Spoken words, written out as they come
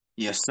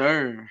Yes,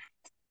 sir.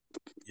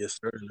 Yes,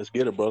 sir. Let's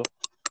get it, brother.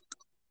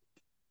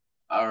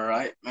 All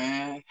right,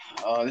 man.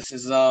 This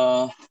is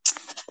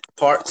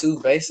part two,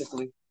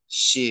 basically.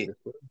 Shit. Yes,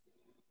 sir.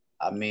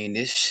 I mean,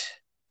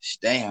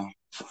 damn.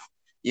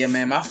 Yeah,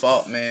 man. My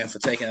fault, man, for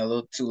taking a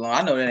little too long.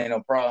 I know that ain't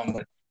no problem,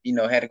 but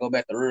had to go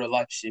back to real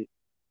life shit.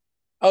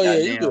 Oh yeah,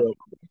 you Goddamn. good.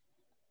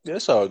 Yeah,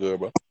 it's all good,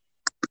 bro.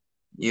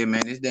 Yeah,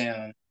 man. This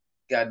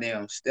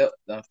goddamn step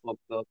done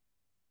fucked up.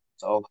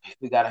 So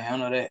we gotta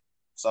handle that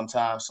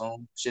sometime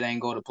soon. Shit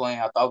ain't go to plan.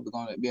 I thought we were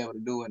gonna be able to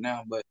do it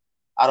now, but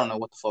I don't know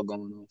what the fuck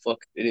going on.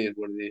 Fuck it. It is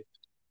what it is.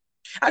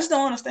 I just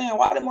don't understand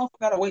why the motherfucker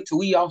gotta wait till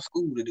we off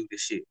school to do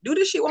this shit. Do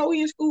this shit while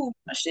we in school.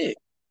 That shit.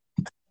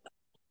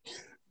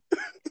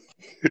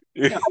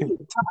 Yeah, I get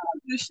tired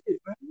of this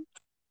shit, man.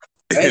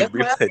 Hey, that's Be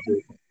what like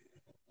happens.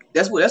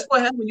 That's what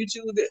happens when you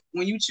choose that.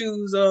 When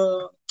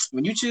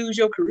you choose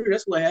your career.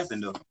 That's what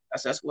happened though.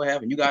 That's what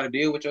happened. You got to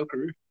deal with your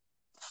career.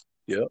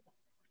 Yep,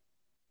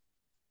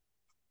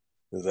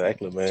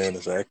 exactly, man.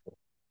 Exactly.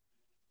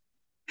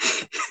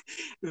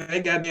 Man, I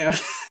goddamn,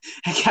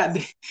 I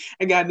goddamn,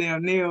 I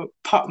goddamn nail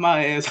popped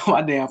my ass on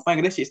my damn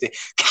finger. That shit said,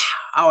 "Cow."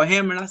 I was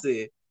hammering. I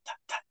said,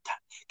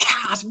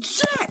 "Cow,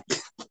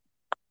 shit."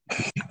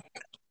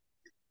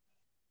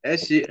 That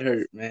shit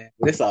hurt, man.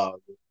 But it's all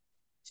good.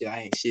 Shit, I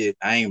ain't shit.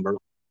 I ain't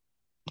broke.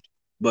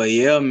 But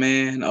yeah,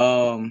 man.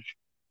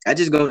 I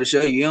just go to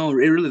show you, it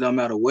really don't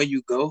matter where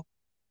you go.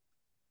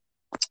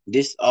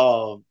 This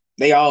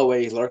they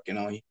always lurking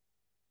on you.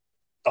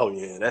 Oh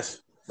yeah,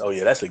 that's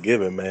a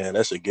given, man.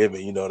 That's a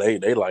given.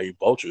 They like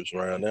vultures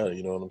around now.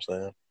 You know what I'm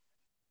saying?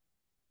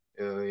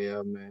 Yeah,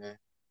 yeah, man.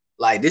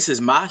 Like this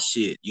is my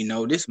shit,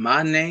 this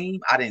my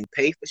name. I didn't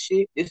pay for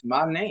shit. This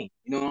my name.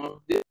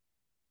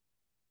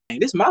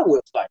 This my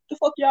website. The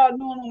fuck y'all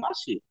doing on my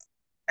shit?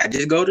 I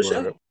just go to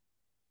show. Right.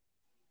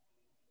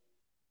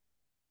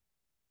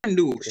 I didn't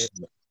do Yeah.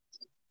 shit.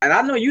 And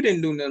I know you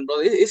didn't do nothing, bro.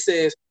 It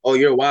says, "Oh,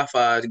 your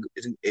Wi-Fi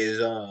is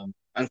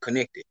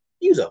unconnected."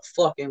 Use a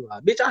fucking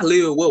lie, bitch. I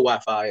live with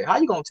Wi-Fi. How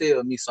you gonna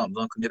tell me something's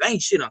unconnected?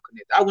 Ain't shit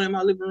unconnected. I went in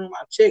my living room.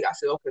 I checked. I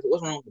said, "Okay, so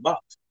what's wrong with the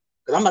box?"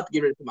 Because I'm about to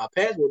get ready to put my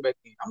password back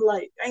in. I'm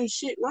like, ain't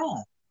shit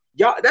wrong.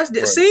 Y'all, that's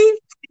the Right. see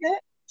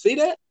that? These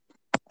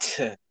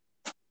Yeah, that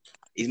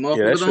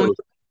motherfuckers shit on. was.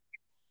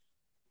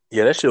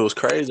 Yeah, that shit was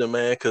crazy,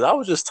 man. Cause I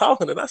was just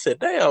talking and I said,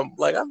 "Damn,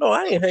 like I know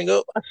I ain't hang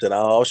up." I said,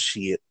 "Oh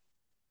shit."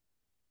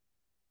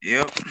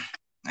 Yep.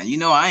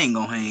 And I ain't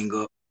gonna hang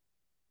up.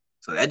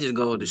 So that just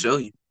goes to show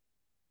you.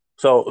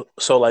 So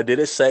like, did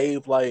it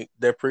save like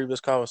their previous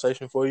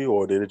conversation for you,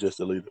 or did it just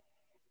delete it?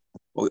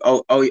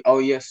 Oh,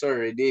 yes,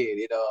 sir. It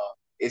did.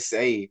 It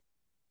saved.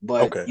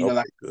 But Okay,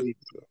 okay, good.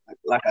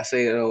 like I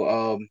said,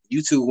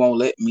 YouTube won't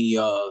let me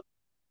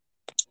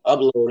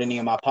upload any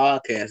of my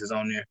podcasts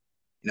on there.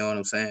 You know what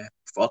I'm saying?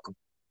 Fuck them.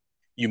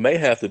 You may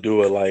have to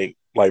do it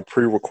like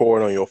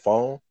pre-record on your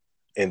phone,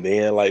 and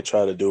then like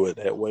try to do it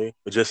that way,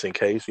 but just in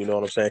case, you know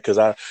what I'm saying? Because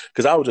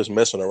I was just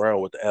messing around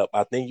with the app.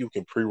 I think you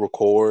can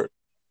pre-record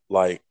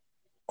like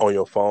on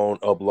your phone,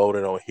 upload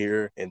it on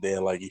here, and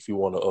then like if you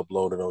want to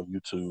upload it on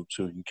YouTube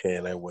too, you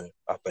can that way.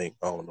 I think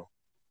I don't know.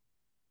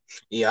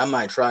 Yeah, I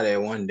might try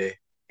that one day.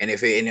 And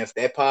if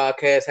that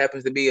podcast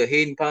happens to be a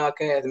hidden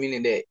podcast,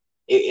 meaning that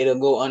it'll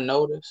go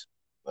unnoticed,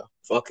 well,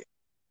 fuck it.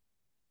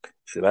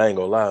 Shit, I ain't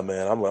gonna lie,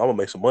 man. I'm gonna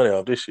make some money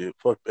off this shit.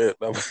 Fuck that.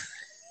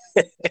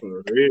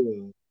 For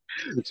real.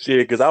 Shit,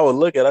 because I would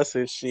look at, I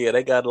said, shit,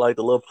 they got like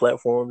the little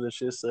platforms and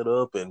shit set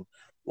up and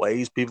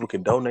ways people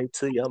can donate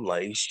to you. I'm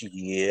like, shit,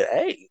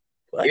 hey,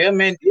 like, Yeah,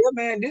 man.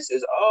 This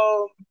is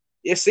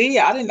yeah. See,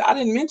 I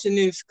didn't mention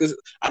this because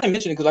like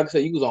I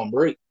said, you was on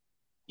break.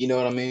 You know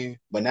what I mean?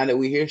 But now that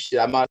we hear shit,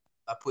 I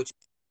put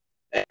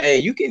you. Hey,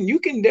 you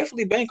can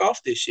definitely bank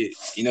off this shit.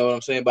 You know what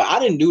I'm saying? But I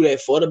didn't do that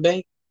for the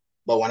bank.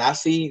 But when I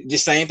see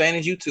just same thing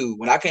as YouTube,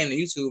 when I came to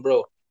YouTube,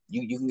 bro,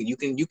 you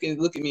can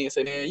look at me and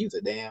say, man, you's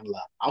a damn lie.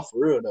 I'm for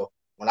real though.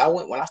 When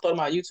I started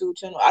my YouTube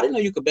channel, I didn't know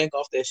you could bank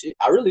off that shit.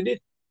 I really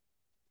didn't.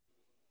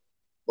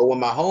 But when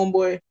my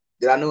homeboy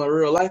that I know in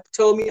real life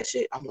told me that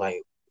shit, I'm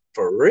like,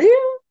 for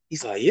real?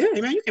 He's like, yeah,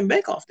 man, you can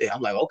bank off that.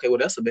 I'm like, okay, well,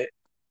 that's a bet.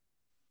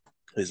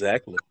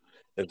 exactly.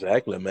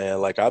 Exactly, man.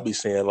 Like, I be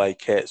seeing like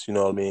cats, you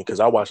know what I mean? Because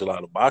I watch a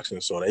lot of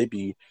boxing, so they be,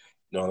 you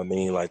know what I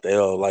mean? Like,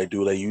 they'll like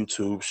do their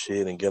YouTube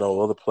shit and get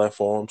on other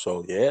platforms.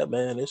 So, yeah,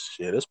 man,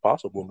 it's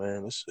possible,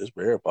 man. It's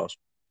very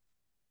possible.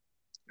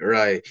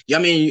 Right. Yeah,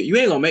 I mean, you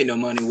ain't gonna make no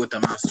money with the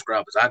amount of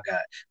subscribers I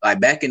got. Like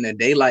back in the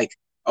day, like,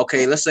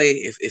 okay, let's say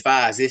if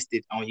I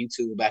existed on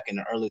YouTube back in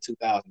the early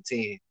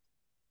 2010,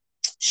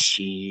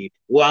 shit.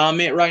 Well,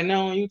 I'm at right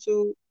now on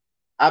YouTube,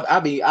 I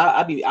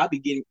be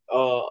getting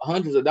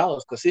hundreds of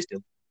dollars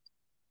consistently.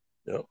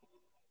 Yep.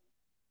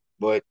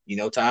 But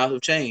times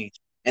have changed,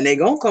 and they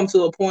gonna come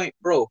to a point,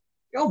 bro.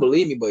 You don't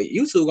believe me, but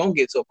YouTube gonna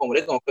get to a point where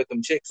they're gonna cut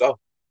them checks off.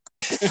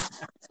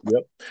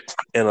 Yep.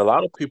 And a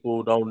lot of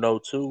people don't know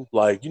too.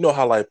 Like, you know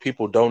how like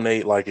people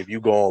donate, like if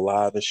you go on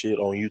live and shit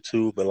on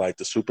YouTube and like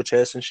the super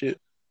chats and shit.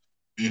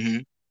 Hmm.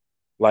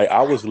 Like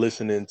I was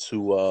listening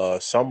to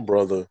some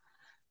brother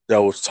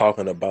that was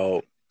talking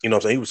about you know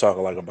what I'm saying? He was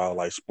talking like about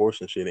like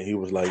sports and shit, and he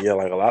was like, yeah,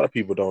 like a lot of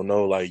people don't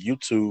know, like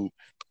YouTube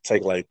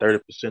take like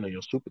 30% of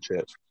your super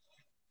chats.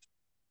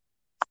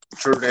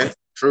 True that.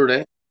 True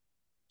that.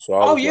 So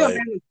I Oh was yeah, like,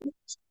 man.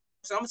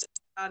 So I'm gonna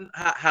tell you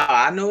how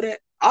I know that.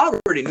 I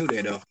already knew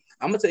that though.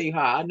 I'm gonna tell you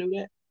how I knew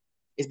that.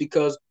 It's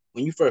because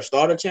when you first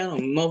start a channel,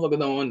 motherfuckers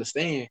don't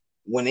understand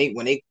when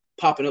they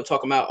popping up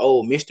talking about,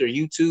 oh, Mr.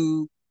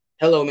 YouTube,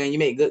 hello man, you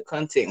make good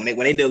content. When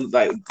they do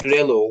like do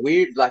their little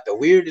weird, like the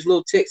weirdest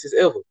little texts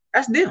ever.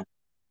 That's them.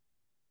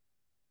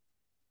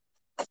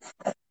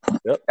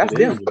 yep, it That's is.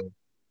 them.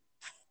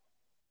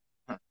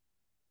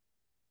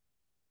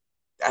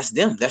 That's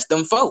them. That's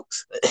them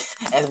folks.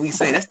 As we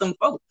say, that's them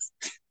folks.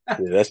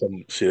 Yeah, that's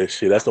some shit.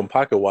 That's some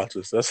pocket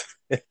watchers. That's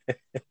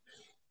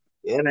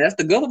Yeah, man, that's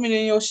the government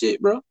in your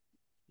shit, bro.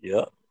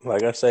 yep.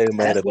 Like I say, And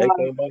man, that's if why.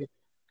 they came on,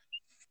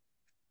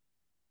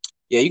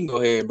 Yeah, you can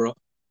go ahead, bro.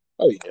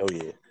 oh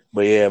yeah.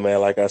 But yeah, man,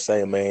 like I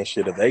say, man,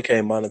 shit, if they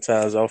can't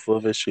monetize off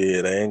of it,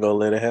 shit, they ain't gonna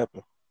let it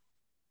happen.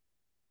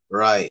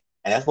 Right.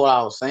 And that's what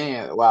I was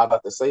saying. What I was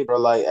about to say, bro.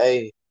 Like,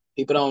 hey,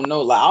 people don't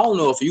know. Like, I don't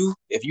know if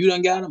you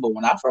done got them, but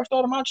when I first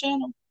started my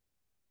channel,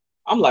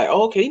 I'm like,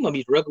 oh, okay, these must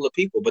be regular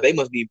people, but they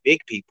must be big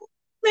people.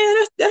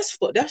 Man, that's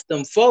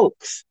them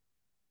folks.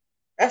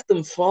 That's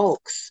them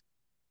folks.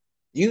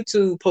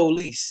 YouTube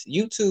police,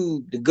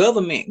 YouTube, the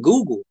government,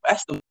 Google.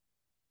 That's them.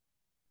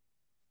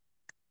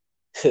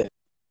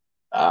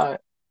 All right.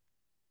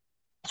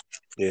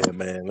 Yeah,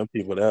 man, them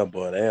people there,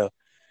 boy, they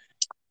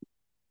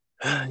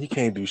you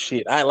can't do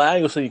shit. I ain't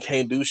gonna say you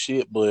can't do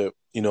shit, but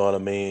you know what I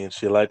mean.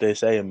 Shit, like they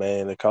say,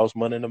 man, it costs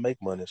money to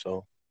make money,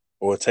 so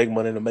or it take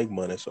money to make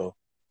money, so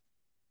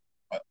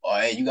Or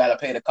hey, you gotta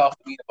pay the cost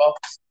to be the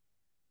boss.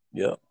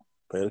 yeah.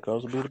 Pay the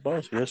cost to be the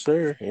boss. Yes,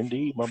 sir.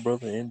 Indeed, my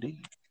brother.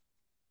 Indeed.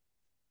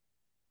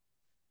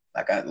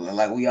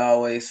 Like we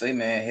always say,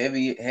 man,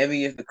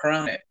 heavy is the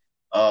crown.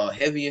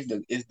 Heavy is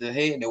the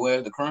head that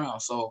wears the crown.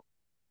 So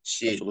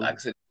shit, like I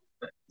Absolutely.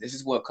 said, this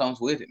is what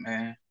comes with it,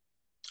 man.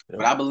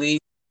 But Yep. I believe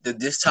that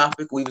this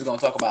topic we was gonna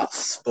talk about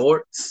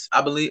sports.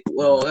 I believe.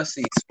 Well, Mhm. let's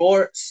see,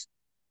 sports.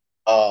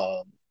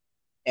 Um,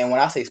 and when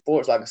I say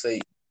sports, like I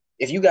say,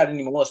 if you got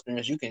any more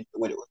experience, you can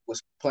with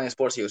playing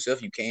sports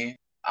yourself. You can.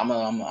 I'm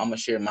gonna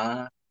share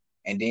mine,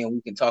 and then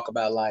we can talk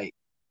about like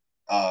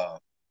uh,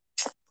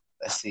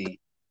 let's see,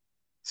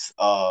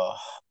 uh,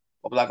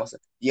 what was I gonna say?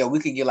 Yeah, we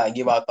could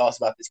give our thoughts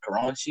about this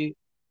Corona shit,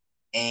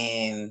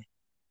 and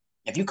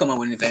if you come up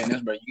with anything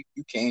else, bro,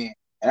 you can.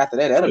 And after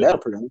that, Oh that'll yeah.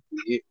 pretty much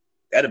be it.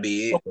 That'll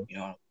be it. Okay. You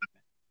know,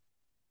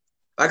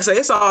 like I say,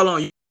 it's all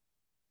on you.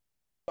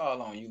 It's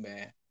all on you,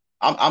 man.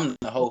 I'm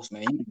the host,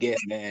 man. You the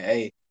guest, man.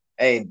 Hey,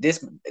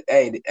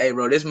 hey,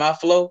 bro, this my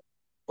flow.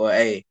 But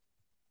hey,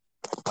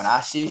 when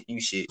I shit, you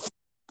shit.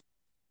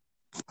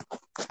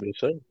 Yes,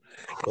 sir.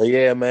 But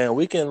yeah, man,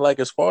 we can like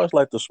as far as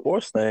like the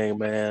sports thing,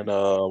 man.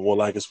 Well,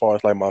 like as far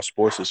as like my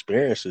sports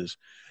experiences,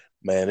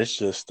 man, it's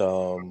just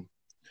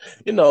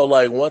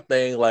like one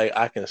thing like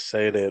I can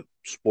say that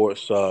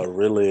sports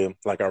really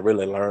like I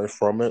really learned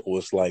from it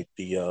was like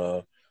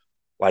the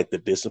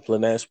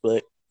discipline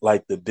aspect,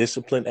 like the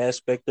discipline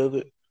aspect of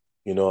it.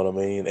 You know what I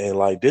mean? And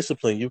like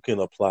discipline, you can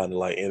apply to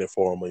like any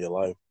form of your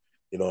life.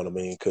 You know what I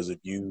mean? Because if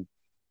you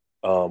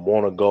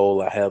want a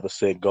goal or have a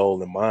set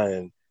goal in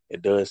mind,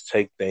 it does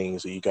take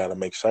things, and you got to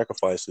make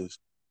sacrifices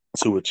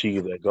to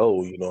achieve that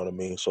goal. You know what I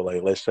mean? So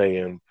like, let's say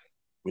in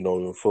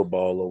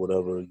football or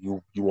whatever,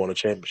 you want a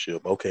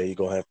championship. Okay, you're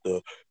gonna have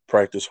to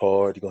practice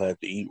hard. You're gonna have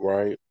to eat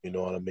right. You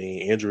know what I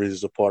mean? Injuries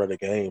is a part of the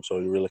game, so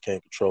you really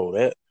can't control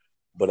that.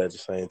 But at the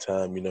same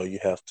time, you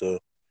have to, you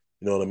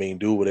know what I mean,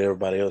 do what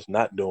everybody else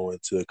not doing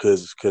to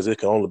because it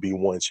can only be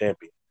one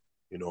champion.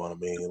 You know what I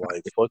mean?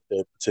 Like fuck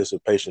that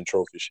participation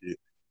trophy shit.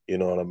 You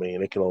know what I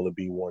mean? It can only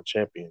be one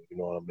champion. You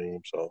know what I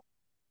mean? So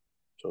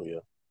yeah.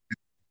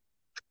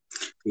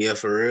 Yeah,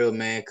 for real,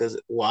 man. Cause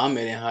I'm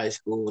in high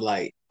school,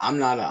 like I'm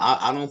not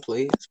I don't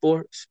play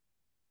sports.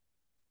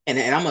 And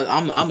I'm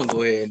gonna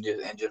go ahead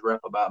and just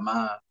rap about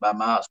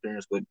my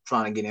experience with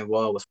trying to get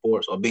involved with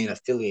sports or being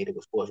affiliated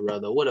with sports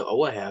rather,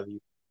 what have you.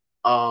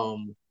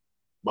 Um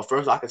But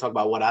first, I can talk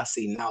about what I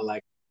see now.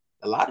 Like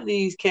a lot of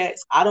these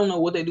cats, I don't know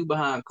what they do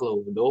behind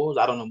closed doors.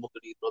 I don't know most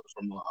of these brothers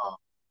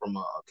from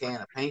a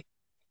can of paint.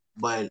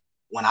 But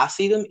when I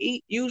see them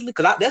eat, usually,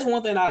 because that's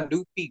one thing I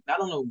do peep. I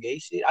don't know gay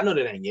shit. I know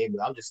that ain't gay,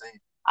 but I'm just saying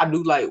I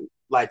do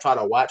like try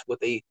to watch what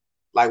they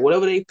like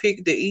whatever they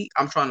pick to eat.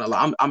 I'm trying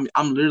to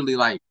I'm literally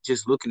like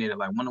just looking at it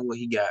like wonder what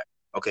he got.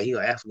 Okay, he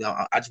ask me.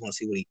 I just want to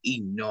see what he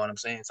eating. You know what I'm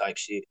saying? Type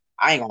shit.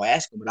 I ain't gonna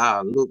ask him, but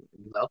I'll look.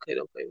 And be like, okay,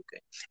 okay,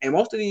 okay. And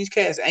most of these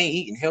cats ain't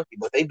eating healthy,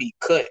 but they be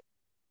cut.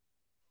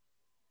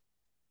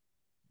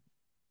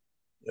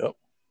 Yep.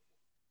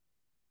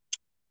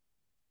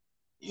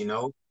 You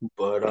know.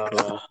 But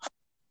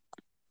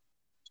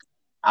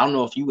I don't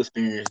know if you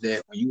experienced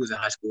that when you was in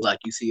high school. Like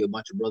you see a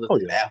bunch of brothers Oh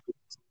that's yeah.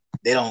 athletes.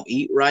 They don't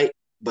eat right,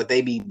 but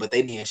they be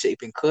in shape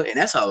and cut, and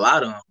that's a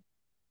lot of them.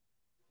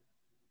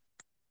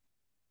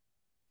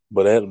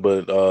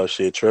 But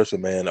shit, trust me,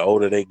 man. The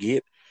older they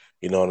get,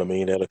 you know what I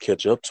mean. That'll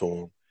catch up to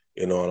them.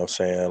 You know what I'm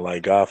saying?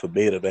 Like, God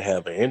forbid if they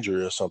have an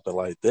injury or something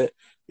like that.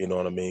 You know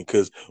what I mean?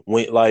 Because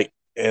when like,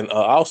 and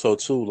also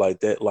too,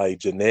 like that, like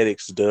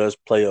genetics does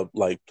play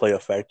a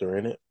factor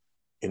in it.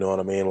 You know what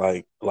I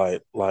mean?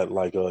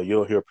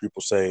 You'll hear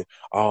people say,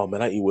 "Oh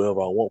man, I eat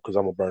whatever I want because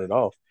I'm gonna burn it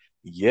off."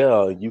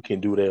 Yeah, you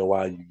can do that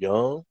while you're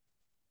young.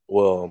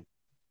 Well,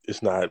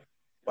 it's not.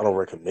 I don't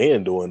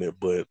recommend doing it,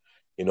 but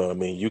you know what I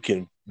mean. You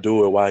can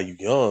do it while you're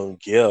young,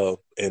 yeah.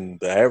 And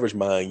the average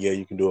mind, yeah,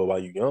 you can do it while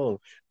you're young.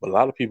 But a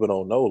lot of people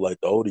don't know. Like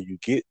the older you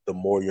get, the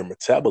more your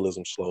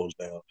metabolism slows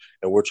down.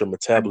 And what your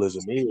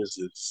metabolism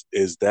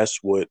is that's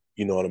what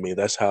you know what I mean.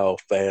 That's how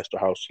fast or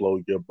how slow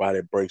your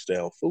body breaks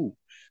down food.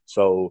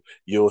 So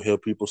you'll hear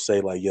people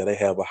say like, yeah, they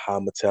have a high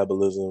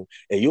metabolism,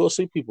 and you'll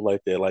see people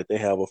like that, like they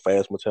have a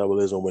fast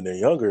metabolism when they're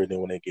younger, and then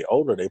when they get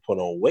older, they put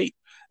on weight.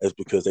 That's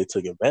because they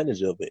took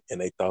advantage of it and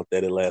they thought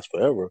that it lasts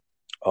forever.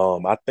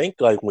 I think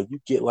like when you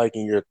get like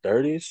in your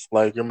 30s,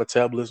 like your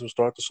metabolism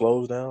start to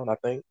slows down. I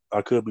think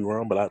I could be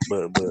wrong, but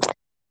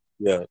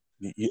yeah,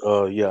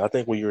 yeah. I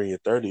think when you're in your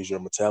 30s, your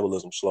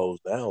metabolism slows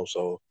down.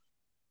 So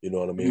you know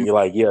what I mean? Mm. You're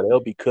like, yeah, they'll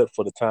be cut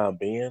for the time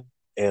being.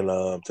 And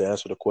to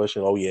answer the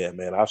question, oh yeah,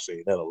 man, I've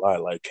seen that a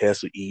lot. Like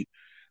cats will eat,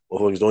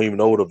 motherfuckers don't even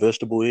know what a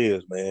vegetable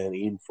is, man.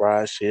 Eating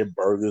fried shit,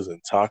 burgers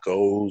and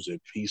tacos and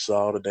pizza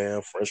all the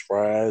damn French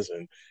fries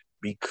and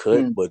be cut,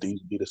 Mm. but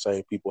these be the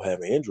same people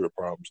having injury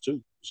problems too.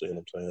 You see what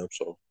I'm saying?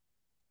 So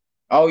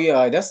Oh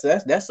yeah, that's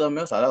something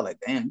else. I was like,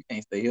 damn, you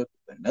can't stay healthy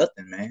for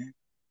nothing, man.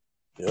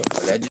 yeah,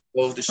 But that just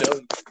goes to show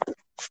you.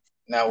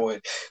 Now,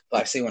 what,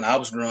 like, see, when I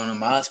was growing up,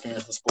 my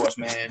experience with sports,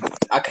 man,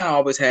 I kind of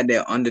always had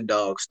that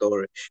underdog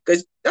story.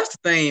 Because that's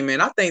the thing, man.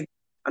 I think,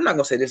 I'm not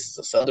going to say this is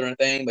a Southern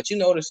thing, but you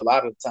notice a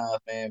lot of the times,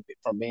 man,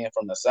 from being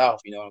from the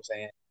South, you know what I'm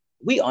saying?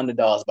 We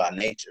underdogs by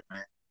nature,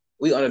 man.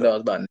 We yeah,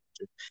 underdogs by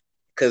nature.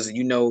 Because,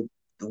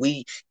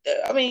 we,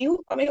 I mean,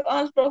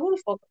 honest, bro, who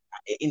the fuck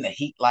in the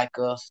heat like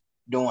us,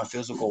 doing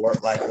physical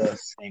work like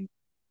us? And,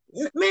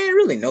 man,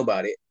 really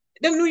nobody.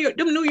 Them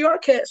New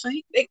York cats,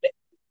 ain't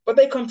but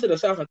they come to the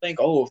South and think,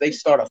 oh, if they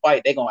start a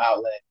fight, they gonna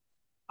outlast.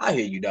 I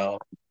hear you, dog.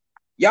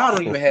 Y'all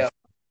don't even have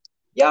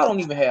y'all don't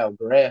even have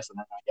grass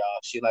around y'all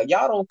shit. Like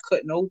y'all don't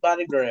cut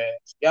nobody grass.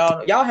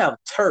 Y'all have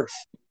turf,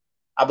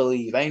 I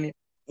believe, ain't it?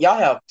 Y'all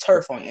have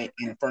turf in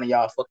front of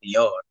y'all fucking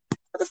yard.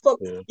 What the fuck?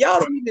 yeah.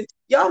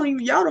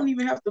 Y'all don't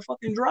even have to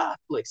fucking drive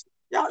places.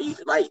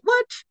 Like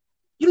what?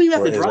 You don't even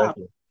have Well, to drive.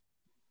 exactly,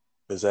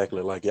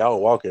 exactly. Like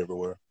y'all walk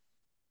everywhere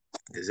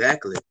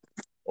Exactly.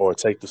 or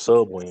take the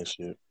subway and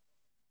shit.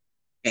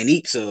 And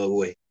eat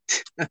Subway.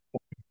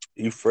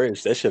 You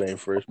fresh? That shit ain't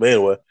fresh. But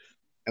anyway,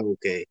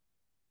 Okay.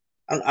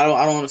 I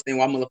don't understand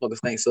why motherfuckers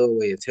think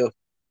Subway is healthy.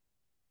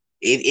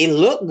 It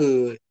look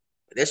good,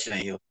 but that shit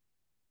ain't healthy.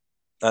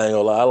 I ain't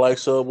gonna lie. I like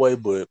Subway,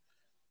 but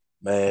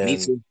Me man,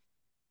 too.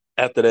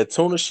 after that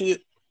tuna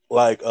shit,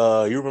 like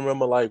you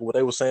remember like what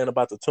they were saying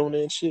about the tuna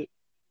and shit?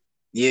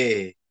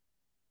 Yeah.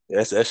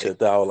 That's that shit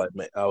that I was like,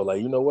 man, I was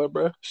like, you know what,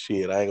 bro?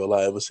 Shit, I ain't gonna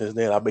lie. Ever since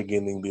then, I've been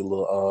getting the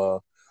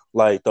little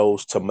like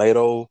those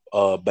tomato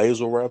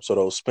basil wraps or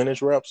those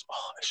spinach wraps.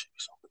 Oh, that shit be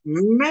so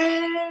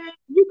Man,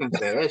 you can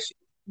say that shit.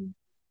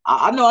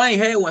 I know I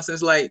ain't had one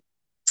since like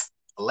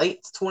late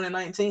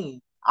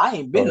 2019. I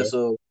ain't good. been to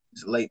sub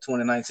since late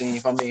 2019,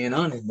 if I'm being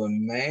honest, but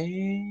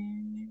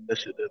man. That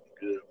shit that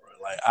be good, bro.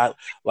 Like I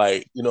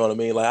like, you know what I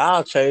mean? Like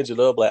I'll change it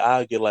up. Like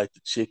I'll get like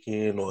the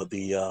chicken or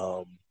the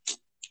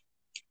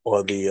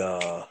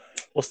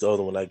what's the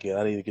other one I get?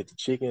 I need to get the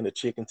chicken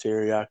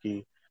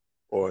teriyaki,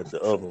 or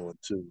the other one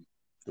too,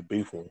 the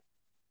beef one.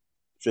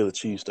 Philly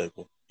cheesesteak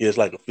one. Yeah, it's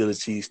like a Philly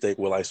cheesesteak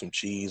with like some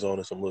cheese on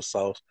it, some little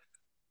sauce,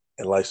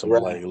 and like some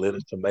Right. like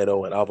lettuce,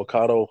 tomato, and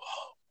avocado.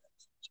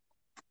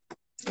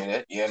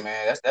 Yeah,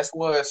 man. That's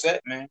where it's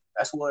at, man.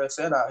 That's where it's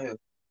at out here.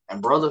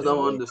 And brothers Yeah, don't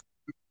man. understand.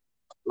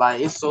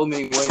 Like it's so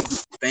many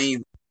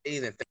things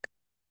and things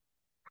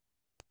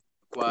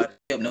why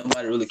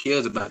nobody really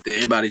cares about that.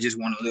 Everybody just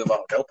want to live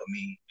off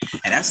dopamine.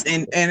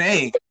 And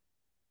hey,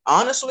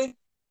 honestly,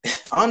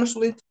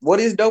 honestly, what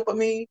is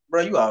dopamine,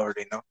 bro? You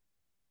already know.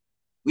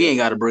 We Yeah. ain't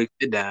got to break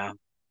it down,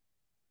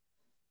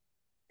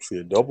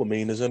 Shit,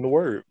 dopamine is in the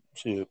word.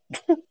 Shit,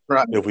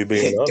 right? if we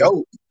being honest.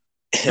 Dope,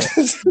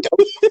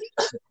 dope.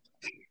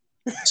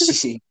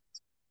 Shit,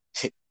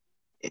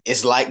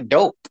 it's like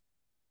dope.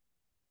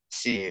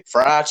 Shit,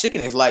 fried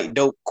chicken is like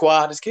dope.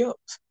 Quiet as kept.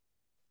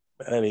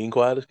 Man, ain't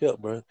quiet as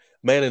kept, bro.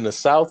 Man, in the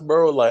South,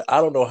 bro, like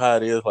I don't know how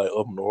it is like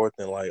up north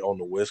and like on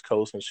the West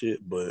Coast and shit,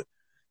 but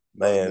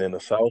man, in the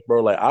South,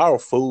 bro, like our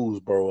foods,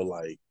 bro,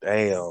 like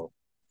damn,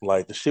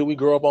 like the shit we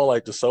grew up on,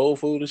 like the soul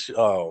food and shit.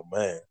 Oh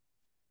man,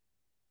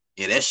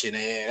 Yeah, that shit,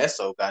 man, that's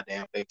so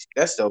goddamn fake.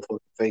 That's so fucking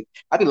fake.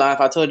 I'd be lying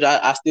if I told you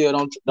I still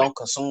don't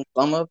consume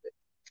some of it.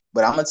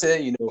 But I'm gonna tell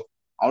you,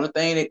 only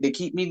thing that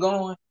keep me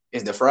going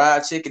is the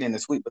fried chicken and the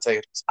sweet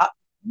potatoes. yep.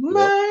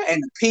 Man,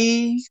 and the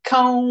peas,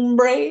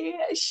 cornbread,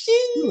 That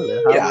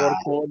shit. hot water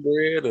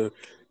cornbread,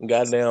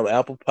 goddamn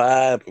apple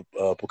pie,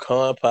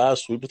 pecan pie,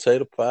 sweet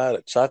potato pie,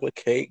 the chocolate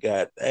cake.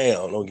 God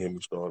damn, don't get me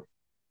started.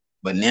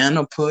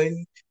 Banana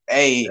pudding.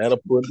 Hey, Banana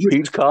pudding,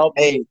 peach cobbler.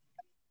 hey,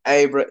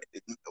 hey, bro.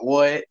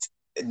 What?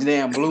 The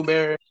damn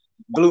blueberry,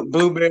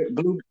 blueberry,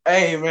 blue.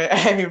 Hey man,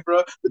 hey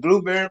bro,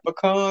 blueberry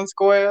pecan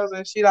squares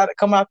and shit out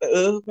come out the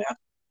oven.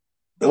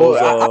 Boy,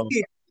 Those I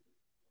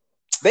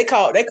they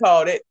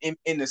call that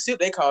in the soup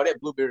they call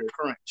that blueberry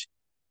crunch.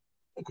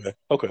 okay,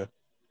 okay.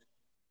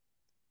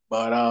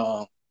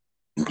 But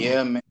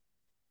yeah man,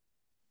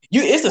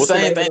 it's the What's the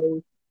same name of thing,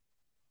 those?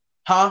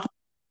 huh?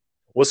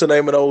 What's the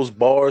name of those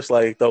bars?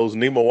 Like those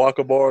Nemo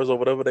Walker bars or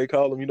whatever they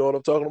call them. You know what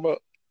I'm talking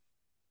about?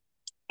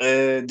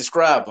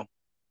 Describe them.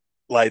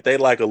 Like they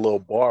like a little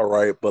bar,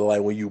 right? But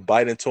like when you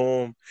bite into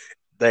them,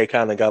 they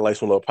kind of got like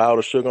some little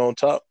powdered sugar on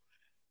top.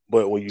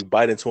 But when you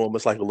bite into them,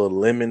 it's like a little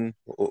lemon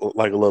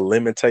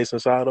taste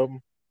inside of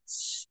them.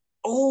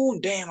 Oh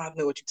damn, I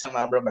know what you're talking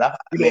about, bro. But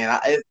You know,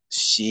 man,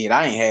 shit,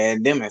 I ain't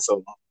had them in so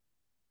long.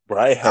 bro,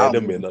 I ain't I had don't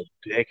them know. in a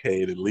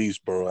decade at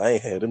least, bro. I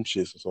ain't had them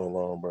shits in so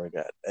long, bro.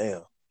 God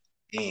damn,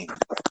 Damn, man,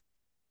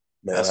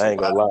 that's a I ain't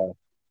gonna while. lie.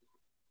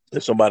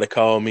 If somebody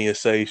called me and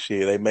say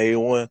shit, they made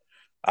one,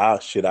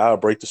 I'll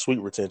break the sweet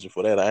retention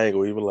for that. I ain't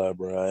gonna even lie,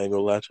 bro. I ain't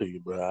gonna lie to you,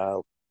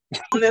 bro.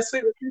 On that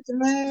sweet retention,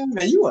 man,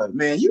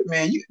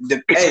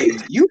 hey,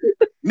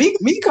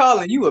 me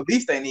calling you a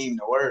beast ain't even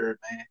a word,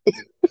 man.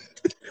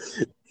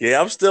 Yeah,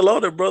 I'm still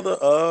on it,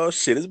 brother.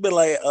 Shit, it's been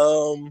like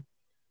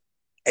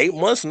 8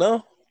 months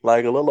now,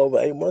 like a little over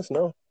 8 months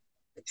now.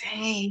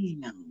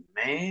 Damn,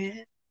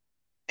 man.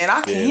 And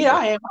I can't. Yeah, Here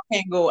man. I am.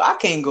 I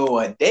can't go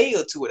a day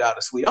or two without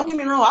a sweet. Don't get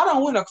me wrong. I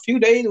don't went a few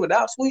days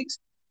without sweets,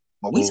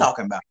 but we Mm.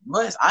 talking about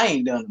months. I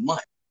ain't done a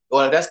month.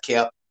 Well, that's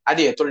kept. I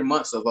did 3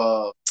 months of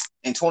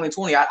in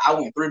 2020. I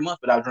went 3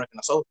 months without drinking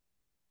a soda.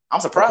 I'm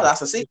surprised Okay. I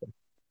succeeded.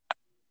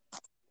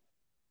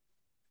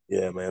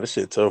 Yeah, man, this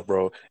shit tough,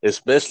 bro.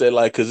 Especially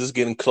like because it's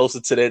getting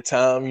closer to that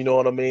time. You know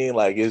what I mean?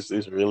 Like it's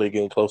really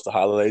getting close to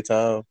holiday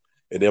time,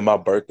 and then my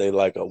birthday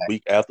like a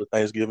week after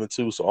Thanksgiving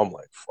too. So I'm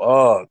like,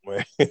 fuck,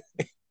 man.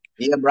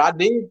 Yeah, bro. I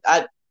did.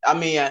 I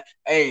mean,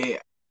 hey,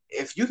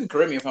 if you can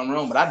correct me if I'm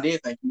wrong, but I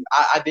did think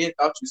I did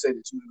thought you said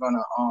that you were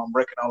gonna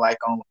break it on like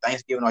on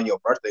Thanksgiving on your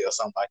birthday or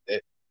something like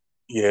that.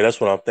 Yeah, that's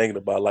what I'm thinking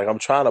about. Like I'm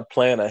trying to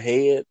plan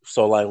ahead,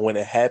 so like when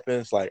it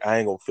happens, like I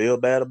ain't gonna feel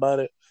bad about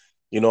it.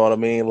 You know what I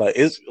mean? Like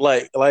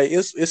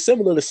it's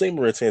similar to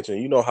semen retention.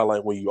 You know how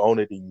like when you own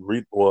it, and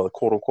you well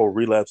quote unquote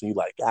relapse, and you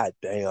like, God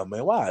damn,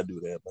 man, why I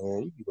do that,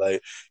 man? You be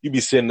like, you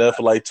be sitting there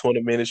for like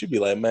 20 minutes, you be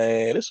like,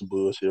 man, this some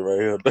bullshit right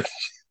here.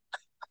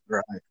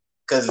 Right.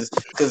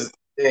 Because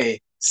hey,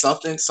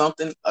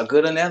 something a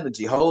good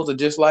analogy. Hoes are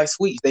just like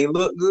sweets. They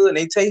look good and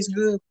they taste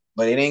good,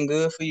 but it ain't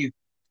good for you.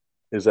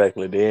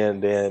 Exactly.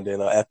 Then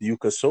after you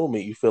consume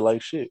it, you feel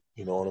like shit.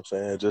 You know what I'm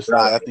saying? Just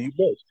like Right. after you bust,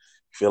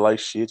 you feel like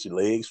shit. Your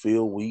legs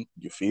feel weak.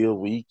 You feel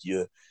weak.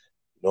 You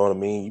know what I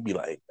mean? You be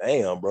like,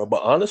 damn, bro.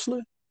 But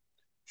honestly,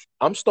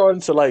 I'm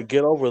starting to like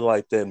get over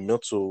like that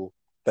mental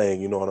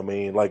thing, you know what I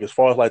mean? Like as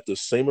far as like the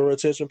semen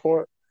retention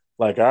part,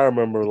 like I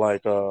remember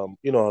like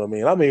you know what I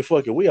mean? I mean,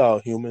 fuck it, we all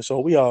human,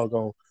 so we all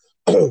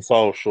gonna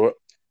fall short.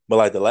 But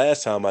like the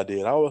last time I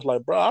did, I was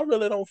like, bro, I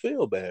really don't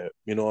feel bad.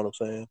 You know what I'm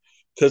saying?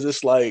 Cause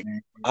it's like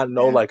I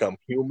know Yeah. like I'm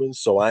human,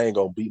 so I ain't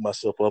gonna beat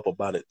myself up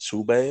about it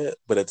too bad.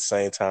 But at the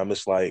same time,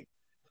 it's like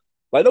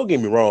don't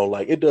get me wrong,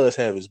 like it does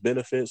have its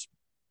benefits,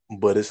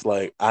 but it's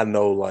like I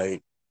know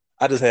like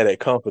I just had that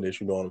confidence,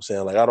 you know what I'm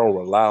saying? Like I don't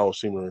rely on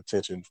semen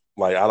retention,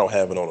 like I don't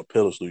have it on a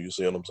pedestal, you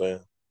see what I'm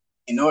saying?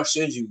 And nor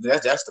should you.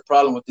 That's the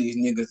problem with these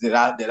niggas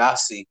that I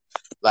see.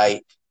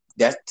 Like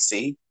that.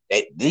 See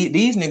that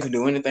these niggas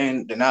do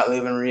anything to not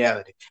live in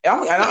reality.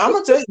 And I'm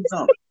gonna tell you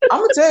something. I'm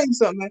gonna tell you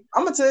something, man.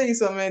 I'm gonna tell you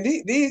something, man.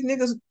 These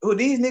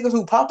niggas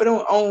who pop it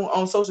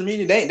on social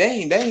media, they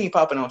ain't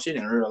popping on shit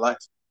in real life.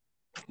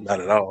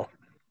 Not at all.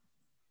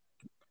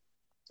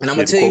 And I'm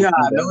gonna Shit, to tell you quote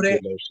how you, I they know ain't that.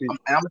 getting no shit.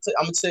 And I'm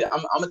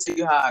gonna tell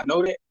you how I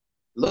know that.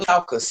 Look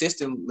how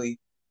consistently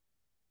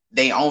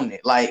they own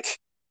it. Like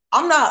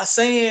I'm not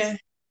saying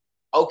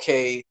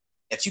okay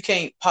that you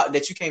can't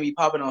be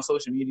popping on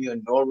social media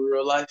nor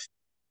real life.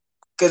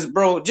 Cause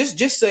bro, just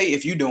say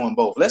if you doing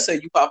both. Let's say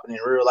you popping in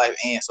real life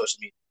and social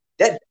media.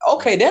 That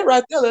okay, that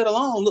right there, let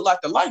alone look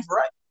like the life,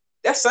 right?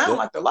 That sound Yep.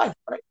 like the life,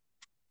 right?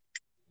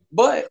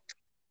 But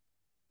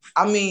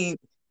I mean,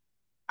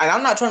 and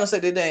I'm not trying to say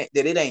that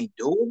it ain't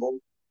doable,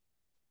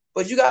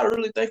 but you gotta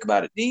really think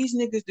about it. These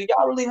niggas, do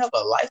y'all really have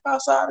a life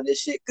outside of this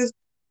shit? Cause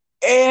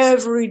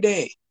every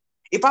day,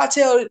 if I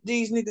challenge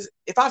these niggas,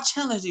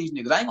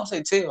 I ain't gonna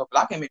say tell, but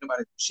I can't make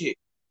nobody do shit.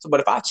 So, but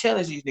if I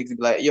challenge these niggas, be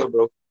like, yo,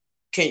 bro,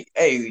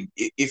 hey,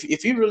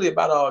 if you really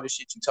about all this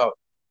shit you talk,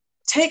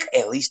 take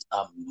at least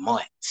a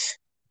month.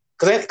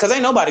 Cause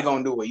ain't nobody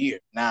gonna do a year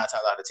 9 times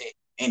out of 10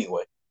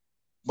 anyway.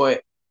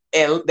 But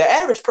and the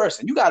average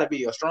person, you gotta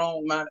be a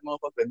strong minded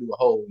motherfucker to do a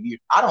whole year.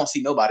 I don't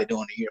see nobody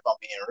doing a year if I'm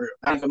being real.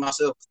 Not even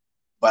myself.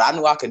 But I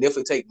knew I could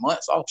definitely take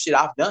months. Oh shit,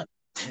 I've done.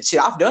 Shit,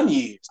 I've done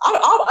years.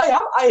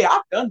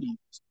 I've done years.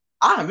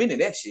 I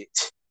invented that shit.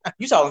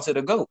 You talking to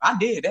the goat? I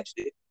did that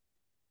shit.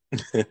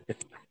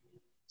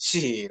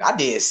 Shit, I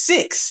did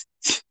 6.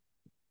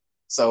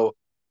 So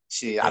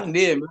shit, I done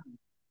did, man.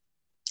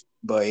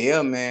 But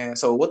yeah, man.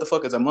 So what the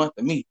fuck is a month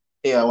to me?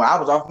 Yeah, when I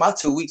was off my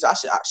 2 weeks, I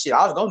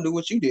was gonna do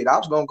what you did. I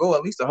was gonna go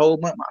at least a whole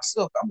month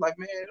myself. I'm like,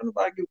 man, ain't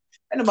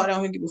nobody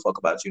out here give a fuck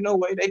about you. No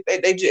way.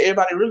 They just,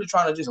 everybody really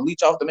trying to just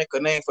leech off to make a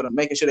name for them,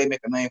 making sure they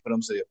make a name for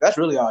themselves. That's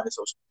really all this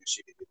social media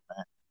shit is,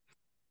 man.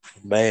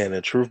 Man,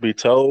 and truth be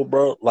told,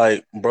 bro,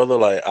 like brother,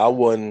 like I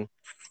wasn't,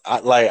 I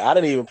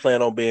didn't even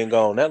plan on being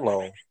gone that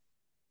long.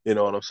 You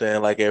know what I'm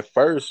saying? Like at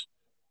first,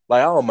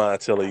 like I don't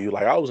mind telling you,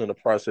 like I was in the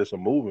process of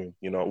moving.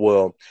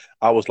 Well,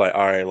 I was like,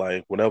 all right,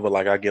 like whenever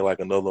like I get like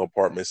another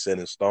apartment set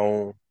in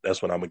stone,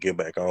 that's when I'm gonna get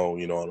back on.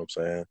 You know what I'm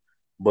saying?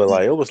 But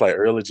like it was like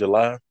early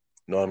July. You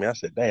know what I mean? I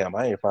said, damn,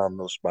 I ain't found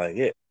no spot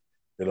yet.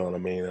 You know what I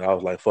mean? And I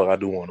was like, fuck, I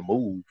do want to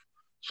move.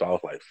 So I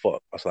was like,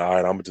 fuck. I said, all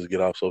right, I'm gonna just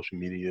get off social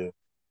media,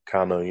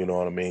 kind of, you know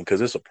what I mean?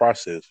 Because it's a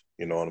process.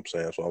 You know what I'm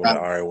saying? So I'm like,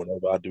 all right,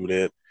 whenever I do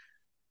that,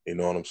 you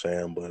know what I'm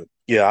saying? But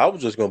yeah, I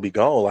was just gonna be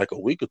gone like a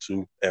week or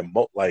two, and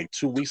like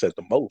 2 weeks at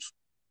the most.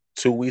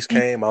 2 weeks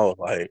came, I was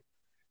like,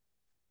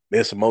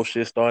 then some more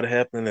shit started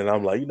happening, and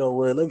I'm like, you know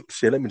what?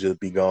 Let me just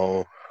be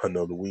gone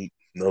another week.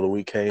 Another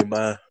week came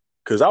by,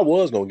 cause I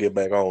was gonna get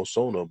back on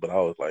sooner, but I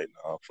was like,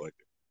 nah, fuck it.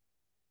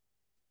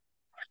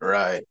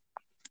 Right.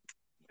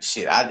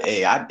 Shit,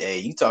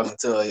 you talking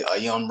to a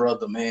young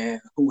brother, man,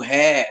 who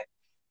had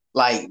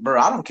like,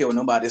 bro, I don't care what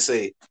nobody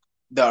say.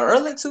 The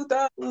early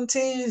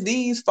 2010s,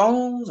 these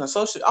phones and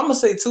social, I'm gonna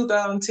say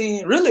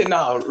 2010, really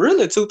no,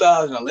 really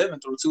 2011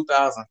 through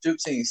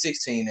 2015,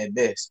 16 at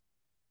best.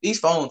 These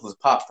phones was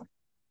popping.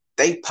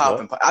 They Yep,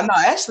 popping. I know,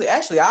 actually,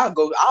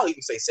 I'll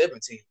even say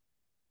 17,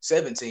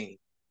 17.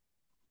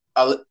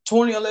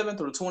 2011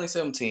 through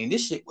 2017,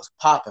 this shit was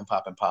popping,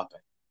 popping,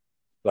 popping.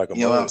 like a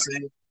You know what I'm mug.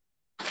 saying?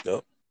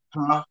 Yep.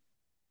 Huh?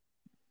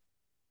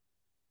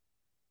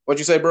 What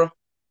you say, bro?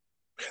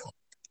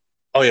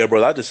 Oh yeah,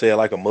 bro. I just said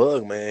like a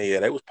mug, man. Yeah,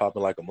 they was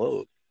popping like a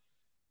mug.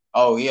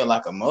 Oh yeah,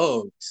 like a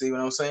mug. See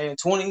what I'm saying?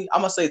 20.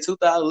 I'm gonna say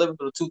 2011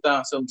 to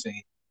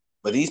 2017.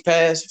 But these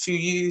past few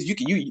years, you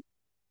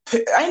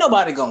ain't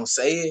nobody gonna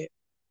say it,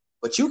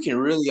 but you can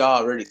really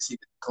already see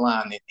the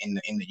decline in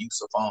the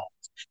use of phones.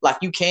 Like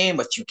you can,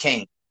 but you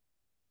can't.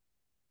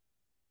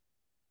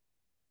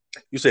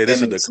 You say If that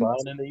this a makes sense.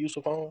 decline in the use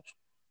of phones?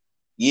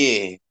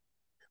 Yeah.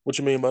 What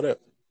you mean by that?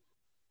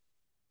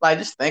 Like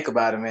just think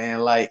about it,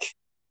 man. Like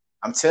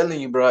I'm telling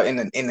you, bro. In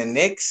the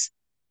next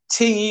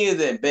 10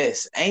 years at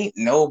best, ain't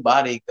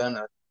nobody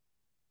gonna.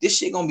 This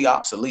shit gonna be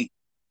obsolete.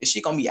 This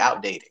shit gonna be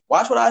outdated.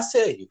 Watch what I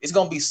tell you. It's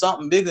gonna be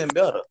something bigger and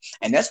better,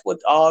 and that's what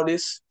all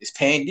this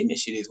pandemic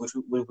shit is,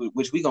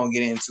 which we gonna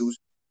get into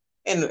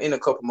in a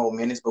couple more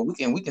minutes. But we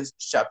can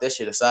chop that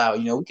shit aside.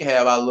 You know, we can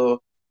have our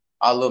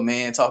little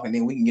man talking,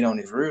 then we can get on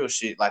this real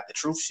shit, like the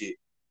truth shit.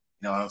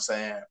 You know what I'm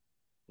saying?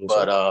 Yes,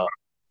 sir. But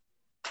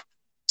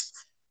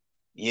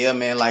yeah,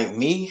 man. Like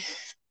me,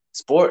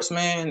 sports,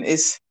 man.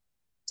 It's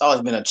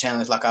always been a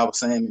challenge. Like I was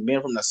saying,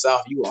 being from the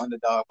South, you were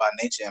underdog by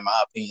nature, in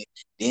my opinion.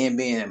 Then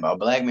being a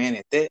black man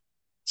at that,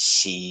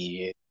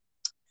 shit.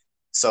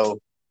 So,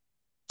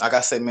 like I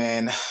said,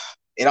 man,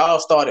 it all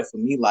started for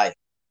me like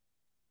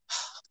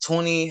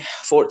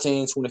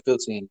 2014,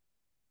 2015.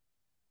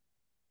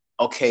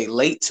 Okay,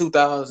 late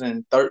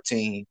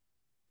 2013,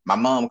 my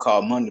mom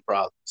called money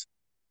problems,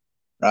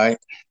 right?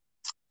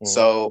 Mm-hmm.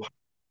 So,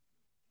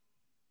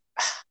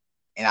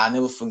 and I'll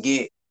never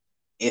forget,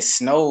 it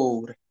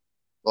snowed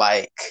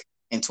like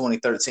in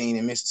 2013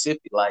 in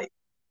Mississippi, like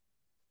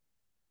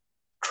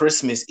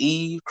Christmas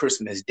Eve,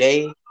 Christmas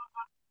Day,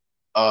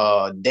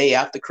 day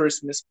after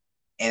Christmas,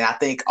 and I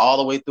think all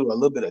the way through a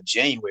little bit of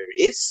January.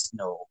 It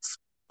snowed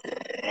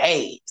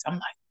days. I'm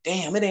like,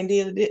 damn, it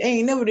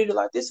ain't never did it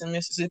like this in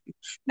Mississippi.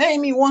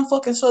 Name me one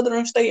fucking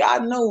southern state I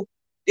know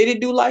did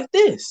it do like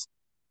this.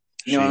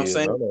 You know what I'm Shit,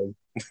 saying? none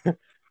of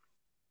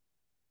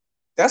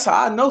That's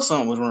how I know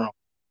something was wrong.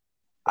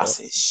 I Yep.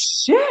 said,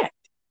 shit.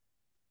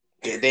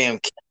 Damn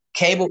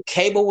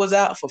cable was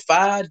out for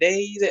 5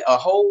 days, a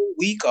whole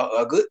week,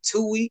 a good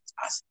 2 weeks.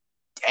 I said,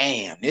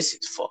 damn, this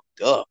is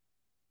fucked up.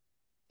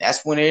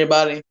 That's when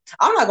everybody,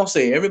 I'm not gonna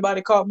say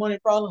everybody caught money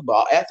problems,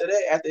 but after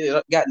that, after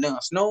it got done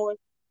snowing,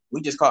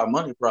 we just caught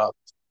money problems.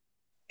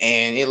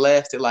 And it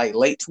lasted like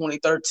late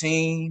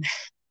 2013,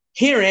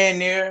 here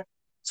and there,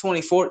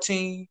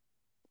 2014.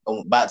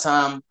 By the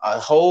time a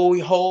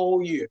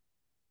whole year,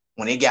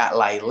 when it got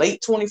like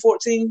late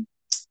 2014,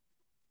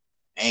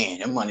 man,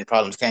 them money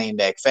problems came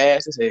back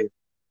fast as hell.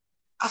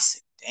 I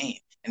said, damn.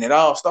 And it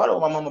all started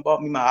when my mama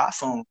bought me my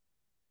iPhone.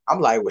 I'm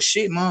like, well,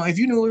 shit, mom, if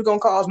you knew it was gonna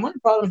cause money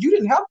problems, you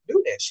didn't have to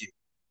do that shit.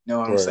 You know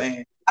what I'm Right.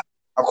 saying?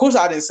 Of course,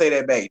 I didn't say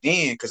that back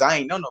then because I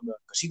ain't know no better.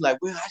 Because she like,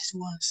 well, I just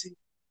want to see.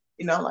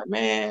 I'm like,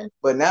 man.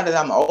 But now that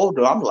I'm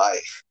older, I'm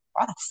like,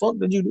 why the fuck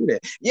did you do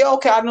that? Yeah,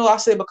 okay, I know I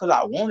said because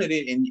I wanted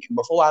it, and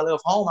before I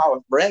left home, I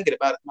was bragging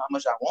about how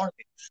much I wanted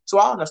it. So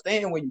I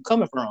understand where you're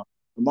coming from.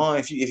 Mom,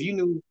 if you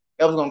knew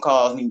that was gonna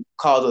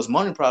cause us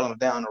money problems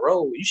down the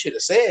road, you should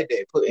have said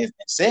that. And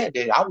said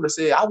that. I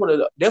would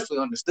have definitely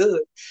understood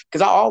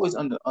because I always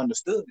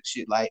understood the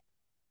shit. Like,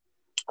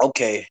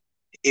 okay,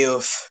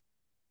 if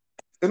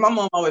because my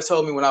mom always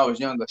told me when I was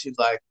younger, she's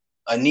like,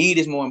 a need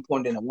is more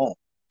important than a want.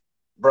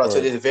 Bro, to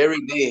Right. this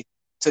very day,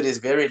 to this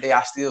very day,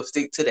 I still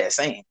stick to that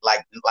saying,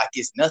 like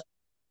it's nothing.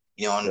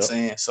 You know what I'm Yep.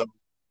 saying? So,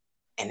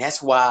 and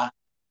that's why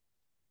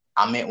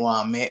I'm at where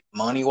I'm at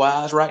money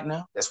wise right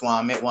now. That's why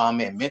I'm at where I'm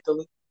at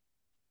mentally.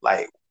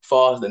 Like,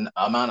 far as the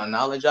amount of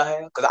knowledge I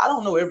have, because I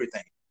don't know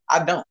everything.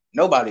 I don't.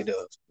 Nobody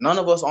does. None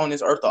of us on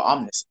this earth are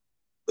omniscient.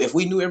 If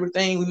we knew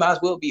everything, we might as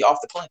well be off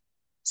the planet.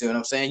 See what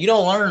I'm saying? You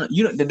don't learn.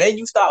 The day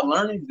you stop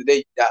learning, the day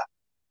you die.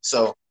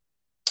 So,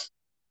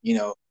 you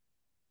know,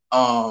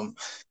 um,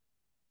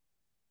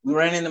 we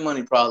ran into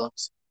money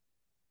problems.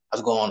 I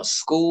was going to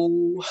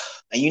school,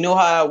 and you know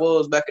how I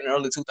was back in the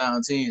early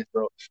 2010s,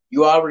 bro.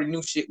 You already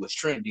knew shit was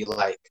trendy,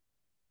 like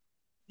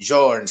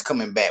Jordans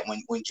coming back.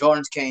 When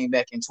Jordans came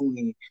back in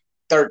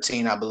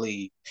 2013, I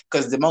believe,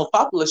 because the most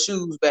popular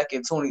shoes back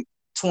in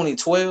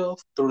 2012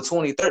 through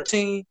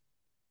 2013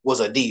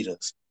 was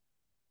Adidas.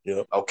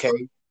 Yep. Okay.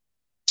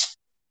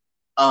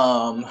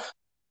 Um,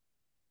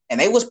 and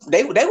they was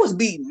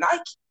beating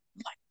Nike.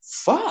 Like,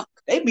 fuck,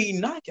 they beat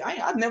Nike.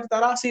 I never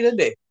thought I'd see that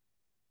day.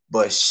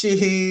 But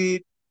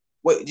shit,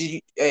 but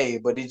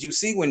did you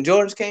see when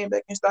Jordans came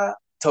back in style?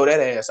 Tore that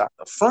ass out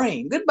the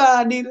frame.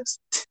 Goodbye, Adidas.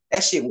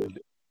 That shit was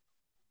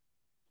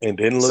And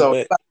didn't look so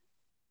back.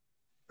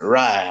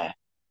 right.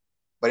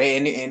 But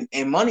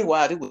and money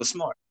wise, it was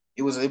smart.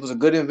 It was a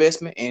good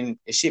investment, and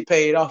the shit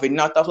paid off. It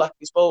knocked off like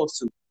it's supposed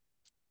to.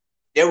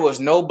 There was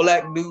no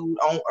black dude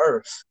on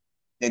earth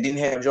that didn't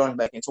have Jordans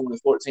back in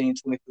 2014,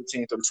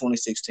 2015, through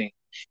 2016.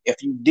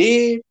 If you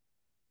did,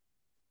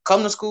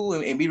 come to school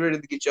and be ready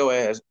to get your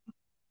ass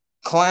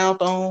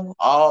clowned on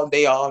all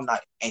day, all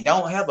night, and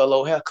don't have a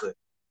low haircut,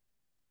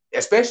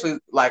 especially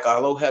like a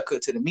low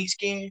haircut to the meat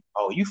skin.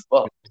 Oh, you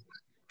fuck.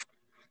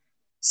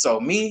 So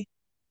me,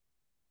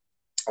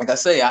 like I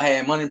say, I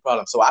had money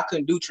problems, so I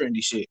couldn't do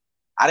trendy shit.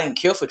 I didn't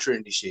care for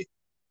trendy shit.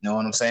 You know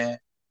what I'm saying?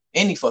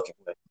 Any fucking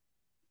way.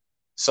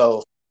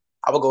 So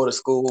I would go to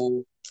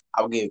school.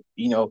 I would get,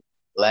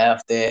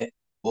 laughed at,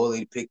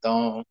 bullied, picked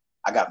on.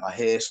 I got my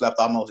head slapped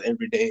almost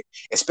every day,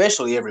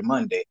 especially every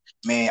Monday.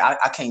 Man,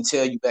 I can't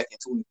tell you back in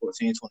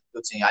 2014,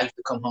 2015, I used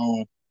to come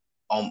home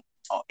on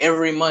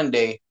every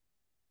Monday.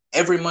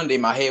 Every Monday,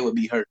 my head would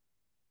be hurt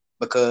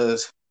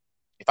because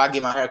if I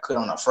get my hair cut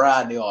on a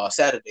Friday or a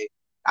Saturday,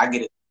 I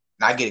get it,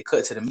 and I get it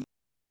cut to the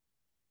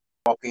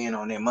walk in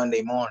on that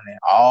Monday morning,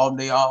 all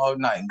day, all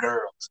night,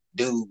 girls,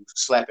 dudes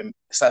slapping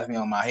me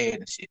on my head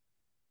and shit.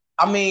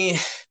 I mean,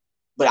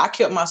 but I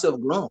kept myself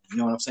groomed. You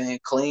know what I'm saying?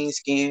 Clean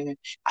skin.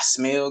 I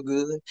smell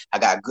good. I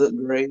got good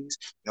grades.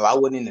 I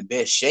wasn't in the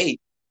best shape,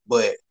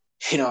 but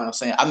you know what I'm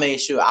saying? I made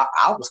sure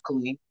I was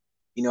clean.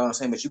 You know what I'm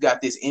saying? But you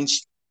got this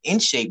in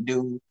shape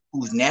dude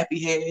who's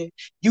nappy head.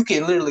 You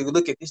can literally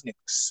look at this nigga,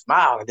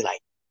 smile, and be like,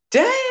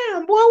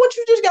 "Damn, boy, what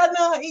you just got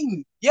done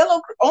eating?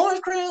 Yellow,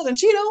 orange crayons and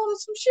Cheetos and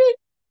some shit."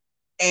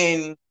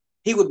 And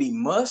he would be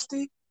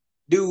musty.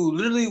 Dude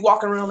literally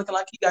walking around looking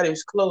like he got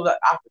his clothes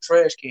out the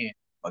trash can.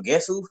 But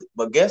guess who?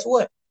 But guess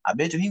what? I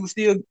bet you he was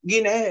still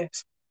getting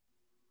ass.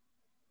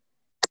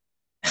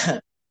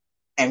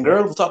 And Yep.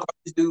 girls will talk about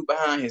this dude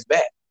behind his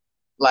back.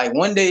 Like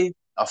one day,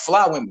 a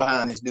fly went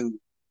behind this dude,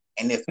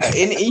 and if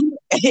and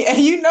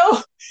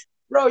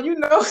bro, you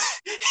know,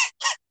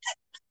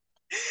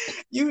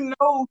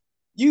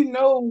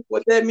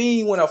 what that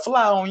means when a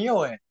fly on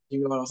your ass. You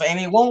know what I'm saying?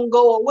 It won't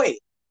go away.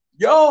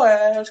 Your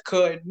ass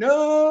cutting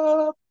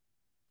up.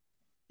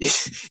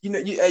 You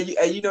know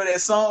that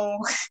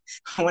song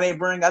when they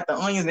bring out the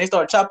onions and they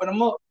start chopping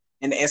them up,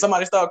 and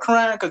somebody start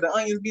crying because the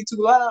onions be too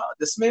loud,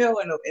 the smell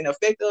and the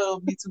effect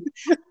of be too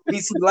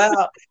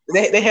loud.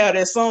 They have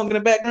that song in the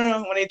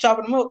background when they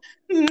chopping them up.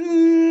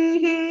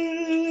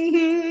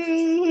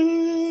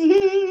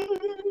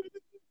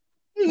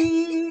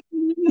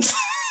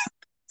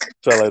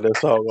 Sound like that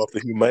song off the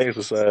Humane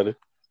Society.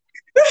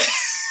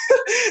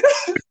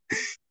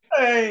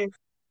 hey,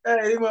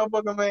 hey,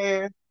 motherfucker,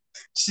 man.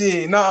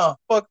 Shit, nah,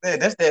 fuck that.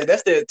 That's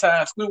that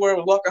time Squidward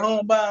was walking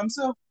home by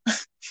himself.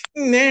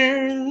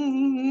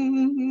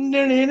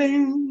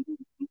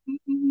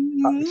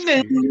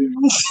 Shit.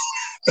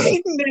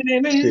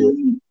 Shit.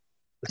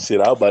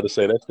 Shit, I was about to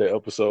say that's the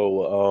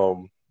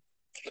episode.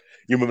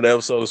 You remember the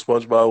episode of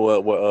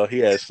SpongeBob where he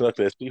had snuck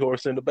that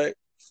seahorse in the back,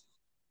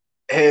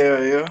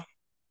 Hell yeah.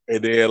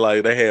 and then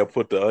like they had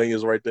put the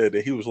onions right there.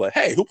 Then he was like,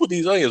 "Hey, who put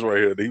these onions right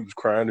here?" Then he was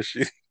crying and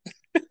shit.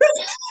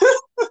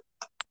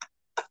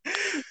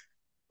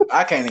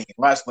 I can't even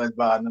watch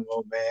SpongeBob no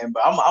more, man.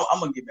 But I'm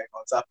gonna get back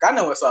on topic. I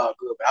know it's all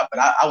good, but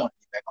I want to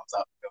get back on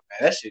topic, though,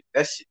 man.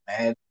 That shit,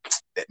 man.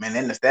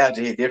 That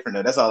nostalgia is different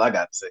though. That's all I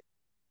got to say.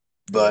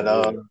 But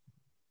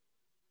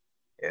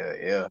Yeah.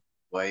 yeah.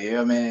 Well,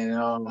 yeah,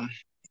 man.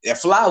 That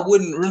fly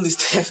wouldn't really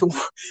stay.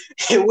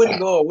 It wouldn't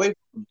go away.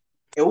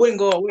 It wouldn't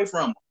go away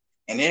from him.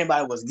 And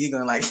everybody was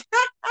giggling like,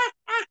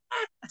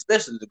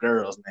 especially the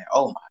girls, man.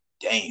 Oh my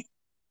damn.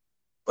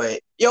 But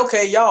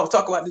okay, y'all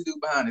talk about this dude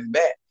behind his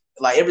back.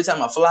 Like every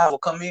time a fly will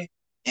come in,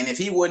 and if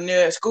he wasn't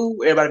there at school,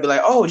 everybody be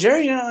like, "Oh,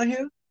 Jerry down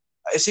here."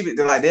 And she be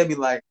like, they'll be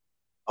like,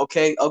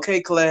 "Okay,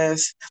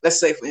 class. Let's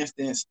say for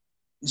instance,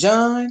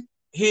 John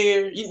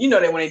here. You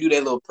know that when they do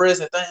that little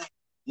present thing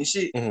and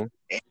shit, Mm-hmm.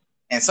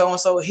 and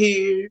so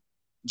here,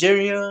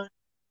 Jerry, and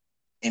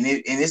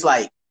it's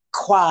like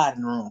quiet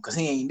in the room because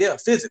he ain't there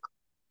physically.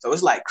 So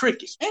it's like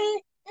crickets.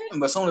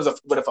 But as soon as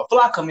but if a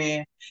fly come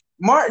in,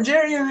 Martin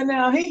Jerry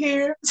now he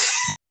here.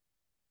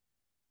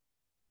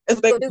 It's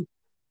what they do.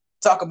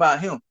 Talk about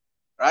him,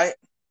 right?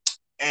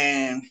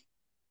 And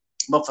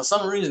but for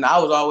some reason I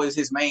was always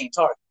his main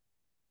target.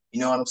 You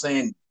know what I'm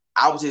saying?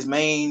 I was his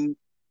main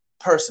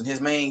person,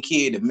 his main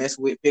kid to mess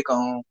with, pick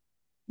on.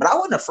 But I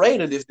wasn't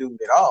afraid of this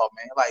dude at all,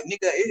 man. Like,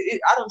 nigga,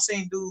 I done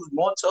seen dudes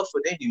more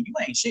tougher than you. You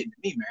ain't shit to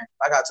me, man.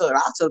 Like I told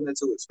him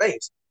into his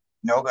face.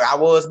 You know, I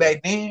was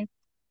back then,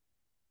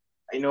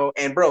 you know,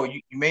 and bro,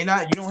 you may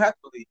not, you don't have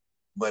to believe.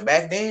 But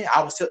back then,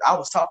 I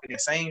was talking the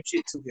same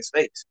shit to his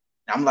face.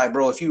 And I'm like,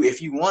 bro, if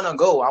you wanna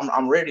go,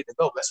 I'm ready to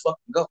go. Let's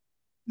fucking go. You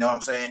know what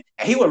I'm saying?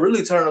 And he would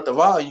really turn up the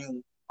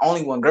volume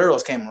only when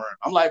girls came around.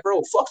 I'm like,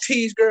 bro, fuck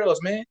these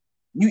girls, man.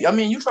 You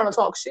trying to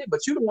talk shit,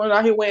 but you the one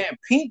out here wearing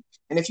pink.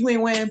 And if you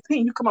ain't wearing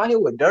pink, you come out here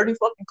with dirty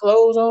fucking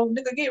clothes on,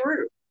 nigga, get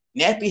real.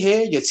 Nappy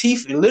hair, your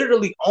teeth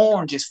literally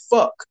orange as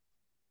fuck.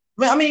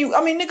 Man,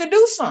 nigga,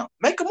 do something.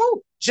 Make a move.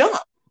 Jump.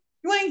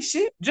 You ain't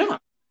shit.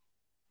 Jump.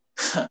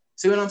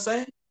 See what I'm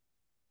saying?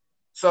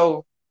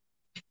 So,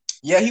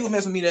 yeah, he was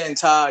messing with me that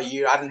entire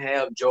year. I didn't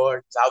have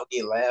Jordans. I would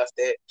get laughed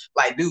at.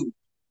 Like, dude,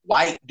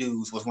 white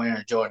dudes was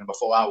wearing Jordan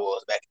before I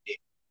was back then.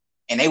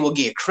 And they will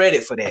get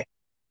credit for that.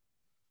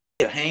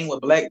 They'd hang with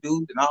black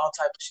dudes and all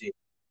type of shit.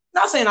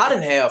 Not saying I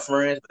didn't have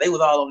friends, but they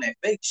was all on that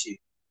fake shit.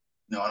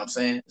 You know what I'm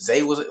saying?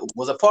 Zay was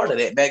a part of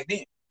that back then.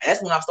 And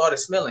that's when I started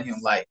smelling him.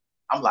 Like,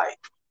 I'm like,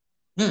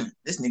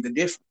 this nigga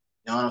different.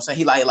 You know what I'm saying?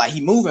 He like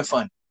he moving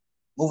funny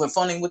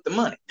with the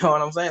money. You know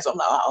what I'm saying? So I'm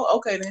like, oh,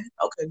 okay then,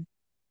 okay.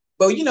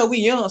 But you know, we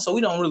young, so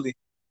we don't really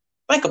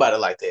think about it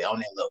like that on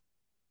that level.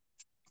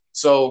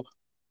 So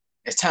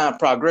as time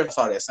progressed,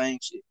 I saw that same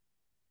shit.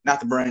 Not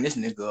to bring this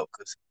nigga up,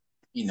 cause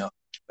you know.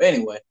 But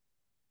anyway,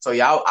 so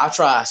yeah, I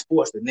tried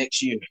sports the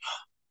next year,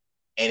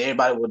 and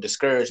everybody would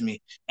discourage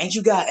me. Ain't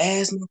you got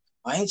asthma?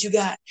 Or ain't you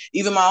got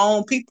even my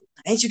own people?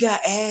 Ain't you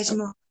got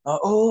asthma? And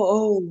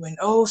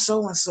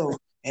so and so,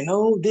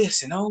 and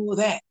this and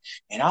that,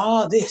 and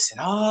all this and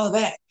all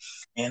that,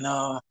 and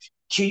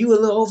you a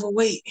little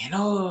overweight,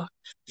 and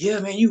yeah,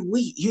 man, you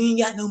weak, you ain't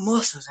got no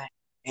muscles,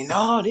 and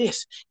all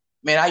this.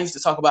 Man, I used to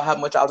talk about how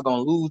much I was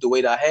gonna lose the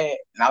weight I had,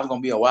 and I was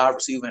gonna be a wide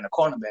receiver and a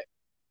cornerback.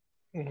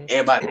 Mm-hmm.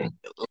 Everybody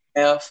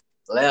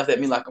laughed at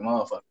me like a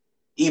motherfucker.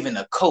 Even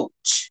the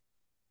coach.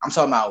 I'm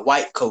talking about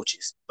white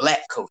coaches,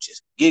 black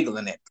coaches,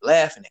 giggling at,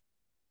 laughing at.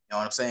 You know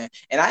what I'm saying?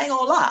 And I ain't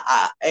gonna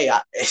lie.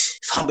 If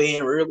I'm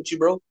being real with you,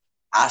 bro,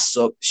 I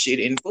sucked shit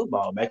in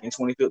football back in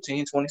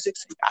 2015,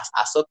 2016.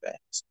 I sucked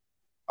ass.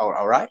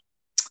 All right.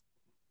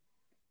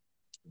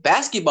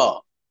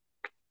 Basketball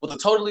was a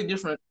totally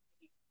different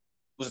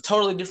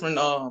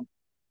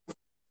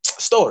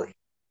story.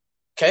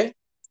 Okay.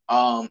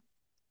 And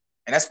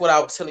that's what I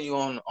was telling you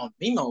on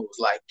Mimo. Was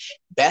like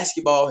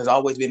basketball has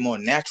always been more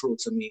natural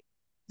to me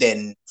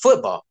than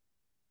football.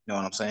 You know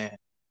what I'm saying?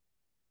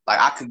 Like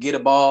I could get a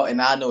ball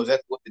and I know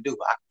exactly what to do.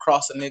 I can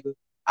cross a nigga.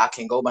 I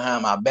can go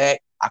behind my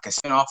back. I can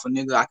spin off a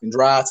nigga. I can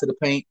drive to the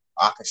paint.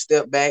 I can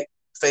step back,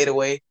 fade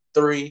away,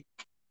 three,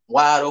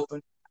 wide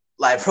open.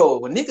 Like, bro,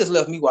 when niggas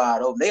left me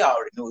wide open, they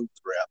already knew it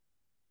was rap.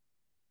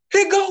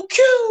 Here go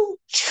Q.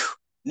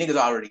 Niggas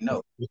already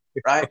know,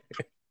 right?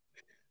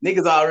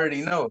 Niggas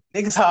already know.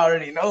 Niggas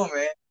already know,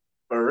 man.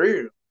 For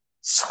real.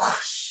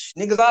 Swoosh.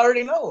 Niggas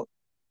already know.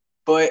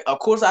 But of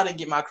course, I didn't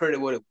get my credit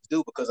what it was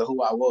due because of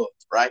who I was,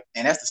 right?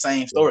 And that's the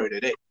same story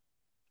today.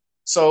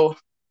 So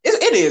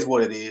it is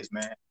what it is,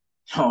 man.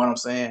 You know what I'm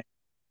saying?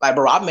 Like,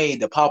 bro, I made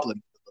the popular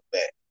look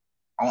bad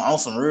on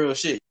some real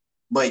shit.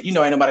 But you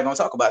know, ain't nobody gonna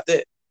talk about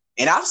that.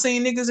 And I've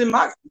seen niggas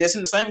that's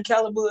in the same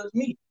caliber as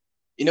me.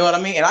 You know what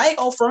I mean? And I ain't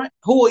gonna front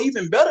who are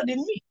even better than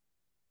me.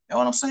 You know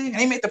what I'm saying?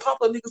 They make the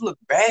popular niggas look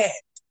bad,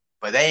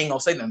 but they ain't gonna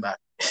say nothing about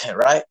it,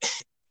 right?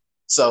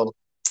 So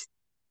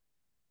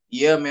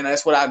yeah, man,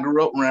 that's what I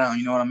grew up around,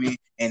 you know what I mean?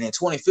 And in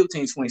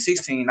 2015,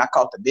 2016, I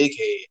caught the big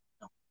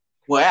head.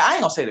 Well, I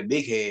ain't gonna say the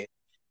big head.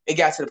 It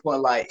got to the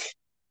point like,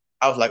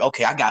 I was like,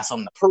 okay, I got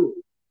something to prove.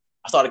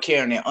 I started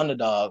carrying that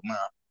underdog, man.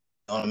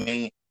 You know what I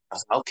mean? I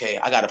was like, okay,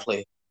 I gotta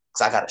play.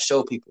 Because I gotta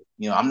show people,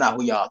 you know, I'm not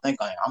who y'all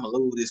think I am. I'm gonna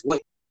lose this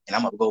weight. And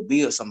I'm gonna go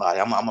build somebody.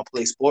 I'm gonna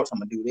play sports. I'm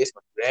gonna do this,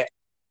 I'm gonna do that.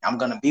 I'm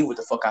gonna be what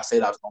the fuck I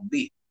said I was gonna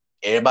be.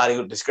 Everybody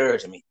was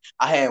discouraging me.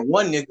 I had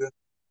one nigga,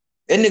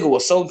 that nigga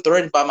was so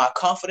threatened by my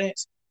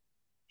confidence.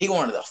 He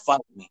wanted to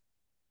fight me.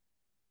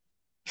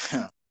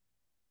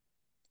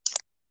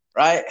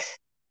 Right?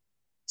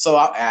 So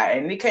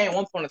and it came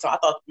one point in time, I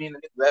thought me and the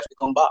nigga was actually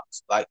gonna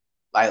box. Like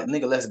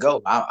nigga, let's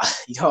go.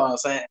 You know what I'm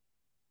saying?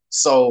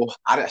 So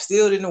I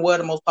still didn't wear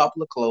the most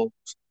popular clothes.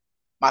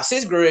 My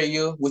sixth grade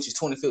year, which is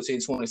 2015,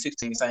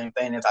 2016, same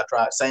thing as I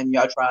tried. Same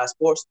year I tried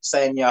sports.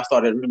 Same year I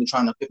started really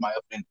trying to pick my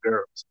up in the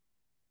girls.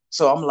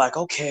 So I'm like,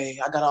 okay,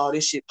 I got all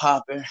this shit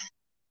popping.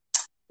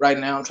 Right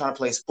now I'm trying to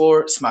play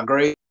sports. My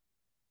grade,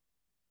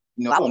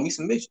 you know, I want me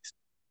some bitches.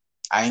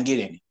 I ain't get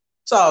any.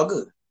 It's all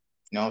good.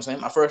 You know what I'm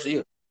saying? My first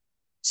year.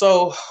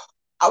 So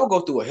I would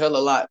go through a hell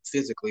of a lot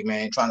physically,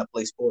 man, trying to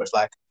play sports.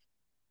 Like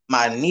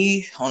my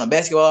knee on a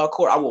basketball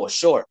court, I wore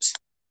shorts,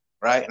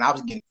 right? And I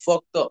was getting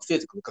fucked up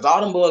physically because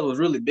all them boys was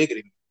really bigger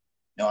than me.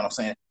 You know what I'm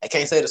saying? I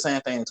can't say the same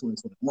thing in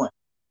 2021,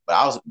 but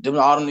all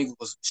them niggas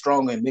was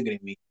stronger and bigger than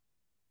me.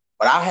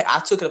 But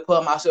I took it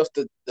upon myself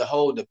to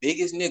hold the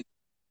biggest nigga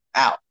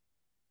out.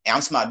 And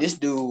I'm smart. This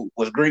dude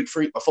was Greek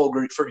freak before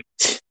Greek freak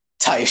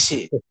type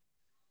shit.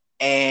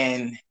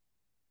 And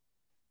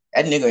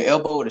that nigga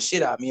elbowed the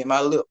shit out of me in my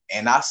lip.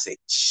 And I said,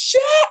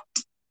 shit.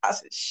 I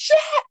said, shit.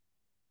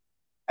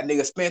 That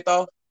nigga spent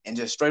off and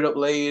just straight up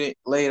laid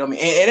on me.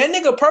 And that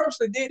nigga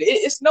purposely did it.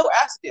 It's no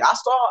accident.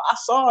 I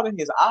saw it in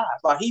his eyes.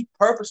 Like he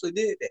purposely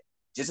did that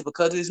just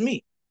because it's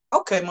me.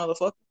 Okay,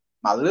 motherfucker.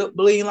 My lip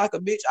bleeding like a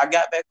bitch. I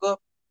got back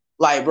up.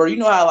 Like, bro, you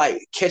know how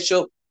like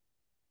ketchup.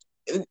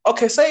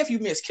 Okay, say if you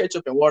mix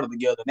ketchup and water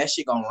together, that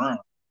shit gonna run.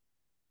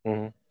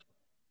 Mm-hmm.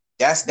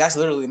 That's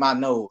literally my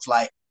nose.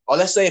 Like, or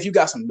let's say if you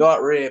got some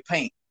dark red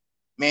paint,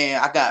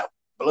 man, I got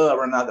blood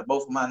running out of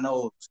both of my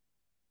nose,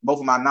 both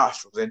of my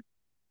nostrils, and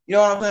you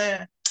know what I'm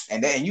saying?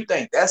 And then you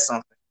think that's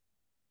something.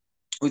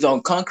 We was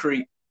on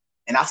concrete,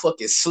 and I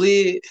fucking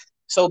slid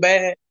so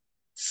bad,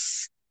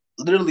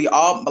 literally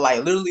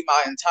literally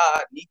my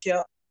entire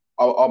kneecap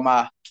or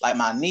my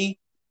knee,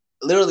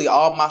 literally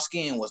all my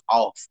skin was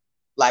off.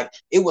 Like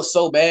it was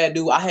so bad,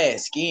 dude. I had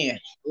skin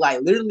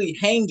like literally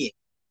hanging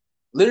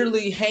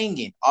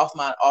off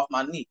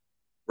my knee,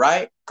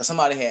 right? Because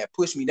somebody had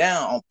pushed me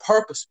down on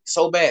purpose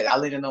so bad. I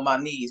landed on my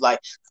knees. Like,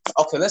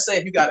 okay, let's say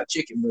if you got a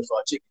chicken breast or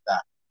a chicken thigh,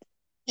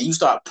 and you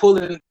start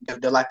pulling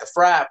the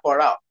fried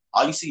part out,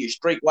 all you see is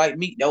straight white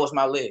meat. That was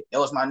my leg. That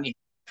was my knee,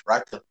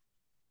 right there.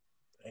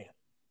 Damn.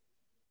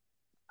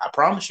 I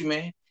promise you,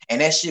 man.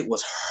 And that shit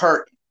was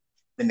hurting.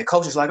 Then the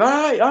coach is like, all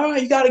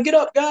right, you gotta get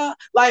up, guy.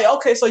 Like,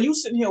 okay, so you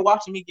sitting here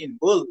watching me getting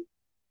bullied,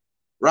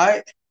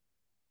 right?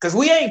 Because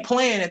we ain't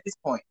playing at this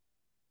point.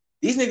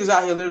 These niggas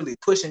out here literally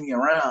pushing me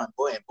around,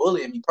 boy, and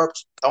bullying me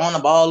purposely, throwing the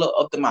ball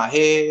up to my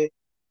head,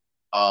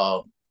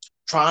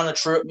 trying to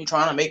trip me,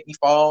 trying to make me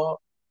fall.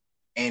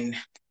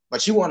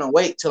 But you want to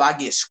wait till I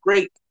get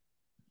scraped,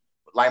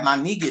 like my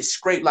knee gets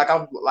scraped, like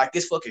I'm like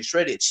it's fucking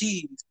shredded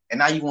cheese, and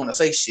now you want to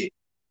say shit.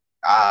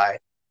 All right.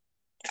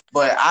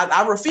 But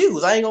I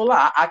refuse. I ain't gonna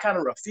lie. I kind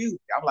of refuse.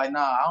 I'm like, nah,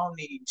 I don't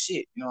need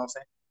shit. You know what I'm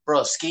saying?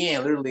 Bro,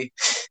 skin literally,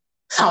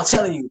 I'm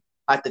telling you,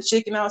 like the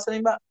chicken I was telling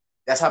you about,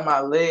 that's how my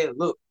leg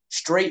look.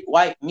 Straight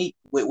white meat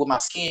with my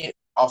skin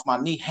off my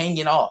knee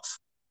hanging off.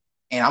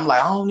 And I'm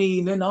like, I don't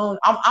need nothing.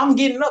 I'm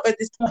getting up at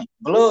this point.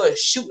 Blood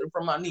shooting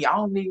from my knee. I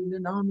don't need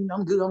nothing.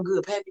 I'm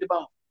good. Pass me the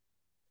ball.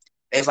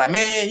 They was like,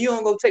 man, you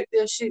don't go take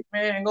that shit,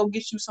 man. Go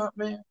get you something,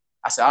 man.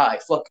 I said, all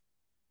right, fuck it.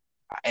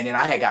 And then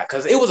I had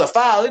because it was a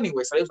foul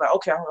anyway. So it was like,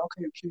 okay,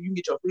 you can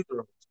get your free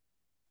throws.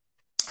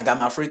 I got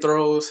my free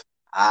throws.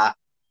 I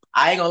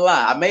ain't gonna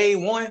lie. I made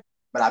one,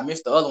 but I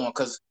missed the other one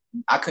because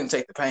I couldn't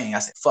take the pain. I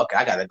said, fuck it.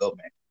 I gotta go,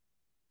 man.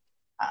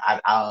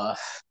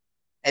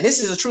 And this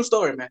is a true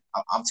story, man.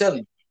 I'm telling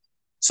you.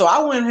 So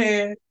I went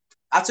ahead.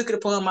 I took it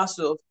upon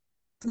myself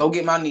to go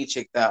get my knee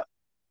checked out.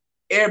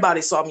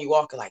 Everybody saw me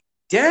walking like,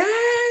 damn,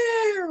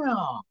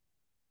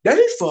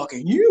 they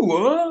fucking you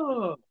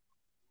up.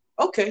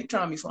 Okay,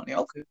 trying to be funny.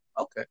 Okay.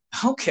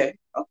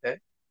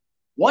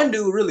 One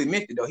dude really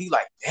meant it though. He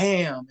like,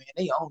 damn, man,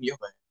 they own your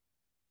ass.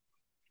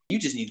 You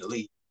just need to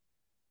leave.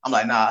 I'm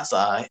like, nah, it's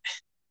all right.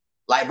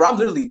 Like, bro, I'm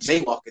literally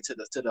jaywalking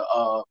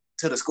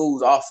to the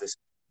school's office,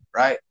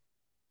 right?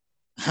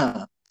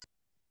 I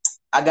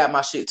got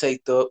my shit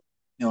taped up.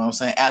 You know what I'm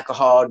saying?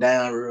 Alcohol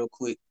down real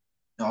quick.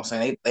 You know what I'm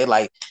saying? They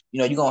like,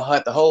 you're gonna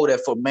have to hold that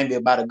for maybe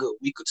about a good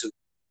week or two.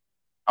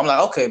 I'm like,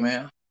 okay,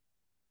 man.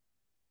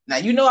 Now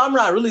I'm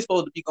not really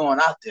supposed to be going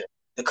out there.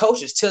 The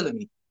coach is telling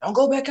me, don't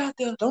go back out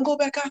there. Don't go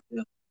back out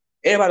there.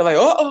 Everybody like,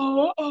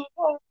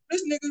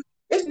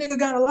 this nigga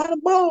got a lot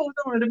of balls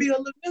on it to be a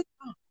little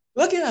nigga.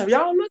 Look at him,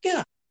 y'all. Look at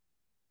him.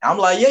 I'm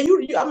like, yeah,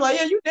 you damn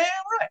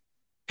right.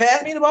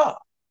 Pass me the ball.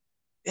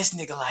 This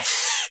nigga like,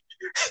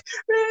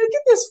 man,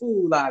 get this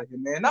fool out of here,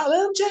 man. Now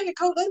let him check it,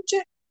 coach. Let him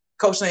check.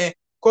 Coach saying,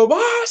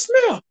 Quabar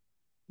Smith,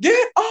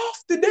 get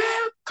off the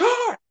damn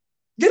cart.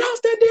 Get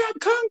off that damn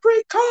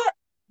concrete cart.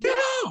 Get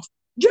off.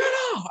 Get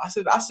off. I said,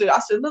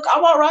 look,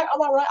 I'm all right.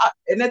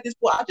 And at this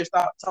point, I just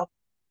stopped talking.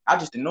 I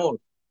just ignored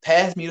it.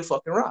 Pass me the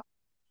fucking rock.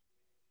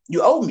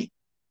 You owe me.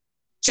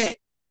 Check.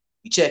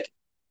 You check it.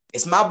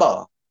 It's my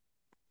ball.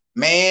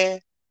 Man,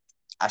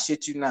 I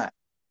shit you not.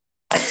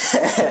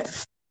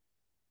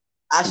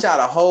 I shot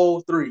a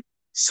whole three.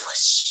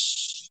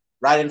 Swish.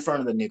 Right in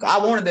front of the nigga. I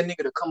wanted the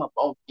nigga to come up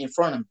in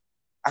front of me.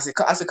 I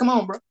said, come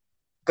on, bro.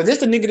 Because this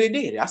the nigga that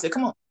did it. I said,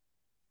 come on.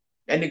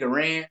 That nigga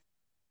ran,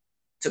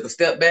 took a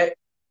step back,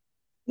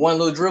 one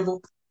little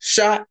dribble,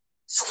 shot,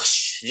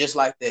 swoosh, just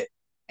like that.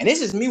 And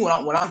this is me when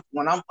I'm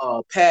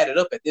padded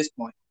up at this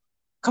point.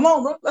 Come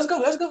on, bro. Let's go.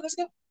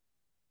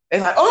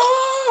 They're like,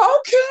 oh,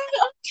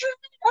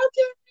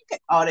 okay.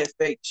 All that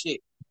fake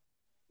shit.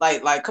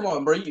 Like, come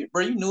on, bro. You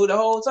knew it the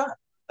whole time.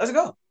 Let's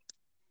go.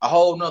 A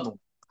whole nother one.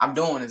 I'm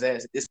doing his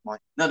ass at this point.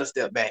 Another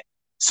step back.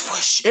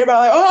 Swish.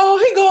 Everybody like, oh,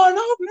 he going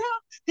up now.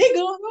 He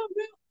going up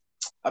now.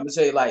 I'm gonna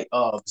say like,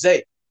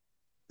 Zay,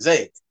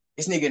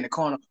 this nigga in the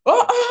corner. He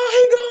going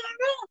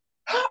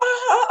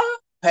up.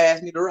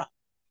 Pass me the rock.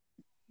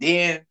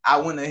 Then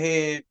I went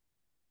ahead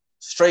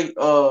straight.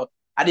 I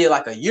did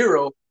like a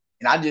euro,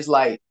 and I just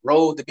like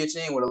rolled the bitch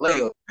in with a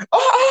layup.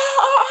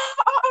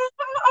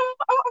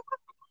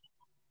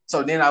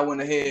 So then I went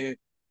ahead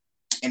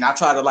and I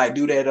tried to like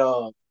do that.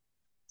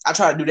 I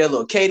tried to do that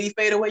little KD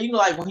fadeaway. You know,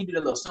 like when he did a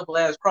little simple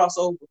ass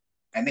crossover,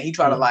 and then he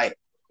tried to like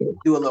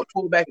do a little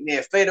pullback and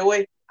then fade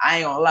away. I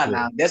ain't gonna lie.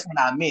 Now that's when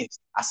I missed.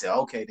 I said,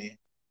 okay, then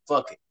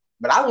fuck it.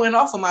 But I went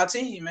off of my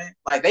team, man.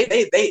 Like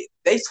they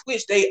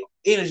switched their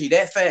energy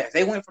that fast.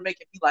 They went from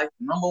making me like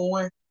the number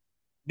one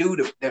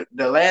dude,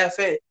 the laugh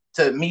at,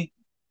 to me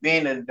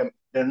being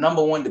the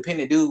number one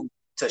dependent dude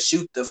to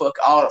shoot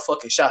all the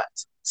fucking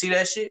shots. See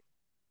that shit?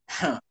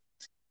 And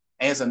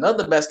it's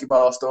another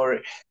basketball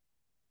story.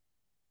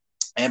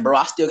 And bro,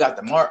 I still got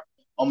the mark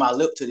on my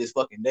lip to this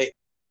fucking day.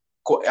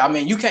 I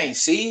mean, you can't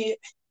see it,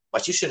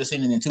 but you should have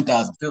seen it in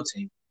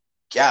 2015.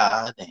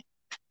 God damn.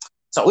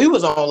 So we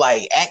was on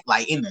like act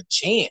like in the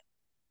gym.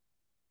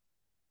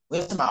 We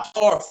went to my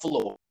hard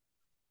floor,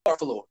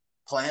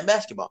 playing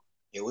basketball.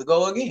 Here we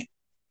go again.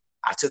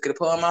 I took it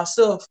upon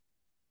myself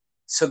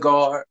to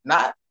guard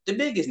not the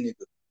biggest nigga,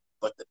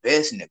 but the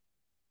best nigga.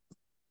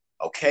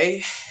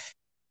 Okay.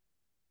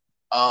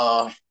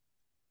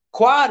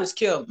 Quiet as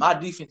kill. My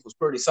defense was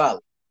pretty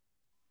solid.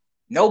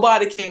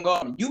 Nobody can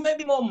guard me. You may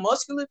be more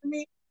muscular than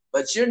me,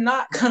 but you're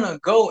not gonna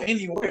go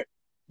anywhere.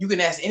 You can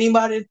ask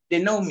anybody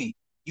that know me.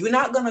 You're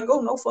not gonna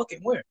go no fucking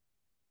where.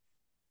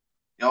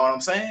 You know what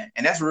I'm saying?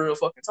 And that's real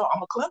fucking talk.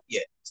 I'm a club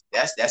yet.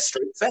 That's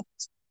straight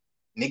facts.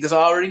 Niggas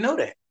already know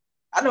that.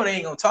 I know they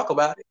ain't gonna talk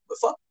about it, but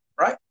fuck,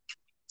 right?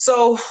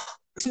 So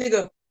this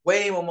nigga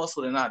way more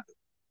muscle than I do,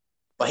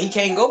 but he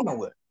can't go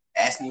nowhere.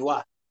 Ask me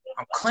why.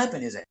 I'm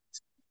clamping his ass.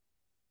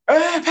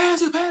 Hey,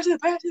 pass it.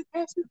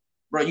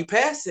 Bro, you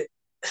pass it.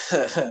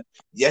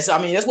 Yes,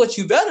 I mean, that's what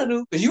you better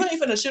do, because you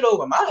ain't finna shit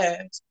over my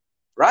ass,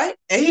 right?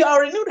 And he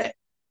already knew that.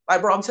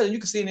 Like, bro, I'm telling you, you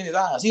can see it in his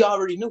eyes. He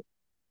already knew.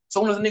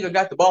 So when the nigga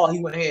got the ball, he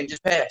went ahead and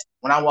just passed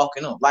when I'm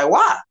walking up. Like,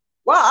 why?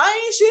 Why?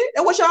 I ain't shit.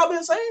 That's what y'all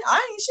been saying.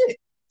 I ain't shit.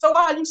 So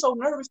why are you so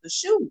nervous to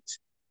shoot?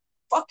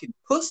 Fucking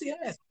pussy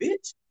ass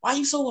bitch. Why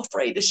you so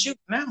afraid to shoot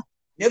now,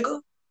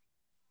 nigga?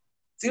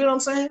 See what I'm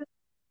saying?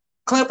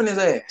 Clamping his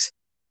ass.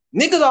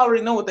 Niggas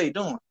already know what they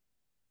doing.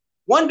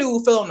 One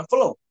dude fell on the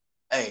floor.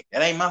 Hey,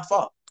 that ain't my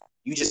fault.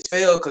 You just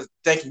fell because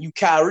thinking you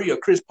Kyrie or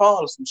Chris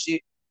Paul or some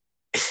shit.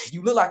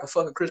 You look like a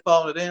fucking Chris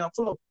Paul on the damn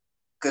floor.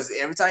 Because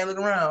every time you look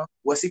around,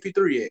 what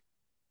CP3 at?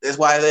 That's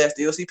why his ass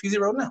still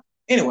CP0 now.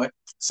 Anyway,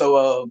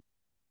 so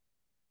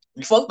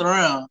you fucked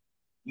around,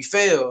 you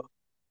failed,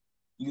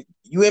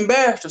 you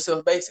embarrassed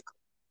yourself basically.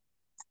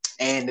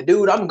 And the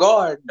dude I'm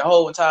guarding the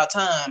whole entire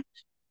time,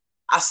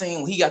 I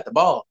seen when he got the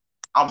ball,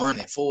 I'm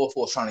running full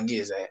force trying to get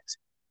his ass.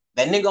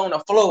 That nigga on the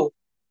floor,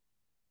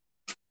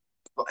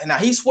 and now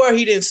he swear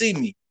he didn't see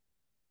me.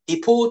 He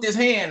pulled his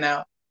hand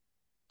out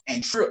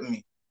and tripped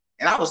me.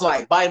 And I was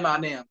like biting my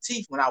damn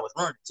teeth when I was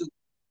running too.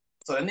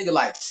 So the nigga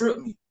like tripped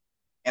me.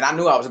 And I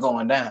knew I was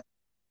going down.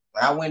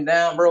 When I went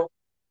down, bro,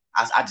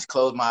 I just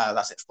closed my eyes.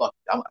 I said, fuck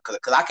it.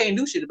 Because I can't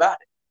do shit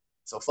about it.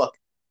 So fuck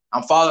it.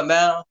 I'm falling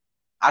down.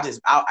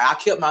 I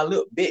kept my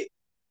lip big.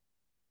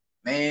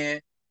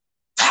 Man.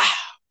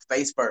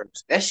 Face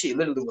first. That shit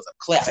literally was a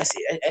clap.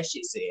 That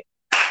shit said,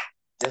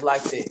 just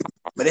like that.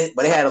 But it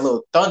had a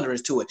little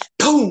thunderous to it.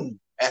 Boom!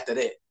 After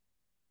that.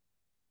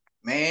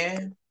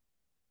 Man.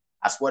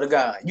 I swear to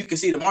God. You can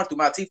see the mark through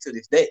my teeth to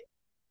this day.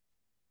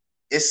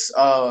 It's,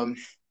 on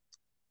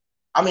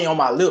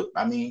my lip.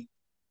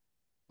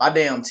 My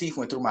damn teeth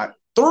went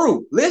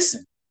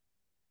listen.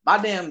 My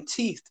damn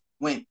teeth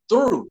went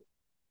through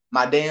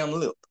my damn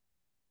lip.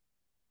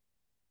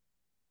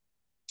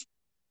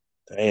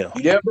 Damn.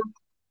 You there, bro?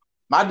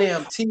 My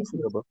damn teeth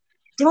went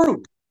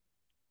through.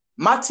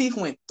 My teeth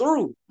went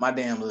through my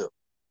damn lip.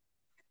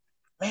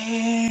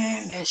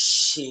 Man, that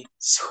shit.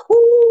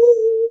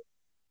 Whoo.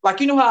 Like,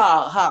 you know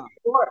how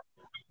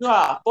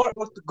a fart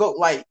wants to go,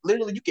 like,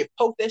 literally you can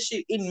poke that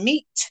shit in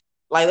meat.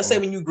 Like, let's say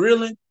when you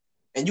grilling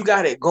and you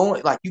got it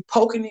going, like, you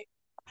poking it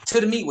to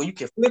the meat where you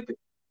can flip it.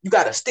 You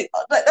got to stick.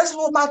 That's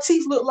what my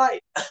teeth look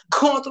like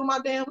going through my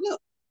damn lip.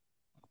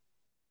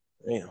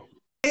 Damn.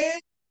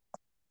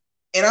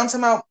 And I'm talking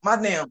about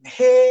my damn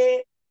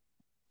head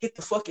hit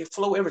the fucking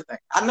floor, everything.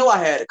 I know I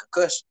had a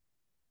concussion.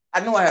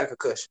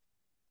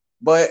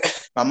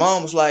 But my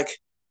mom was like,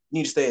 you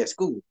need to stay at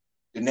school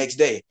the next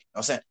day. You know what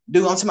I'm saying?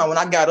 Dude, I'm talking about when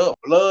I got up,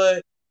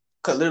 blood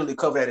could literally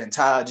cover that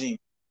entire gym.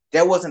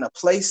 There wasn't a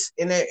place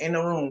in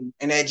the room,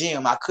 in that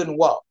gym, I couldn't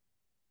walk.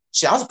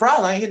 Shit, I'm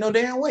surprised I ain't hit no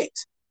damn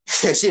weights.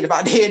 Shit, if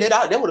I did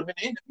that would have been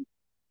the end of me.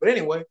 But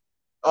anyway,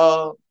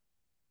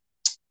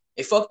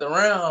 it fucked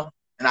around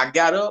and I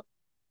got up.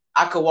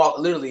 I could walk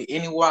literally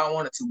anywhere I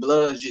wanted to.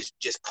 Blood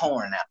just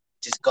pouring out,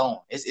 just going.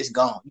 It's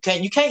gone.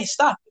 You can't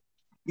stop it.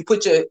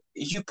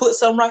 If you put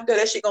something right there,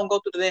 that shit gonna go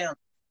through the damn.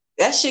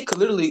 That shit could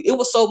literally. It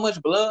was so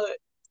much blood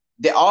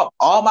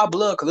all my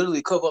blood could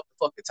literally cover up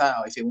the fucking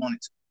towel if it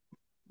wanted to.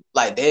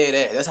 Like dead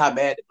ass. That's how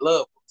bad the blood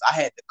was. I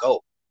had to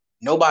go.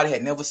 Nobody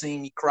had never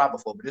seen me cry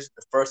before, but this is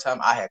the first time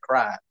I had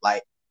cried.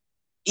 Like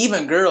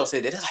even girls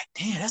said that. They're like,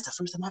 damn, that's the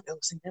first time I've ever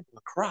seen that boy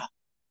cry.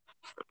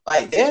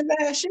 Like dead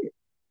ass shit.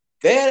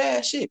 Dead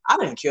ass shit. I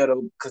didn't care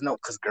though,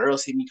 cause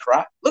girls see me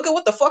cry. Look at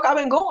what the fuck I've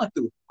been going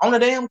through on the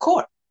damn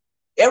court.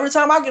 Every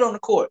time I get on the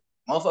court,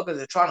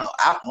 motherfuckers are trying to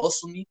out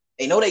muscle me.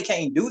 They know they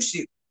can't do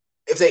shit.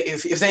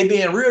 If they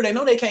being real, they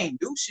know they can't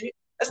do shit.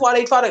 That's why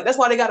they try to. That's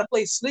why they gotta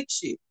play slick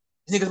shit.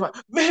 Niggas like,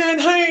 man,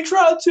 I ain't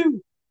tried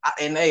to.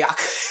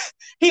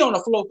 He on the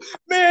floor,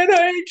 man,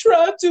 I ain't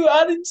tried to.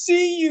 I didn't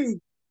see you,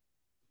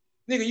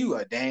 nigga. You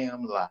a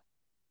damn lie.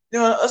 You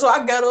know, so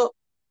I got up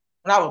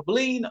when I was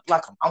bleeding,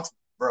 like I'm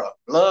bro.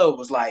 Blood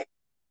was like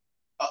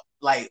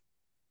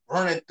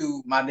running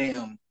through my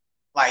damn,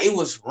 like it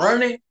was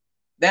running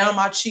down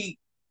my cheek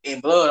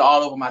and blood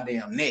all over my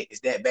damn neck. It's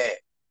that bad.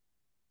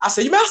 I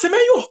said, man,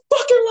 you a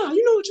fucking lie.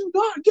 You know what you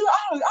doing? Get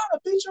out,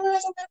 beat your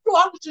ass on that floor.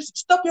 I was just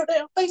stuff your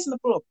damn face in the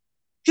floor.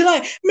 You're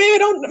like, man,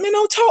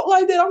 don't talk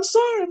like that. I'm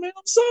sorry, man.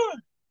 I'm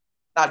sorry.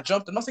 And I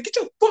jumped and I said, get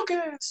your fucking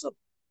ass up.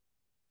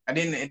 And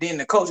then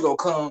the coach gonna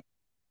come.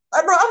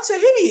 Like, bro, I'm saying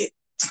hit it.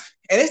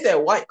 And it's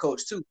that white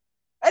coach too.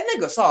 That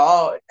nigga saw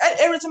all.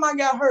 Every time I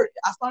got hurt,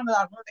 I found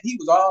out he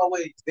was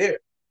always there.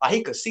 Like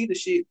he could see the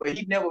shit, but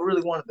he never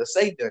really wanted to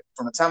say that.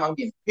 From the time I'm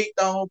getting picked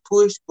on,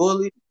 pushed,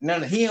 bullied,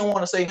 none. He didn't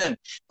want to say nothing.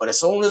 But as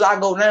soon as I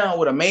go down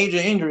with a major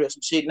injury or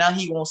some shit, now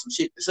he wants some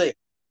shit to say.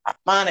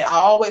 I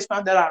always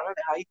found that out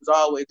how he was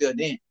always there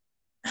then.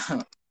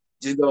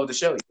 Just goes to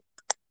show you.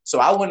 So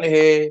I went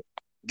ahead,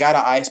 got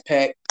an ice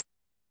pack.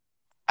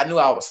 I knew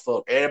I was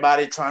fucked.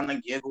 Everybody trying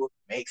to giggle,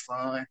 make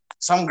fun.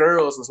 Some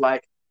girls was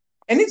like,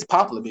 and these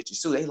popular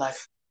bitches too. They like,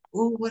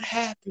 ooh, what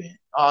happened?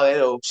 All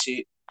that old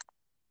shit.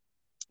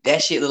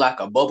 That shit looked like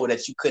a bubble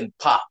that you couldn't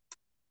pop.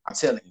 I'm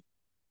telling you.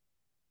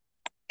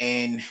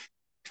 And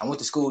I went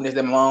to school and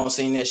my mom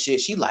seen that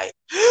shit. She like,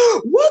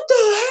 what the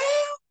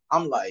hell?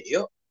 I'm like,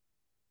 yep.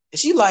 And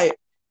she like,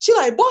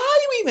 boy, how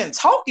you even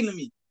talking to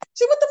me?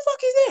 She, what the fuck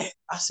is that?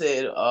 I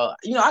said,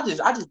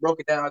 I just broke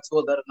it down to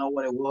her, let her know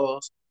what it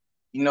was.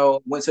 You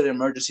know, went to the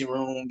emergency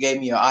room, gave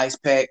me an ice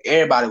pack.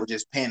 Everybody was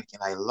just panicking,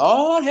 like,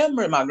 Lord have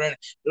mercy, my granny.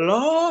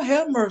 Lord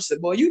have mercy,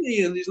 boy, you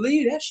need to just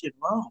leave that shit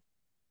alone.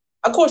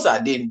 Of course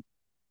I didn't.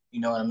 You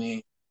know what I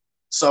mean?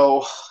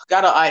 So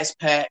got an ice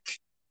pack,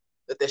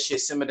 let that shit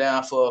simmer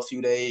down for a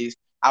few days.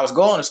 I was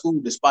going to school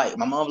despite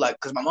my mom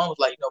because my mom was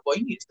like, boy,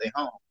 you need to stay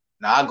home.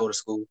 Now I go to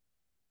school.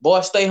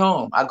 Boy, stay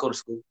home. I go to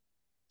school.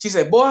 She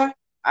said, boy,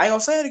 I ain't gonna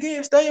say it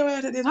again. Stay your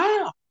ass at this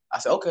house. I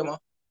said, okay, mom.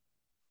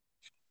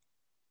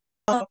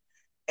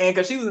 And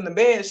because she was in the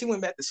bed, she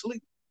went back to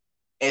sleep.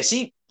 And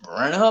she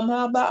running her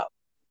mouth about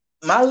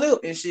my lip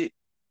and shit.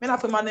 Man, I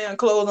put my damn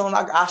clothes on.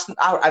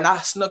 I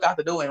snuck out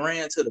the door and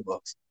ran to the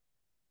bus.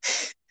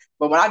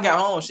 But when I got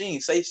home, she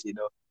ain't say shit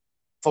though.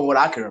 For what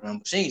I can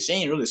remember, she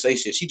ain't really say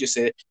shit. She just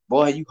said,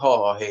 "Boy, you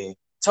hard head.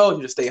 Told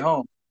you to stay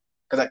home."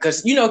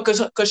 Cause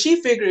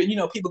she figured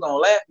people gonna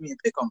laugh at me and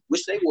pick on me,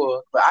 which they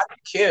were, but I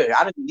didn't care.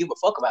 I didn't give a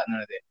fuck about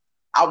none of that.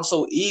 I was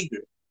so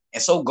eager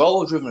and so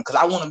goal driven because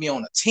I want to be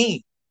on a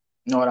team.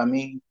 You know what I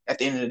mean? At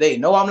the end of the day,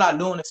 no, I'm not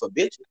doing it for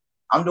bitches.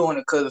 I'm doing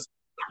it because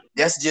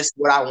that's just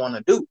what I want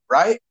to do,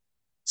 right?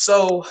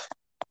 So,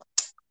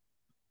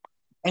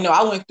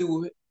 I went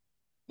through it.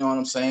 You know what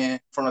I'm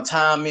saying? From the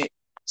time it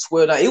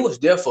swelled out, it was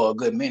there for a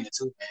good minute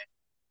too, man.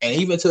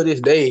 And even to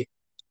this day,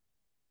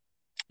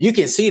 you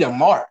can see the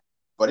mark,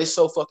 but it's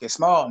so fucking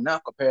small now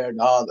compared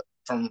to all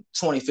from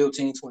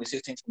 2015,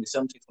 2016,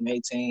 2017,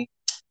 2018.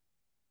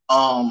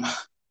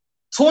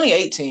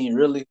 2018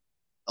 really,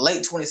 late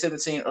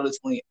 2017, early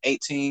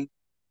 2018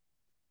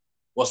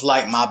 was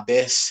like my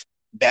best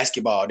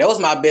basketball. That was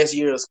my best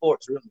year of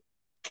sports, really,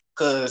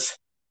 because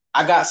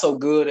I got so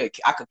good at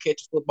I could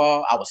catch a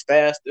football. I was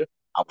faster.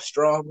 I was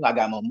stronger. I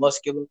got more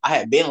muscular. I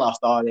had been lost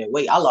all that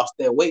weight. I lost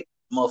that weight.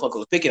 Motherfucker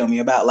was picking on me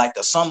about like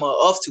the summer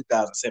of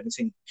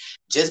 2017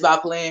 just by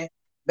playing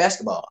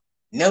basketball.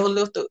 Never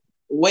lifted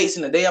weights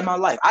in a day of my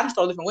life. I didn't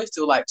start lifting weights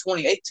till like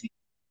 2018,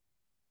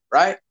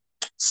 right?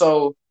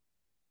 So,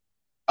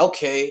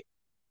 okay,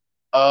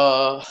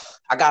 I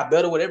got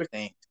better with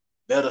everything.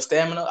 Better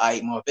stamina. I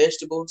ate more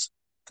vegetables,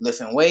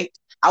 lifting weight.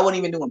 I wasn't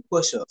even doing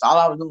push-ups. All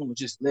I was doing was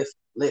just lift.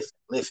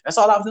 That's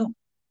all I was doing.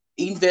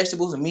 Eating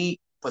vegetables and meat,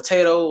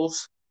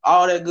 potatoes,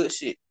 all that good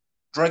shit.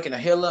 Drinking a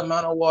hell of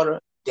amount of water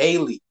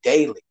daily.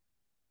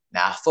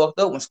 Now, I fucked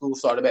up when school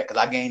started back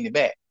because I gained it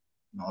back.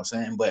 You know what I'm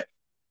saying? But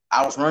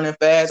I was running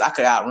fast. I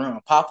could outrun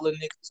popular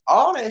niggas.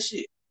 All that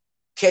shit.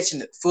 Catching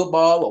the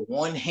football with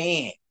one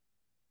hand.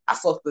 I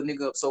fucked the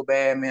nigga up so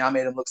bad, man. I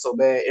made him look so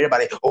bad.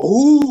 Everybody,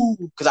 ooh,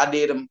 because I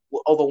did him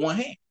over one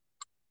hand.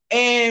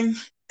 And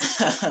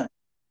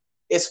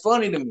it's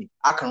funny to me.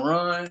 I can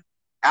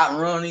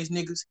outrun these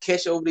niggas,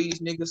 catch over these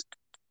niggas,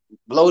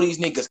 blow these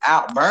niggas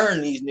out,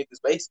 burn these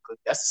niggas, basically.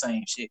 That's the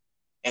same shit.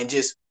 And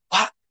just,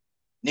 pop.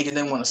 Niggas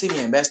didn't want to see me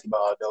in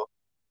basketball, though.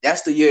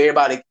 That's the year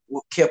everybody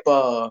kept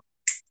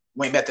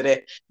Went back to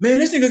that. Man,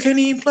 this nigga can't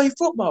even play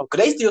football.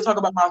 Because they still talk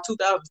about my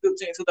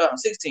 2015,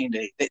 2016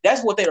 days.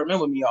 That's what they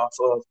remember me off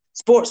of,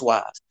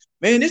 sports-wise.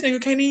 Man, this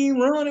nigga can't even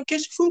run and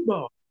catch a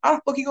football. How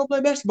the fuck he gonna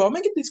play basketball?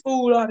 Man, get this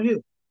fool out of here.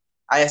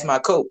 I asked my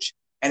coach.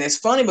 And it's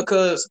funny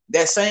because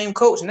that same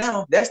coach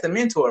now, that's the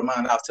mentor of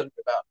mine I was telling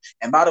you about.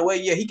 And by the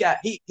way, yeah, he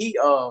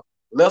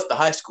left the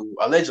high school,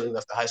 allegedly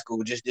left the high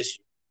school just this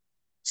year.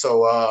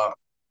 So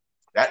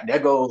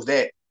that goes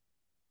that.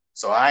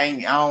 So I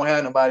don't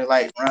have nobody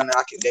like running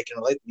that can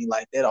relate to me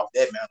like that off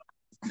that man.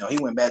 You know, he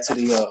went back to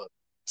the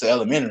to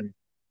elementary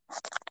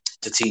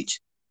to teach.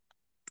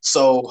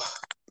 So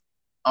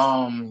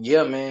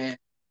yeah, man.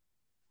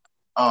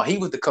 He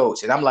was the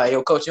coach, and I'm like,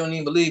 yo, coach, you don't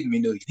even believe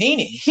me, do you?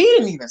 He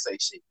didn't even say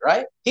shit,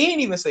 right? He didn't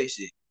even say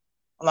shit.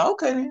 I'm like,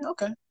 okay, man,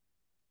 okay.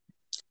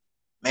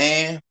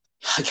 Man,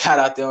 I got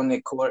out there on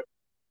that court,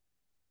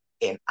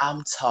 and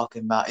I'm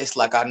talking about it's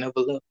like I never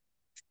left.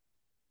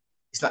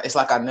 It's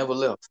like I never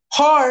left.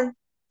 Hard,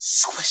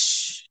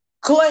 squish.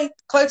 Clay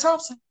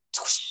Thompson,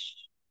 squish.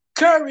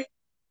 Curry,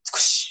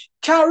 squish.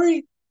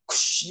 Kyrie,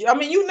 squish. I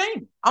mean, you name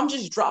it. I'm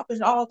just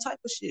dropping all type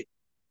of shit.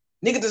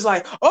 Niggas is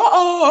like,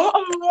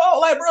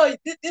 like, bro,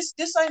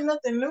 this ain't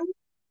nothing new.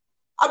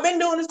 I've been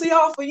doing this to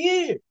y'all for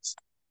years.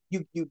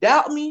 You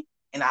doubt me,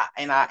 and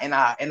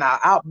I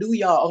outdo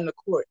y'all on the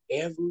court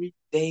every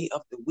day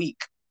of the week.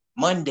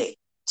 Monday,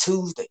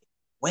 Tuesday,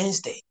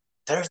 Wednesday,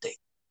 Thursday,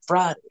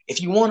 Friday. If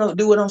you want to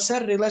do it on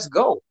Saturday, let's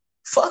go.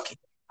 Fuck it.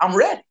 I'm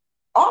ready.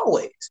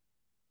 Always.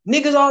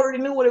 Niggas already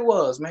knew what it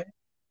was, man.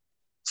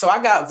 So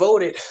I got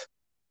voted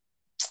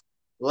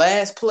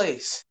last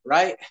place,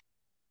 right?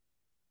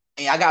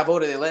 And I got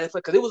voted at last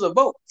place because it was a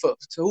vote for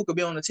who could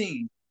be on the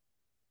team.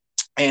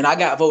 And I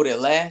got voted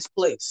last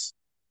place,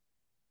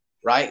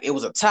 right? It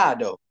was a tie,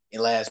 though,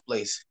 in last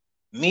place.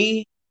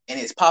 Me and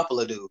his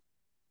popular dude.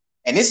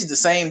 And this is the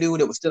same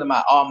dude that was stealing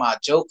all my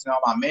jokes and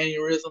all my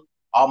mannerisms,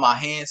 all my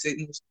hand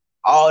signals,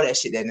 all that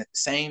shit that in the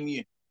same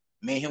year.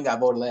 Me and him got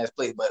voted last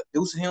place. But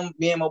due to him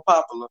being more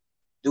popular,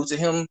 due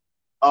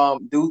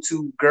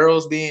to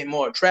girls being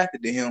more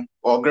attracted to him,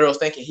 or girls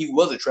thinking he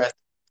was attractive,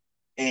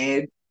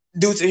 and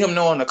due to him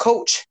knowing the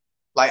coach,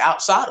 like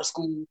outside of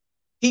school,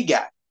 he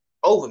got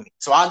over me.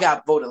 So I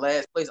got voted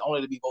last place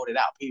only to be voted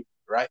out, period,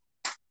 right?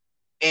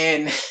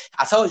 And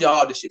I told you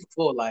all this shit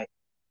before, like,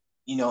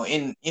 you know,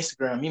 in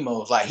Instagram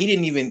memos, like he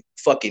didn't even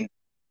fucking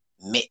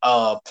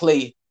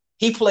play.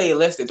 He played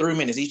less than 3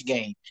 minutes each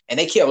game, and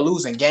they kept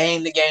losing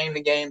game to game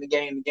to game to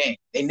game to game.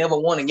 They never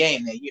won a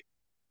game that year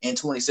in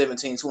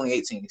 2017,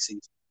 2018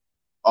 season,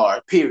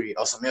 or period,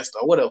 or semester,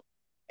 or whatever.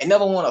 They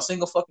never won a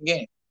single fucking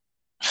game.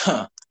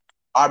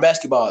 Our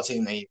basketball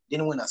team that year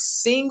didn't win a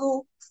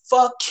single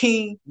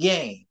fucking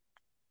game,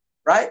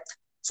 right?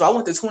 So I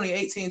went to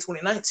 2018,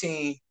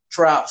 2019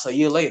 tryouts a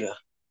year later.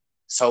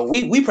 So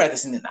we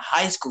practicing in the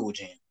high school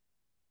gym.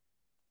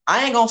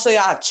 I ain't gonna say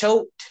I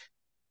choked,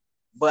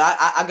 but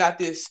I got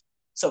this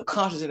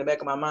subconscious in the back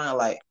of my mind,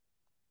 like,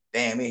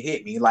 damn, it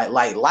hit me. Like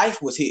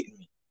life was hitting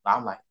me.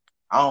 I'm like,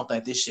 I don't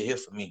think this shit here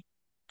for me.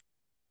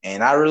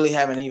 And I really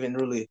haven't even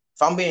really,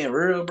 if I'm being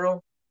real,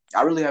 bro,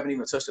 I really haven't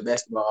even touched the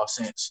basketball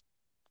since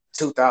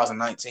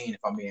 2019, if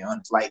I'm being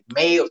honest. Like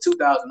May of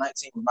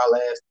 2019 was my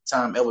last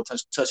time ever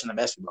touching the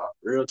basketball.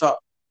 Real talk.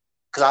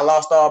 Because I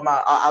lost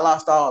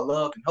all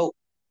love and hope.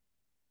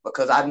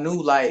 Because I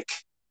knew, like,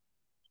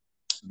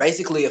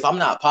 basically, if I'm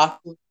not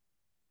popular,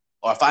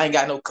 or if I ain't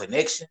got no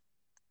connection,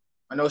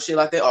 or no shit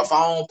like that, or if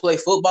I don't play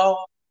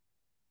football,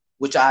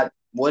 which I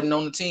wasn't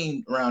on the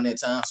team around that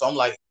time. So I'm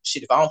like,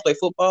 shit, if I don't play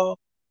football,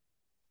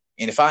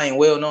 and if I ain't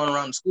well known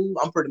around the school,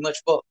 I'm pretty much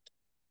fucked.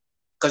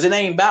 Because it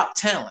ain't about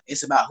talent.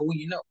 It's about who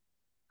you know.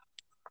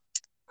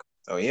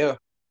 So, yeah.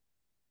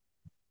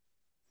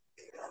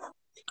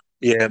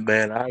 Yeah,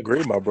 man, I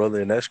agree, my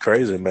brother, and that's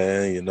crazy,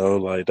 man. You know,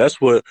 like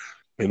that's what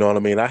you know what I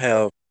mean. I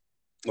have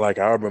like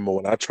I remember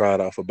when I tried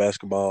out for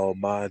basketball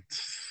my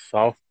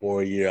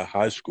sophomore year of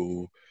high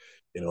school.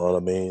 You know what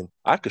I mean?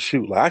 I could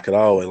shoot, like I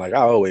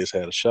always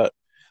had a shot.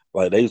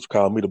 Like they used to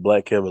call me the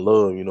Black Kevin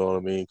Love. You know what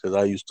I mean? Because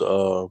I used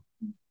to,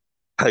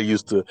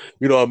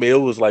 you know what I mean. It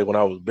was like when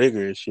I was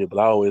bigger and shit, but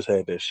I always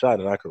had that shot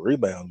and I could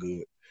rebound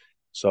good.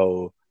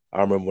 So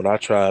I remember when I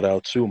tried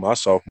out too my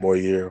sophomore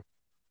year.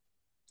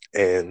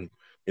 And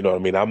you know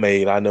what I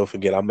mean? I never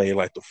forget, I made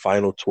like the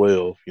final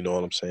 12, you know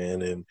what I'm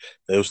saying? And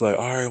they was like,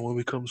 all right, when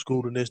we come to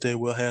school the next day,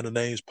 we'll have the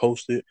names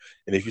posted.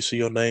 And if you see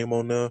your name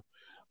on there,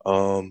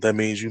 that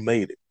means you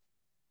made it.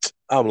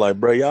 I'm like,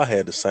 bro, y'all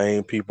had the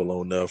same people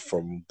on there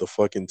from the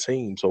fucking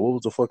team. So what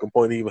was the fucking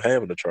point of even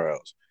having the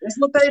trials? That's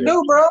what That they shit do,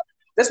 was, bro.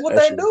 That's what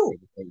that they shit was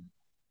do. fucking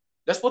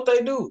That's what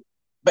they do.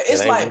 But It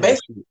it's ain't like none of that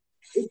basically,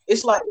 shit.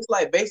 it's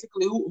like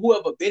basically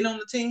whoever been on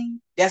the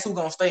team, that's who's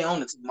gonna stay on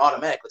the team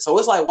automatically. So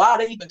it's like, why are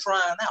they even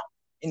trying out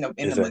in the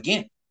Exactly.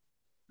 beginning?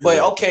 But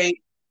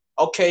Exactly.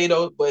 okay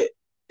though. But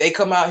they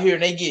come out here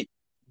and they get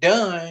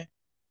done.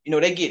 You know,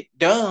 they get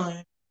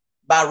done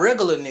by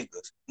regular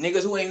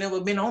niggas who ain't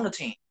never been on the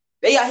team.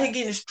 They out here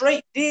getting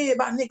straight dead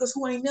by niggas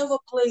who ain't never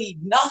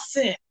played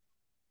nothing.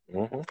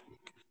 Hmm.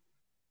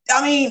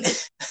 I mean,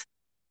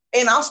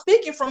 And I'm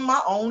speaking from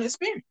my own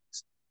experience.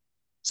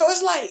 So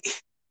it's like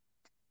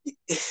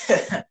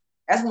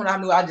that's when I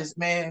knew I just,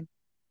 man,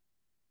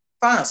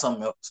 find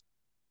something else.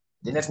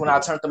 Then that's when I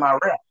turned to my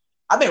rap.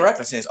 I've been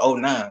rapping since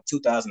 09,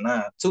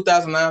 2009,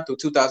 2009 through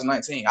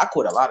 2019. I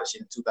quit a lot of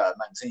shit in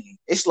 2019.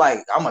 It's like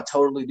I'm a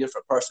totally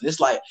different person. It's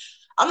like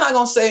I'm not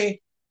gonna say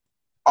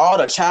all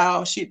the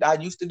child shit that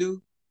I used to do,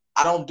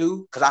 I don't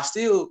do, because I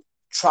still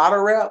try to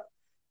rap,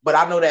 but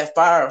I know that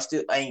fire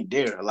still ain't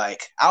there.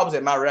 Like I was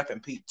at my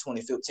rapping peak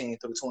 2015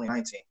 through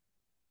 2019.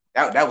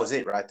 That was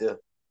it right there.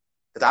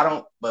 Cause I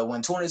don't, but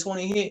when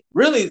 2020 hit,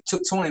 really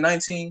took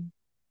 2019.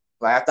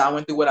 Like after I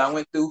went through what I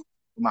went through,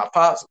 with my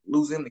pops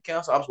losing the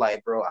cancer, I was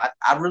like, bro,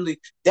 I really,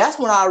 that's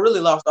when I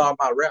really lost all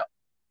my rap,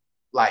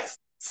 like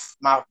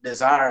my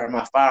desire and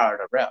my fire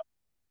to rap,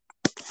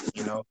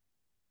 you know.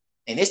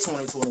 And it's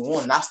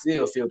 2021, and I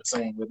still feel the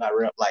same with my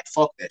rap. Like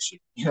fuck that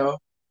shit, you know.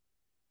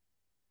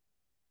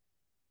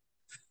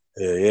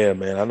 Yeah, yeah,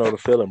 man. I know the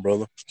feeling,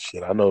 brother.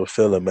 Shit, I know the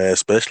feeling, man.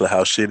 Especially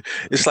how shit.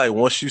 It's like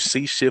once you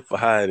see shit for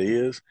how it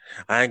is,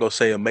 I ain't gonna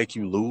say it'll make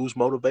you lose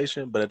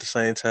motivation, but at the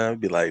same time,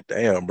 be like,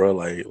 damn, bro,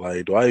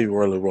 like, do I even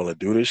really want to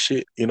do this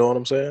shit? You know what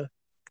I'm saying?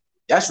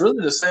 That's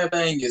really the same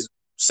thing as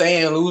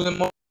saying losing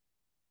more,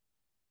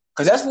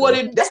 because that's what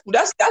Yeah, it.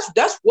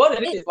 That's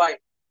what it is. Like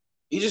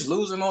you just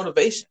losing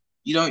motivation.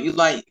 You know, you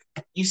like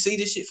you see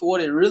this shit for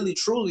what it really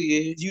truly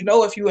is. You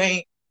know, if you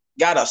ain't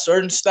got a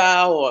certain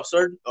style or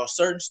a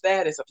certain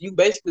status, if you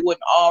basically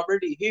wasn't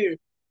already here,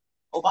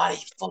 nobody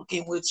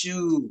fucking with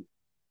you.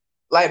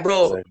 Like,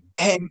 bro, exactly.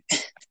 and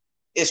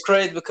it's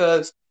crazy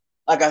because,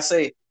 like I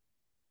say,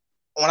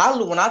 when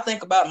I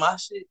think about my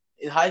shit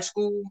in high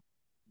school,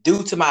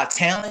 due to my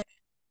talent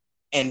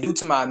and due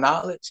to my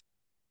knowledge,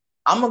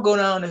 I'm gonna go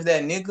down as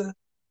that nigga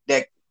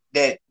that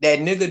that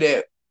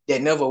nigga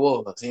that never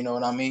was. You know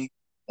what I mean?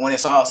 When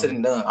it's all said Mhm.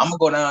 and done, I'm gonna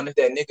go down as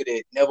that nigga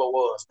that never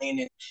was.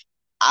 Meaning,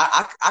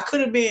 I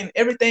could have been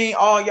everything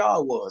all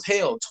y'all was.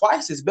 Hell,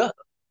 twice is better.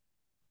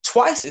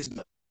 Twice is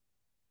better.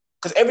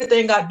 Because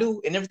everything I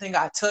do and everything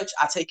I touch,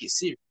 I take it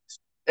serious.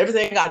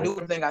 Everything I do,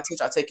 everything I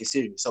touch, I take it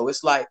serious. So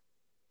it's like,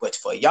 but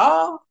for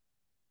y'all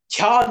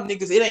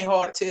niggas, it ain't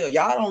hard to tell.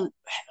 Y'all don't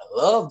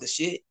love the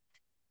shit.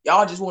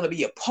 Y'all just want to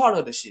be a part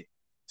of the shit.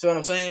 See what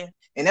I'm saying?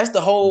 And that's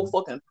the whole Mhm.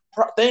 fucking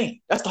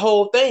thing. That's the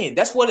whole thing.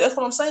 That's what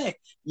I'm saying.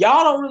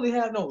 Y'all don't really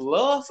have no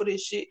love for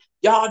this shit.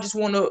 Y'all just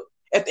want to.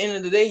 At the end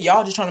of the day,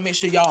 y'all just trying to make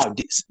sure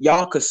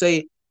y'all could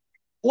say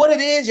what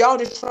it is. Y'all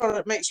just trying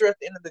to make sure at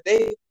the end of the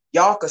day,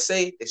 y'all could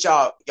say that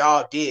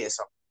y'all did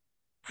something.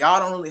 Y'all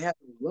don't really have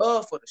no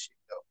love for the shit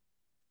though.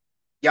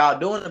 Y'all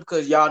doing it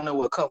because y'all know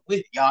what come with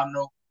it. Y'all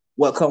know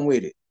what come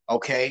with it.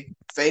 Okay,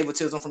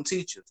 favoritism from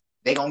teachers.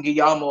 They gonna give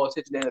y'all more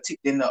attention than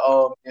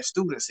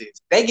students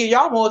is. They give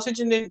y'all more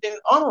attention than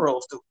honor roll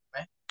students,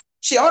 man.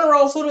 Shit, honor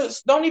roll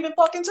students don't even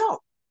fucking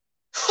talk.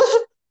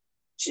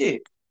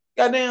 Shit,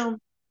 goddamn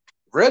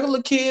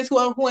regular kids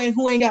who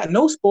ain't got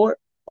no sport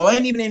or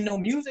ain't even in no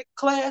music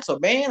class or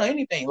band or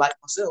anything like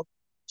myself.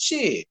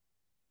 Shit,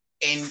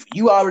 and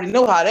you already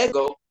know how that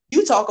go.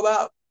 You talk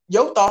about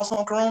your thoughts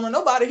on Corona.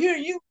 Nobody hear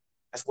you.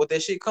 That's what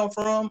that shit come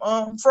from.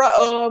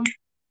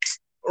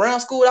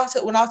 Around school,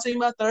 when I tell you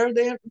about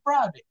Thursday and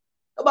Friday,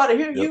 nobody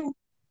hear Yep. you.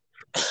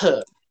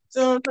 See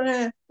what I'm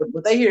saying?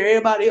 But they hear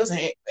everybody else,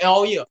 and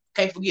oh yeah,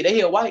 can't forget they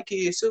hear white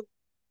kids too.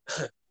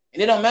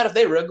 And it don't matter if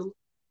they regular,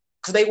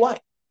 cause they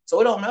white, so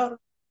it don't matter.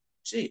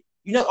 Shit,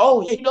 you know.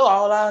 Oh yeah, you know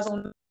all eyes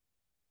on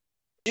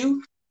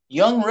you,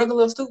 young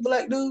regular stupid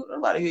black dude.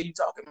 Nobody hear you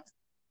talking.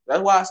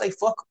 That's why I say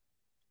fuck 'em.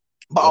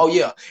 But Yep. oh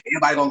yeah,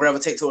 everybody gonna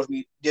gravitate towards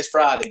me this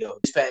Friday though.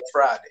 This past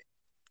Friday.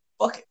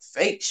 Fucking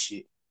fake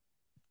shit.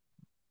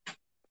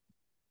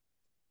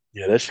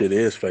 Yeah, that shit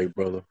is fake,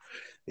 brother.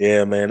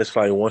 Yeah, man. It's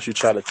like once you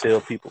try to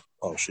tell people,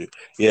 oh shit.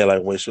 Yeah,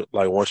 like once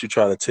you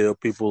try to tell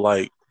people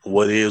like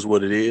what it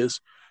is.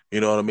 You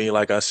know what I mean?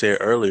 Like I said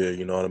earlier,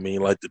 you know what I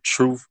mean? Like the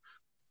truth.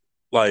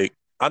 Like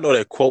I know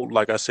that quote,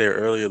 like I said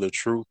earlier, the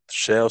truth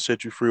shall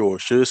set you free or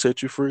should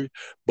set you free.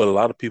 But a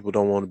lot of people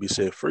don't want to be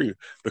set free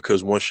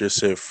because once you're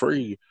set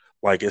free,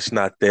 like it's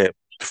not that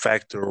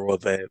factor or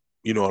that,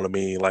 you know what I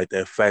mean? Like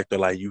that factor,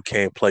 like you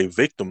can't play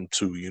victim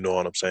to, you know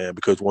what I'm saying?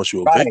 Because once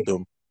you're a Right.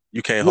 victim,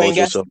 you can't You hold ain't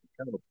got yourself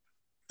accountable.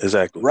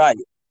 Exactly. right.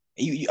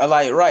 You I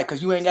like right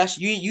because you ain't got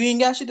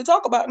shit to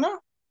talk about now.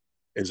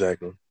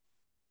 Exactly.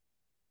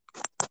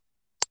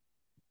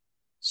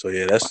 That's what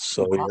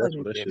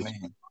that Yeah, shit's.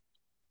 man.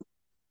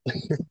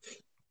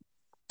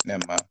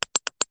 Never mind.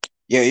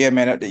 Yeah,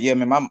 man. Yeah,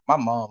 man. My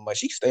mom, but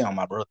she stay on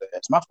my brother.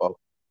 That's my fault. Oh,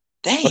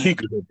 Damn. he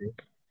good, bro.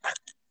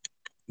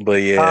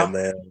 But yeah, Huh?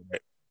 man.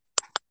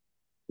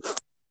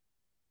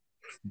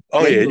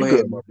 Oh Yeah, yeah, you go you ahead,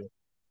 good, my man. bro.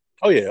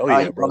 Oh All right,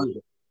 yeah, you go brother.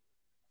 ahead.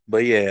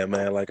 But yeah,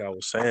 man, like I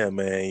was saying,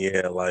 man,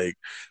 yeah, like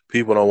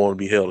people don't want to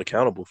be held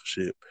accountable for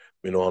shit.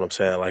 You know what I'm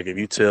saying? Like if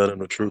you tell them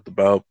the truth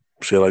about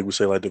shit, like we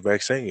say, like the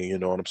vaccine, you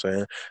know what I'm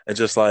saying? And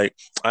just like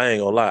I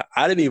ain't gonna lie,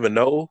 I didn't even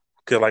know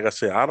because, like I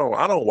said, I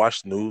don't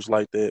watch the news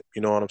like that.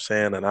 You know what I'm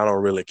saying? And I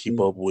don't really keep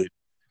Mm. up with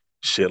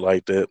shit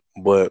like that.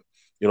 But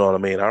you know what I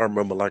mean? I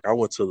remember like I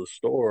went to the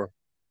store.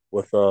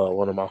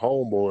 one of my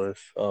homeboys.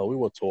 We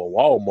went to a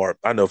Walmart.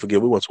 I never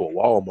forget. We went to a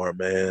Walmart,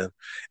 man,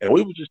 and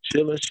we were just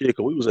chilling shit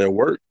because we was at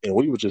work and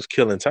we were just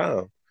killing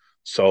time.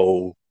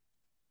 So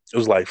it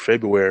was like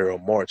February or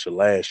March of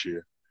last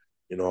year.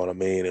 You know what I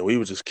mean? And we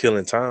were just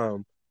killing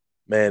time.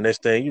 Man,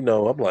 next thing you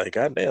know, I'm like,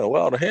 God damn,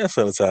 where all the hand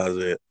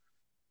sanitizer at?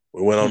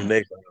 We went on the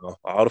next,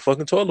 all the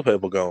fucking toilet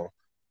paper gone.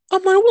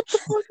 I'm like, what the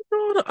fuck is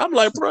going on? I'm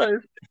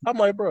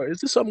like, bro, is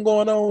this something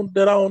going on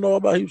that I don't know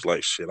about? He was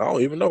like, shit, I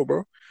don't even know,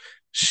 bro.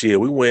 Shit,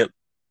 we went,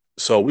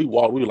 so we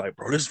walked, we were like,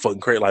 bro, this is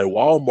fucking crazy. Like,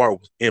 Walmart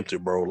was empty,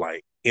 bro.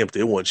 Like,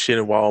 empty. It wasn't shit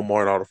in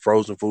Walmart. All the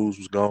frozen foods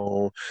was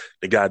gone.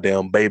 The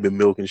goddamn baby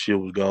milk and shit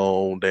was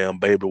gone. Damn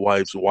baby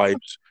wipes,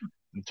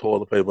 and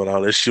toilet paper and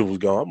all that shit was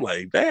gone. I'm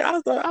like,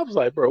 damn, I was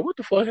like, bro, what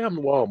the fuck happened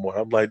to Walmart?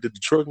 I'm like, did the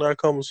truck not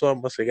come or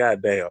something? I said,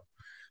 God damn.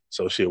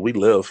 So shit, we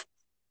left,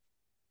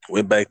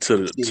 went back to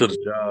the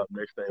job.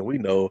 Next thing we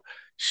know,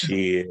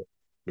 shit,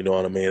 you know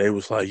what I mean? They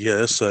was like,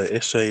 yeah,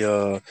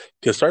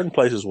 because certain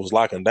places was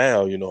locking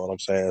down. You know what I'm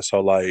saying?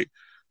 So like,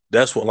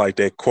 that's when like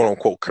that quote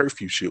unquote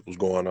curfew shit was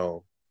going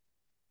on.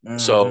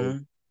 So Mm-hmm.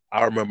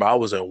 I remember I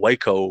was in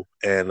Waco,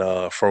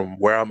 and from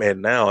where I'm at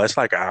now, it's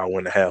like an hour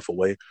and a half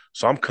away.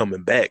 So I'm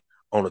coming back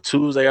on a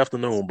Tuesday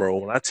afternoon, bro.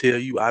 When I tell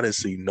you I didn't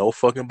see no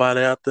fucking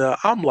body out there,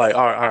 I'm like,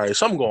 all right,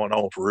 something going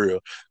on for real.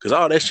 Because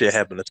all that shit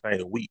happened the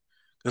same week.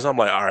 Because I'm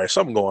like, all right,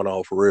 something going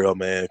on for real,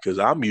 man. Because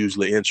I'm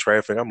usually in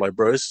traffic. I'm like,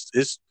 bro,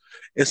 it's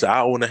an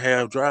hour and a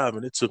half drive,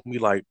 and it took me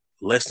like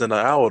less than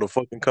an hour to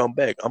fucking come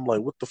back. I'm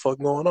like, what the fuck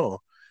going on?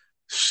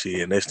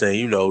 Shit, next thing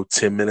you know,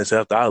 10 minutes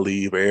after I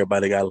leave,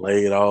 everybody got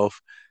laid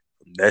off.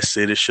 That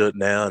city shut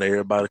down,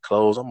 everybody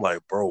closed. I'm like,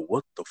 bro,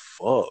 what the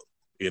fuck?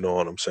 You know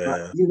what I'm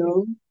Like,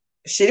 saying?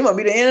 shit, it might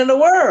be the end of the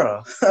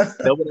world.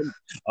 That what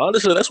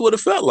honestly, that's what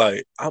it felt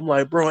like. I'm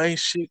like, bro, ain't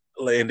shit.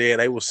 Like, and then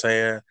they were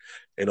saying,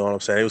 you know what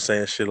I'm saying? They were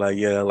saying shit like,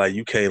 yeah, like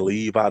you can't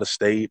leave out of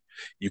state,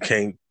 you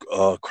can't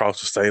cross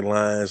the state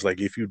lines. Like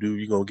if you do,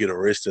 you're gonna get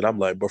arrested. I'm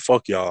like, bro,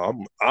 fuck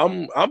y'all.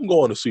 I'm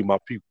going to see my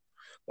people.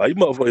 Like you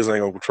motherfuckers ain't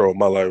gonna control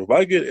my life. If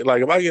I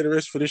get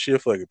arrested for this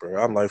shit, fuck it,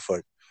 bro. I'm like, fuck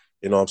it.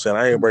 You know what I'm saying?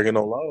 I ain't breaking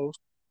no laws.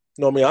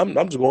 You know what I mean?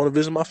 I'm just going to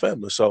visit my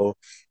family. So,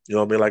 you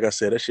know what I mean? Like I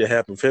said, that shit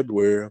happened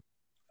February.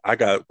 I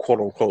got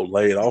quote unquote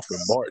laid off in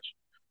March.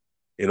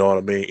 You know what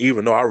I mean?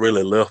 Even though I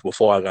really left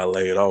before I got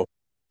laid off.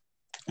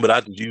 But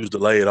I just used the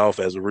laid off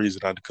as a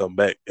reason not to come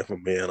back, if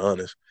I'm being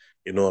honest.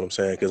 You know what I'm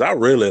saying? Because I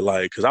really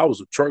because I was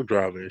a truck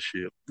driver and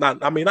shit.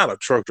 Not a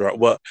truck driver.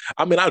 Well,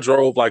 I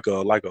drove like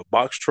a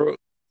box truck.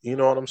 You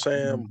know what I'm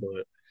saying?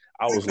 But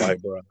I was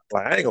like, bro,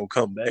 like I ain't gonna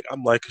come back.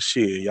 I'm like,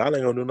 shit, y'all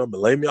ain't gonna do nothing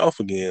but lay me off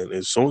again.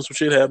 As soon as some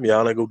shit happen,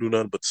 y'all ain't gonna do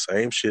nothing but the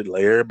same shit.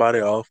 Lay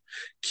everybody off.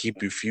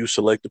 Keep your few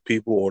selected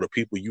people or the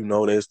people you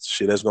know that's the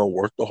shit that's gonna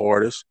work the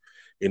hardest.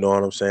 You know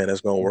what I'm saying?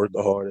 That's gonna work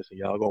the hardest, and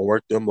y'all gonna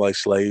work them like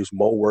slaves,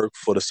 more work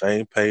for the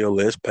same pay or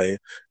less pay.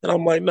 And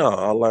I'm like, no,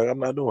 I'm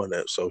not doing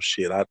that. So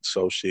shit.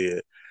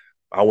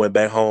 I went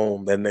back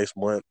home that next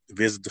month,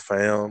 visit the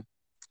fam.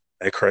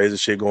 That crazy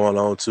shit going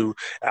on too.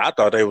 I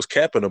thought they was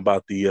capping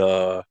about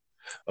the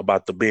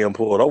being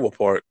pulled over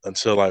part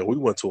until like we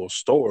went to a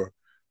store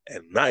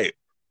at night.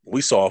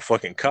 We saw a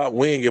fucking cop.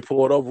 We didn't get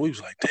pulled over. We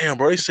was like, damn,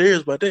 bro, they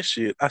serious about that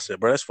shit. I said,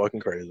 bro, that's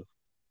fucking crazy.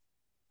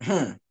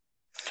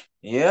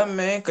 Yeah,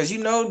 man, cause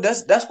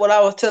that's what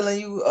I was telling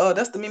you.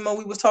 That's the memo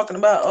we was talking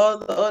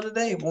about the other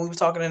day when we was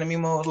talking in the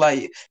memo. It was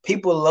like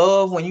people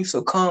love when you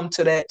succumb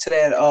to that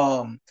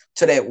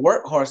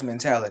workhorse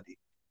mentality.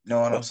 You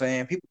know what Yep, I'm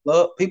saying?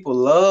 People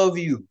love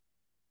you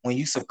when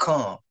you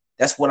succumb.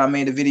 That's what I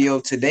made a video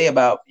today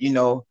about.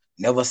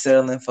 Never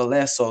settling for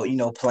less or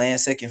playing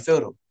second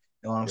fiddle.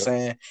 You know what I'm yep.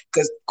 saying?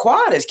 Because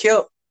quiet is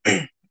kept,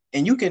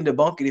 and you can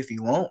debunk it if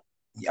you want.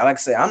 Like I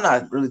say, I'm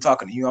not really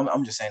talking to you.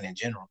 I'm just saying in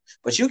general.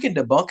 But you can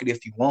debunk it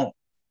if you want.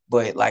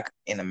 But like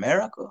in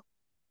America,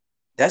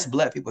 that's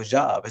black people's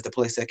job is to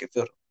play second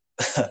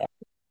fiddle.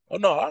 Oh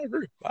no, I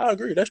agree. I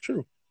agree. That's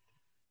true.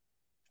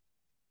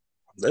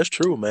 That's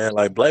true, man.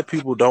 Like black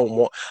people don't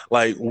want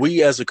like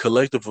we as a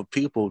collective of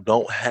people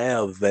don't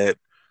have that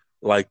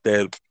like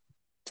that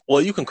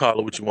well, you can call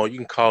it what you want. You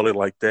can call it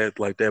like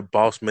that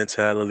boss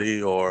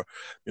mentality or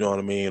you know what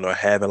I mean, or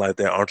having like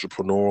that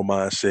entrepreneurial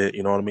mindset,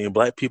 you know what I mean?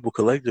 Black people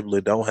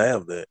collectively don't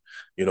have that.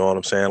 You know what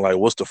I'm saying? Like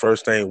what's the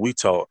first thing we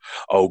taught?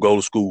 Oh, go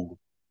to school.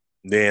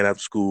 Then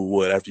after school,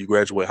 what? After you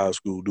graduate high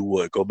school, do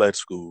what? Go back to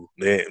school.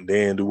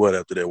 Then do what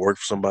after that? Work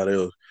for somebody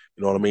else.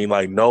 You know what I mean?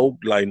 Like no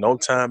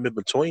time in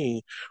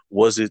between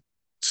was it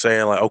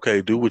saying like,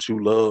 okay, do what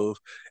you love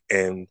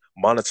and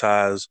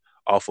monetize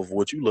off of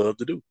what you love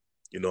to do.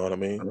 You know what I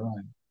mean?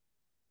 Right.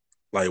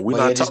 Like we're But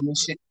yeah, not just talking. make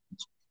sure.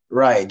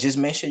 Right. Just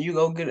make sure you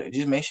go get it.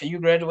 Just make sure you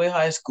graduate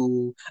high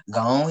school.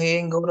 Go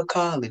ahead and go to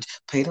college.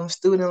 Pay them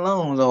student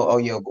loans. Oh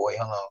yeah, boy.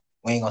 Hold on.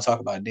 We ain't gonna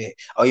talk about that.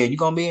 Oh yeah, you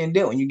gonna be in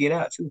debt when you get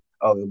out too.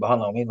 Oh, but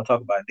hold on, we ain't gonna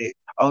talk about that.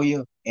 Oh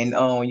yeah, and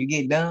when you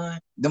get done,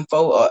 them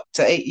 4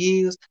 to 8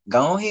 years,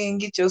 go ahead and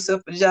get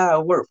yourself a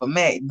job, work for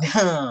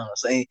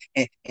McDonald's, and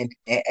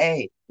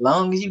hey,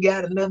 long as you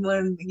got enough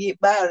money to get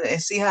by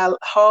and see how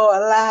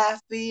hard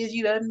life is,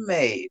 you done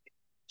made it.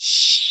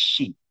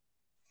 Shit.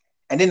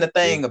 And then the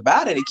Yeah. thing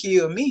about it, it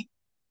killed me.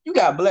 You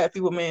got black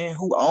people, man,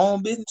 who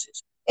own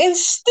businesses and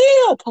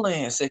still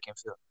playing second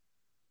fiddle.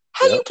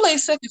 How you Yep. play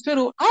second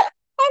fiddle? How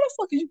the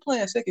fuck is you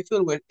playing second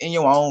fiddle in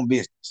your own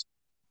business?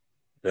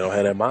 They don't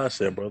have that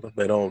mindset, brother.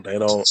 They don't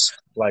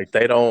like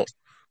they don't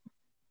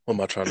what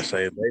am I trying to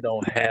say? They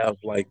don't have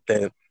like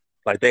that.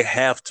 Like they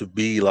have to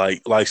be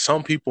like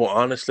some people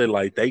honestly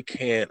like they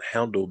can't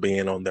handle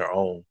being on their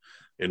own.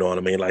 You know what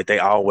I mean? Like they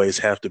always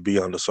have to be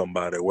under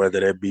somebody, whether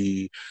that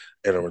be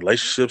in a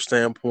relationship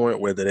standpoint,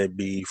 whether that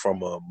be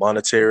from a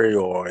monetary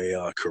or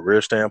a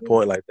career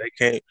standpoint. Like they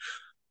can't.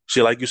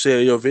 Shit, like you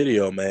said in your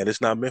video, man,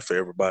 it's not meant for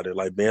everybody.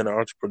 Like being an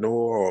entrepreneur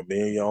or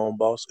being your own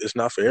boss, it's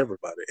not for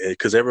everybody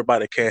because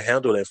everybody can't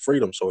handle that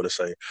freedom, so to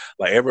say.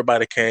 Like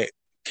everybody can't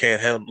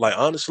handle. Like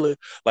honestly,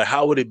 like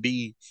how would it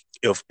be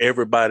if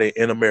everybody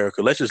in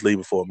America? Let's just leave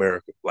it for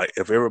America. Like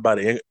if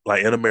everybody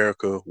in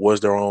America was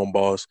their own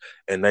boss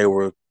and they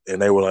were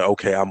like,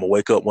 okay, I'm gonna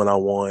wake up when I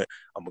want,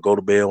 I'm gonna go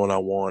to bed when I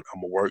want,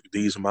 I'm gonna work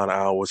these amount of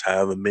hours,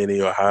 however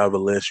many or however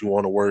less you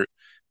want to work.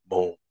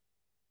 Boom.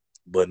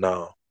 But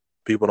nah,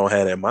 people don't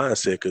have that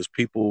mindset because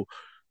people,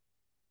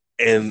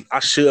 and I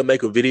should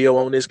make a video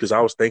on this because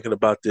I was thinking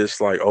about this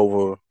like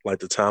over like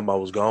the time I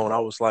was gone. I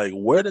was like,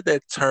 where did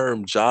that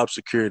term job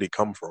security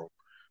come from?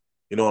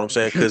 You know what I'm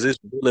saying? Because it's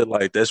really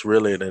like that's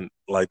really an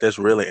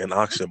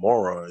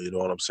oxymoron. You know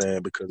what I'm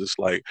saying? Because it's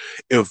like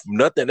if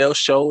nothing else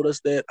showed us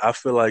that, I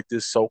feel like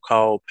this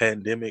so-called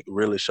pandemic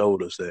really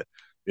showed us that.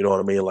 You know what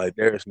I mean? Like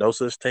there is no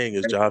such thing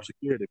as job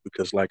security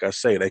because, like I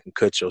say, they can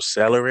cut your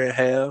salary in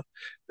half,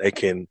 they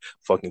can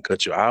fucking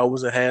cut your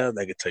hours in half,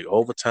 they can take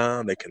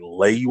overtime, they can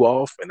lay you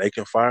off, and they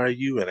can fire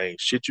you, and ain't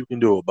shit you can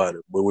do about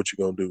it. But what you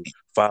gonna do?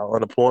 File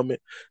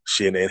unemployment?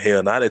 Shit, and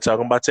hell, now they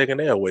talking about taking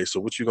that away. So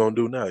what you gonna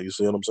do now? You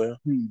see what I'm saying?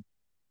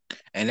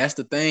 And that's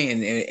the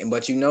thing. And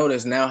but you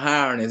notice now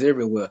hiring is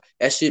everywhere.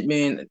 That shit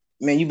been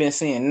man, you've been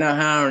seeing now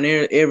hiring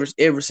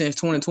ever since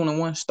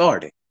 2021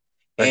 started.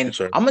 Thank you, And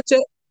sir. I'm gonna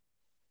tell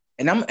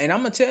I'm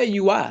gonna tell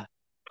you why.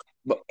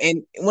 But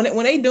and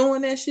when they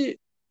doing that shit,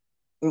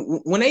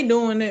 when they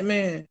doing that,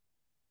 man,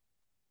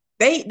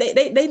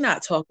 they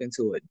not talking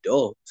to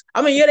adults.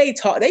 I mean, yeah, they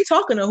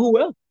talking to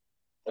whoever,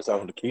 That's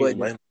all the kids, but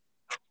man.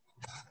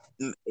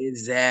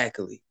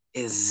 exactly.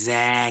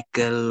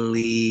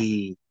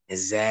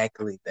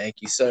 Thank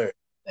you, sir.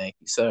 Thank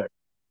you, sir.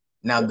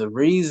 Now Yeah. the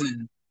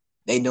reason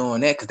they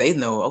doing that because they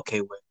know, okay,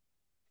 well,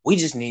 we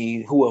just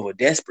need whoever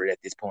desperate at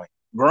this point.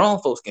 Grown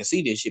folks can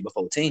see this shit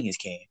before teens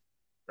can,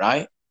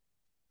 right?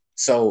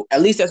 So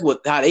at least that's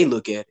how they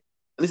look at it.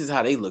 At least it's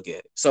how they look at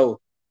it. So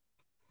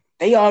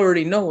they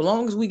already know. As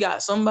long as we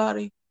got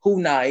somebody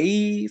who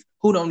naive,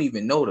 who don't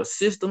even know the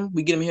system,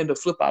 we get them here to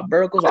flip our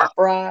burgers, our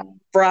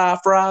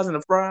fries in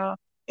the fry,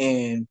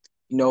 and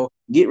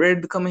get ready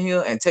to come in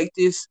here and take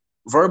this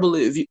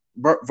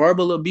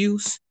verbal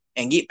abuse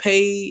and get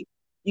paid,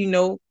 you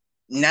know,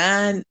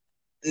 nine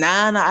an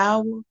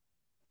hour.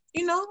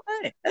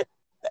 Hey,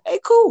 hey,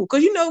 cool,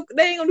 cause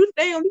they ain't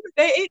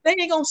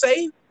gonna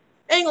save.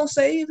 They ain't gonna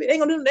save it. They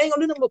ain't gonna do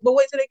nothing but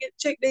wait till they get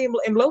checked in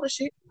and blow the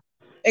shit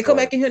and come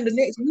Right. back in here the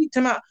next week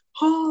talking about,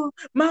 oh,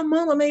 my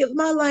mama made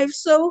my life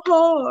so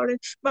hard, and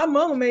my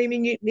mama made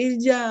me get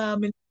this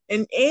job,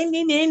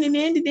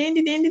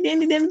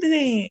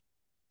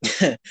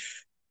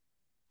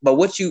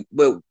 but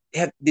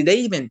did they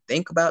even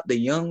think about the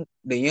young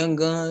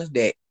guns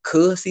that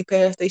could see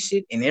past their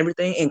shit and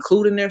everything,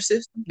 including their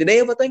system? Did they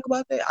ever think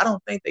about that? I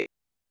don't think they.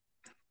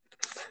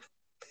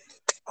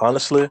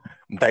 Honestly,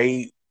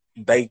 they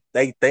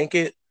think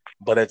it,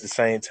 but at the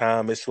same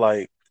time, it's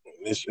like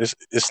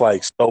it's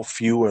like so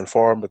few and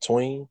far in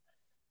between.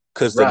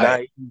 Because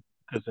Right.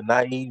 the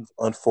naive,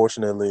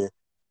 unfortunately,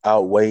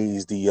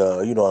 outweighs the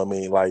you know what I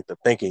mean, like the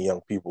thinking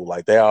young people.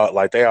 They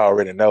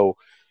already know,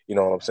 you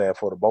know what I'm saying.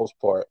 For the most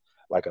part,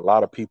 like a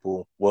lot of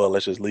people, well,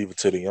 let's just leave it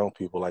to the young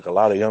people. Like a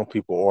lot of young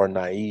people are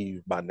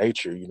naive by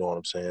nature. You know what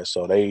I'm saying.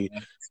 So they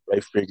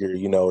figure,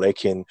 they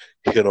can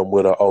hit them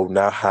with a, oh,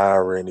 not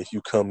hiring. If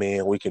you come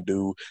in, we can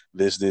do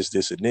this,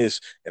 and this.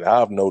 And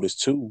I've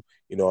noticed too.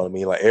 You know what I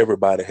mean. Like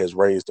everybody has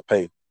raised the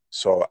pay.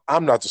 So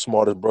I'm not the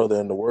smartest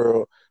brother in the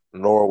world,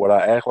 nor would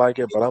I act like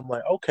it. But I'm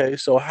like, okay,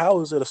 so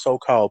how is it a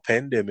so-called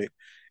pandemic?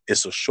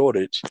 It's a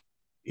shortage.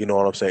 You know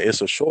what I'm saying?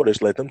 It's a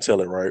shortage. Let them tell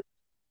it right.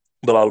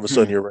 But all of a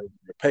sudden, Hmm. you're raising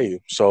your pay.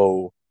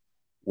 So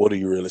what are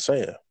you really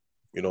saying?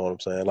 You know what I'm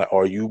saying? Like,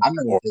 are you I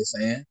know what or they're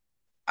saying.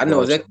 I go know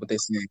ahead, exactly son. what they're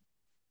saying.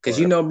 Cause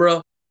Go ahead.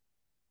 bro,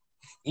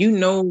 you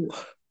know,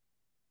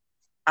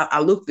 I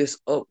looked this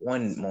up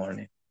one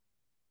morning.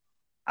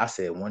 I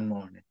said one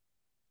morning,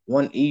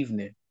 one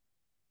evening,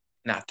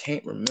 and I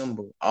can't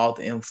remember all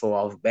the info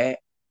off back.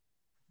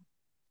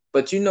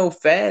 But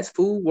fast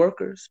food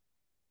workers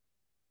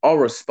are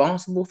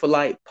responsible for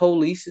like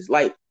polices.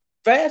 Like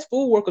fast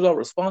food workers are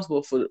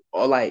responsible for,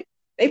 or like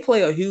they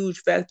play a huge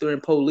factor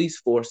in police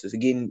forces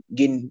getting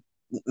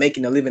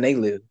making the living they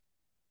live.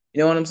 You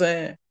know what I'm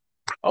saying?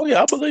 Oh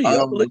yeah, I believe you.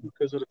 I believe Um, you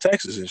because of the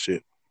taxes and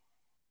shit.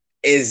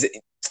 is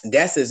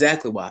That's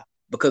exactly why,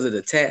 because of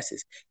the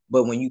taxes.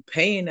 But when you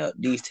paying up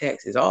these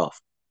taxes off,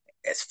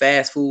 as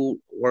fast food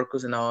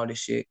workers and all this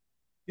shit,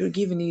 you're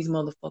giving these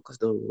motherfuckers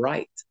the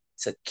right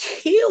to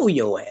kill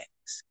your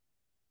ass.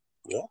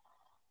 Yeah.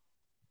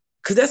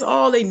 Cause that's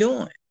all they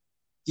doing.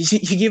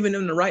 You're giving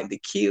them the right to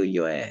kill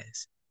your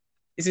ass.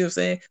 You see what I'm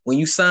saying? When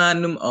you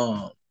sign them,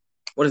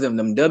 what is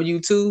them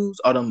W-2s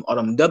or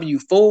them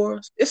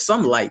W-4s? It's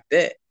something like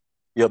that.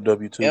 Yep.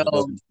 W-2s and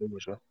Um,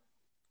 W-4s. Yeah.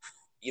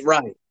 you're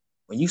right.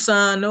 When you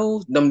sign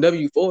those, them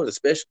W-4s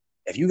especially,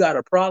 if you got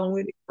a problem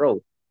with it,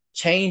 bro,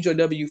 change your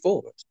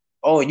W-4s.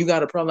 Oh, you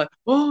got a problem like,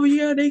 oh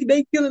yeah,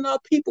 they killing our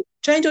people.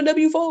 Change your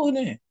W-4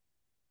 then.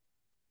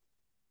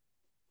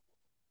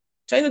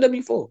 Change your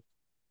W-4.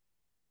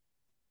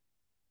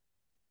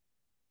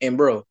 And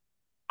bro,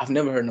 I've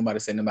never heard nobody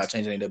say nothing about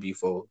changing their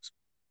W-4s.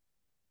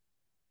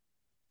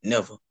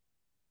 Never.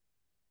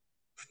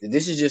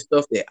 This is just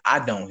stuff that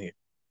I don't hear,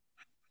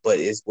 but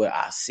it's what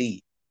I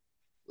see.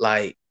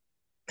 Like,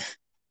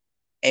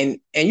 and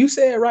you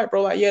said it right,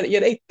 bro. Like, yeah,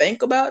 they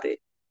think about it.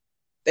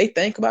 They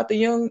think about the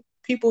young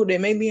people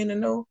that may be in the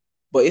know,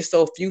 but it's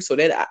so few, so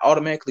that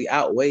automatically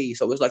outweighs.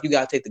 So it's like you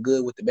gotta take the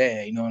good with the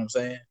bad. You know what I'm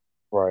saying?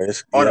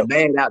 Right. Or the Yep.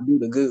 bad outdo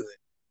the good.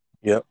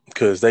 Yep,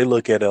 because they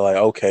look at it like,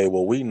 okay,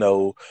 well, we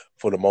know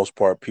for the most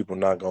part, people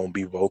not gonna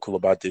be vocal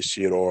about this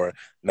shit or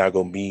not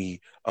gonna be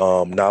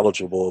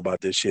knowledgeable about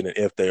this shit, and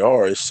if they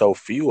are, it's so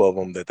few of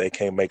them that they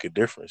can't make a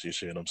difference. You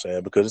see what I'm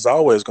saying? Because it's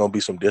always gonna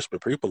be some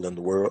desperate people in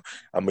the world.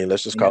 I mean,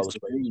 let's just And call that's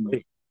it the spade a thing,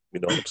 spade. You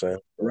know what I'm saying?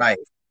 right?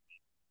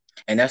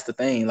 And that's the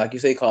thing, like you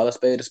say, call a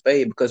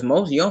spade, because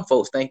most young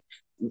folks think,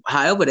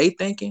 however they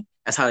thinking,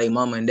 that's how they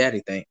mama and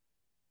daddy think.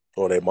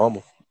 Or their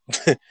mama.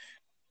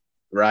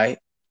 Right,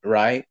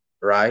 right,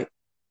 right.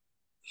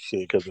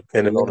 Shit, because But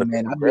depending yeah, on the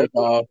man,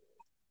 demographic.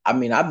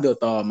 I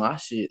built all my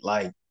shit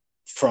like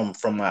from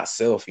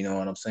myself. You know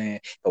what I'm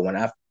saying? But when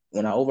I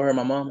overheard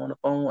my mom on the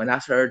phone and I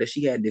heard that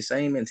she had the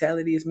same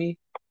mentality as me,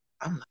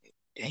 I'm like,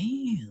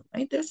 damn,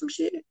 ain't that some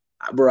shit,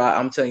 bro?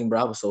 I'm telling you,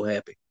 bro, I was so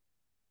happy.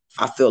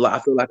 I feel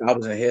like I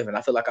was in heaven.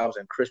 I feel like I was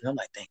in Christmas. I'm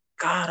like, thank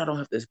God I don't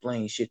have to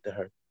explain shit to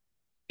her.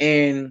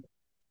 And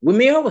with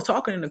me, I was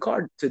talking in the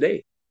car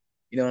today.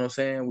 You know what I'm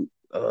saying?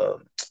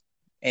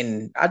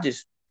 And I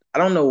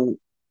don't know.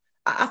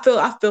 I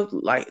felt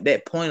like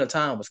that point of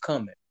time was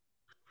coming.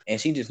 And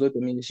she just looked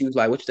at me and she was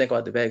like, "What you think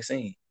about the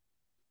vaccine?"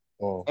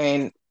 Oh,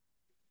 And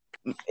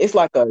it's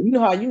like you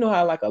know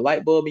how like a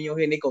light bulb in your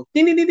head and they go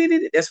ding, ding, ding, ding,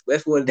 ding. That's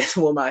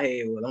what my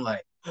head was.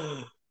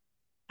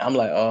 I'm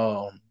like,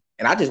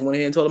 and I just went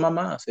ahead and told her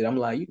my mindset. I'm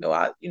like,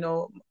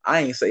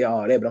 I ain't say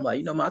all that, but I'm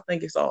like, I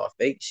think it's all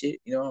fake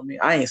shit. You know what I mean?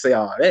 I ain't say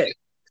all that.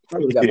 I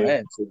would have got my yeah.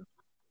 ass beat.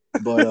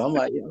 But I'm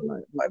like,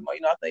 Ma,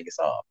 I think it's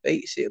all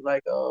fake shit.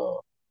 Like,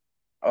 that's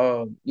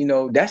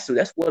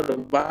where the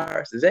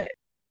virus is at.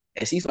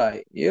 And she's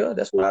like, yeah,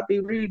 that's what I be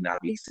reading, I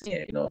be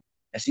seeing.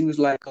 And she was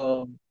like,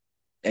 and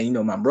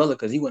my brother,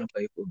 because he wouldn't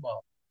play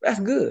football.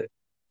 That's good.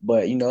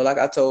 But like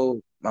I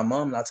told my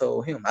mom and I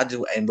told him,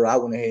 bro, I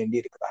went ahead and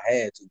did it because I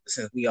had to. But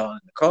since we all in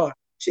the car,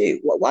 shit,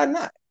 why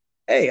not?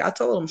 Hey, I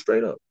told him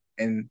straight up.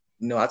 And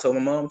I told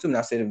my mom too. And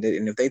I said,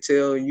 if they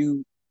tell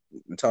you,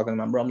 I'm talking to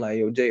my brother, I'm like,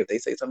 yo, Jay, if they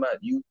say something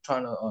about you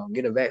trying to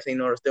get a vaccine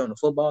in order to stay on the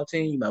football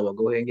team, you might well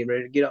go ahead and get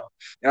ready to get off.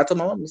 And I told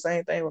my mom the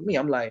same thing with me.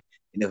 I'm like,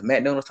 and if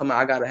Matt Donald's talking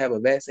about I gotta have a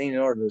vaccine in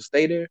order to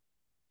stay there,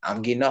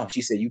 I'm getting off.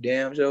 She said, you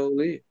damn sure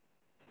live.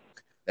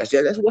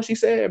 That's what she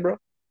said, bro.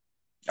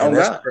 And Oh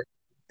that's God.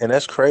 and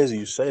that's crazy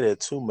you say that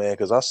too, man.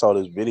 Because I saw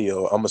this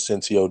video. I'm gonna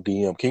send to your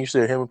DM. Can you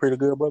still hear me pretty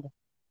good, brother?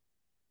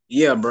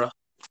 Yeah, bro.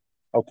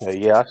 Okay,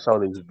 yeah, I saw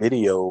this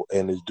video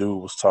and this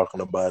dude was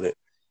talking about it,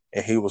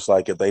 and he was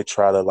like, if they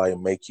try to like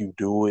make you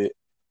do it,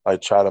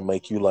 like try to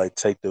make you like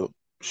take the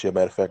shit.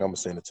 Matter of fact, I'm gonna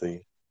send it to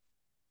you.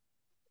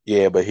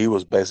 Yeah, but he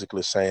was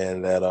basically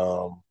saying that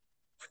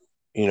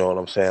you know what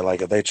I'm saying,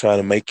 like if they try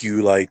to make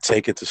you like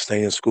take it to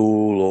stay in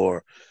school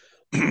or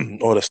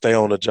or to stay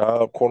on the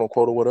job, quote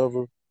unquote, or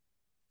whatever,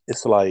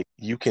 it's like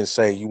you can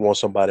say you want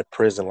somebody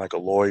prison like a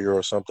lawyer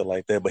or something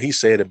like that, but he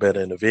said it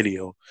better in the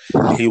video.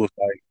 And he was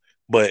like,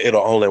 but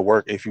it'll only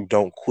work if you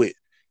don't quit.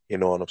 You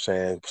know what I'm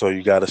saying? So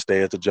you got to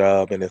stay at the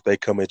job. And if they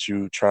come at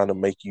you trying to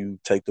make you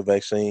take the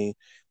vaccine,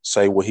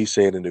 say what he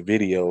said in the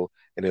video.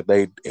 And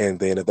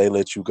then if they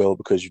let you go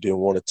because you didn't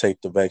want to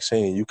take the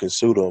vaccine, you can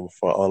sue them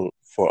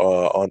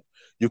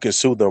you can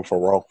sue them for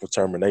wrongful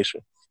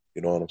termination.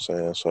 You know what I'm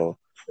saying? So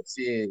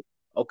Shit.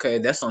 Okay,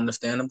 that's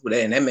understandable.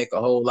 And that make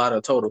a whole lot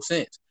of total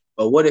sense.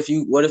 But what if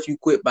you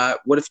quit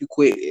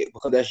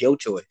because that's your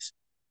choice?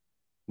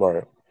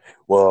 right.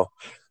 Well,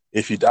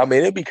 if you, I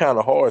mean, it'd be kind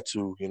of hard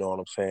to, you know what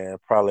I'm saying?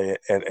 Probably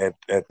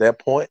at that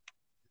point,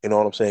 you know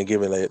what I'm saying?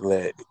 Given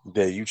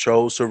that you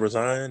chose to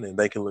resign, and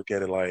they can look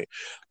at it like,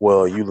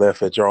 well, you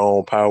left at your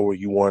own power.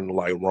 You weren't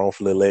like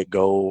wrongfully let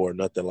go or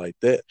nothing like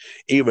that.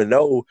 Even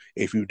though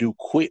if you do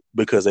quit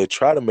because they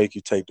try to make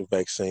you take the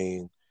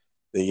vaccine,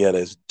 then yeah,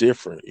 that's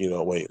different. You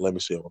know, wait, let me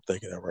see if I'm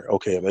thinking that right.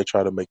 Okay, if they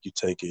try to make you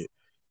take it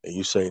and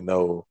you say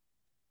no,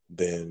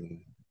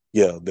 then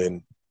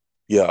then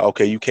yeah,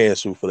 okay, you can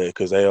sue for that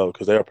because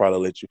they'll probably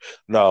let you.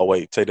 No,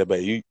 wait, take that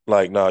back. You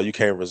like no, you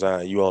can't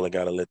resign. You only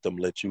gotta let them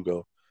let you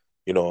go.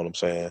 You know what I'm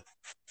saying?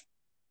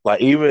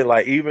 Like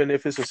even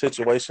if it's a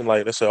situation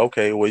like they say,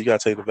 okay, well you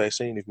gotta take the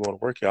vaccine if you want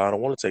to work here. I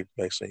don't want to take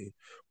the vaccine.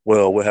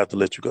 Well, we'll have to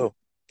let you go.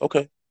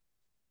 Okay.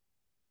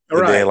 All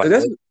And then right, like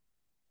because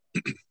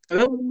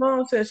that's what my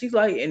mom said. She's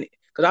like, and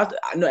because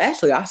I no,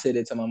 actually I said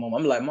it to my mom.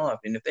 I'm like, mom,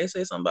 and if they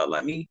say something about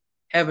like me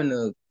having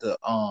the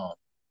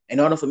in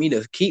order for me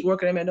to keep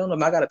working at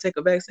McDonald's, I gotta take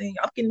a vaccine.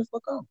 I'm getting the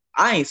fuck on.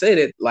 I ain't say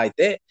that like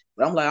that,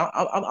 but I'm like,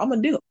 I'm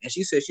a dip. And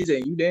she said,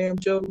 you damn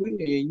sure will,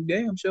 and you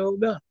damn sure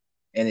done.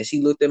 And then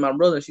she looked at my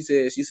brother and she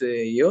said,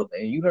 yep.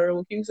 And you heard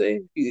what you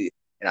said.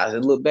 And I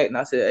just looked back and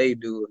I said, hey,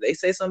 dude, they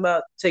say something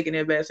about taking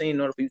that vaccine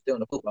in order for you to stay on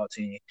the football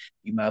team.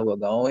 You might as well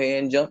go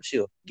ahead and jump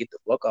ship, get the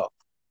fuck off.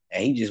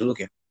 And he just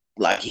looking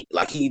like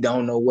he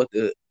don't know what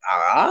the. All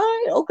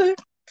right, okay.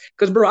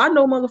 Because bro, I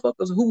know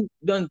motherfuckers who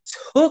done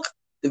took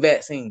the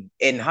vaccine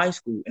in high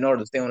school in order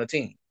to stay on the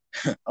team.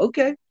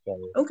 Okay,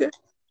 okay,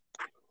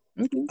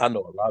 okay. I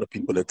know a lot of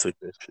people that took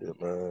that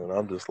shit, man.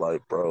 I'm just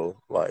like, bro,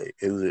 like,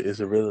 is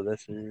it really that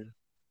serious?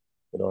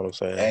 You know what I'm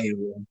saying? Hey,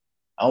 bro,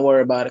 don't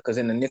worry about it. Cause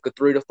in the nick of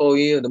 3 to 4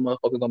 years, the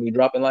motherfucker gonna be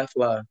dropping like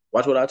flies.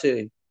 Watch what I tell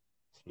you.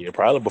 Yeah,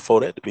 probably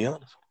before that, to be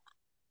honest.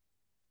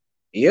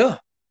 Yeah.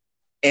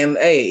 And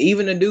hey,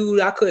 even the dude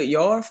I cut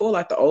yard for,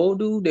 like the old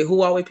dude that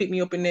who always picked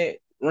me up in that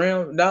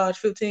Ram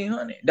Dodge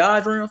 1500,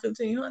 Dodge Ram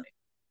 1500,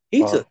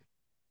 he Uh, took,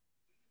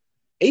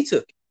 he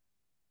took,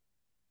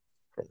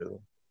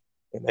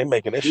 and they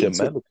making that he shit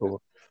took. mandatory.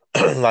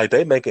 Like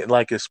they make it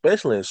like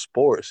especially in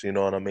sports, you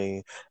know what I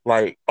mean?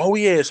 Like, oh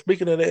yeah,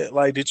 speaking of that,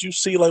 like did you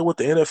see like what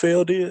the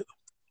NFL did?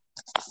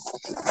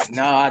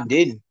 No, I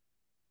didn't.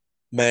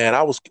 Man,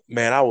 how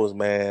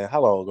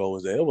long ago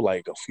was that? It was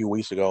like a few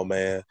weeks ago,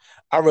 man.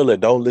 I really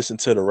don't listen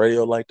to the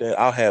radio like that.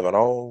 I'll have it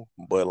on,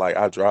 but like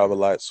I drive a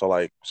lot, so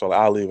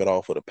I'll leave it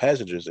on for the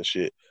passengers and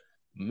shit.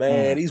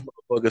 Man, Mm. these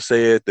motherfuckers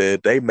said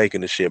that they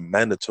making the shit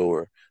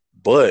mandatory.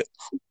 But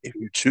if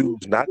you choose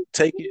not to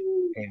take it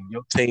and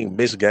your team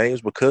miss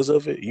games because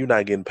of it, you're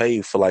not getting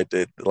paid for like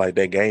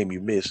that game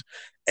you miss.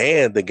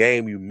 And the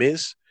game you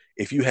miss,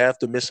 if you have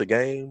to miss a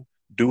game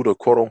due to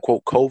quote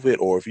unquote COVID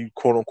or if you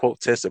quote unquote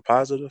tested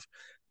positive,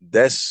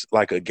 that's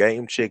like a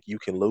game check you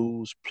can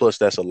lose. Plus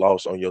that's a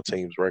loss on your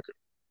team's record.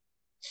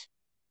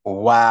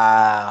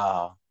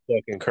 Wow.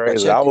 Fucking But crazy.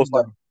 check I this was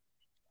like,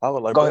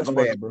 out. bro, Go that's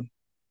fucking. ahead, bro.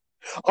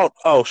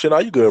 Oh, shit.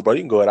 Are you good, bro?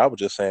 You can go ahead. I was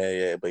just saying,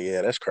 yeah, but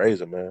yeah, that's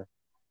crazy, man.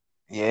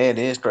 Yeah, it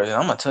is crazy.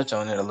 I'm gonna touch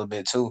on it a little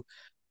bit too.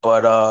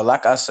 But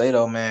like I say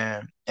though,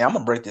 man, yeah, I'm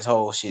gonna break this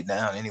whole shit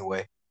down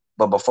anyway.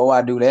 But before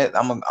I do that,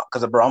 I'm gonna,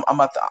 cause bro, I'm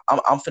about to,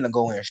 I'm finna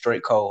go in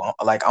straight cold.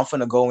 Like I'm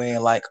finna go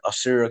in like a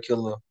serial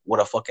killer with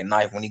a fucking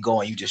knife. When he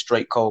go in, you just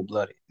straight cold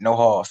blooded, no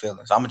hard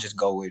feelings. I'm gonna just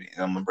go with it,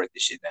 and I'm gonna break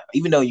this shit down.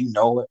 Even though you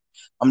know it,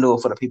 I'm doing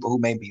it for the people who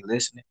may be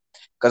listening,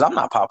 cause I'm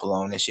not popular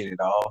on this shit at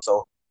all.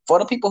 So for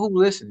the people who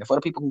listen, for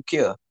the people who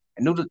care,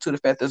 and due to the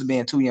fact that us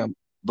being too young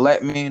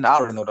black men, I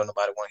already know that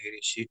nobody want to hear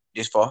this shit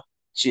this far.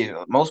 Shit,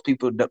 most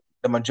people, the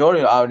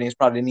majority of the audience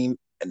probably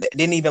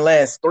didn't even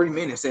last 3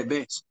 minutes at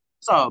best.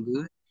 It's all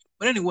good.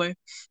 But anyway,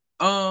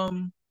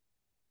 um,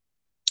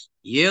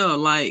 yeah,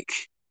 like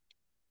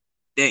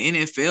that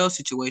NFL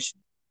situation.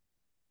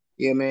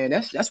 Yeah, man,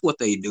 that's what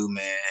they do,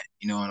 man.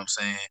 You know what I'm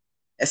saying?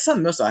 That's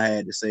something else I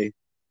had to say.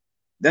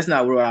 That's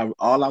not what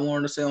all I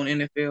wanted to say on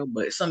NFL,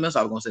 but it's something else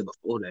I was gonna say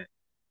before that.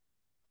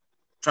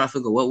 Trying to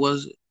figure what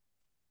was it.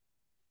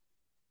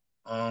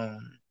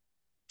 Um,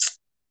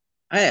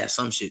 I had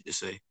some shit to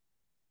say,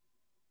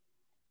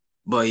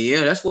 but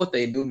yeah, that's what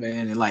they do,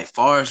 man. And like,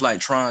 far as like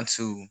trying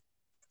to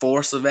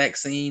force a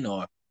vaccine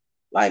or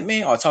like,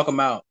 man, or talking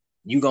about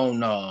you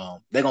gonna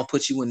they're gonna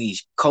put you in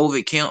these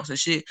COVID camps and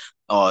shit,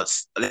 or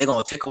they're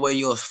gonna take away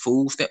your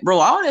food stamp, bro.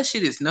 All that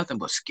shit is nothing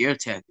but scare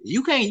tactics.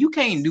 You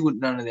can't do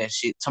none of that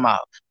shit. Talking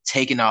about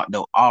taking out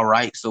the all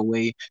rights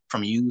away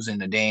from using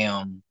the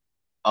damn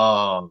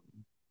uh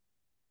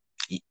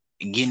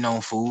getting on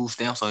food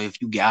stamps. So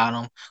if you got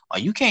them, or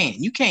you can't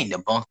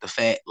debunk the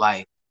fact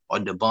like or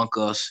debunk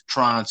us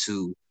trying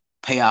to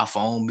pay our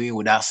phone bill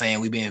without saying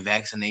we've been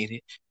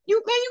vaccinated.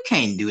 You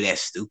can't do that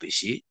stupid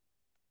shit.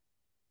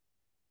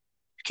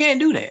 You can't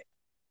do that.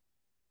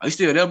 Are you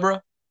still there, bro?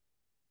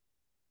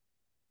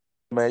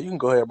 Man, you can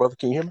go ahead, brother.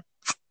 Can you hear me?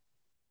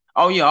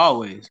 Oh yeah,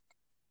 always.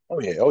 Oh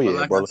But yeah,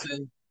 like I brother.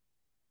 said,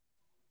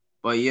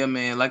 but yeah,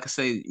 man, like I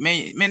say,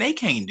 man, they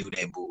can't do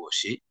that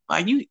bullshit.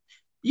 Like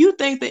you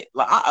think that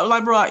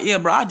like bro, yeah,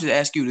 bro. I just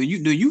ask you,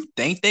 do you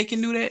think they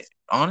can do that?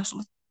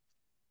 Honestly,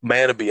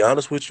 Man, to be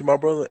honest with you, my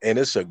brother, and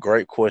it's a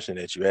great question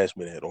that you asked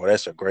me that, or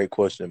that's a great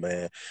question,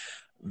 man.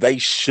 They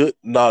should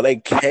no, they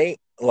can't.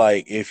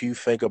 Like, if you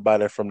think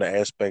about it from the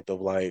aspect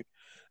of like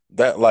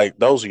that, like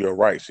those are your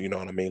rights. You know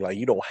what I mean? Like,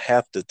 you don't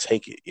have to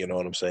take it. You know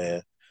what I'm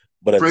saying?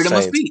 But at the freedom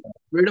of same speech,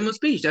 freedom of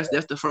speech. That's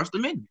the First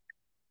Amendment.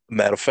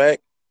 matter of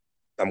fact,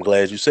 I'm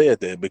glad you said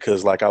that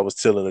because, like, I was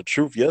telling the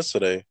truth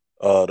yesterday,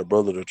 the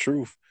brother, the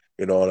truth.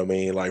 You know what I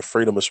mean? Like,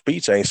 freedom of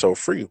speech ain't so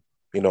free.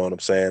 You know what I'm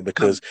saying?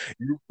 Because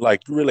you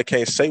really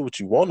can't say what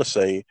you want to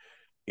say.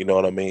 You know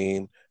what I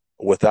mean?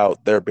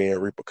 Without there being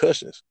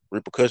repercussions.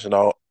 Repercussions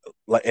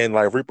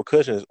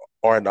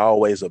aren't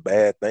always a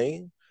bad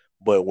thing,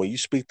 But when you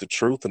speak the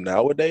truth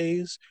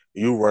nowadays,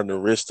 you run the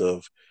risk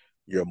of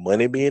your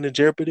money being in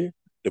jeopardy,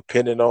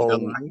 depending Your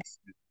on life,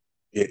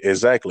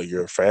 exactly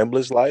your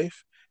family's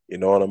life. You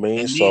know what I mean?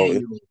 and So then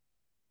it, you.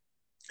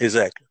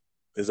 exactly,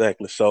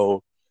 exactly.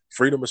 So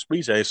freedom of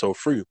speech ain't so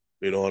free.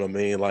 You know what I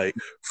mean? Like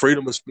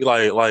freedom of speech,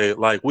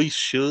 like we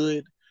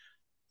should.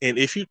 And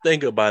if you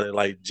think about it,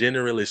 like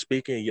generally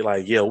speaking, you're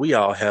like, yeah, we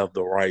all have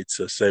the right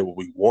to say what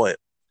we want,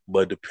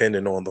 but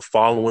depending on the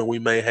following we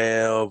may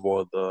have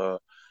or the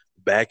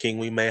backing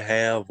we may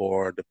have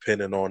or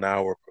depending on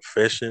our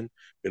profession,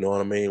 you know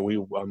what I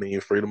mean? I mean,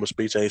 freedom of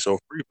speech ain't so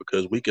free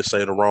because we could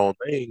say the wrong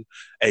thing,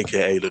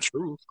 aka the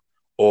truth,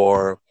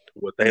 or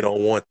what they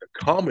don't want the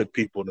common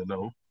people to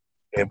know,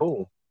 and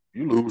boom,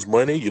 you lose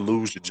money, you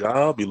lose your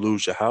job, you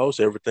lose your house,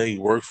 everything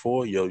you work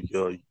for, your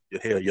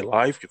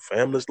life, your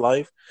family's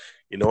life.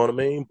 You know what I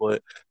mean?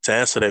 But to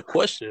answer that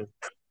question,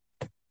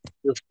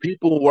 if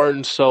people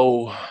weren't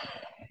so,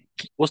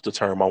 what's the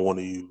term I want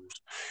to use?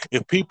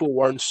 If people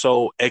weren't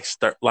so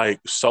like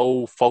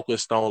so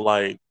focused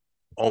on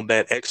on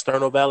that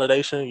external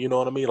validation, you know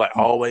what I mean? Like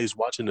always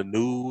watching the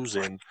news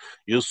and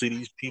you'll see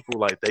these people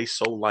like they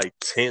so like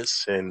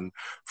tense and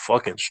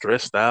fucking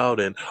stressed out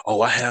and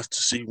oh I have to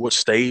see what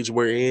stage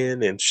we're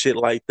in and shit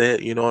like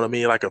that, you know what I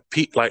mean? Like a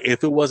peak like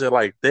if it wasn't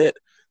like that,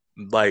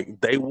 like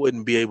they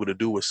wouldn't be able to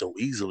do it so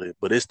easily.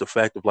 But it's the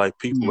fact of like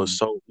people are Hmm.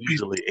 so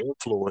easily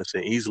influenced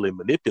and easily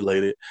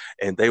manipulated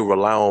and they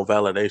rely on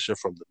validation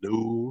from the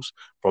news,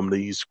 from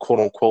these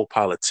quote unquote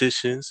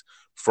politicians,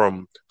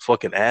 from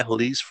fucking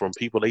athletes, from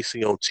people they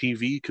see on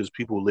TV because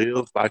people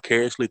live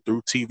vicariously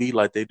through TV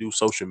like they do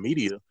social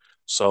media.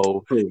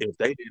 So True. if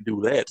they didn't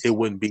do that, it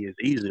wouldn't be as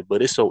easy.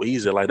 But it's so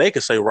easy. Like they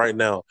could say right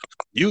now,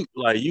 you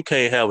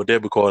can't have a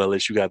debit card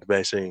unless you got the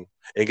vaccine.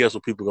 And guess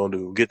what people gonna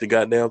do? Get the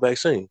goddamn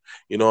vaccine.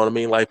 You know what I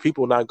mean? Like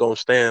people not gonna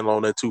stand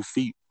on their 2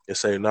 feet and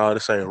say, "No, nah,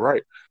 this ain't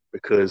right,"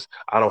 because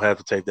I don't have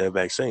to take that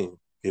vaccine.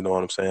 You know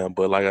what I'm saying?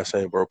 But like I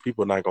say, bro,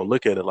 people not gonna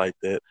look at it like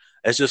that.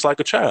 It's just like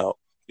a child.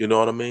 You know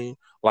what I mean?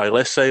 Like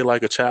let's say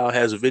like a child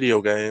has a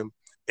video game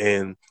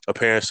and a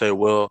parent say,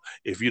 "Well,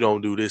 if you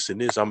don't do this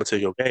and this, I'm gonna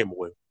take your game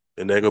away."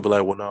 And they're gonna be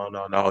like, "Well, no,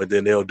 no, no," and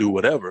then they'll do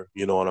whatever.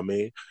 You know what I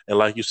mean? And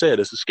like you said,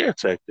 it's a scare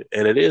tactic,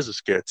 and it is a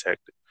scare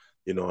tactic.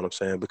 You know what I'm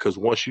saying? Because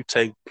once you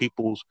take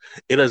people's,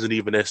 it doesn't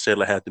even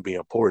necessarily have to be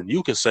important.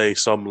 You can say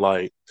something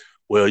like,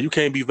 "Well, you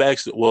can't be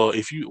vaccinated. Well,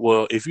 if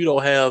you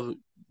don't have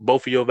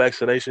both of your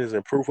vaccinations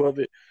and proof of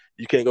it,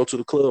 you can't go to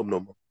the club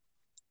no more."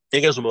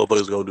 And guess what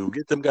motherfuckers gonna do?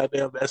 Get them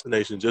goddamn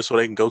vaccinations just so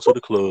they can go to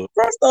the club.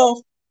 First off,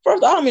 I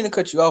don't mean to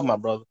cut you off, my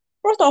brother.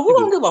 First off, who You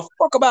don't good? give a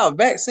fuck about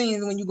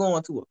vaccines when you go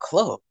into a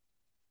club?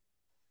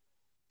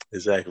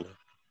 Exactly.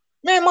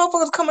 Man,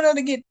 motherfuckers coming there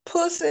to get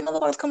pussy.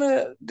 Motherfuckers coming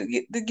there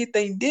to get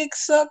their dick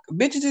sucked.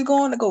 Bitches is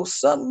going to go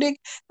suck dick.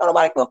 Don't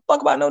nobody give a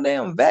fuck about no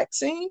damn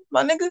vaccine,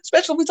 my nigga.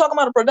 Especially if we talking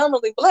about a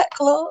predominantly black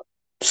club.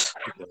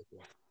 Exactly.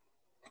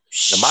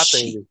 And my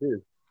thing Shit. is this.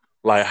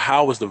 Like,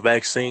 how is the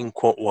vaccine,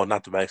 quote, well,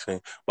 not the vaccine,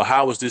 but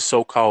how is this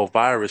so called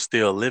virus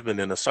still living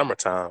in the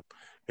summertime?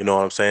 You know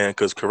what I'm saying?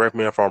 Because correct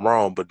me if I'm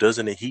wrong, but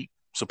doesn't the heat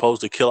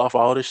supposed to kill off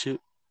all this shit?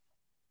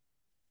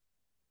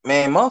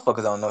 Man,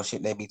 motherfuckers don't know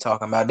shit they be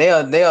talking about.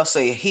 They'll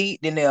say heat,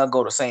 then they'll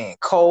go to saying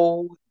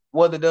cold.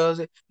 Weather does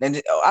it. Then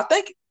I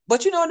think,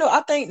 but you know, no,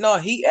 I think no,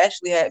 heat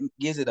actually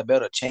gives it a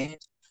better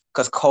chance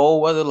because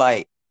cold weather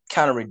like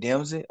kind of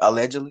redeems it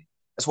allegedly.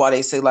 That's why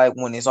they say like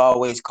when it's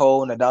always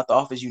cold in the doctor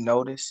office, you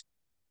notice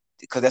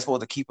because that's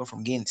supposed to keep them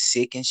from getting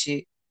sick and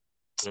shit.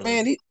 Mm-hmm.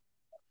 Man,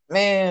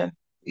 man,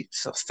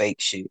 it's some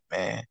fake shit,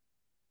 man.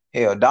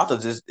 Hell,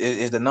 doctors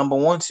is the number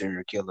one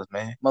serial killers,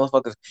 man.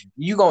 Motherfuckers,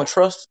 you gonna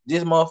trust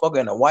this motherfucker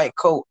in a white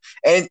coat.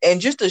 And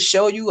just to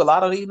show you a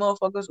lot of these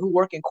motherfuckers who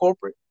work in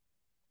corporate,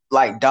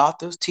 like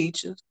doctors,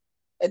 teachers,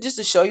 and just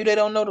to show you they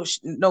don't know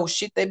no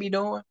shit they be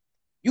doing,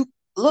 you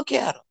look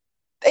at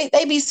them.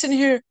 They be sitting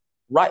here,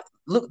 right?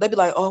 Look, they be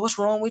like, oh, what's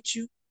wrong with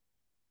you?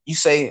 You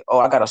say, oh,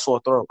 I got a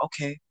sore throat.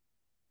 Okay.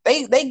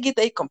 They get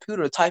their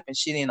computer typing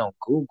shit in on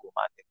Google,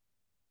 my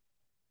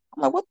nigga.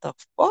 I'm like, what the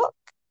fuck?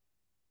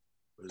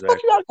 The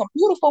fuck you Exactly. got a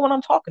computer for when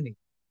I'm talking to you?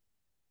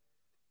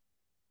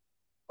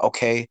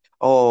 Okay.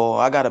 Oh,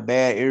 I got a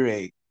bad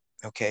earache.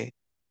 Okay.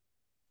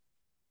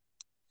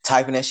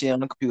 Typing that shit on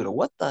the computer.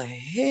 What the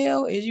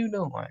hell is you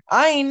doing?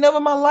 I ain't never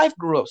in my life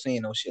grew up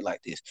seeing no shit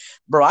like this.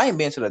 Bro, I ain't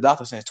been to the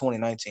doctor since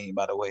 2019,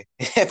 by the way.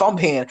 If I'm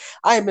being,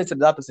 I ain't been to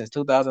the doctor since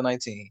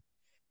 2019.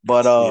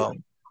 But Yeah.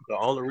 The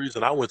only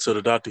reason I went to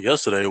the doctor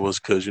yesterday was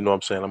because, you know what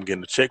I'm saying, I'm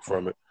getting a check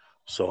from it.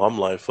 So I'm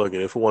like, fuck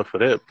it. If it weren't for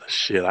that,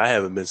 shit, I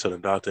haven't been to the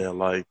doctor in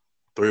like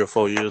 3 or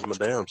 4 years, my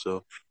damn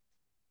self.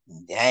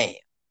 damn.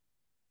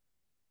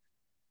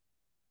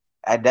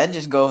 That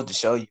just goes to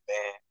show you,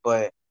 man.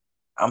 But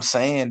I'm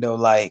saying though,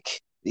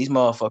 like, these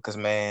motherfuckers,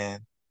 man,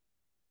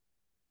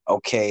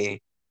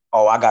 okay.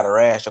 Oh, I got a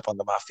rash up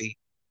under my feet.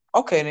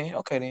 Okay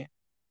then.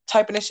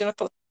 Typing that shit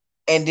up,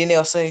 and then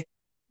they'll say,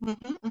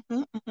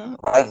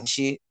 writing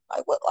shit.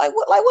 Like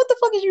what the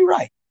fuck is you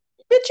writing?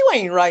 Bitch, you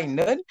ain't writing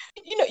nothing.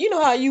 You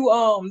know how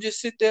you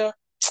just sit there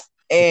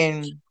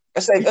and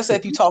let's say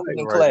if you You talking ain't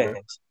in right, class.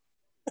 man.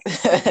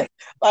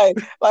 like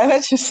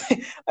let's just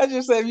say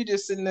if you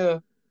just sitting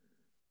there,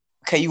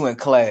 okay, you in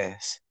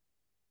class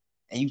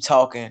and you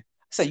talking,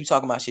 say you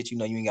talking about shit you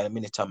know you ain't got a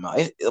minute talking about.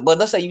 But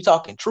let's say you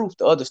talking truth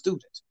to other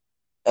students.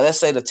 And let's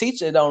say the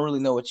teacher don't really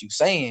know what you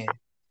saying,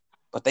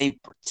 but they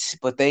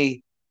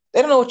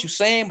don't know what you're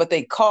saying, but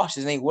they cautious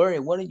and they worried.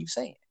 What are you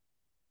saying?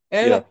 And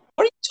they're Yeah. like,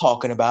 what are you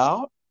talking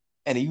about?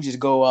 And then you just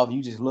go off and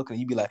you just look and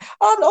you be like,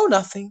 oh no,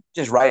 nothing.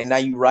 Just writing. Now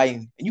you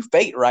writing and you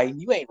fake writing.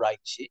 You ain't writing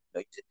shit.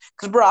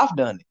 Cause bro, I've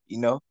done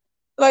it,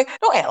 Like,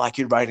 don't act like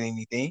you're writing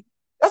anything.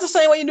 That's the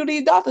same way you do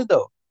these doctors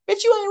though.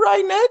 Bitch, you ain't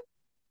writing that.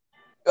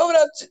 You over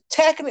there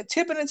tacking it,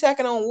 tipping and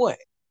tacking on what?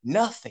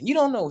 Nothing. You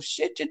don't know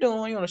shit you're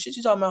doing. You don't know shit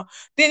you're talking about.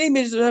 Then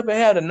these bitches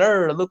have the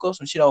nerve to look up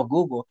some shit on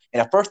Google,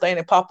 and the first thing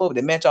that pop up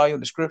that match all your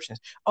descriptions.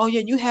 Oh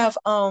yeah, you have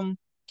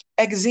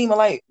eczema.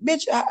 Like,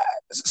 bitch,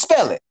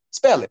 spell it.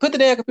 Spell it. Put the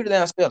damn computer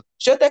down. Spell it.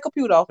 Shut that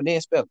computer off and then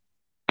spell it.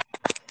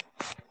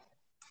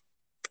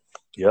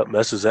 Yep,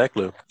 that's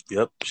exactly.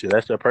 Yep, shit,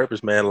 that's their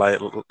purpose, man. Like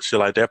shit,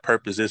 like their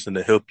purpose isn't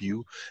to help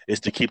you; it's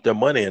to keep their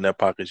money in their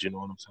pockets. You know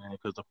what I'm saying?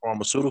 Because the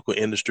pharmaceutical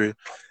industry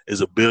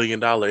is $1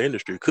 billion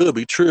industry. Could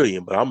be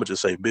trillion, but I'm gonna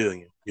just say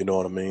billion. You know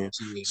what I mean?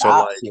 Shit, So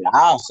like,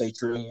 I'll say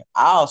trillion.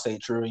 I'll say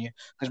trillion.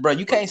 Because, bro,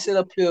 you can't sit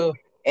up here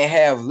and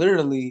have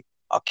literally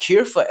a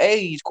cure for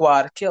AIDS,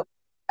 quad kept.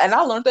 And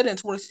I learned that in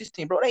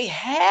 2016, bro. They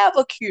have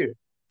a cure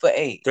for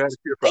they had AIDS. a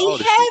cure for They all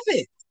this shit. have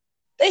it.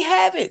 They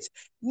have it.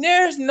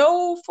 There's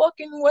no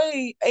fucking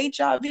way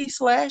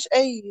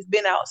HIV/AIDS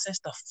been out since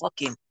the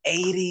fucking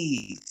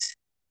 80s.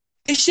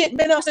 This shit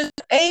been out since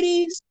the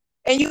 80s.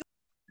 And you,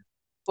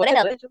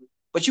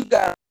 but you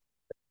got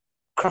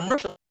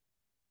commercial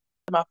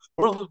about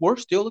we're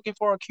still looking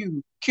for a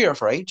cure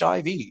for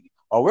HIV,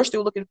 or we're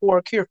still looking for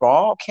a cure for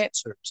all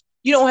cancers.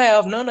 You don't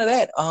have none of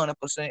that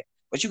 100%,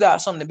 but you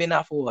got something that been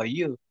out for a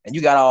year, and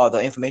you got all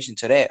the information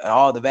to that and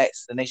all the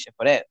vaccination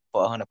for that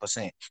for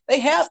 100%. They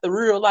have the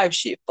real life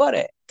shit for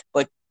that,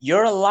 but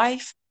your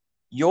life,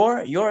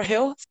 your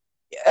health.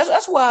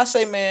 That's why I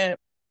say, man,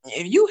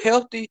 if you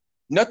healthy,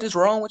 nothing's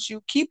wrong with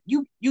you.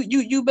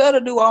 You better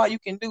do all you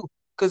can do.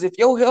 Because if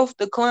your health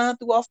decline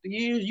throughout the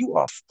years, you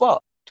are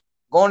fucked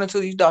going into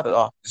these doctor's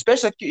office,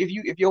 especially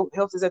if your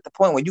health is at the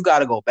point where you got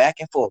to go back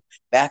and forth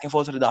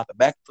to the doctor,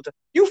 back and forth.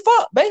 You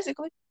fuck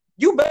basically.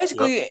 You Yep.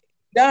 basically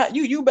die.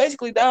 You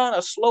basically dying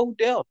a slow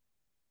death.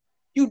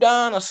 You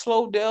dying a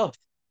slow death,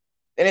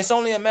 and it's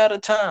only a matter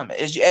of time.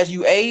 As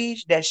you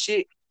age, that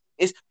shit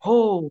is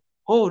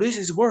this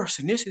is worse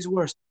and this is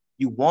worse.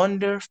 You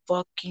wonder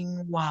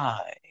fucking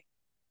why.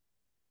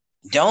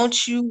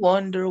 Don't you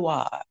wonder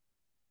why?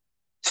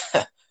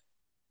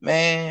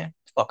 Man,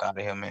 fuck out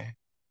of here, man.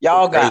 What's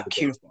Y'all crazy got about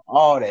cure for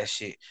all that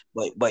shit,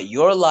 but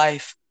your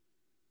life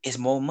is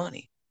more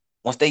money.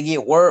 Once they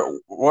get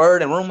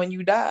word and rumor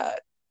you died,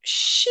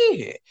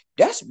 shit.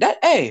 That's that.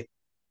 Hey,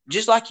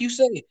 just like you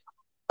say,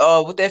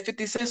 with that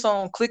 50 Cent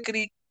song,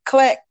 clickety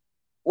clack.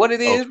 What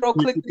it oh, is, bro?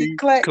 Clickety clickety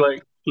clack,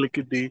 clank,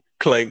 clickety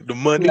clank. The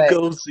money clack.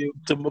 goes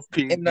into my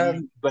And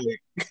piggy bank.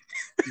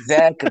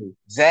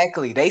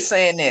 exactly. They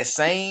saying that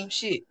same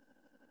shit.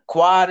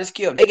 Quad is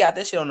killed. They got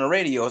that shit on the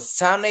radio. It's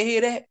the time they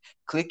hear that,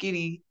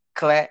 clickety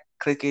clack,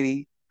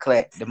 clickety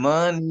clack. The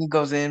money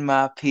goes in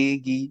my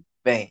piggy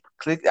bank.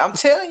 Click. I'm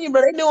telling you,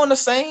 bro, they doing the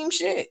same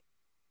shit.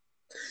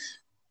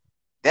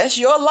 That's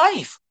your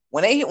life.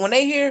 When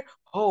they hear,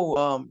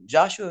 oh,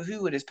 Joshua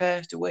Hewitt has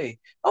passed away.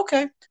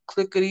 Okay,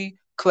 clickety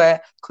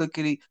clack,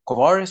 clickety.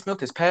 Quavaris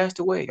Smith has passed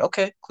away.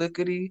 Okay,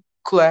 clickety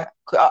clack.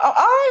 All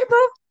right, bro.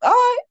 All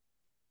right,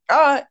 all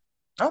right.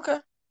 Okay.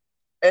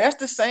 And that's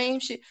the same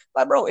shit.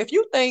 Like, bro, if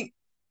you think,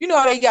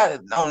 how they got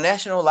it on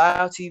national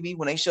live TV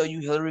when they show you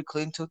Hillary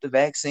Clinton took the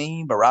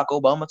vaccine, Barack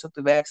Obama took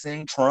the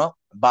vaccine, Trump,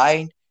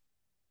 Biden.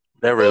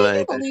 That Man, really you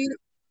ain't that believe shit. it.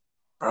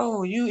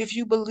 Bro, if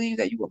you believe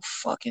that, you a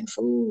fucking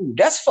fool.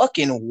 That's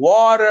fucking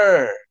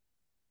water.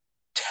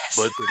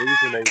 But the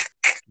reason they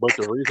but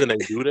the reason they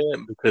do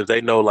that because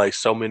they know like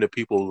so many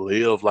people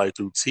live like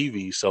through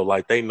TV. So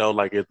like they know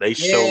like if they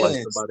show like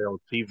Yes. somebody on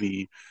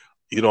TV,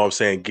 you know what I'm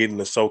saying, getting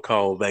the so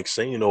called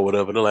vaccine or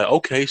whatever, they're like,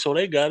 okay, so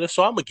they got it,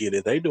 so I'm gonna get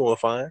it. They doing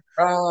fine.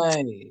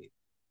 Right.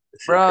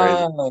 This shit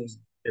crazy. Right.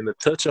 And to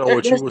touch on There,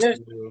 what you there's, was there's,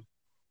 saying,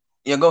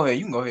 yeah, go ahead.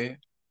 You can go ahead.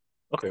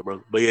 okay,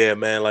 bro. But yeah,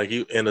 man, like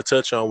you and to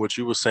touch on what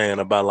you were saying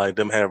about like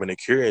them having a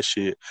cure and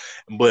shit.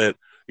 But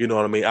you know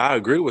what I mean? I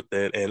agree with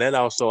that. And that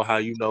also how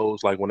you know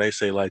it's like when they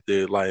say like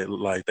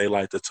like they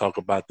like to talk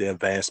about the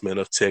advancement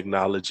of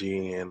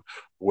technology and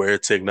where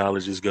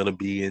technology is gonna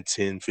be in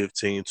 10,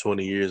 15,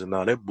 20 years and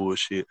all that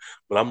bullshit.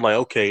 But I'm like,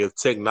 okay, if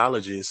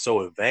technology is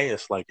so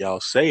advanced, like y'all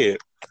say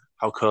it,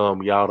 how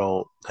come y'all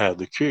don't have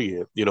the cure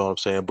yet? You know what I'm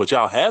saying? But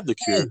y'all have the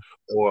cure,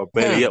 Hmm. or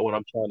better Hmm. yet, what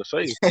I'm trying to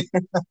say,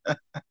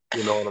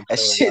 you know what I'm That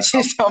saying? shit Like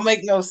just don't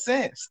make no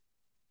sense.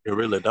 it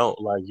really don't.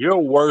 Like you're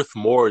worth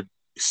more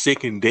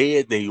sick and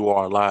dead than you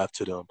are alive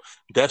to them.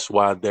 That's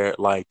why they're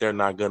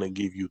not gonna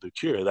give you the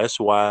cure. That's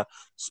why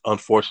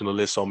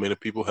unfortunately so many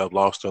people have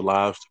lost their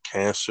lives to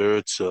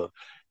cancer, to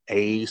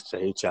AIDS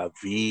to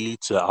HIV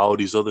to all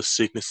these other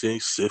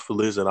sicknesses,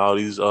 syphilis, and all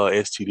these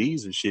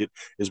STDs and shit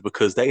is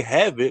because they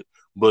have it,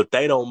 but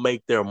they don't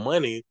make their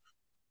money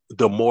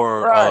the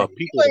more Right.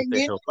 people You that ain't they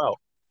getting help out.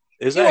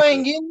 you Exactly.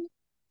 ain't getting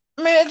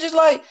man, just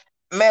like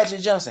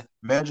Magic Johnson.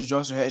 Magic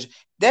Johnson has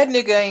that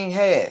nigga ain't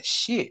had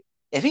shit.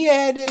 If he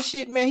had that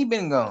shit, man, he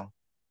been gone.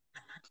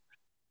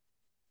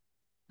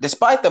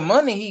 Despite the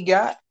money he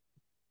got,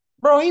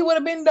 bro, he would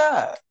have been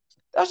died.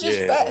 That's just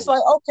Yeah. facts.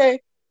 Like,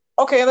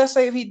 okay, let's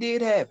say if he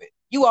did have it,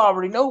 you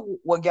already know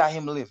what got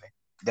him living,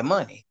 the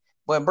money.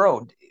 But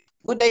bro,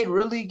 would they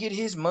really get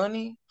his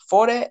money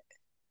for that?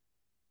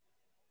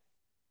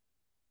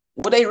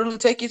 Would they really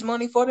take his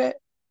money for that?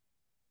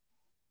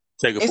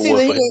 Take it It's for either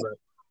what for him.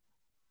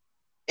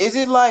 he is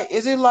it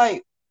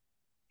like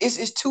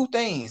it's two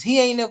things. He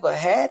ain't never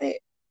had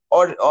it,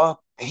 or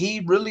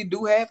he really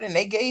do have it, and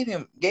they gave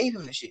him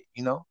the shit,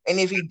 you know. And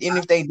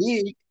if they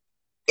did,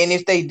 and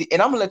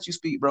I'm gonna let you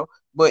speak, bro.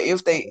 But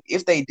if they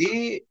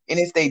did,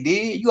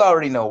 you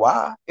already know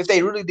why. If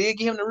they really did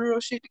give him the real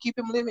shit to keep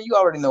him living, you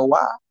already know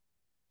why.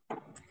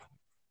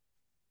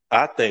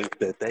 I think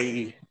that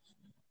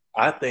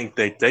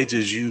they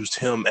just used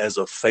him as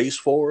a face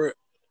for it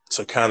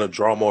to kind of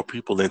draw more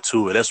people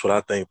into it. That's what I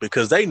think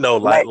because they know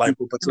Black like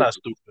people they're not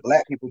particularly. stupid.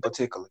 Black people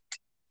particularly.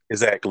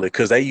 Exactly,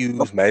 because they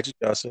use Magic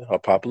Johnson, a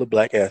popular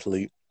black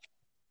athlete.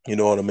 You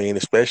know what I mean?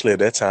 Especially at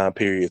that time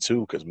period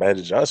too, because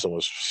Magic Johnson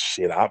was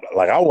shit. I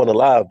wasn't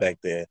alive back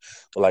then,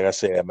 but like I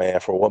said, man,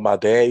 for what my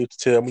dad used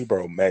to tell me,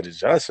 bro, Magic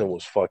Johnson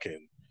was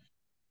fucking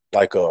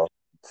like for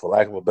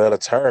lack of a better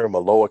term,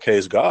 a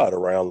lowercase god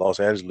around Los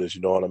Angeles.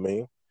 You know what I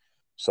mean?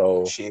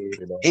 So Shit.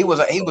 you know, He was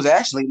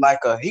actually like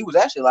a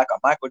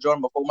Michael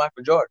Jordan before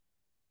Michael Jordan.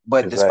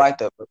 But despite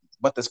exactly. the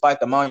but despite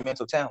the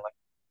monumental talent.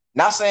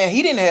 Not saying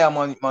he didn't have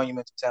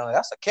monumental talent.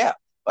 That's a cap.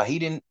 But he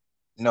didn't.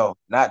 No,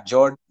 not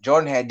Jordan.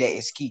 Jordan had that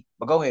as key.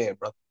 But go ahead,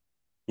 bro.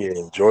 Yeah,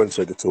 Jordan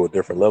took it to a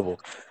different level.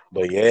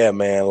 But yeah,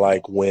 man,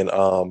 like when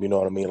you know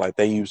what I mean, like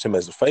they used him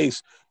as a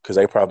face because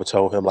they probably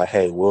told him like,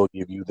 hey, we'll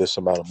give you this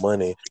amount of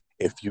money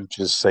if you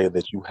just say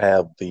that you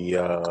have the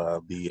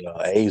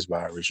AIDS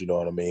virus, you know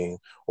what I mean,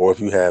 or if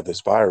you have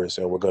this virus,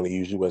 and we're going to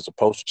use you as a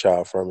poster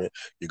child from it.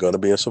 You're going to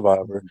be a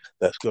survivor.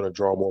 That's going to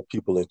draw more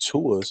people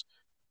into us.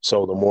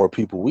 So the more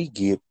people we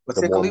get, the more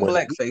Particularly money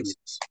black we get.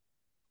 faces.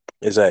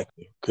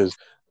 Exactly, because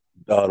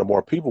the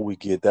more people we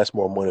get, that's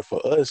more money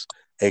for us,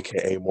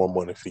 aka more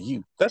money for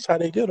you. That's how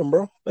they get them,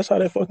 bro. That's how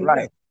they fucking get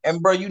Right. them.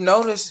 And bro, you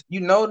notice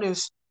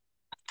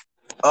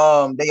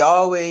they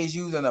always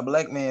using a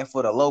black man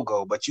for the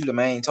logo, but you the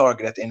main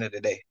target at the end of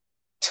the day.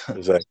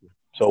 Exactly.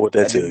 So what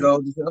that That tell just you?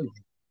 goes to show you.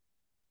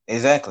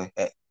 Exactly.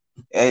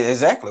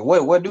 Exactly.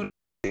 What do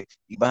you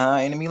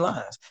behind enemy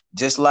lines?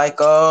 Just like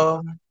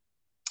when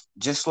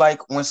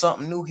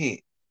something new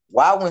hit.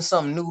 Why when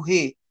something new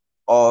hit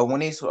or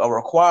when it's a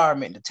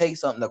requirement to take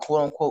something to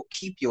quote unquote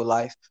keep your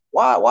life,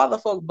 why the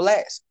fuck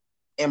blacks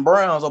and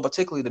browns are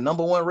particularly the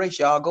number one race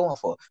y'all going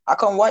for? How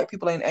come white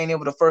people ain't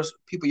ever the first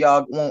people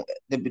y'all want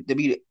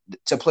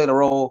to play the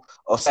role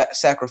of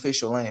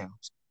sacrificial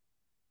lambs?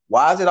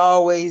 Why is it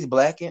always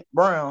black and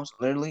browns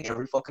literally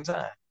every fucking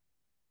time?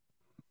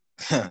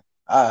 All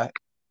right,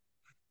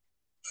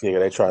 Yeah,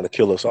 they trying to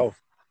kill us off.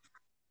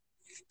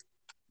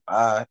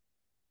 all right.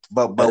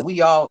 But And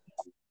we all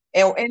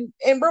and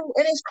bro,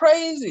 and it's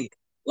crazy.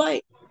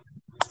 Like,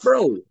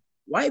 bro,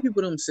 white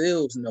people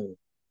themselves know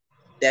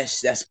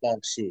that's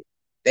false shit.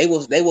 They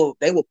will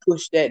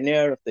push that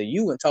narrative to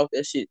you and talk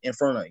that shit in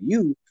front of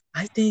you.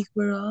 I think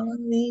we're all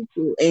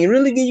equal, and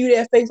really give you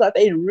that face like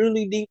they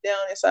really deep down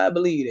inside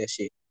believe that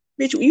shit.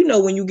 Bitch, you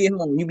know when you get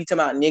home, you be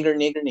talking about nigger,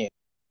 nigger, nigger.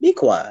 Be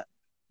quiet.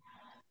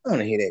 I don't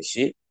want to hear that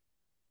shit.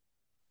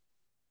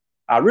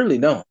 I really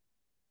don't.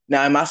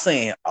 Now, am I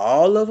saying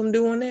all of them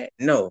doing that?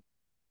 No,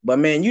 but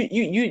man,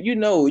 you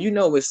know,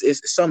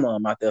 it's some of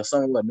them out there,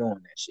 some of them doing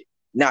that shit.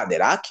 Not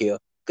that I care,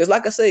 because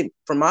like I say,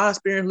 from my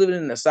experience living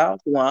in the South,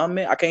 where I'm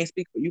at, I can't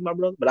speak for you, my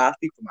brother, but I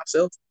speak for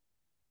myself.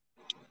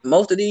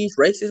 Most of these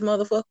racist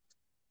motherfuckers,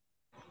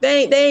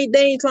 they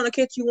ain't trying to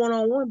catch you one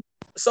on one,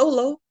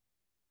 solo.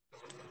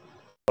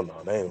 oh no,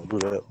 they ain't gonna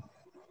do that.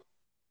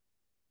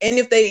 And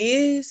if they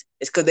is,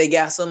 it's because they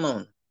got some on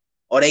them,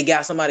 or they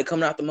got somebody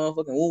coming out the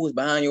motherfucking woods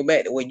behind your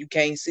back the way you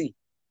can't see.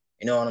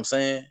 You know what I'm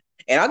saying?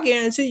 And I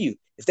guarantee you,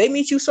 if they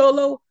meet you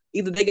solo,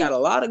 either they got a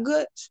lot of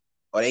guts,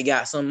 or they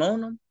got something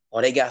on them,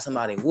 or they got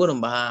somebody with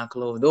them behind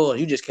closed doors.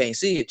 You just can't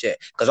see it yet.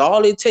 Because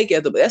all it take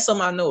that's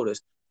something I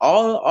noticed.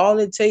 All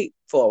it take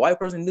for a white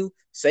person to do,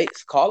 say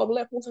call a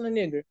black person a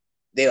nigger,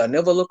 they'll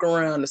never look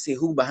around to see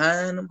who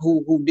behind them,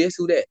 who this,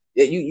 who that.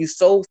 You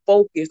so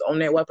focused on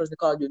that white person to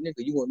call you a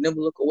nigger, you will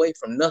never look away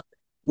from nothing.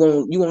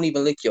 You won't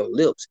even lick your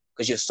lips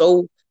because you're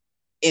so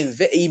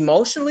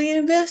emotionally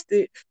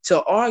invested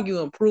to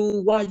argue and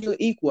prove why you're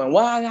equal and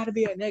why I gotta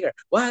be a nigger,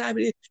 why I gotta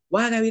be this,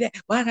 why I gotta be that,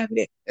 why I gotta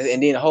be that,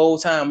 and then the whole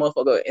time,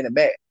 motherfucker in the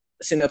back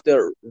sitting up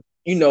there,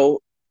 you know,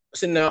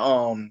 sitting there,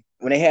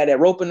 when they had that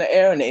rope in the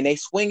air and they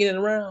swinging it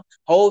around,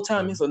 whole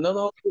time it's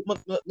another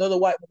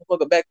white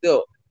motherfucker back there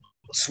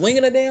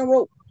swinging a damn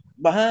rope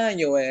behind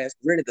your ass,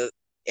 ready to.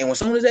 And when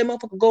soon as that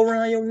motherfucker go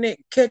around your neck,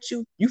 catch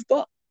you, you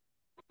fuck.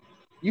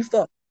 You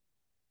fuck.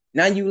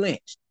 Now you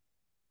lynched.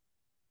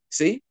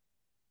 See?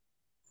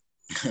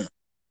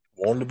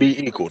 Want to be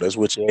equal. That's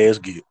what your ass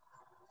get.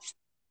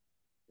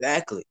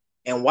 Exactly.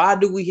 And why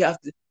do we have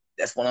to?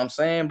 That's what I'm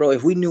saying, bro.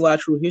 If we knew our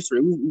true history,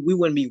 we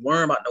wouldn't be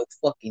worrying about no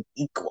fucking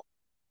equal.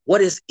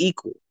 What is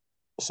equal?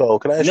 So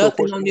can I ask you a Nothing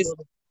question, on my this.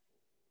 brother?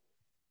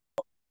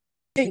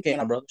 You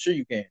can, brother. Sure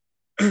you can.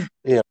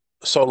 Yeah.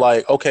 So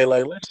like, okay,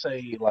 like let's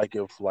say like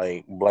if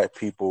like black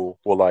people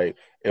well like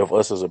if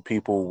us as a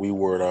people we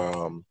were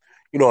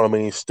you know what I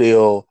mean,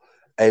 still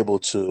able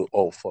to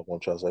oh fuck what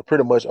I'm trying to say.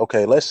 Pretty much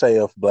okay, let's say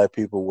if black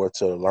people were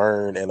to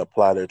learn and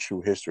apply their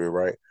true history,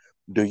 right?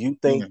 Do you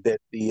think Mm.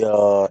 that the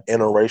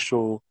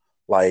interracial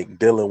like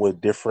dealing with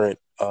different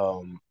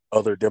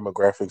other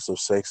demographics of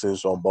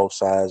sexes on both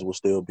sides will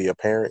still be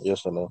apparent?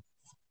 Yes or no?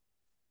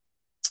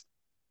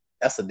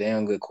 That's a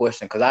damn good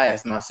question because I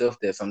ask myself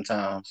that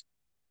sometimes.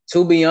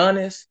 To be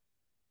honest,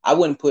 I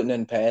wouldn't put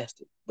nothing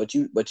past it. But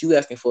you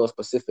asking for a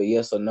specific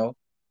yes or no?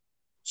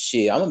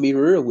 Shit, I'm gonna be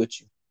real with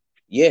you.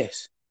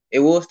 Yes, it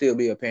will still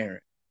be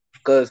apparent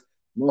because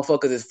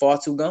motherfuckers is far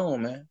too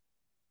gone, man.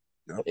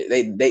 Yep.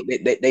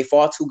 They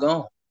far too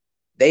gone.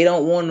 They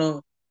don't want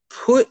to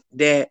put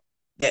that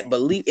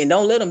belief and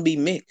don't let them be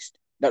mixed.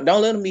 Don't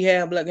let them be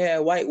half black,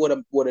 half white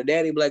with a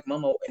daddy black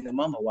mama and the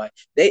mama white.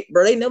 They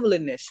never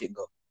letting that shit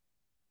go.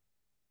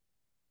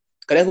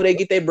 Cause that's where they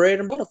get their bread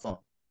and butter from.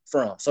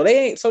 So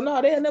they ain't. So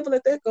no, they'll never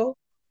let that go.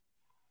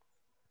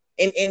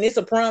 And it's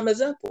a prime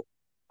example.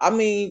 I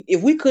mean,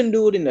 if we couldn't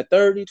do it in the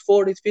 30s,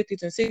 40s,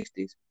 50s, and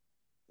 60s,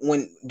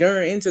 when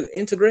during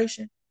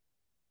integration,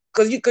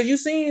 cause you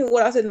seen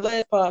what I said in the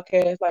last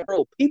podcast, like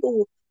bro,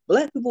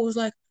 black people was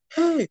like,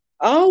 hey,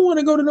 I don't want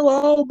to go to no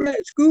all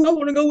black school. I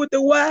want to go with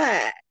the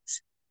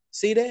whites.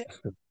 See that?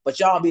 But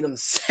y'all be them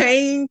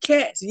same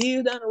cats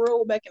years down the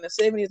road back in the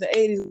 70s and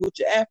 80s with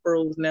your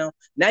afros now.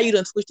 Now you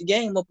done switch the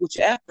game up with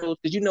your afros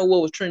because you know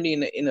what was trendy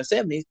in the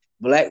 70s?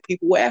 Black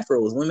people with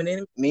afros, women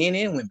and men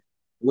and women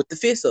with the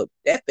fists up.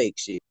 That fake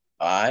shit.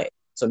 All right.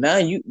 So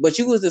now but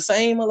you was the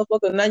same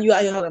motherfucker. Now you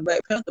out here on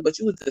Black Panther, but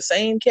you was the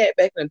same cat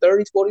back in the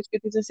 30s, 40s,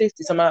 50s, and 60s.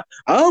 Somehow,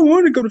 I don't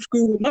want to go to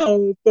school with my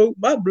own folk,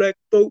 my black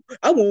folk.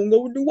 I want to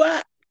go with the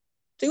white.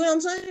 See what I'm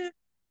saying?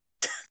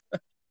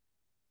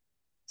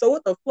 So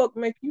what the fuck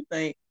make you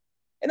think,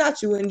 and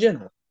not you in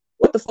general,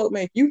 what the fuck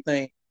make you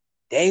think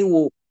they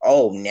will,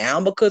 oh, now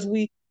because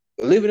we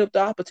living up to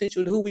our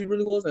potential, who we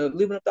really was, and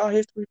living up to our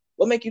history,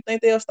 what make you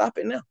think they'll stop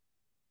it now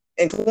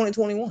in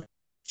 2021?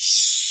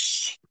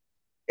 Shh.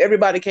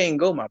 Everybody can't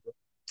go, my bro.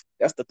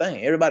 That's the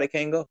thing. Everybody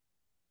can't go.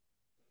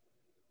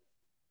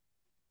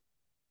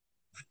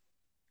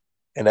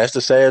 And that's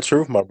the sad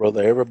truth, my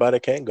brother. Everybody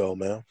can't go,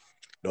 man.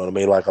 You know what I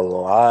mean? Like a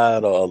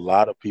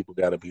lot of people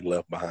got to be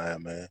left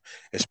behind, man.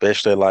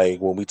 Especially like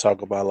when we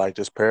talk about like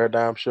this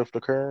paradigm shift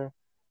occurring.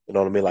 You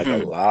know what I mean? Like a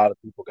Mm. lot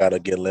of people got to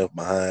get left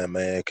behind,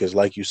 man. Because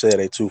like you said,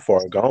 they too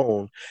far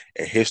gone,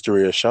 and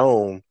history has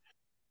shown.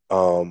 You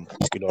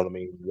know what I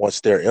mean?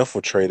 Once they're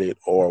infiltrated,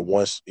 or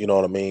once you know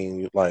what I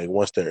mean, like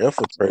once they're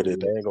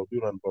infiltrated, they ain't gonna do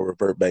nothing but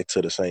revert back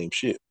to the same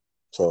shit.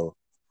 So,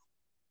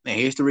 And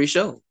history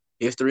shows.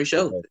 History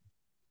shows okay. it.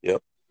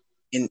 Yep.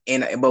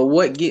 And but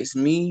what gets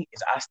me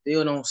is I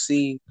still don't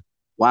see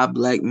why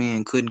black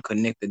men couldn't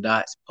connect the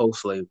dots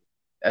post slavery.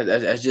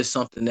 That's just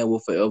something that will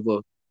forever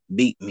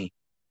beat me.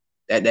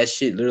 That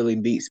shit literally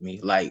beats me.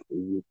 Like,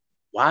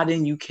 why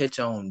didn't you catch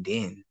on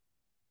then?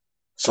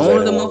 Because they Soon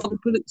as the didn't want to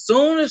motherfucker put it,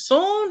 soon as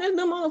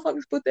the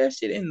motherfuckers put that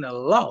shit in the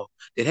law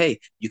that hey,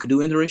 you can do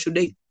interracial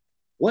dating.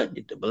 What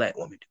did the black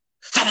woman do?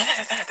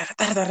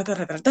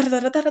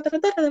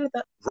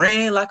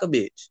 Ran like a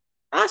bitch.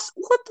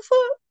 What the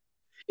fuck?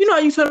 You know how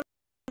you turn around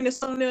and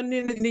something and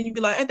then you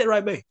be like, ain't that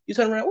right, babe? You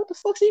turn around, what the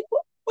fuck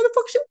what the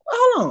fuck she,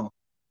 hold on.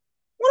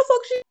 What the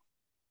fuck she,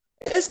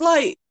 it's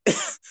like,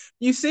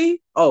 you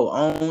see? Oh,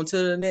 on to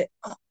the next,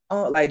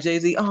 like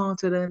Jay-Z, on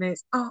to the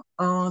next,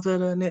 on to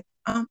the next,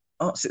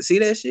 see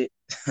that shit?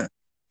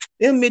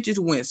 Them bitches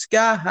went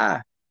sky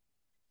high,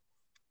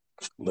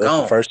 left the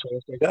gone. first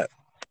chance they got.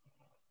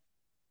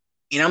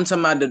 And I'm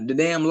talking about the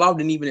damn law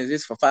didn't even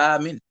exist for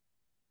 5 minutes.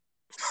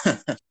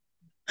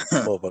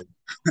 Motherfucker,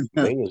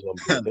 millions of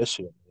them did that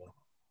shit. Man.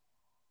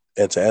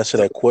 And to answer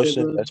So that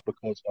question, that's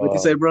because what you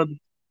say, brother?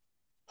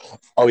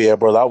 oh yeah,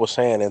 brother, I was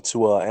saying, and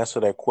to answer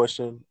that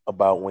question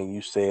about when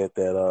you said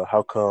that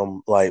how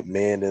come like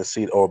men didn't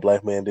see or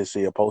black men didn't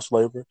see a post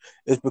slavery,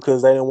 it's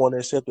because they didn't want to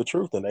accept the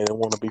truth and they didn't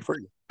want to be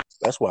free.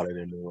 That's why they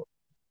didn't do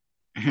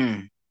it. Hmm.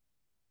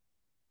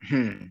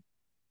 Hmm.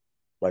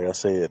 Like I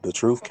said, the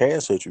truth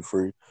can set you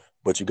free,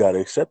 but you got to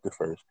accept it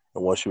first.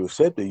 And once you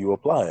accept it, you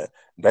apply it.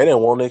 They didn't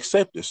want to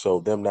accept it, so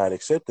them not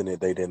accepting it,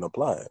 they didn't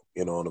apply it.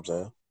 You know what I'm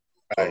saying?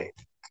 So Right.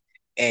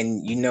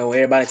 And you know,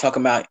 everybody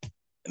talking about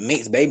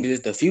mixed babies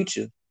is the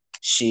future.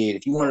 Shit,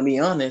 if you want to be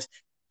honest,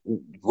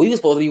 we were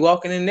supposed to be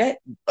walking in that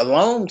a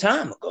long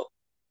time ago.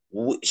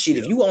 Shit,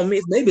 if yeah, you want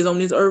mixed babies on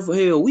this earth for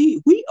hell,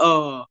 we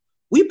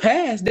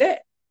passed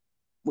that.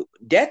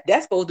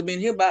 That's supposed to been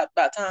here by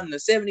time the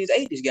 70s,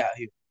 80s got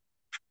here.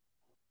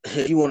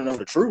 if you want to know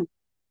the truth.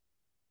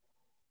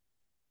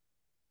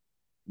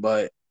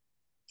 But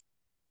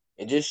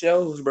it just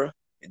shows, bro.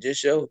 It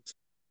just shows.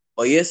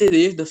 But yes, it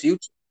is the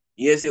future.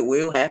 Yes, it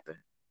will happen.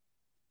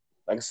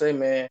 Like I say,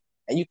 man.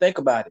 And you think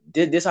about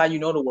it. This how you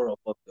know the world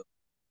fucked up.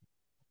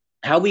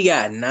 How we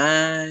got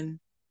 9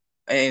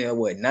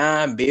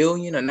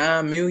 billion or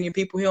 9 million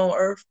people here on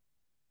Earth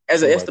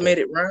as an Something like that.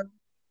 estimated round?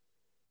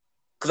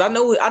 Cause I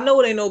know it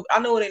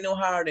ain't no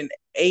higher than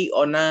 8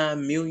 or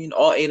 9 million,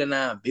 or 8 or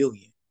 9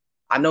 billion.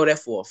 I know that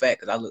for a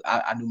fact because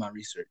I do my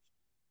research.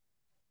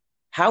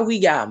 How we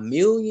got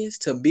millions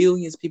to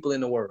billions people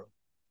in the world,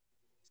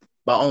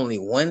 but only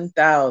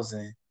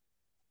 1,000,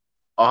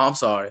 oh I'm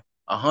sorry,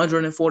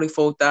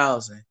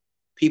 144,000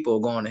 people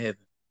are going to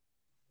heaven.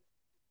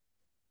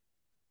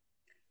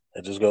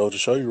 It just goes to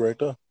show you right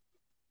there.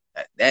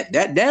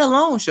 That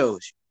alone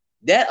shows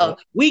you that Yep.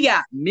 we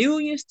got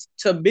millions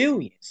to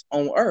billions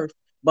on Earth,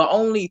 but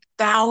only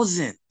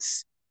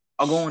thousands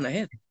are going to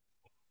heaven.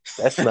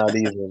 That's not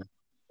even.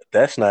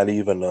 That's not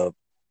even a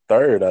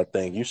third. I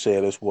think you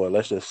said it's what.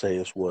 Let's just say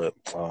it's what.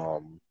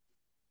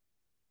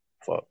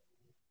 Fuck.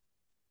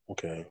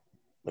 Okay.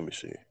 Let me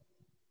see.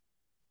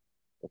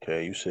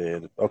 Okay, you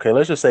said okay.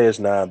 Let's just say it's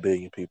 9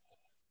 billion people.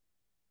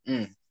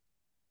 Mm,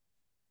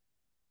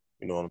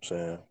 You know what I'm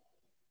saying?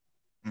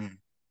 mm.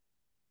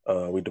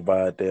 We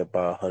divide that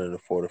by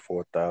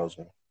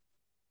 144,000.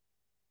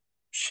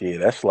 Shit,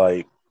 that's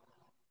like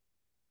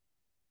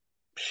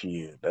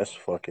shit. That's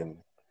fucking.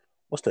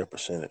 What's their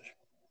percentage?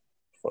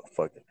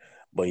 Fuck it.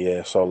 But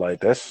yeah, so like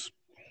that's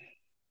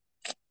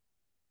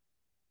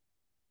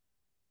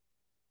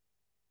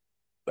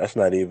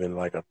not even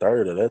like a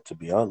third of that, to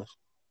be honest.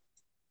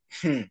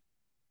 And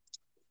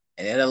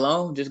that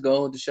alone just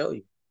goes to show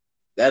you.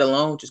 That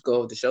alone just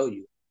goes to show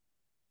you.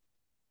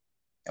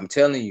 I'm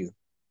telling you.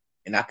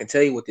 And I can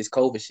tell you what this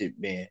COVID shit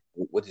been,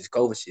 what this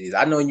COVID shit is.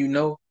 I know you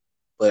know,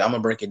 but I'm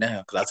gonna break it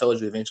down because I told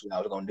you eventually I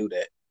was gonna do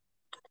that.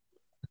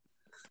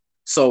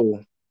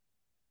 So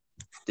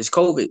this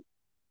COVID,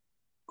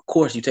 of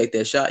course, you take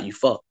that shot, you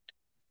fucked.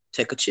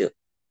 Take a chip,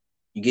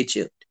 you get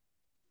chipped.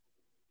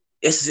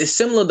 It's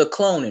similar to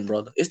cloning,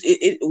 brother.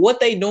 What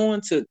they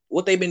doing to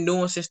what they've been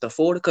doing since the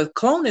 40s, because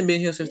cloning been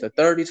here since the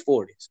 30s,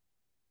 40s.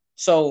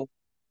 So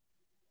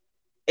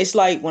it's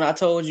like when I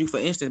told you, for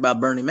instance, about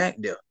Bernie Mac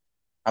there.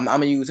 I'm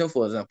gonna use him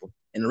for example.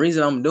 And the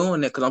reason I'm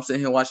doing that because I'm sitting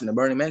here watching the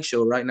Bernie Mac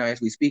show right now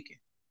as we speaking.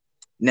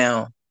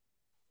 Now,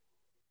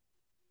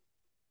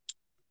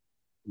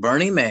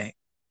 Bernie Mac,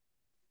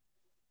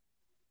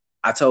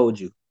 I told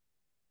you,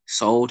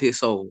 sold his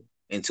soul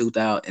in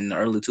 2000, in the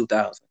early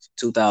 2000s,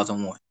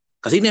 2001,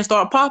 because he didn't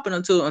start popping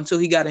until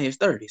he got in his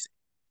 30s.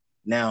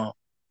 Now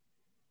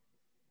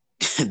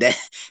that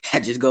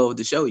that just goes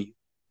to show you,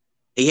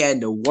 he had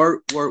to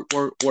work,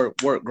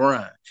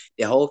 grind.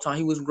 The whole time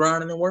he was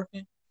grinding and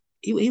working,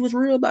 he was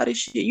real about his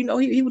shit. You know,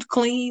 he was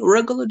clean,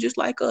 regular, just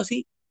like us.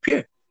 He pure.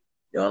 You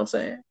know what I'm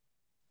saying?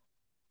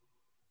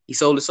 He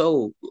sold his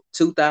soul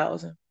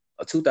 2000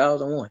 or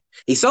 2001.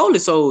 He sold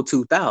his soul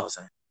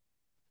 2000.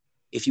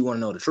 If you want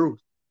to know the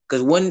truth.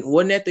 Because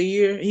wasn't that the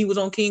year he was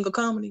on King of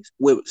Comedies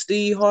with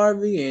Steve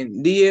Harvey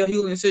and DL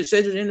Hewlett and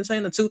Cedric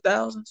Entertainer,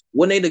 2000s?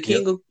 Wasn't they the Yep.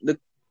 king of the,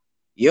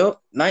 yep,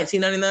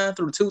 1999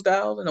 through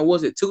 2000? Or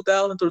was it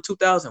 2000 through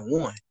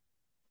 2001?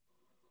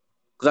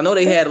 Because I know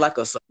they had like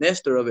a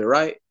semester of it,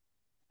 right?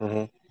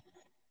 Hmm.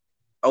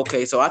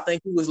 Okay, so I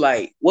think he was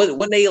like,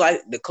 when they like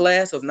the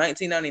class of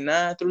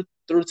 1999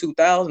 through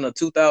 2000 or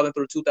 2000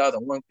 through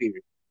 2001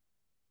 period?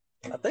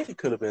 I think it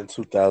could have been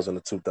 2000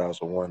 to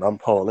 2001. I'm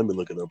hold on, let me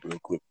look it up real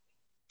quick.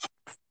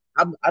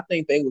 I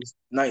think they was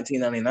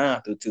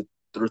 1999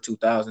 through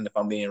 2000 if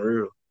I'm being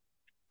real.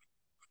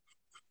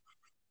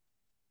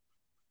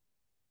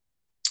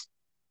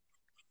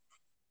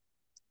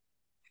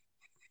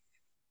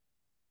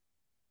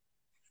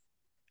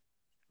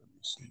 Let me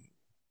see.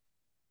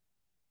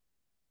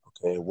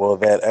 Okay, well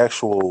that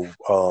actual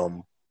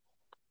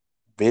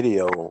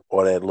video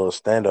or that little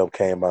stand up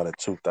came out in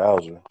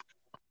 2000.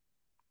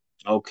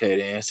 Okay,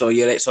 then. So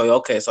yeah,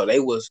 so they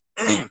was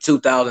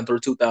 2000 through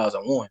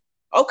 2001.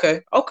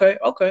 Okay.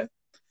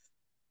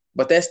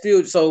 But that's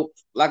still so.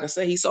 Like I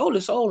said, he sold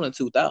his soul in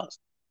 2000.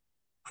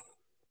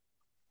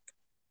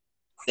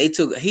 They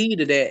took heed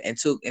to that and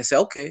said,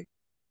 okay,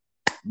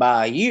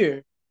 by a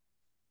year,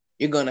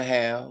 you're gonna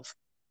have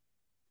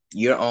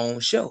your own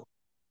show.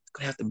 You're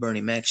gonna have the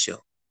Bernie Mac show.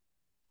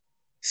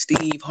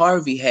 Steve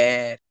Harvey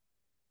had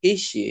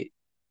his shit,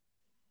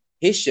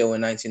 his show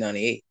in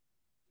 1998.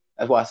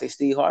 That's why I say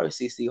Steve Harvey.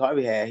 See, Steve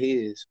Harvey had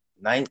his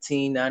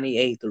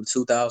 1998 through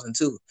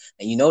 2002.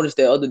 And you notice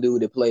that other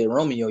dude that played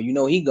Romeo, you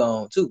know he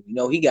gone too. You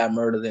know he got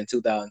murdered in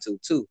 2002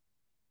 too.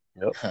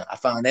 Yep. I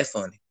find that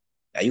funny.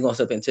 Now you gonna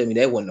step and tell me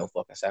that wasn't no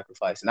fucking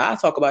sacrifice. Now I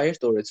talk about his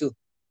story too.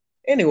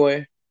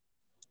 Anyway,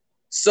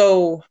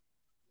 so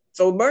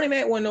Bernie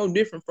Mac wasn't no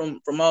different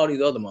from all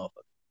these other motherfuckers.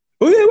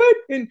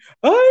 And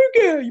I don't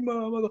care, you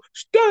motherfucker.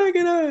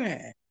 Stinking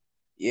ass.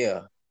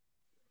 Yeah,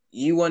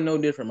 you wasn't no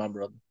different, my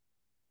brother.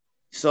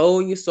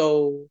 Sold your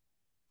soul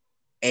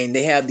and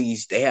they have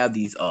these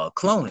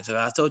clones. So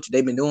I told you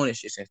they've been doing this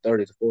shit since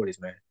 30s to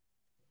 40s, man.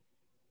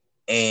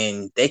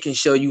 And they can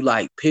show you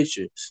like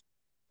pictures,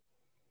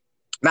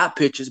 not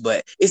pictures,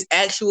 but it's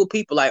actual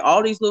people. Like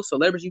all these little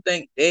celebrities you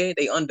think dead,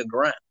 they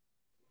underground.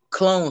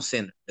 Clone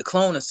Center, the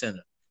Cloner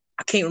Center.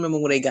 I can't remember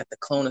where they got the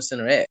Cloner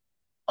Center at.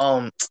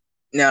 Um,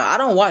 Now I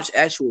don't watch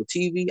actual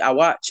TV. I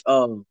watch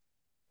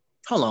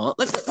Hold on,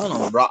 hold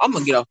on, bro. I'm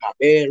gonna get off my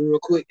bed real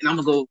quick, and I'm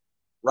gonna go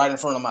right in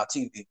front of my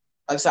TV.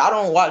 Like I said, I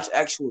don't watch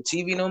actual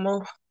TV no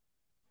more,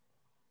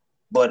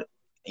 but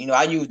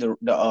I use the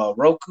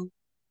Roku.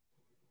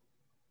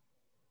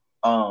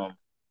 Um,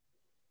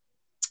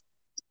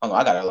 Hold on,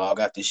 I gotta log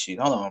out this shit.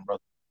 Hold on, bro.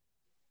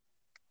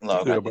 You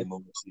Log good, out bro? this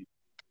movie.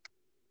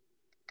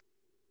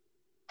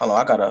 Hold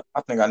on,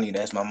 I think I need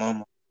to ask my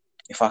mama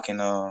if I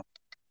can.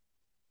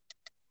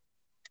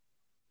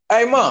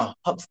 Hey, mom.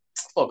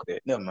 Fuck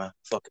that. Never mind.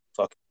 Fuck it.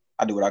 Fuck it.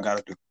 I do what I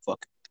gotta do. Fuck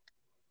it.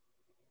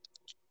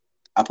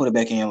 I put it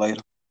back in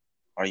later.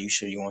 Are you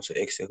sure you want to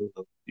exit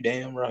Hulu? You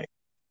damn right.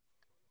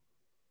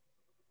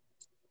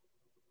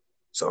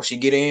 So if she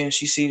get in,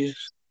 she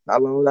sees I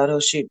logged out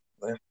her shit.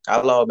 Man,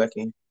 I log back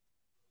in.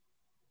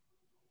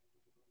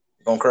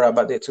 You gonna cry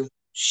about that too?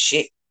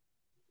 Shit.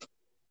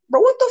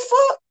 Bro, what the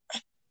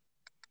fuck?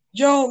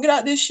 Yo, get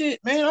out this shit,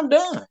 man. I'm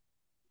done.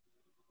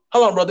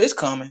 Hold on, brother. It's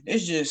coming.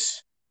 It's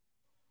just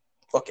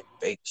fucking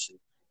fake shit.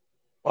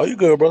 Oh, you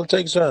good, brother?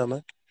 Take your time,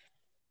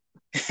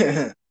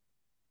 man.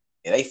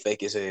 Yeah, they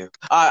fake as hell.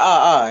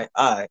 All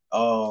right.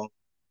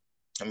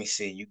 Let me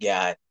see. You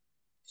got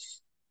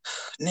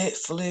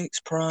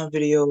Netflix, Prime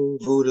Video,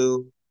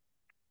 Vudu,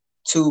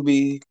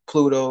 Tubi,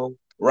 Pluto,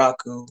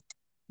 Roku,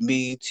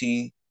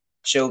 BT,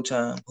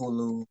 Showtime,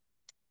 Hulu.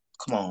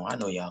 Come on, I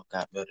know y'all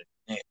got better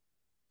than that.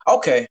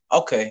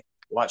 Okay.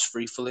 Watch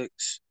Free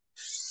Flicks.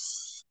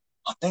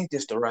 I think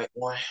this the right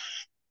one.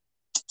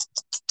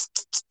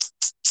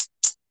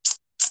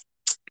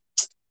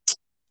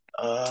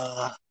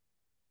 Uh,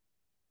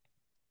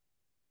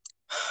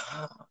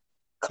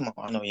 Come on,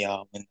 I know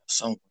y'all in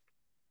some.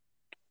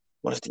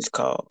 What is this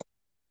called?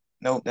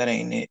 Nope, that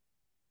ain't it.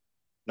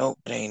 Nope,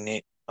 that ain't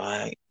it. All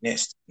right,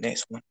 next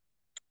one.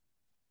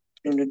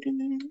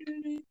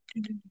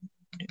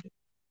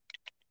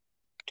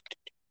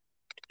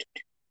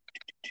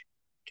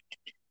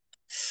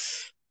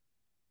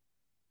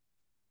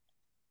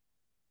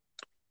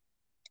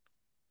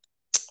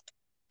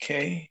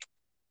 Okay.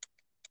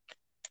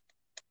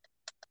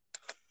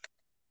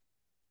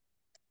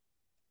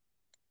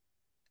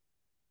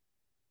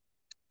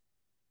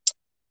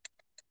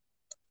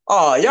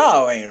 Oh,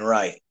 y'all ain't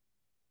right.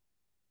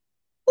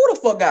 Who the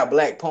fuck got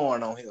black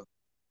porn on here?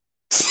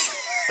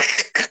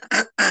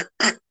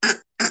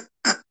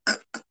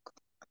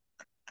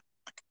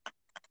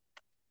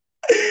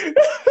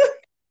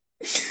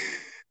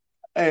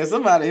 Hey,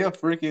 somebody here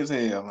freaky as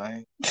hell,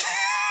 man.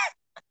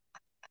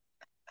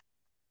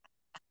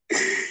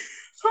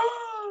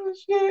 Oh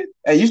shit!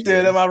 Hey, you Yeah.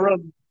 still there, my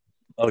brother?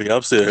 Oh yeah,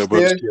 I'm still You here,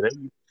 brother. still?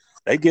 Shit,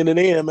 they getting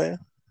it in, man.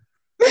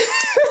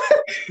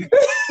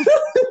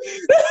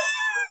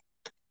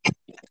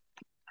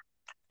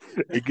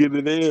 They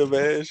getting it in,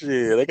 man.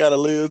 Shit, they gotta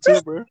live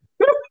too, bro.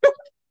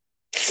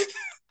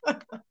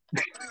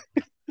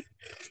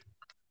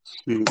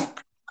 Shit.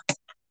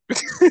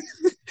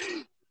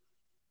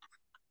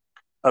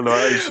 I know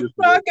I ain't shit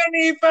for I that. can't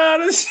even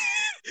find this.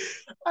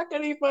 I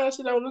can't even find the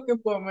shit I was looking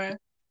for, man.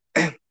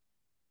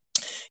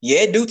 Yeah,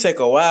 it do take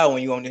a while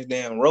when you on this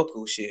damn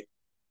Roku shit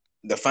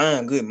to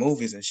find good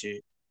movies and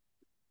shit.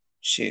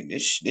 Shit,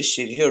 this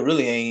shit here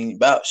really ain't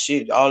about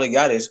shit. All they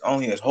got is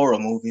on here is horror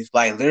movies.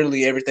 Like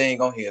literally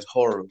everything on here is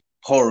horror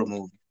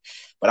movie.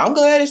 But I'm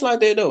glad it's like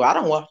that though. I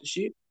don't watch the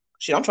shit.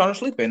 Shit, I'm trying to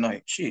sleep at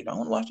night. Shit, I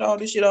don't watch all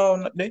this shit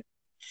all day.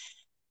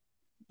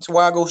 That's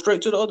why I go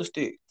straight to the other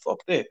stick. Fuck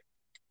that.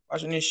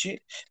 Watching this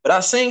shit. But I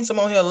seen some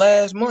on here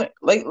last month,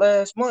 late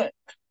last month.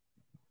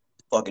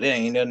 Fuck it, it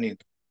ain't there neither.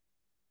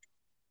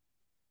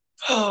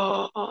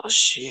 Oh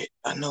shit.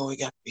 I know it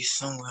got to be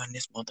somewhere in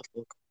this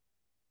motherfucker.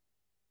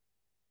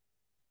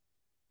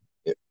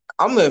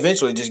 I'm gonna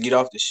eventually just get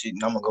off this shit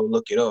and I'm gonna go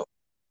look it up.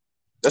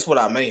 That's what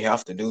I may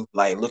have to do.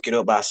 Like look it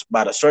up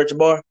by the search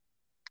bar.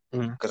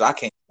 Mm. Cause I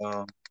can't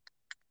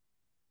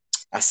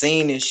I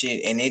seen this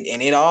shit and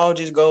it all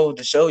just goes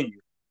to show you.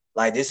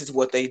 Like this is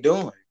what they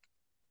doing,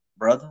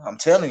 brother. I'm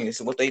telling you, this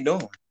is what they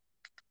doing.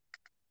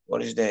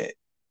 What is that?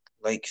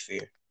 Lake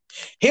Fear.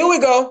 Here we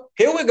go.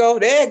 Here we go.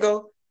 There you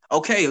go.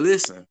 Okay,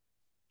 listen.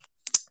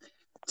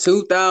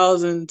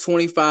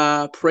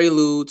 2025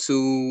 prelude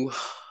to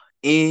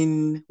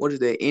what is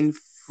that?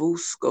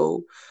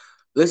 Infusco.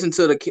 Listen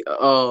to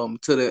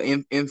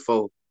the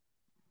info.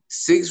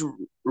 6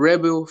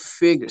 rebel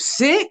figures.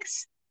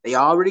 6? They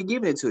already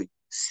given it to you.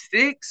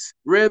 6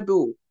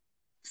 rebel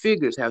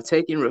figures have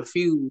taken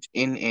refuge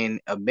in an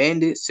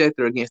abandoned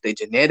sector against a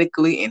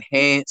genetically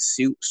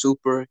enhanced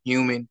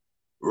superhuman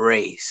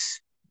race.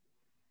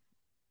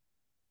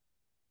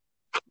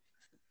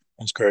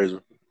 That's crazy.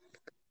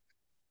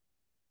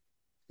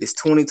 It's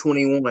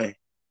 2021.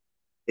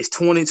 It's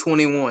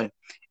 2021.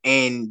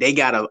 and they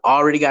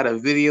already got a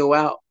video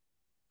out,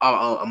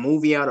 a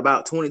movie out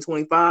about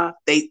 2025.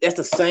 That's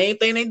the same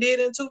thing they did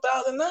in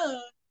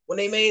 2009 when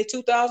they made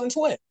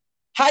 2012.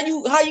 How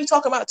you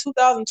talk about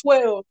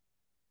 2012,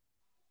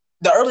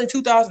 the early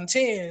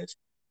 2010s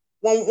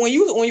when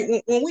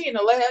we in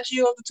the last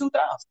year of the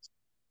 2000s?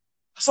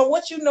 So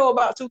what you know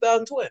about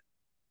 2012?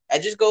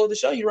 That just goes to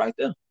show you right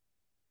there.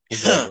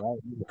 Exactly.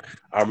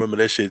 I remember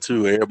that shit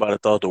too. Everybody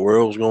thought the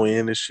world was going to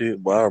end and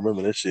shit, but I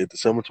remember that shit.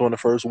 December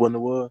 21st, when it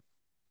was.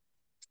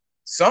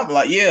 Something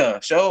like, yeah,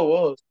 sure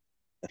was.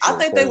 That I shit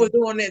was think they was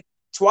crazy. doing that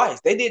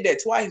twice. They did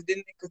that twice,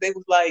 didn't they? Because they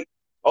was like,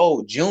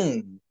 oh,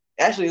 June.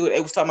 Actually,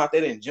 they was talking about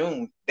that in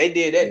June. They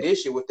did that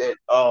this year with that.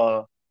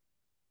 Hold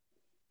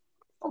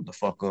the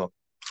fuck up.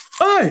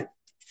 Hey,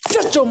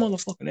 get your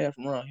motherfucking ass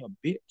from around here,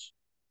 bitch.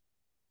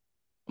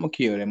 I'm gonna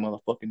kill that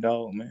motherfucking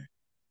dog, man.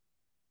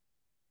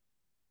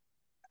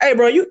 Hey,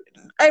 bro, you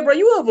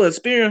ever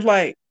experienced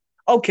like,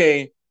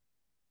 okay,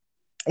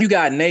 you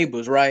got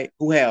neighbors, right,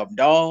 who have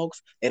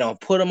dogs. They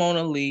don't put them on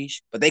a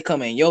leash, but they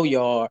come in your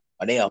yard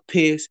or they'll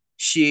piss,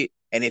 shit.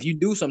 And if you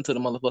do something to the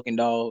motherfucking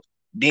dogs,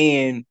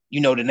 then,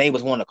 the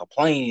neighbors want to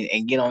complain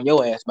and get on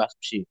your ass about some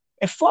shit.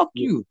 And fuck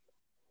Yeah. you.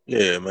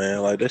 Yeah,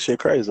 man. Like, that shit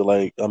crazy.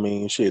 Like, I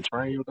mean, shit,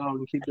 train your dog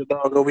and keep your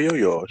dog over your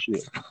yard.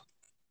 Shit.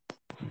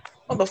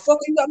 Motherfucker,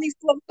 you got me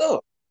fucked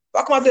up.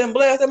 If I come out there and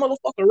blast that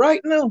motherfucker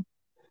right now.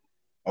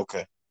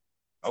 Okay.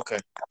 Okay.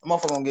 The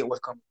motherfucker gonna get what's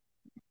coming.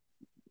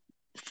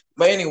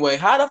 But anyway,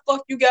 how the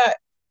fuck you got?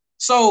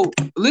 So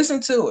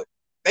listen to it.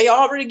 They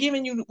already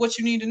giving you what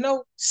you need to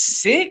know.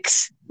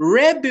 6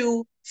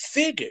 rebel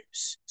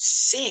figures.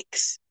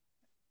 6.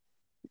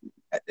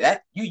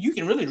 That you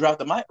can really drop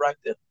the mic right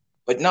there.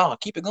 But no,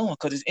 keep it going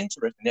because it's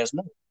interesting. There's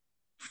more.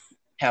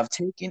 Have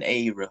taken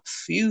a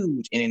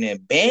refuge in an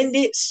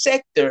abandoned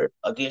sector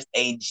against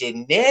a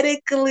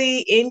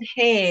genetically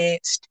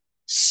enhanced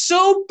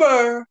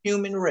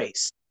superhuman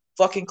race.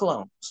 Fucking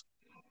clones.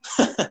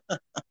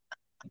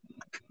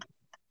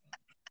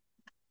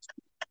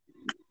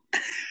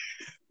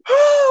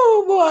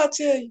 Oh boy, I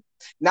tell you.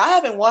 Now I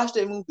haven't watched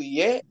that movie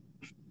yet,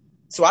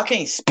 so I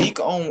can't speak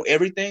on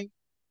everything.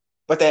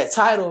 But that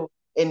title,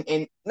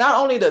 and not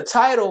only the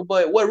title,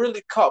 but what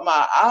really caught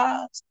my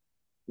eyes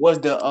was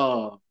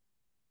the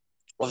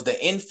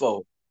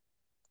info.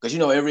 Because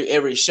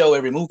every show,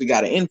 every movie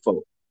got an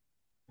info.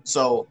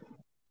 So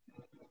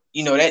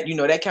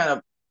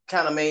that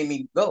kind of made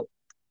me go.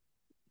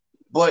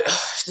 But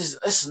this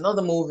is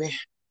another movie.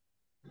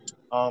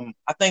 I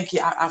think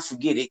I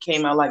forget, it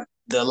came out like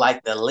the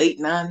late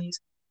 90s,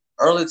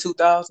 early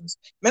 2000s.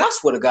 Man, I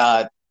swear to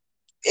God,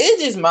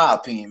 it's just my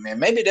opinion, man.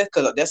 Maybe that's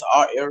because that's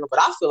our era, but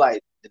I feel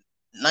like the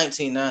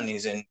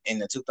 1990s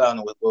and the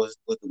 2000s was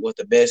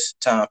the best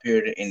time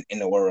period in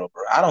the world,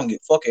 bro. I don't give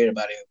fuck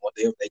everybody what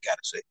they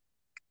gotta say.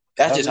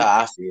 That's I just agree.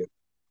 how I feel.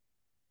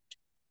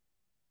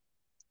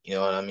 You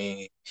know what I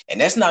mean?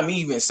 And that's not me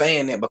even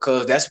saying that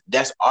because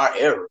that's our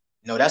era.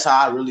 That's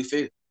how I really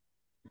feel.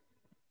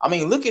 I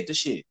mean, look at the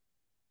shit.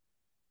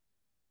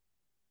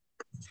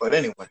 But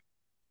anyway,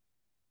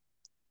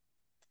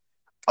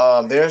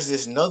 there's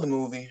this another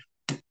movie.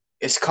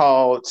 It's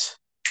called,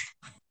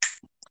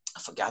 I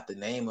forgot the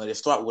name of it. It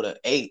start with an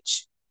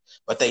H,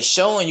 but they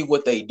showing you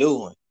what they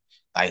doing.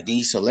 Like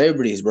these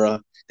celebrities, bro.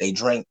 They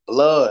drink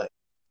blood.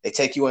 They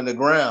take you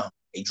underground.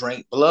 They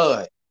drink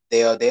blood.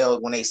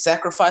 They'll when they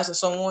sacrificing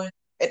someone,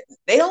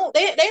 they not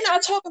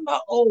talking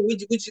about, oh, we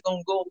just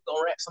gonna go, we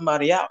gonna rat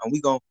somebody out and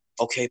we gonna,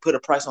 okay, put a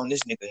price on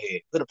this nigga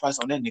head, put a price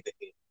on that nigga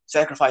head.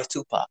 Sacrifice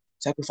Tupac,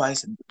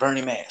 sacrifice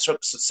Bernie Mac,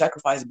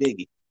 sacrifice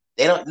Biggie.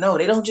 They don't know.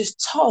 They don't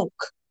just talk.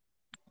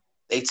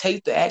 They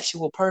take the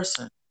actual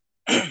person.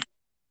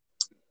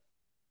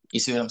 You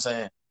see what I'm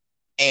saying?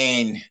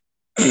 And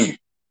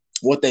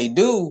what they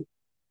do,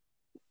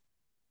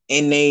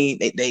 and they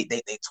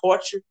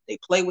torture, they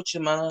play with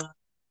your mind.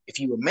 If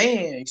you a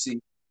man, you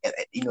see,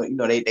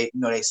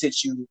 they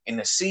sit you in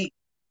the seat,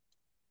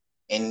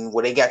 and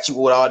where they got you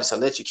with all this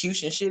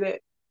electrocution shit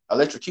at,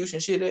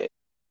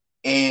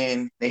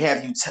 and they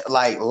have you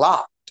like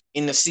locked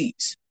in the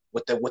seats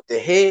with the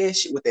head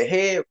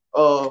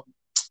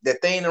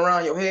that thing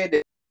around your head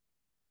that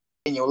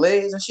in your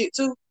legs and shit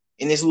too,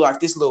 and it's like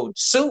this little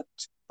suit,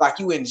 like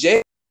you in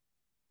jail.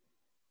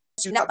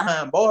 You're not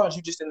behind bars,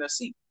 you just in the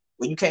seat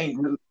where you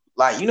can't,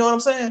 like, you know what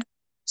I'm saying?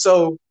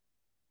 So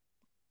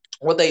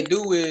what they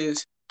do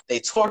is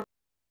they torture,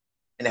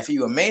 and if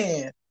you a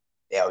man,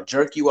 they'll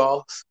jerk you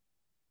off.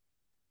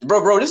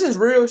 Bro, this is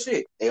real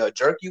shit. They'll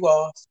jerk you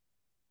off,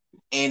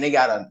 and they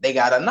got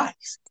a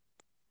knife,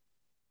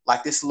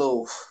 like this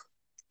little,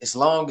 it's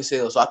long as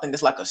hell. So I think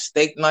it's like a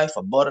steak knife,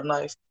 a butter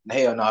knife.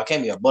 Hell no, it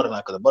can't be a butter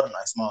knife because a butter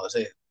knife small as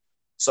hell.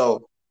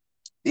 So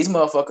these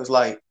motherfuckers,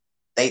 like,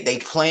 they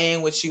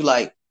playing with you,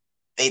 like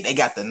they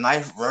got the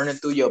knife running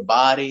through your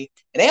body,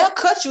 and they'll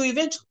cut you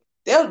eventually.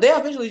 They'll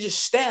eventually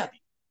just stab you,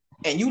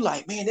 and you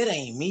like, man, that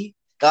ain't me.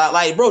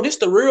 Like, bro, this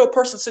the real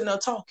person sitting there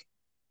talking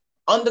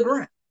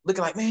underground,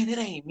 looking like, man, that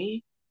ain't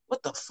me.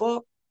 What the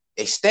fuck?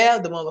 They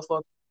stabbed the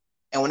motherfucker,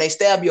 and when they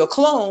stab your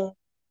clone,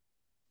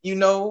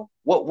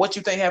 What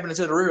you think happened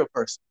to the real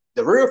person?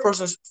 The real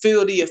person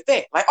feel the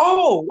effect. Like,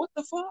 oh, what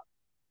the fuck?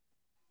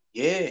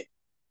 Yeah,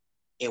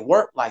 it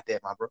worked like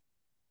that, my bro.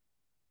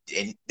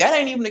 And that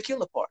ain't even the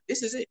killer part.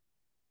 This is it.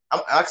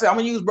 Like I said, I'm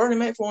gonna use Bernie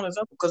Mac for an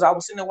example because I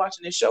was sitting there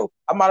watching this show.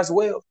 I might as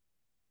well.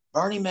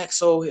 Bernie Mac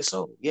sold his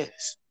soul.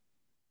 Yes.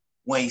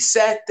 When he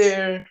sat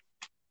there,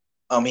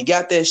 he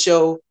got that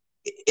show.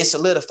 It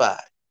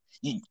solidified.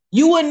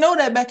 You wouldn't know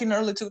that back in the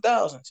early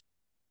 2000s,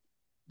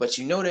 but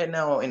you know that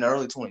now in the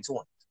early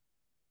 2020s.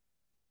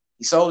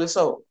 He sold his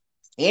soul.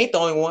 He ain't the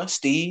only one.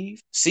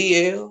 Steve,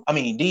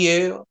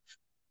 DL,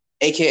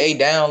 aka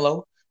Down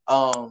Low,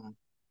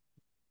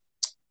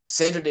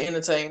 Cedric the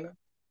Entertainer.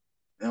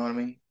 You know what I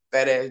mean?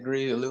 Fat ass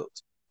grill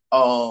lips.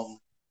 Um,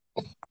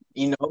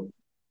 you know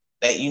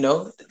that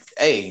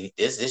hey,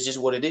 this is just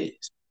what it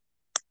is.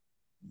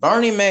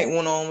 Bernie Mac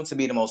went on to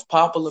be the most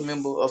popular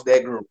member of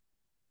that group,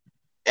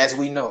 as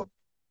we know.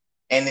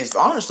 And it's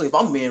honestly, if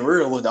I'm being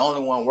real, was the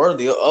only one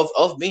worthy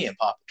of being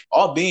popular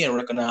or being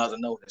recognized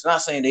and noticed.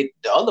 Not saying the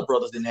other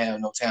brothers didn't have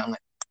no talent.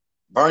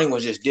 Bernie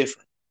was just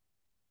different,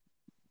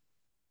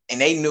 and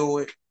they knew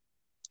it,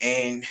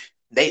 and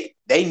they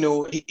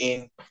knew it.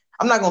 And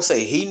I'm not gonna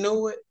say he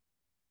knew it.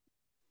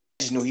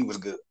 He just knew he was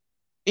good.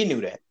 He knew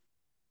that.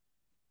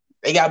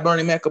 They got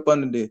Bernie Mac up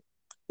under this.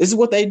 This is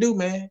what they do,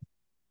 man.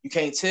 You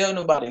can't tell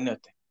nobody nothing.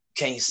 You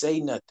can't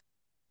say nothing.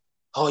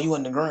 Oh, you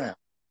underground.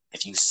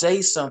 If you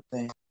say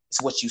something,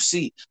 it's what you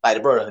see. They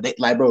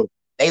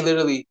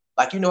literally,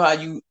 like, you know how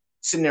you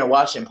sitting there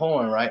watching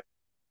porn, right?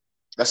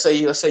 Let's say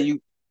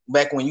you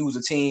back when you was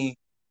a teen,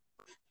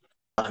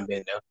 been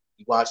there,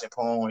 you watching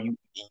porn, you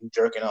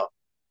jerking off,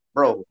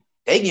 bro.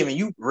 They giving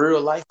you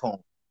real life porn.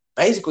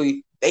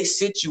 Basically, they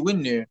sit you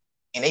in there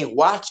and they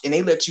watch and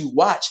they let you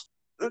watch.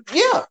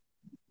 Yeah,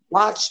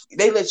 watch.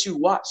 They let you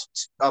watch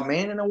a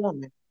man and a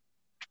woman.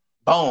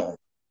 Boom.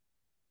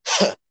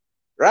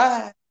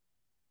 Right.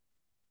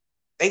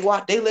 They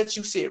let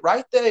you sit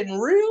right there in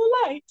real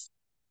life,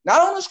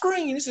 not on the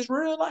screen. This is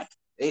real life.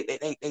 They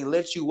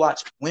let you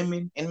watch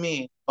women and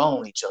men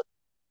bone each other.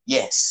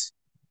 Yes,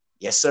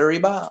 yes, sir,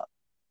 Bob.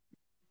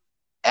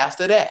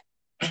 After that,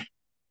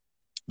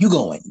 you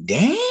going,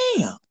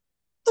 damn,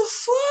 the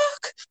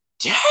fuck,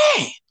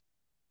 damn.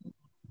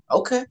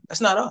 Okay,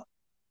 that's not all.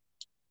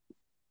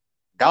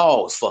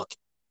 Dogs fucking.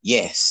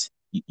 Yes,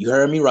 you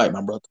heard me right,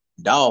 my brother.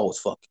 Dogs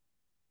fucking.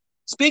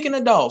 Speaking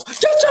of dogs,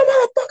 shut your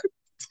motherfucker.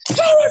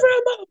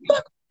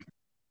 Motherfucker.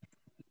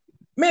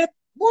 Man,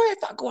 boy,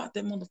 if I go out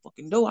that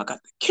motherfucking door, I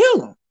got to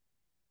kill him.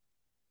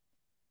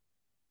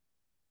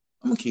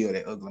 I'm gonna kill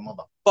that ugly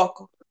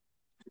motherfucker.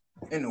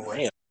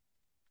 Anyway,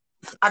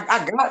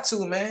 I got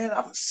to, man.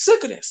 I'm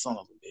sick of that son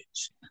of a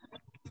bitch.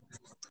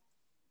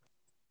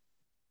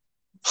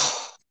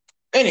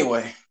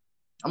 Anyway,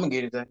 I'm gonna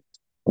get it there.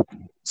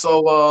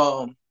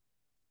 So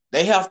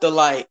they have to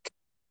like,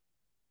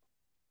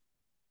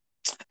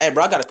 hey,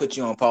 bro, I gotta put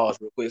you on pause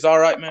real quick. It's all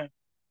right, man.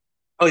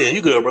 Oh yeah,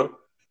 you good, bro?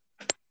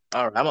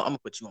 All right, I'm gonna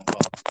put you on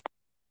pause.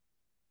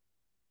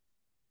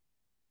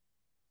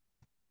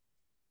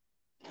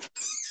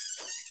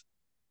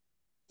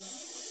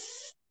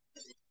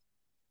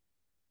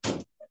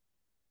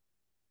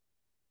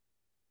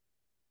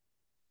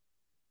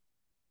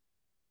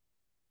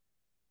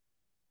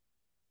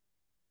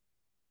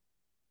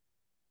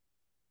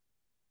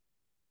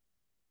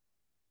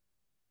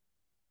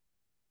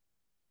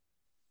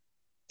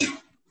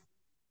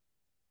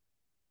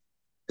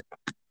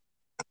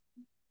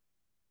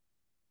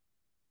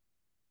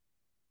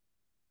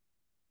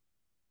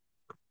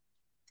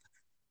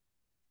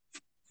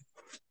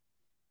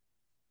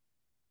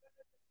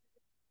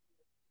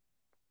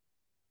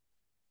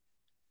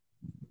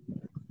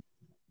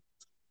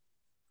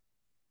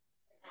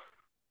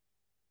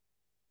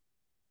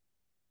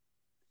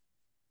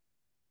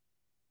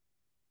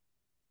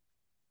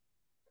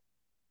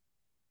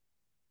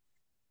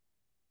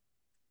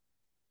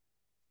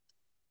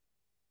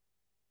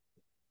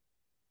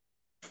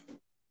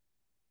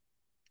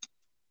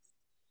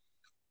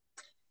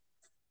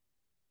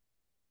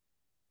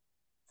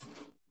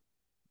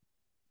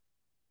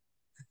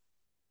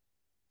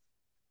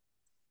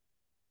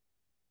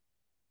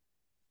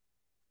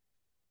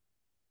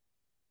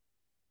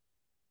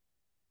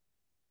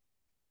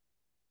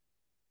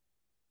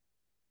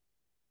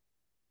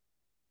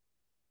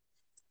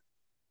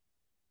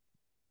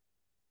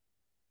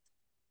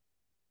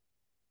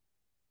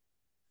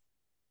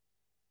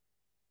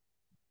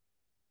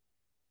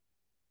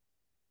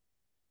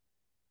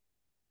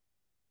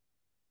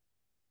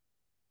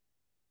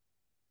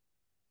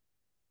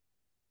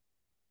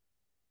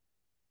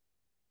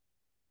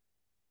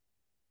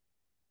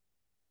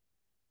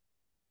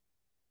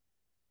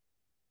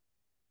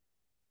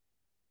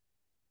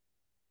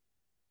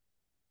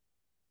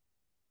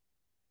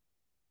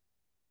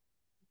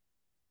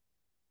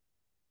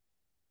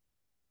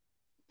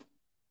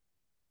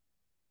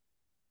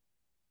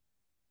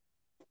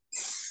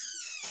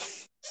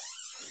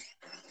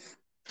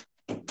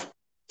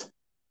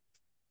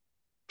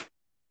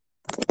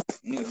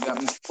 Nigga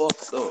got me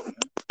fucked up, man.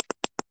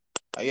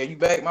 Oh, yeah, you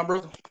back, my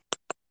brother?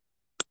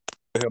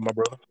 Go ahead, my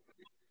brother.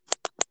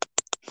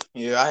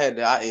 Yeah, I had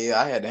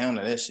to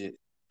handle that shit.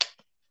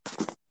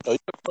 Oh, yeah,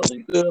 brother,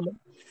 you good, man?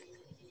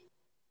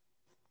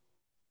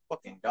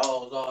 Fucking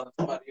dogs all in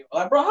somebody else.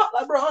 Like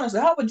bro, honestly,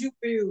 how would you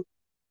feel?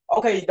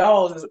 Okay,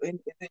 dogs is in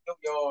your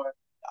yard.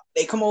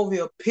 They come over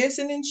here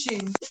pissing and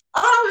shitting.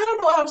 I don't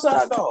have no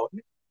outside dogs.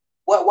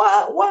 What?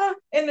 Why?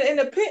 In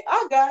the pit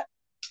I got,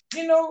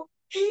 he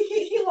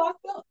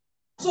locked up.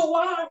 So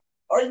why?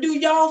 Or do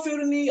y'all feel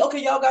the need?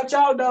 Okay, y'all got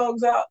y'all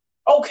dogs out.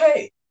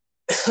 Okay,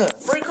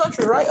 free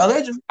country, right?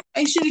 Allegedly,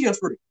 ain't shit here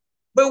free.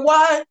 But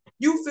why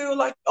you feel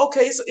like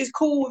okay, so it's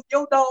cool if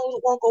your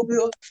dogs walk over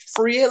here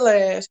free at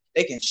last?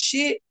 They can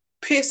shit,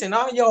 piss in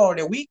our yard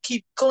that we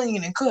keep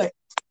clean and cut,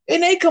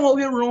 and they come over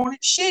here ruining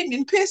shitting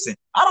and pissing.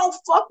 I don't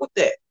fuck with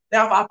that.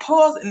 Now if I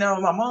pause it, now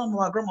my mom and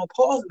my grandma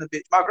pausing a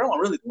bit. My grandma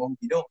really won't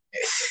be doing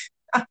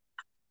that.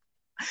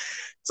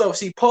 So if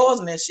she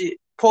pausing that shit,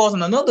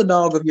 pausing another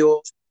dog of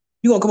yours,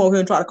 you gonna come over here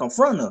and try to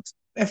confront us?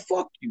 Man,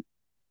 fuck you.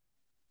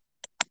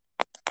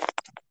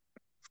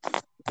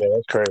 Yeah,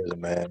 that's crazy,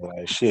 man.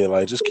 Like shit,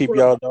 like just keep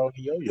y'all dog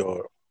in your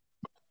yard.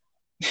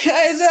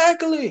 Yeah,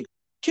 exactly.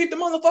 Keep the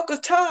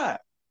motherfuckers tied.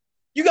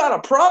 You got a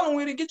problem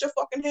with it, get your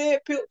fucking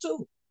head peeled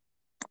too.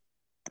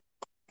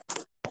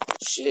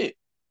 Shit.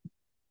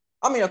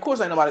 I mean, of course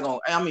ain't nobody gonna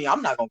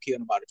I'm not gonna kill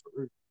nobody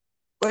for real.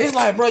 But it's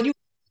like, bro,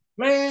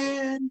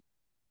 man,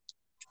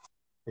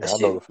 that Yeah, I know shit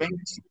the man,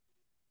 feeling.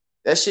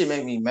 that shit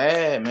make me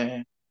mad,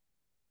 man.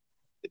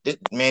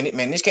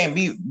 This can't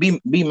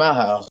be my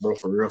house, bro,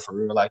 for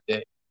real like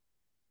that.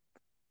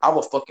 I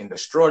will fucking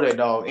destroy that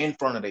dog in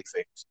front of their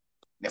face.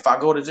 And if I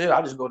go to jail,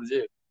 I just go to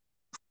jail.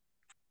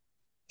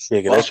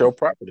 Yeah, 'cause that's Fuck your it.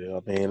 property. I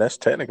mean, that's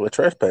technically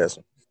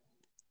trespassing.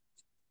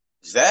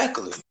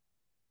 Exactly.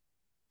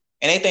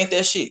 And they think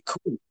that shit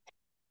cool.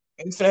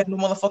 Ain't finna have no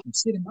motherfucking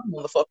shit in my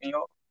motherfucking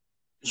yard.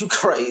 You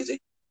crazy?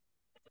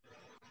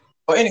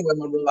 But anyway,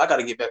 my brother, I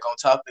gotta get back on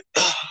topic.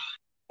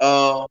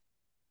 uh,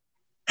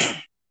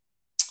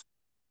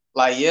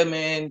 like yeah,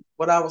 man.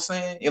 What I was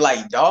saying, it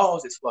like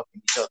dogs is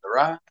fucking each other,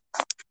 right?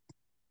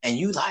 And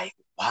you like,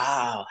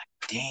 wow,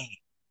 like damn.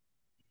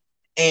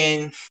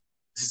 And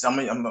this is, I'm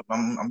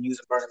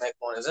using Bernie Mac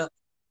for an example.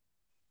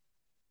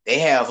 They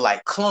have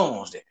like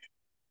clones there.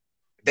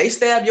 If they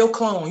stab your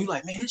clone, you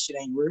like, man, this shit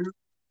ain't real.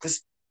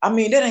 Cause I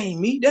mean, that ain't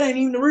me. That ain't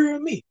even the real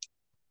me.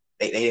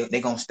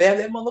 They gonna stab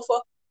that motherfucker.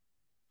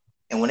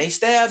 And when they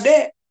stab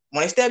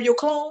your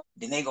clone,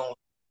 then they gonna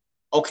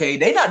okay,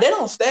 they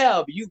don't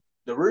stab you,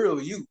 the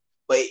real you,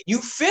 but you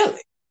feel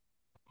it.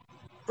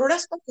 Bro,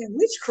 that's fucking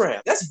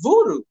witchcraft. That's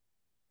voodoo.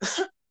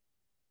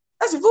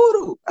 That's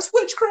voodoo. That's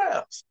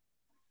witchcraft.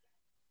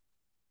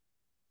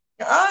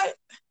 All right.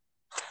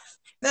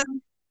 Now,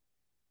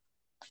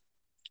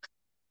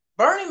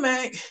 Bernie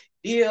Mac,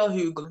 D.L.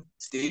 Hughley,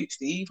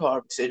 Steve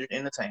Harvey, Cedric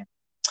Entertainment.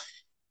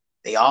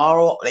 They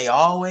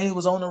always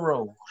was on the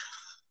road.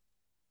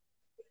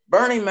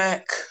 Bernie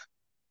Mac,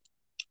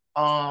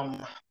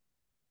 um,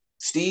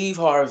 Steve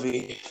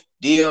Harvey,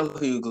 D.L.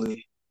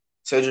 Hughley,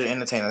 Cedric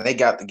Entertainment, they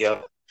got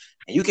together.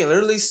 And you can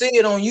literally see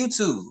it on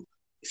YouTube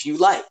if you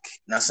like.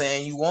 Not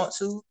saying you want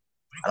to.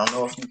 I don't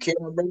know if you care,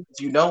 bro. If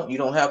you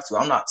don't have to.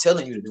 I'm not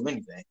telling you to do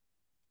anything.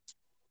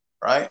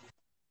 Right?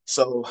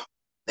 So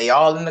they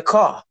all in the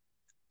car.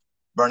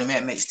 Bernie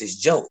Mac makes this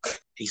joke.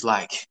 He's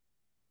like,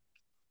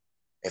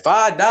 if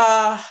I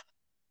die,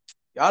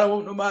 y'all don't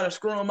want nobody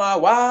screwing my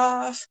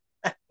wife.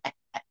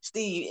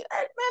 Steve,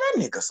 man, that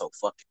nigga so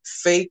fucking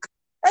fake.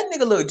 That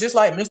nigga look just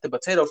like Mr.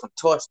 Potato from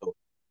Toy Story.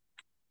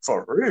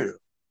 For real.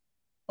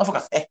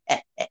 Motherfucker,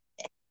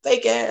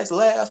 fake ass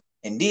laugh.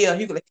 And deal,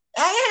 he go like,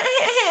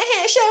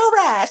 show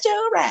right,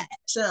 show right.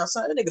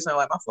 That nigga sound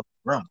like my fucking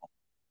grandma.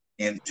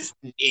 And just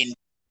in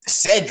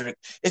Cedric,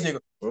 this nigga,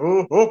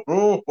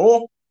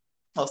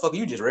 motherfucker,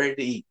 you just ready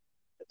to eat.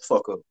 Get the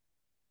fuck up.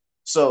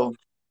 So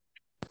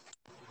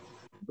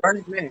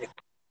Bernie Mac,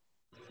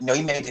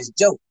 he made this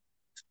joke.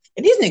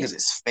 And these niggas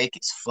is fake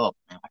as fuck,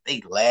 man. Like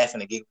they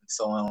laughing and giggling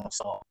so on and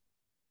so on.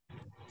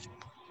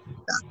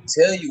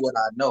 Tell you what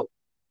I know.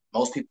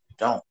 Most people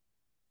don't.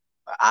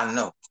 But I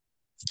know.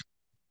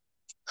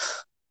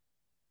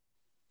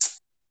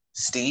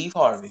 Steve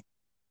Harvey,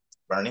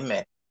 Bernie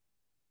Mac.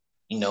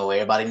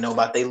 Everybody know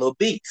about their little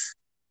beef,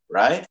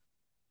 right?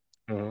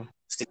 Mm-hmm.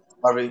 Steve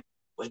Harvey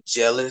was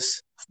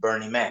jealous of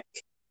Bernie Mac.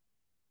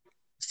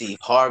 Steve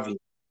Harvey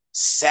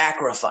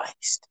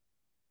sacrificed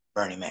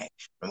Bernie Mac.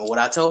 Remember what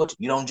I told you?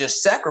 You don't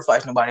just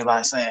sacrifice nobody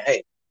by saying,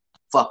 hey,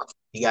 fuck him.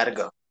 He gotta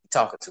go. He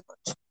talking too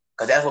much.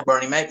 Because that's what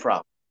Bernie Mac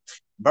problem.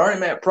 Bernie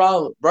Mac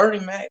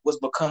was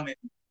becoming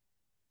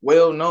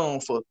well known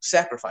for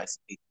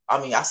sacrificing people.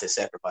 I mean, I said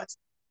sacrifice.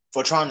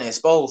 For trying to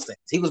expose things.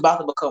 He was about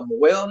to become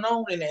well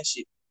known in that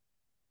shit.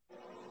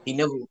 He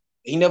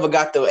never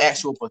got the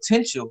actual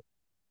potential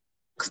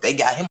because they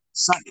got him on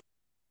site.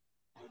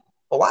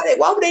 But why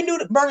would they do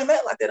the Bernie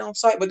Mac like that on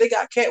site? But they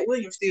got Cat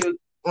Williams still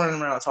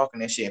running around talking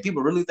that shit. And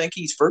people really think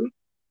he's free.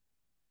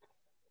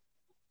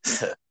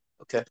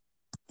 Okay.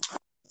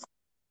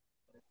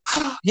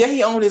 Yeah,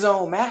 he owned his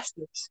own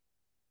masters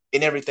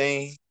and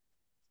everything.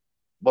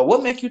 But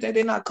what make you think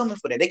they're not coming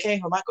for that? They came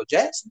for Michael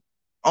Jackson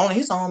on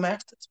his own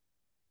masters.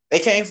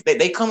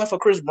 They coming for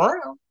Chris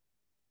Brown,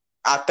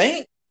 I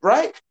think,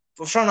 right?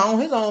 For trying to own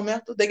his own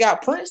master. They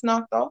got Prince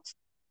knocked off.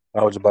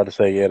 I was about to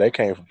say, yeah, they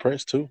came from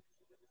Prince too.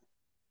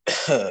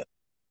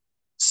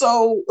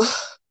 So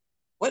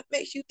what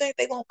makes you think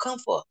they gonna come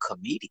for a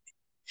comedian?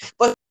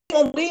 But they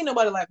don't believe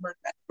nobody like Bernie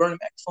Mac. Bernie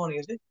Mac's funny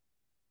as it.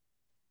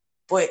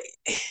 But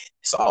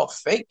it's all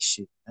fake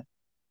shit, man.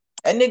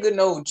 That nigga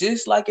know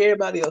just like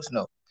everybody else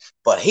know.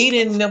 But he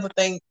didn't never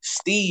think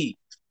Steve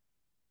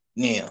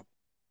Nim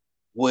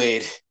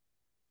would,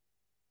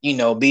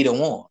 be the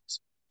ones.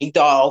 He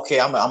thought, okay,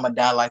 I'm gonna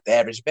die like the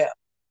average bat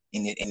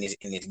in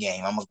this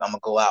game. I'm gonna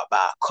go out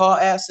by a car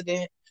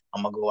accident.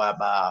 I'm gonna go out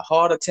by a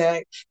heart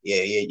attack.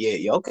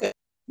 Yeah. Okay,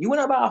 you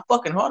went out by a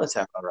fucking heart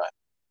attack, all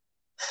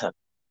right.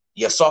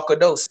 Your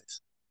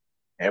sarcoidosis.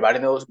 Everybody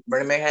knows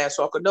Bernie Mac had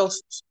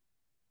sarcoidosis.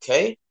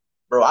 Okay,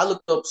 bro, I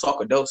looked up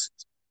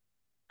sarcoidosis,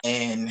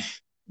 and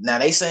now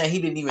they saying he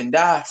didn't even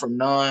die from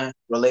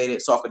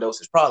non-related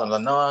sarcoidosis problems or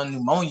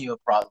non-pneumonia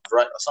problems,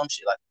 right, or some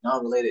shit like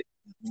non-related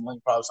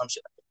pneumonia problems, some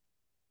shit like that.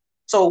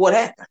 So what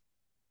happened?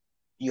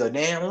 You're a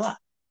damn lie.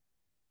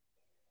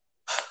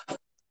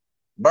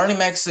 Bernie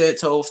Mac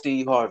told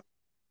Steve Harvey,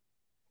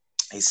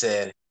 he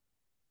said,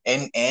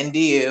 and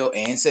DL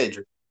and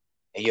Cedric,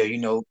 hey,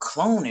 yo,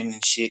 cloning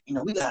and shit,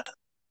 we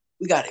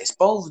gotta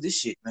expose this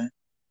shit, man.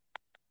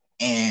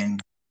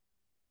 And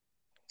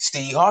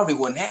Steve Harvey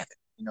wouldn't have it.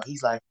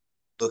 He's like,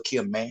 look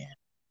here, man,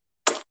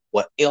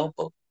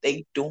 whatever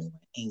they doing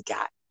ain't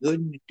got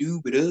nothing to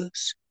do with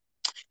us.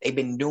 They've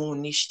been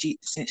doing this shit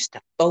since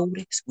the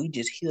 40s. We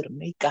just here to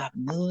make our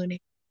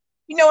money.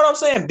 You know what I'm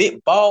saying?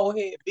 Big bald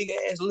head, big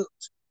ass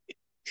lips.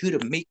 Here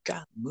to make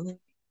our money.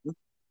 We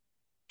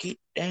get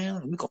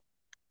down and we gonna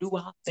do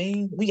our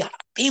thing. We got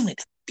a family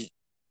to be.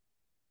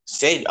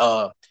 Said,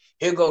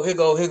 here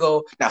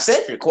go. Now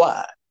Cedric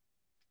quiet.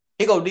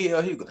 Here go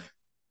DL. Here go.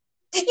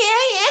 Yeah,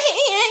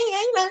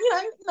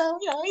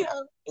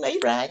 you're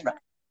right.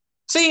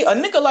 See, a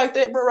nigga like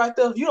that, bro, right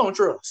there, you don't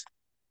trust.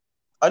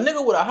 A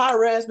nigga with a high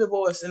raspy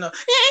voice and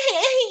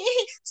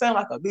sound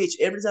like a bitch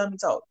every time he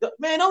talk.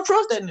 Man, don't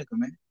trust that nigga,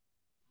 man.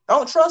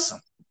 Don't trust him.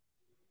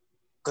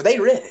 Cause they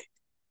ready.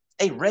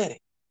 They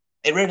ready.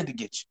 They ready to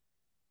get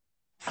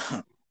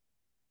you.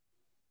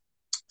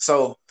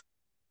 So,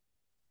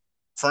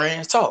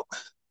 friends talk.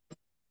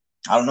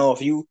 I don't know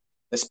if you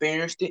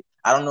experienced it.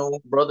 I don't know,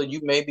 brother. You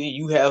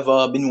have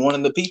been one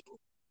of the people.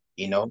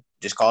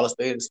 Just call a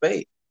spade a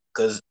spade.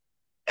 Cause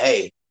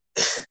hey,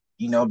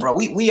 bro,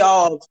 we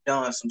all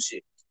done some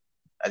shit.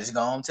 I just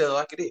gonna tell it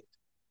like it is.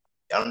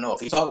 I don't know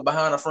if you talk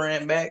behind a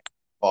friend back,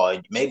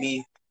 or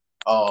maybe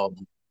a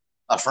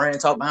friend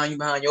talk behind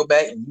your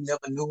back and you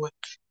never knew it.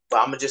 But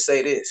I'm gonna just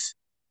say this: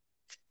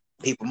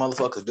 people,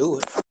 motherfuckers, do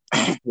it,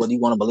 whether you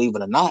want to believe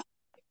it or not.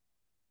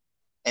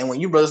 And when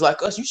you brothers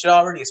like us, you should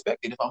already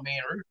expect it. If I'm being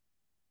rude.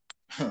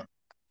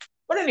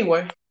 But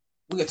anyway,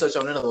 we can touch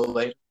on it a little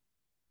later.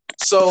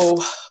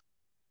 So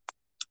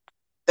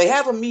they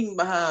have a meeting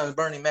behind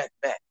Bernie Mac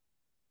back.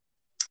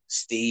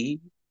 Steve,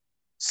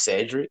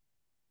 Cedric,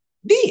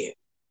 did.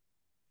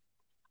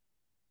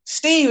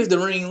 Steve is the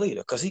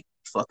ringleader because he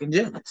fucking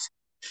jealous.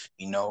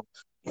 We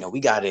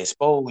gotta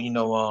expose. We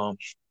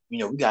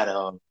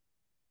gotta.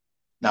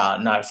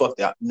 Nah, fuck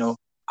that.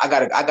 I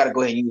gotta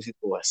go ahead and use his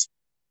voice.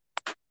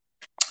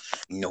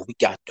 We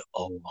got to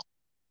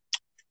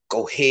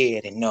go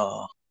ahead and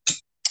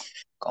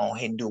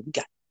do. We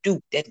got to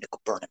do that nigga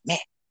Bernie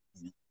Mac.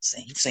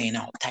 He's saying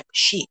all type of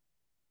shit.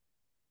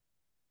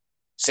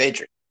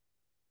 Cedric,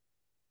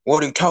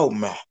 what are you talking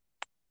about?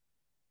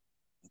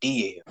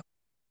 DL.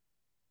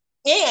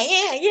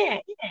 Yeah.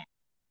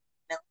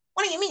 Now,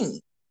 what do you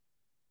mean?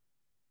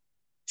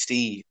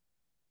 Steve,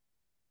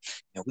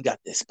 we got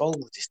to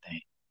expose this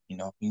thing.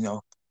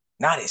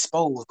 Not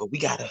expose, but we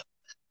gotta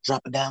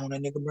drop it down on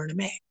that nigga Bernie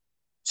Mac.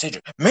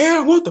 Cedric,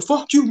 man, what the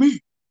fuck you mean?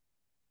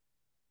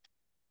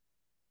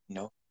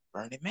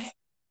 Bernie Mac.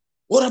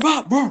 What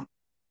about Bernie?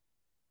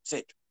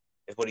 Cedric,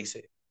 that's what he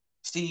said.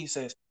 Steve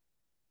says,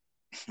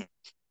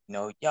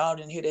 y'all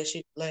didn't hear that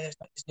shit last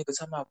night. This nigga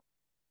talking about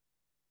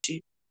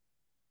shit.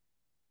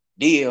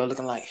 DL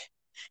looking like,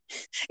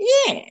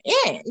 yeah, you're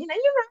right.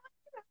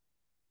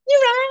 You're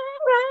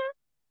right.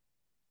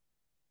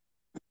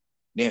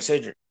 Then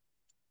Cedric,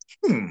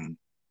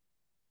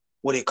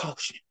 what it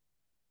cost you?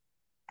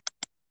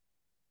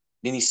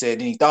 Then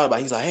he thought about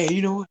it. He's like, hey,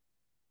 you know what?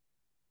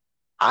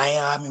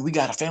 I mean, we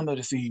got a family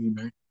to feed,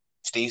 man.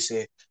 Steve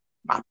said,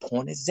 my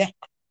point is that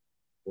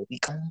what we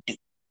gonna do?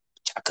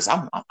 Because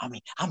I'm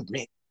ready.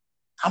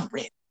 I'm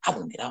ready. I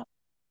want it all.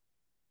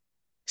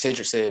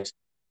 Cedric says,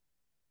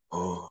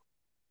 oh,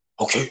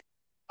 okay.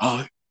 All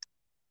right.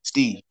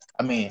 Steve,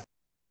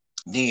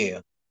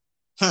 yeah.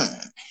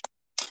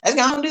 That's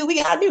gonna do.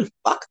 We gotta do.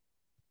 Fuck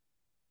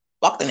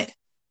the nigga.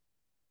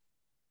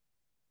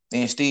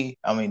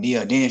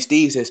 Then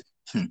Steve says,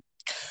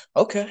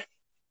 okay.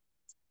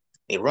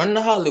 They run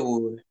to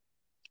Hollywood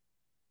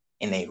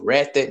and they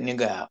rat that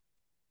nigga out.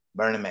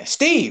 Bernie Mac.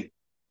 Steve,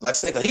 like I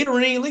said, he the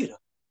ringleader,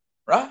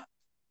 right?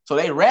 So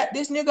they rat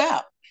this nigga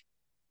out.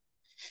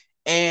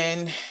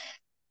 And,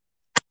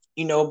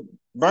 you know,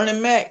 Bernie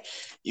Mac,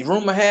 your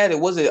rumor had it,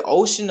 was it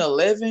Ocean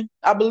 11,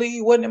 I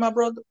believe, wasn't it, my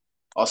brother?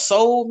 Or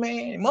Soul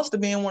Man? It must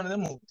have been one of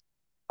them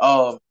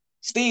movies.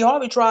 Steve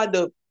Harvey tried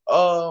to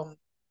cause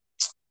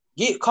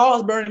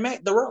Bernie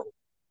Mac the role.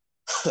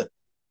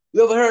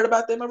 You ever heard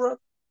about that, my brother?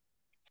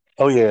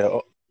 Oh yeah,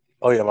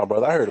 oh yeah, my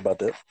brother. I heard about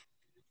that.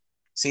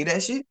 See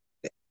that shit?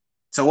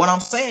 So what I'm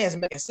saying is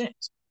making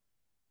sense.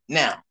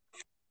 Now,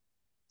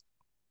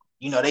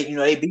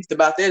 they beefed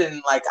about that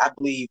in, like, I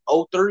believe,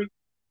 '03.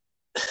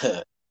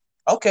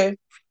 Okay,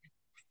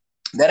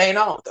 that ain't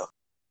all though.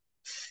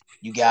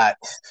 You got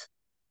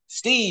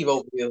Steve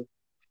over here.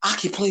 I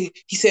can play.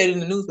 He said in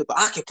the newspaper,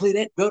 I can play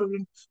that better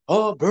than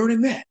Bernie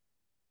Mac.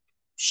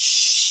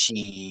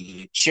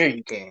 Shit, sure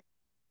you can.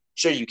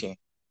 Sure you can.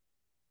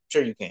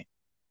 Sure you can.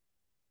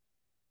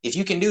 If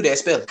you can do that,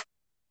 spell it.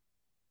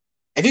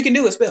 If you can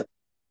do it, spell it.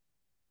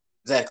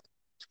 Exactly.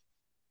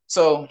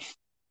 So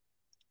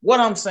what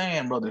I'm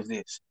saying, brother, is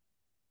this.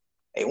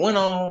 It went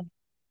on.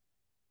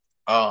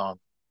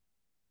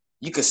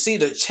 You could see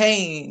the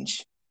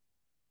change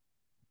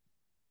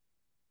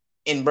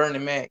in Bernie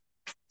Mac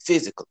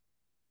physically.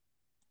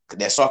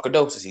 That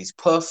sarcoidosis, he's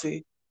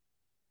puffy.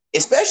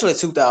 Especially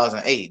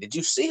 2008. Did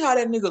you see how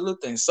that nigga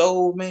looked in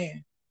Soul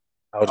Man?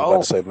 I was about Oh,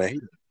 to say, man,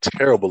 he's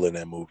terrible in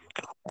that movie.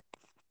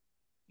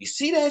 you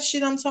see that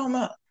shit I'm talking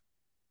about?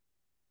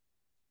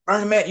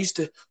 Bernie Mac used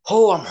to,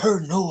 oh, I'm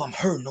hurt, no, I'm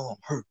hurt, no, I'm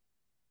hurt.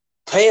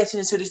 Pay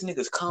attention to this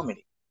nigga's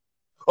comedy.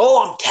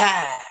 Oh, I'm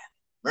tired.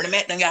 Bernie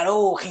Mac done got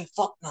old, can't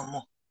fuck no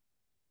more.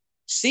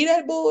 See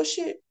that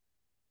bullshit?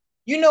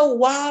 You know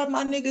why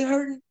my nigga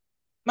hurting?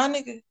 My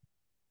nigga.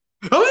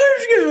 I'm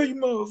scared, you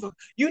motherfucker.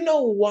 You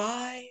know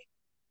why?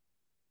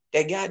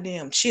 That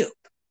goddamn chip.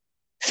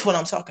 That's what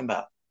I'm talking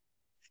about.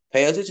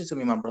 Pay attention to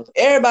me, my brother.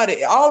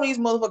 Everybody, all these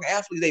motherfucking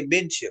athletes, they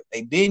been chipped.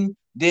 They been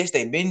this,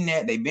 they been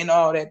that, they been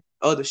all that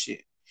other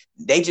shit.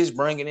 They just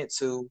bringing it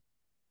to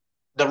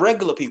the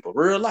regular people,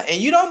 real life. And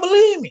you don't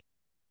believe me,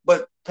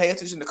 but pay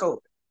attention to COVID.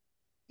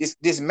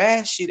 This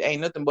mask shit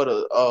ain't nothing but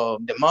a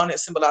demonic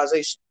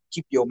symbolization.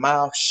 Keep your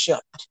mouth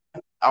shut.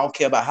 I don't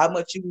care about how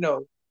much you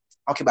know.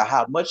 I don't care about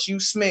how much you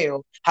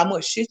smell, how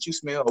much shit you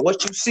smell, or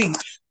what you see.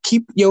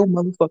 Keep your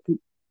motherfucking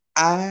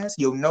eyes,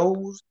 your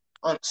nose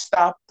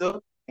unstopped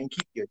up, and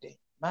keep your damn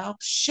mouth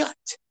shut.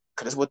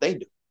 Because that's what they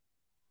do.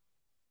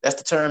 That's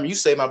the term you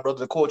say, my brother,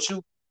 to quote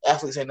you.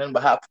 Athletes ain't nothing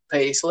but high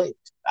paid slaves.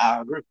 I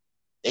agree.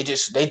 They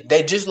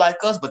just like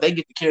us, but they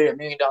get to carry $1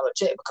 million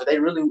check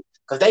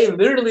because they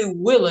literally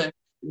willing to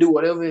do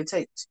whatever it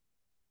takes.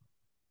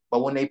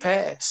 But when they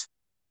pass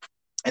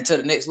into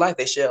the next life,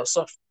 they shall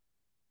suffer.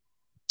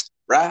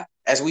 Right?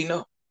 As we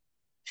know.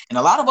 And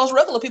a lot of us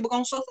regular people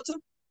gonna suffer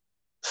too.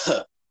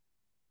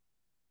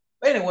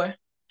 But anyway,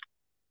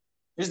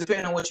 just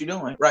depending on what you're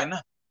doing right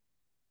now.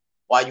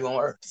 While you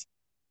on earth.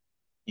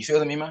 You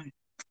feeling me, man?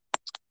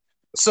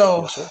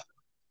 So, Yes, sir.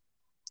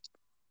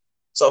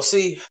 so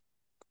see,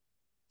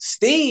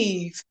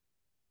 Steve,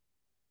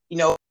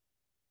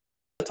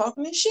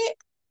 talking this shit,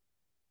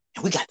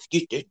 and we got to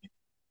get there.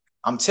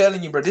 I'm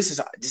telling you, bro, this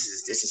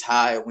is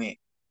how it went.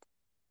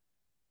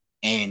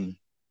 And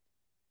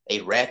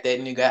they rat that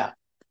nigga out.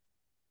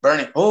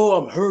 Burning,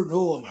 oh, I'm hurt,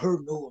 no, I'm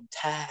hurt, no, I'm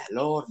tired,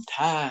 Lord, I'm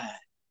tired.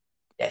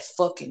 That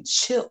fucking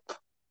chip.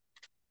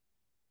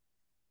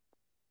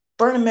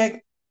 Burning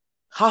Mac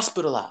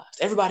hospitalized.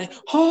 Everybody,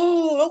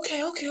 oh,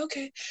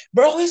 okay.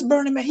 Bro, it's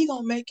Burning Man. He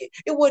gonna make it.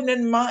 It wasn't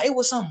nothing mine. It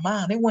was something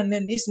mine. It wasn't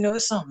nothing.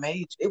 It's something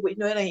major. It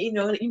ain't.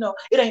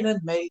 It ain't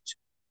nothing major.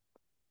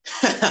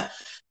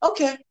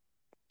 Okay,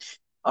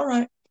 all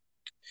right.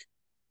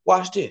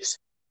 Watch this.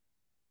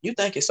 You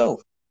think it's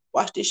over?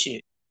 Watch this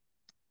shit.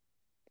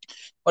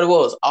 What it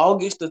was?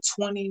 August the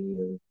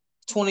 20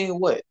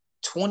 what?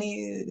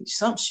 20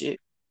 some shit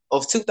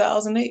of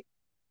 2008.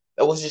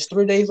 That was just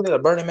 3 days later.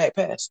 Burning Mac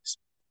passes.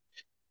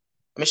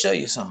 Let me show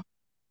you something.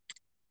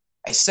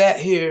 I sat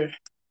here.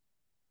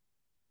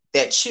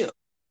 That chip.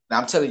 Now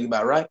I'm telling you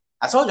about, right?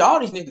 I told you all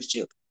these niggas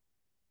chip.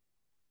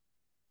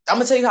 I'm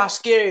gonna tell you how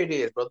scary it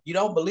is, bro. You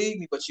don't believe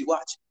me, but you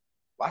watch it.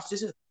 Watch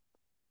this, because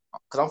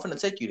I'm finna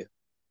take you there.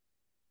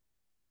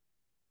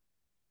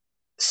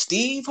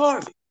 Steve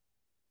Harvey,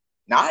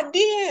 not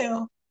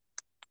DL,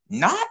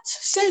 not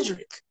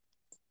Cedric,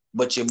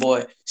 but your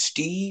boy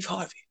Steve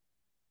Harvey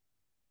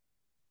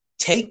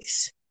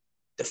takes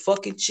the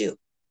fucking chip.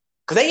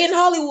 Cause they in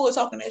Hollywood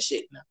talking that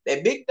shit now.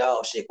 That big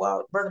dog shit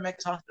while Bernie Mac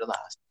is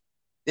hospitalized.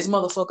 This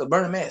motherfucker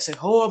Bernie Mac said,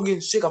 "Oh, I'm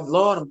getting sick.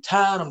 I'm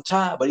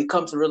tired." But he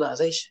comes to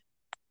realization,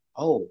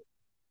 oh,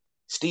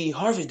 Steve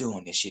Harvey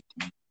doing this shit to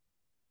me.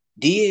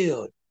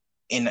 DL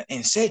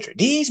and Cedric,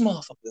 these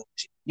motherfuckers,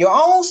 your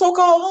own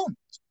so-called homies.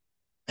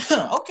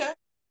 Okay.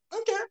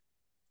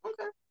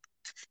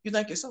 You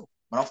think it's so?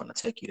 But I'm gonna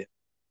take you there.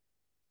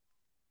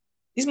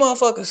 These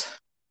motherfuckers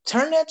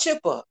turn that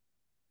chip up,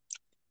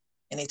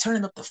 and they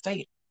turning up the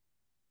fader,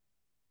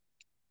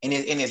 and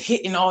it's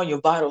hitting all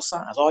your vital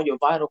signs, all your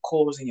vital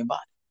cores in your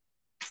body.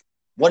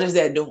 What is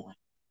that doing?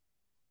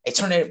 They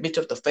turn that bitch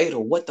up the fader.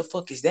 What the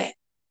fuck is that?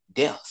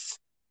 death.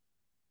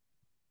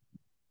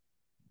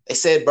 They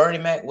said Bernie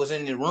Mac was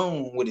in the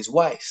room with his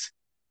wife,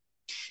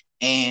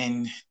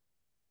 and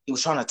he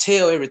was trying to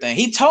tell everything.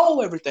 He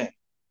told everything.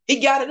 He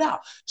got it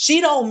out.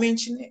 She don't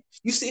mention it.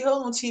 You see her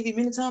on TV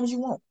many times you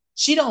want.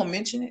 She don't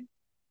mention it.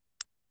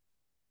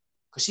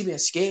 Cause she been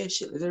scared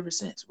shitless ever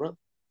since, bro.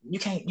 You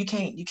can't.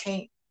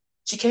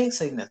 She can't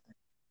say nothing.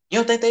 You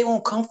don't think they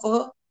won't come for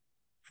her?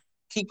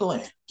 Keep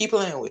playing. Keep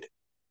playing with it.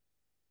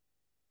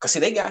 Cause see,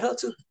 they got her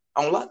too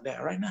on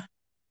lockdown right now.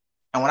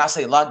 And when I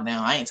say lockdown,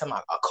 I ain't talking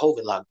about a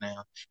COVID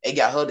lockdown. They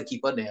got her to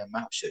keep her damn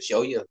mouth shut.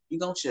 Show you, you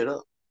gonna shut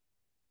up.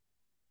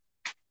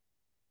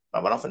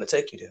 But I'm finna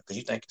take you there because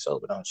you think you're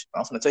sober, don't you? But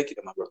I'm finna take you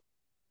there, my brother.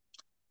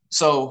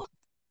 So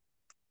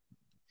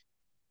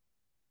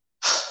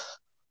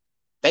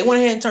they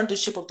went ahead and turned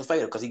this ship up to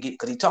fatal because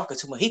he talking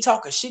too much. He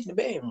talking shit in the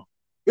bedroom.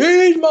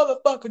 He's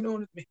motherfucking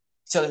doing it to me.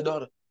 Tell his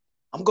daughter,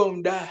 I'm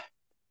gonna die.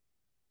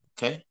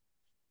 Okay.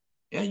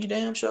 Yeah, you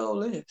damn sure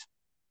live.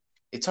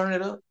 He turn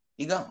it up,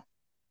 he gone.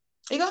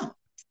 He gone.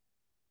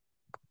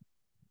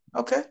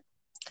 Okay.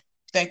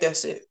 You think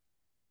that's it?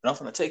 But I'm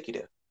finna take you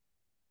there.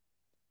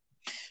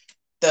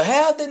 To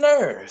have the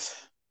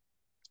nerve,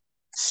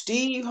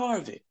 Steve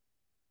Harvey,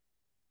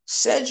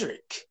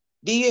 Cedric,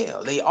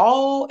 DL, they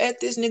all at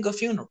this nigga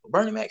funeral,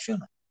 Bernie Mac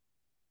funeral.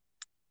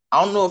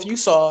 I don't know if you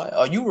saw it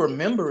or you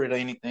remember it or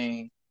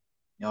anything.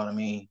 You know what I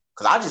mean?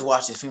 Because I just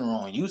watched this funeral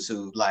on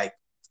YouTube like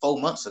 4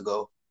 months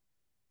ago.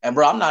 And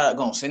bro, I'm not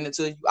gonna send it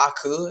to you. I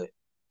could,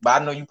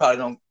 but I know you probably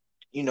don't,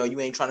 you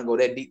ain't trying to go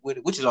that deep with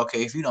it, which is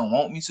okay. If you don't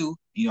want me to,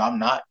 I'm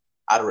not,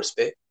 out of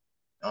respect.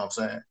 You know what I'm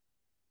saying?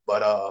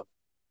 But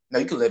no,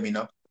 you can let me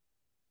know.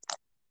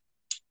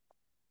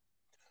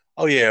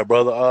 Oh yeah,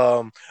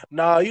 brother.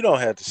 Nah, you don't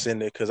have to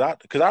send it because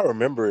I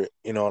remember it.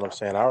 You know what I'm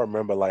saying? I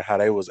remember like how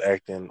they was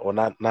acting, or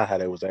not how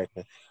they was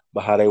acting,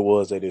 but how they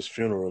was at his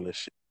funeral and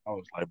shit. I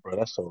was like, bro,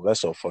 that's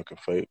so fucking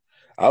fake.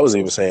 I was So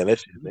even saying that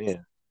shit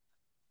then.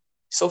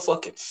 so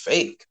fucking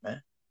fake,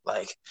 man.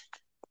 Like,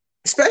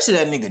 especially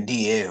that nigga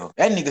DL.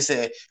 That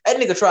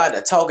nigga tried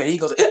to talk and he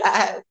goes,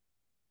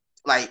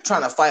 like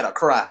trying to fight a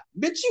cry.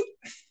 Bitch, you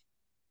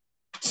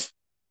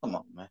come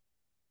on, man.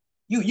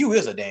 You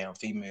is a damn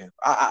female.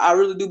 I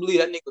really do believe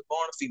that nigga was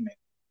born a female.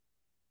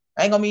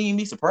 I ain't gonna even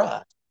be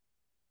surprised.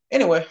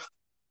 Anyway,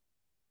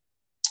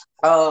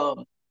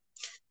 um,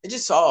 it's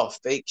just all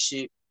fake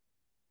shit.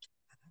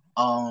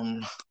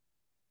 Um,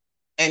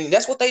 and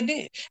that's what they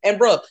did. And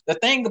bro, the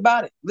thing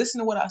about it, listen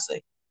to what I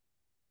say.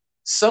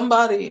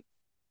 Somebody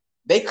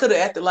they could have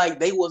acted like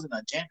they wasn't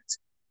a janitor.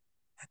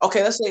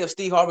 Okay, let's say if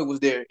Steve Harvey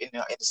was there in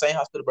the same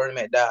hospital Bernie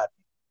Mac died,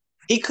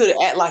 he could have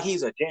acted like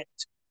he's a janitor,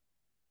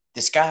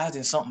 disguised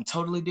in something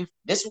totally different.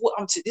 This is what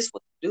this is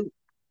what to do.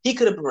 He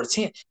could have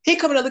pretend. He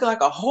could have looked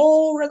like a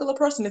whole regular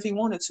person if he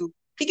wanted to.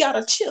 He got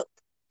a chip.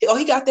 Oh,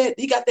 he got that.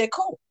 He got that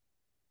coat.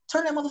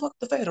 Turn that motherfucker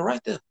to fader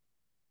right there.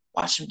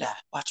 Watch him die.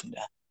 Watch him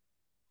die.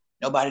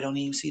 Nobody don't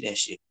even see that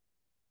shit.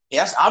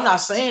 Yes, I'm not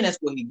saying that's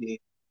what he did.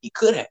 He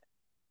could have.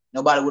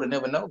 Nobody would have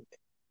never known that.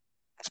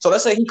 So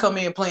let's say he come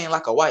in playing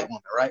like a white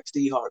woman, right?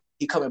 Steve Harvey.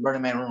 He come in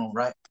Burning Man room,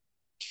 right?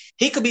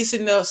 He could be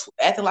sitting there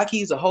acting like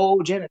he's a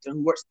whole janitor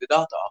who works at the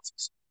doctor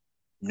office.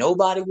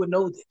 Nobody would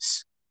know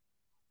this.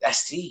 That's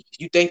Steve.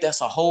 You think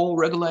that's a whole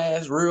regular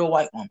ass real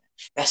white woman?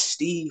 That's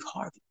Steve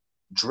Harvey,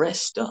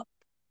 dressed up.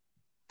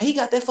 And he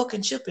got that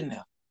fucking chip in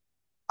there.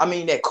 I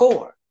mean that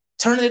cord.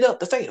 Turning it up,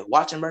 the fader.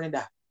 Watch him burn it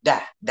die.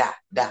 Die, die,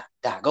 die,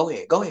 die. Go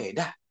ahead,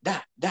 die,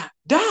 die, die,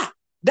 die,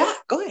 die.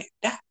 Go ahead,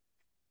 die.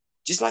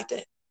 Just like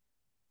that.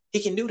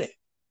 He can do that.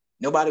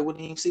 Nobody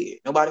wouldn't even see it.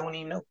 Nobody wouldn't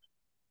even know.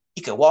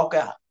 He could walk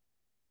out,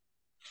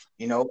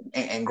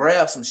 and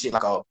grab some shit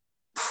like a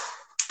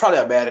probably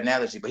a bad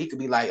analogy, but he could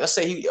be like, let's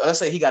say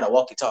he got a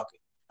walkie-talkie.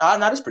 No,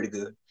 that's pretty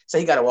good.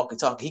 Say he got a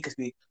walkie-talkie. He could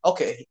be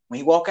okay when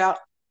he walk out.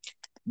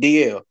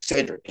 DL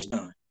Cedric is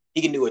done.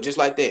 He can do it just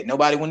like that.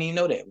 Nobody wouldn't even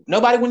know that.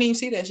 Nobody wouldn't even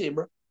see that shit,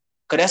 bro.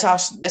 Cause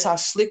that's how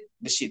slick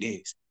the shit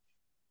is.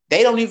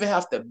 They don't even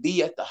have to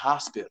be at the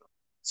hospital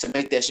to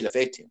make that shit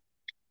affect him.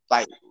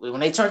 Like when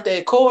they turn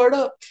that cord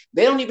up,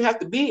 they don't even have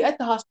to be at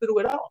the hospital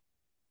at all.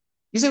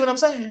 You see what I'm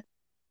saying?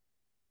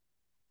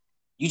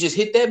 You just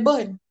hit that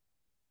button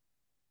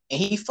and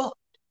he fucked.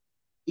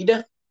 He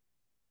done.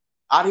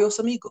 Adios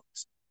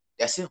amigos.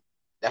 That's him.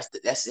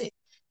 That's it.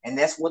 And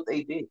that's what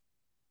they did.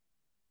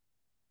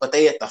 But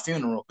they at the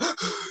funeral.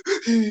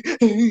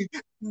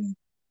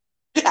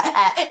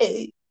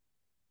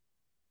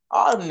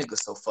 All them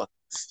niggas so fucking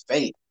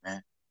fake,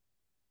 man.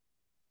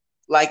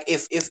 Like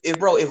if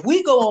bro, if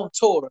we go on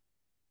tour,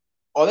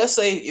 or let's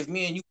say if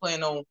me and you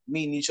plan on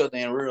meeting each other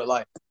in real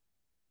life,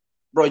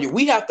 bro,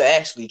 we have to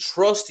actually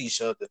trust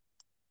each other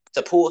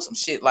to pull some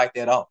shit like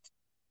that off.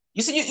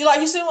 You see, you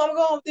see where I'm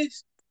going with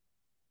this?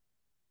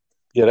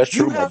 Yeah, that's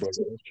You true, my have brother.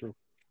 to, That's true.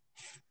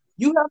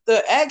 you have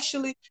to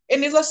actually,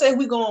 and then let's say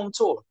we go on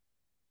tour.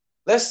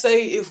 Let's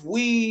say if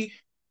we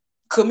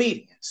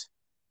comedians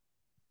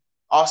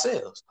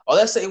ourselves, or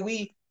let's say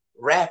we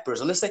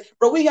rappers, or let's say,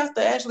 bro, we have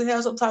to actually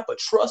have some type of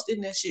trust in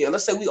that shit.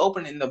 Let's say we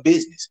open in the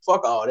business.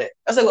 Fuck all that.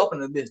 Let's say we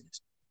open in the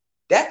business.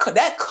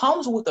 That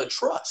comes with a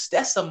trust.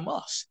 That's a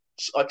must.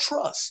 A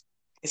trust.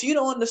 If you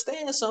don't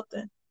understand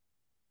something,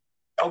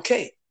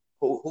 okay,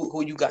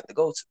 who you got to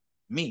go to?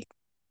 Me.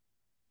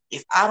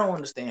 If I don't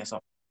understand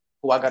something,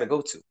 who I got to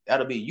go to?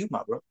 That'll be you,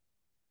 my bro.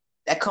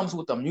 That comes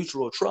with a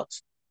mutual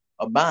trust,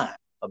 a bond,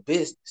 a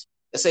business.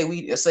 Let's say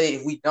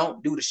if we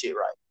don't do the shit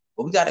right,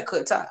 but we gotta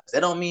cut ties.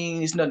 That don't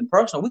mean it's nothing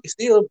personal. We can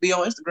still be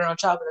on Instagram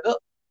chopping it up,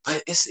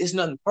 but it's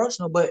nothing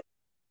personal. But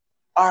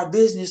our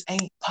business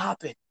ain't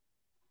popping.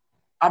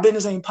 Our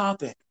business ain't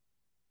popping.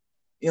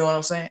 You know what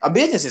I'm saying? Our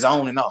business is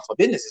on and off. Our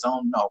business is on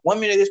and off. 1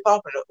 minute it's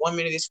popping, 1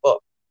 minute it's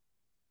fuck.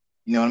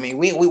 You know what I mean?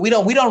 We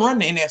don't run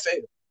the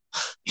NFL.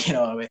 You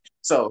know what I mean?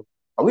 So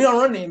we don't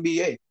run the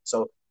NBA.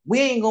 So we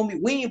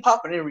ain't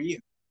popping every year.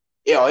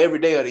 Yeah, every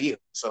day of the year.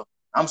 So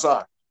I'm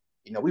sorry.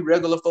 We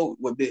regular folk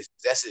with business.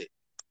 That's it.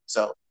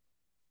 So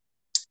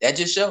that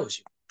just shows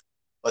you.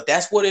 But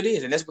that's what it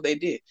is, and that's what they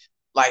did.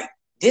 Like,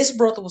 this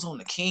brother was on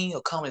the king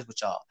of comments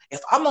with y'all.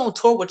 If I'm on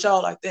tour with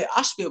y'all like that,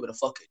 I should be able to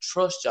fucking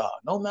trust y'all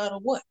no matter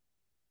what.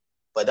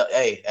 But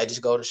hey, I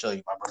just go to show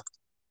you, my brother.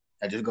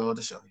 I just go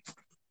to show you.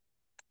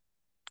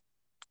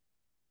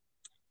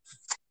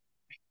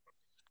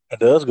 It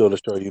does go to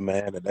show you,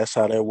 man, and that's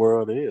how that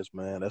world is,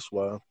 man. That's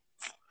why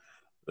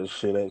that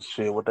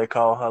shit, what they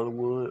call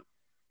Hollywood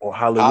or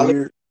Holly,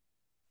 Hollyweird.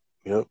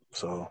 Yep.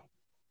 So,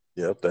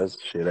 yep,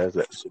 that's shit.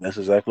 That's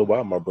exactly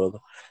why, my brother.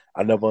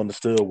 I never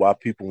understood why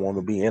people want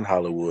to be in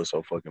Hollywood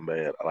so fucking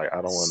bad. Like,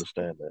 I don't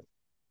understand that.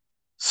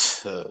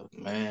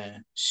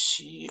 man,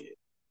 shit.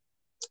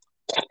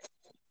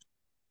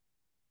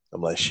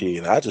 I'm like,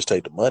 shit, I just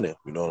take the money.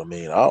 You know what I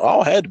mean? I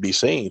don't have to be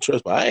seen.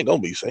 Trust me, I ain't gonna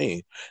be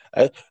seen.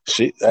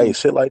 Shit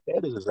like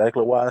that is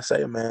exactly why I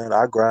say, man,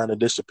 I grind to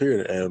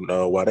disappear, and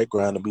why they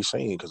grind to be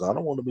seen, because I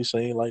don't want to be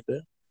seen like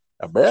that.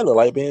 I barely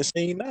like being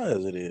seen now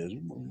as it is.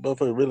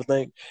 Motherfucker really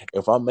think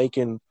if I'm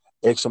making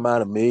X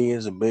amount of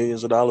millions and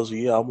billions of dollars a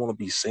year, I want to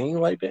be seen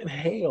like that?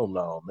 Hell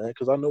no, man,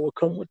 because I know what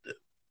come with it.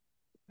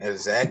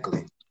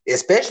 Exactly.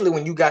 Especially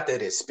when you got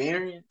that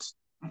experience.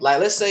 Like,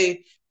 let's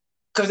say,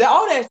 because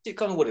all that shit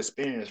comes with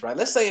experience, right?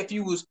 Let's say if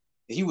you was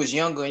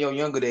younger in your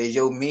younger days,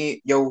 your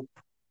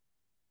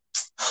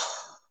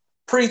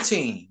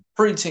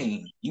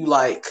preteen, you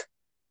like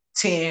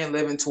 10,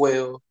 11,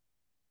 12,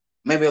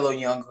 maybe a little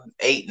younger,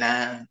 8,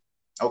 9,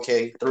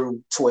 okay,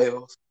 through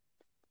 12.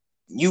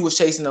 You was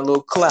chasing a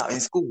little clout in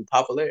school,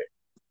 popularity.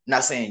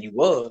 Not saying you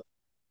was,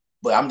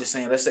 but I'm just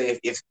saying, let's say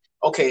if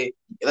okay,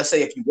 let's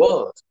say if you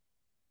was,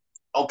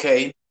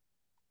 okay,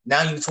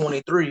 now you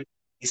 23.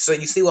 You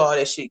see what all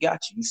that shit got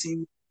you. You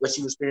see what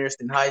you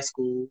experienced in high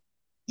school.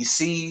 You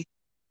see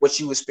what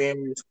you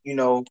experienced,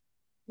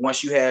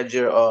 once you had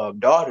your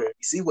daughter. You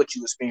see what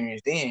you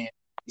experienced then.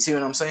 You see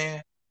what I'm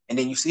saying? And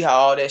then you see how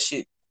all that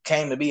shit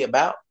came to be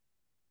about.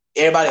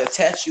 Everybody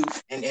attached you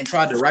and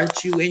tried to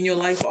write you in your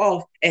life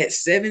off at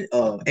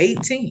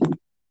 18.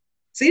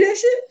 See that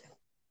shit?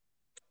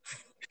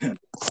 Man,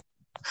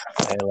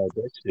 like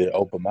that shit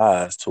opened my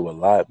eyes to a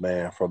lot,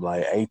 man. From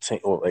like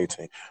 18,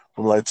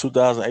 from like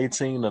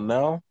 2018 to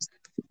now,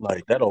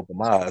 like that opened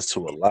my eyes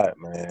to a lot,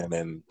 man.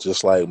 And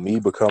just like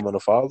me becoming a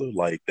father,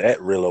 like that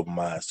really opened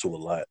my eyes to a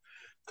lot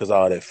because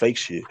all that fake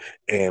shit.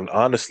 And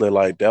honestly,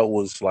 like that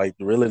was like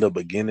really the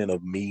beginning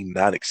of me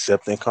not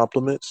accepting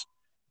compliments.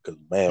 Because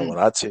man, when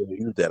I tell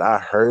you that I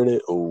heard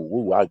it,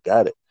 oh, I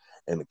got it.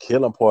 And the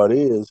killing part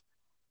is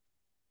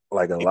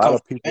like a It lot come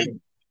of from people,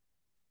 family.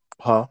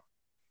 huh?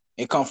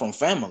 It come from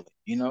family.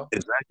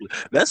 Exactly.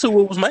 That's who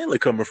it was mainly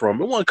coming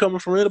from. It wasn't coming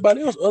from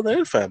anybody else other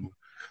than family.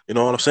 You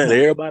know what I'm saying?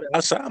 Everybody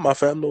outside my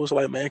family was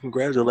like, man,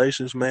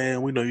 congratulations,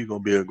 man. We know you're gonna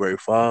be a great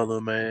father,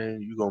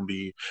 man. You're gonna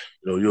be,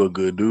 you're a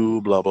good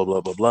dude, blah, blah,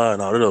 blah, blah, blah,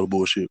 and all that other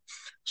bullshit.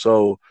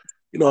 So,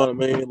 you know what I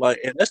mean? Like,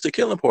 and that's the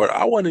killing part.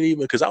 I wasn't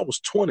even because I was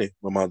 20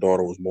 when my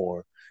daughter was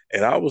born.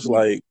 And I was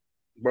like,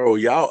 bro,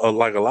 y'all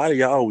like a lot of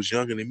y'all was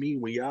younger than me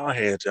when y'all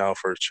had y'all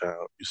first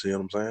child. You see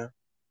what I'm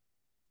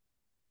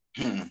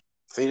saying?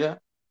 See that?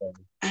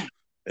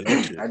 And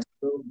that shit. I just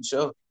go to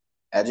show.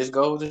 I just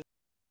go to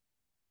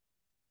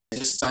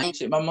just the same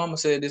shit my mama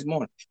said this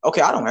morning.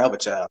 Okay, I don't have a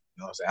child.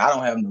 You know what I'm saying? I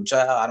don't have no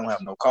child. I don't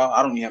have no car.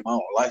 I don't even have my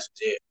own license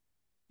yet.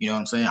 You know what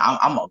I'm saying?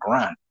 I'm a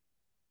grinder.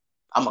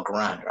 I'm a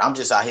grinder. I'm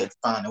just out here to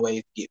find a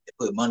way to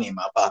put money in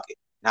my pocket,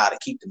 and how to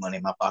keep the money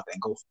in my pocket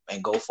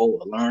and go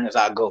forward. Learn as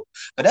I go.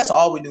 But that's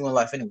all we do in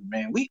life anyway,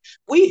 man. We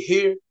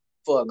here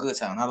for a good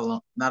time, not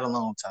a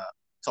long time.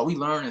 So we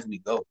learn as we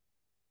go.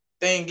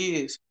 Thing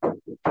is,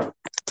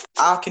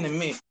 I can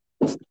admit,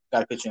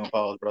 gotta put you on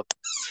pause, bro.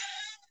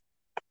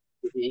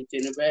 Man,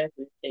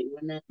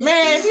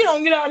 if you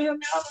don't get out of here,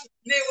 man, I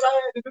did what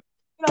I had to do.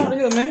 Get out of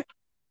here, man.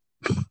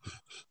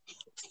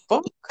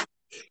 Fuck.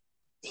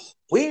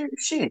 Weird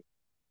shit.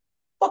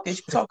 Fuck is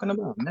you talking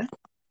about, man?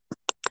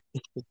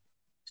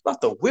 It's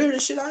about the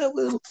weirdest shit I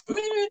ever. Man,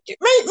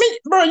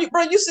 bro,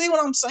 you see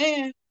what I'm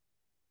saying?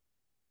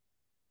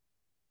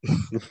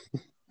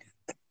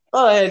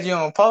 I had you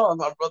on pause,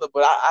 my brother,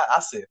 but I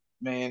said,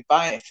 man, if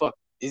I ain't fuck,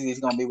 it's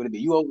gonna be what it be.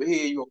 You over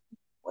here,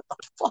 what the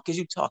fuck is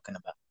you talking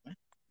about, man?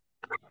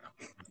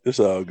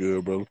 It's all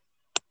good, bro.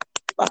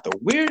 About the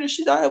weirdest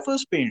shit I ever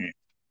experienced.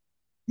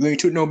 You ain't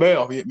took no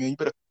bath yet, man. You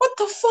better. What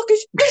the fuck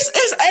is?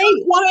 It's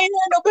 8. Why ain't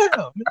had no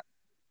bath? Man?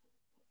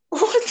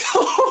 What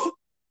the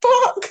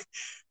fuck?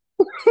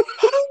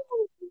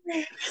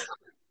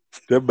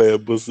 That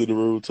man bust in the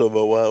room talking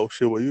about wild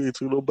shit. Well, you ain't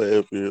took no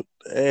bath yet.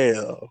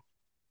 Damn.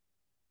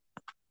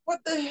 What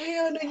the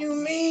hell do you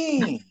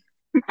mean?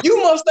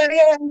 You must have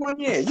had one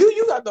yet.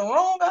 You got the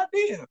wrong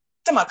idea.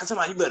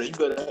 Somebody, you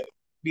better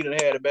be done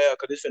had a bath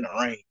because it's finna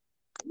rain.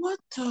 What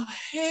the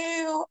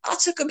hell? I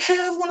took a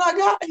bath when I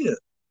got here.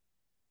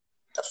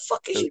 The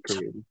fuck is That's you?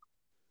 crazy.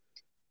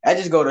 I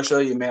just go to show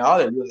you, man. All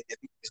it really is,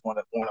 you just want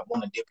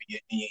to dip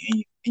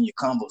in your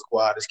combo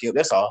squad to skip.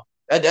 That's all.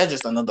 That's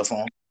just another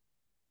form.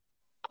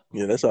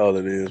 Yeah, that's all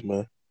it is,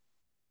 man.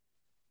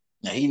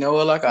 Now he know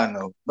it like I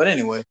know. But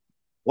anyway,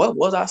 what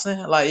was I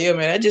saying? Like, yeah,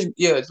 man.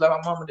 It's like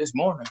my mama this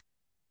morning.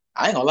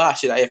 I ain't gonna lie,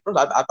 shit. At first,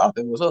 I thought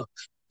that was her.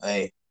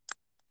 Hey,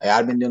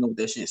 I've been dealing with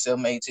that shit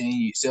 17,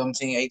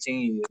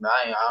 18 years. Man,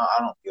 I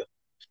don't care.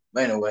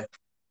 But anyway,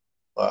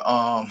 but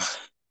I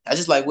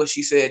just like what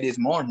she said this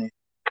morning,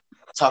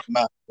 talking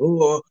about,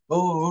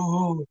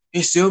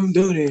 it's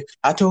 7:30.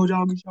 I told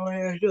y'all to get your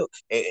ass up,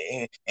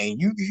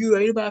 and you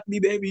ain't about me,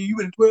 baby. You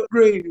in the 12th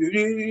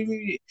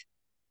grade.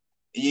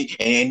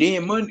 And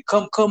then Monday,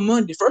 come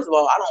Monday. First of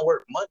all, I don't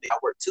work Monday. I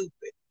work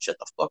Tuesday. Shut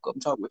the fuck up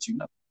and talk what you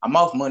know. I'm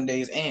off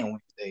Mondays and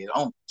Wednesdays.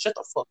 Shut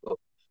the fuck up.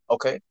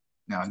 Okay,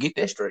 now get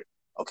that straight.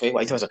 Okay,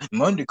 why you talking?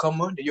 Monday, come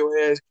Monday, your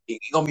ass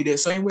it gonna be that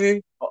same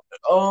way.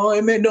 Oh,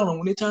 at McDonald's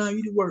when it's time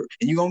you to work,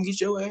 and you gonna get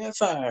your ass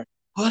fired.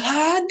 But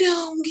I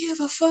don't give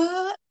a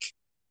fuck.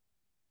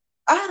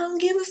 I don't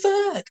give a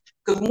fuck.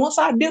 Cause once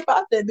I dip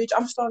out that bitch,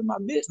 I'm starting my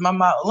business,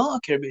 my lawn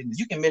care business.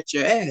 You can bet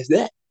your ass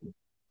that.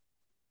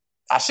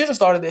 I should have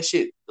started that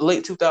shit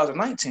late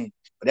 2019,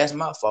 but that's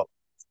my fault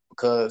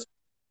because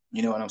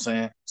you know what I'm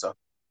saying. So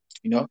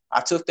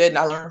I took that and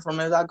I learned from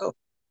it as I go. You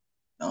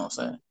know what I'm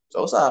saying.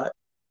 So it's all right.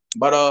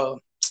 But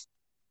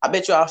I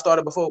bet you I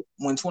started before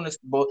when 20.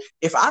 But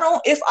if I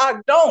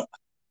don't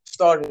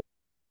start it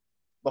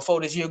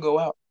before this year go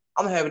out,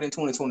 I'm gonna have it in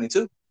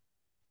 2022.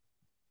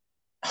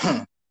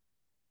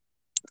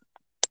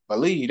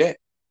 Believe that.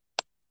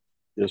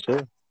 Yes,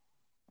 sir.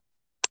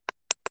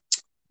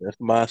 That's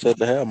the mindset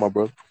to have, my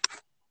brother.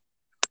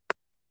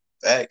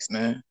 Facts,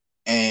 man.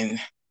 And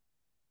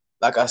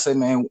like I said,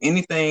 man,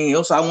 anything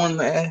else I wanted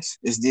to ask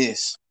is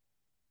this.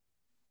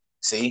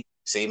 See,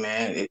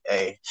 man.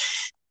 Hey,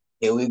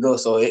 here we go.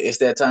 So it's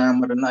that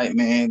time of the night,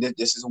 man.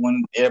 This is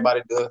when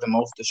everybody does the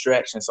most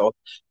distraction. So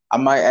I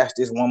might ask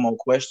this one more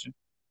question.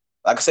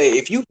 Like I say,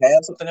 if you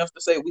have something else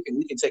to say, we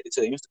can take it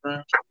to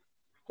Instagram.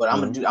 But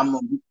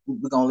Mm-hmm.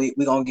 we're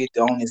gonna get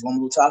on this one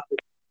more topic,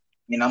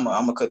 and I'm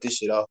gonna cut this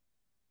shit off.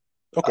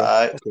 All Okay.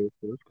 right, Okay.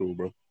 That's cool,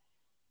 bro.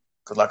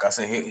 cause like I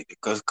said,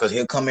 cause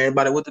he'll come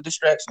everybody with the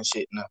distraction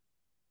shit now.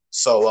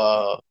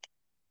 So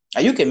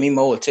now you can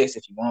memo or text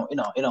if you want.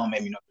 It don't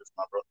make me no difference,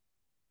 my bro.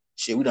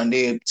 Shit, we done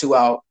did 2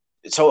 hours.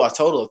 It's a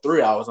total of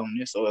 3 hours on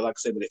this. So like I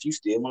said, but if you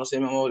still want to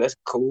send memo, that's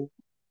cool.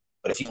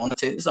 But if you want to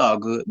text, it's all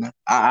good, man.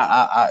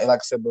 I like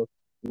I said, bro.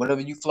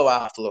 Whatever you flow,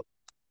 I flow.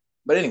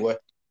 But anyway,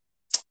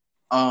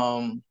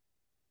 um,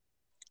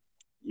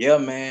 yeah,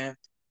 man.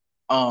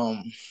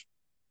 Um,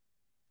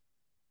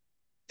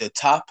 the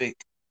topic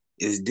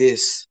is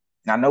this,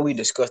 and I know we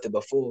discussed it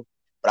before,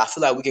 but I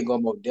feel like we can go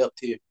more depth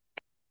here.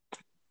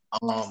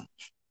 Um,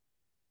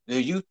 do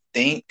you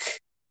think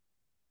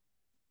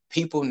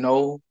people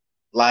know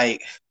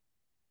like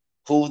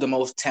who's the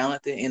most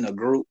talented in a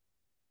group?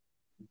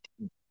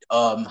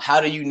 How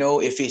do you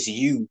know if it's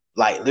you,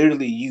 like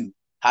literally you?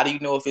 How do you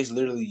know if it's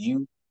literally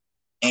you?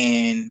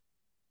 And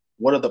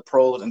what are the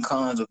pros and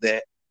cons of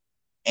that?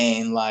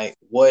 And like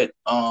what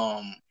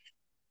the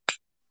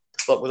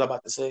fuck was I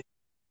about to say?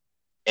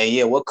 And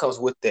yeah, what comes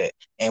with that?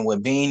 And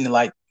with being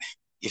like,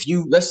 if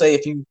you let's say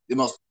if you the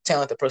most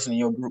talented person in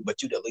your group,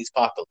 but you the least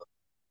popular,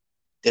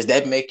 does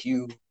that make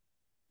you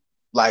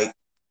like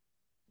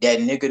that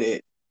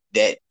nigga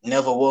that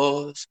never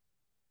was,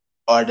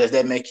 or does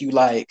that make you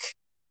like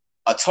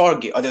a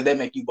target, or does that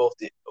make you both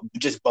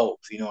just both?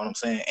 You know what I'm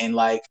saying? And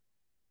like,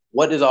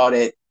 what does all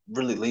that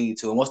really lead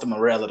to, and what's the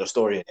morale of the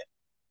story of that?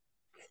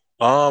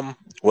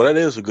 Well, that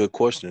is a good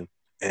question,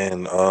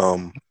 and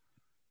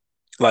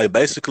like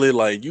basically,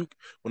 like well,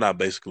 not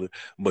basically,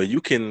 but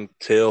you can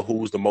tell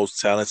who's the most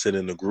talented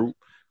in the group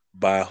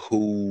by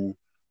who,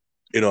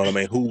 you know what I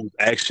mean, whose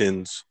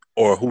actions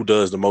or who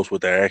does the most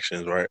with their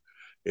actions, right?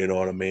 You know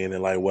what I mean?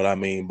 And like what I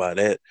mean by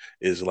that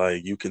is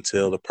like you can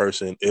tell the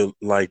person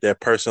like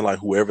that person, like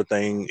who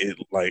everything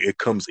it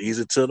comes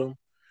easy to them.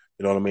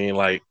 You know what I mean?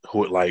 Like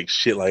who like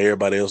shit like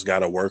everybody else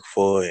gotta work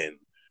for and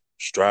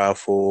strive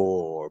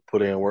for or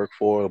put in work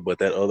for, but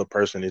that other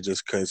person it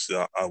just cause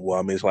well,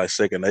 I mean it's like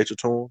second nature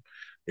to them.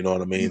 You know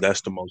what I mean? Mm,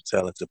 That's the most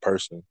talented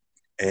person.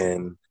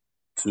 And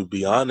to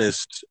be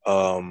honest,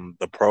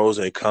 the pros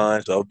and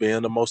cons of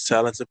being the most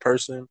talented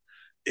person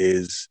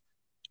is,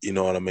 you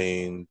know what I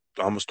mean?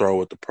 I'm gonna start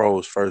with the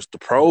pros first. The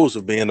pros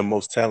of being the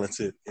most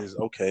talented is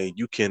okay,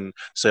 you can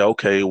say,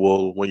 okay,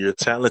 well, when you're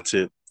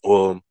talented,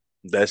 well,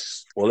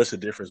 that's well, that's the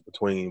difference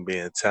between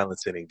being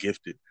talented and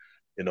gifted.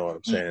 You know what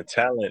I'm Mm, saying?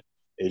 Talent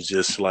is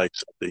just like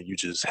something you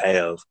just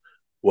have.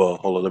 Well,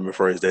 hold on, let me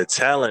phrase that.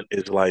 Talent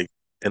is like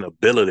an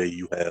ability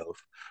you have,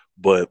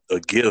 but a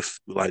gift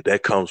like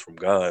that comes from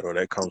God or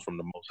that comes from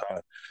the Most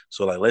High.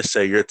 So, like, let's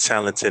say you're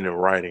talented in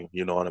writing.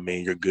 You know what I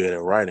mean? You're good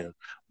at writing,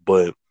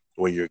 but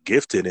when you're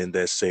gifted in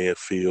that said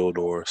field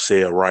or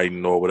said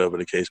writing or whatever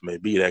the case may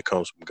be, that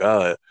comes from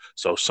God.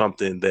 So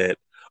something that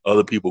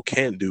other people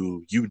can't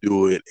do, you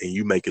do it and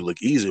you make it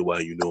look easy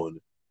while you're doing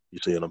it. You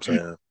see what I'm mm,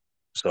 saying?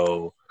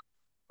 So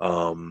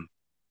um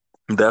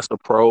that's a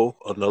pro.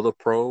 Another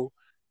pro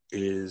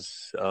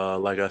is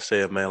like I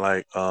said, man,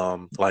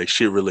 like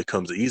shit really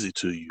comes easy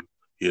to you.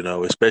 You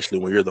know, especially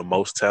when you're the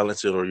most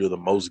talented or you're the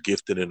most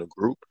gifted in a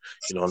group,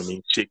 you know what I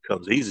mean? Shit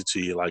comes easy to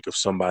you. Like if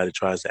somebody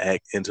tries to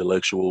act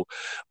intellectual,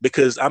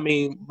 because I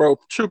mean, bro,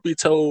 truth be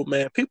told,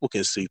 man, people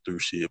can see through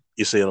shit.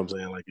 You see what I'm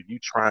saying? Like if you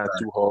try right.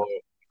 too hard,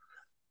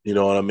 you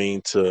know what I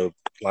mean, to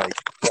like,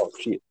 oh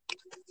shit,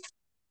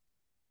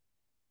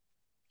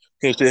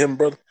 can you still hear me,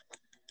 brother?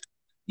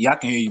 Yeah, I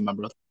can hear you, my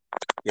brother.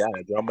 Yeah,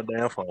 I dropped my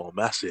damn phone.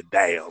 I said,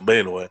 damn. But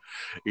anyway,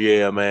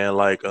 yeah, man,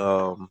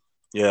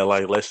 yeah,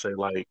 like let's say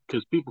like,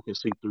 cause people can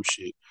see through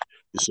shit.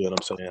 You see what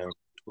I'm saying?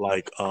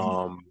 Like, Mm,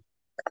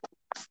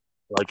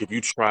 like if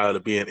you try to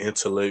be an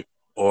intellect,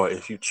 or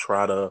if you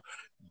try to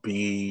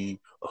be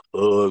a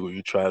thug, or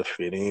you try to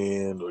fit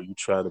in, or you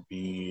try to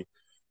be,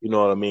 you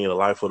know what I mean, the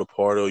life of the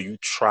party, or you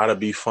try to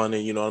be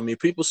funny, you know what I mean.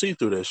 People see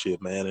through that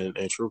shit, man.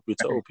 And truth be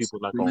told, facts. people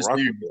not From gonna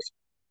rock with that. experience.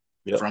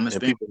 Yep, From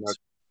and people not. experience.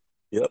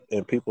 Yep,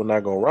 and people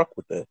not gonna rock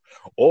with that.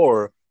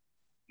 Or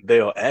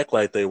they'll act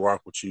like they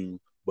rock with you,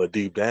 but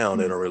deep down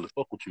they Mm, don't really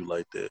fuck with you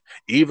like that.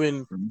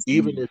 Even from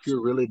even if experience.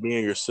 you're really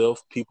being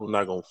yourself, people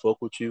not gonna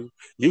fuck with you.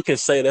 You can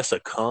say that's a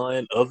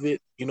con of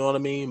it, you know what I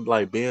mean?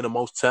 Like being the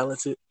most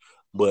talented.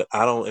 But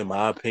I don't, in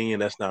my opinion,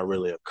 that's not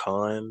really a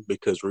con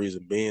because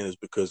reason being is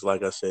because,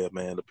 like I said,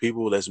 man, the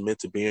people that's meant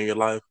to be in your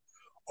life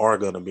are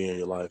gonna be in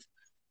your life.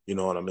 You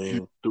know what I Mm,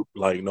 mean?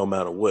 Like no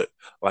matter what,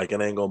 like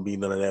it ain't gonna be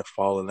none of that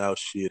falling out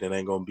shit. It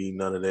ain't gonna be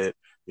none of that.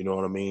 You know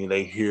what I mean?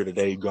 They here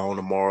today, gone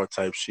tomorrow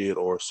type shit,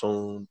 or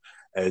soon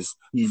as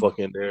mm.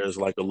 fucking there's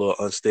like a little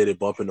unsteady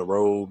bump in the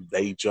road,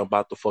 they jump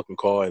out the fucking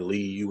car and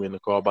leave you in the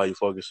car by your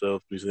fucking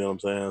self. You see what I'm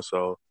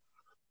saying?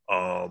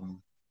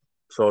 Um,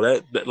 so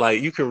that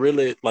like you can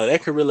really like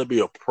that can really be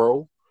a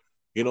pro.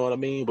 You know what I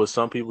mean? But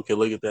some people can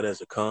look at that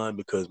as a con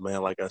because,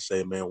 man, like I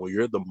say, man, when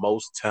you're the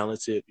most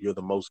talented, you're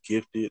the most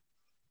gifted.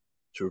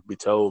 Truth be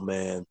told,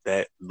 man,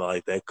 that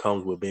like that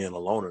comes with being a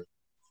loner.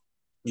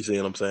 You see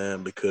what I'm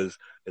saying? Because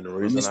and the From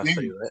reason I say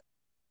experience. that,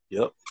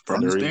 yep, and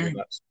From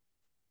experience.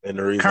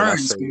 the reason I Current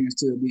say, experience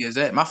to be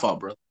exact. My fault,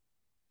 brother.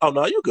 oh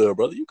no, you good,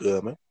 brother, you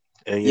good, man.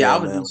 And Yeah, yeah, I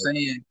was man, just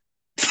saying.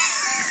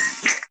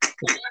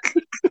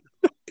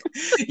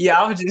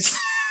 Yeah, I was just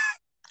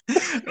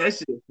that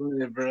shit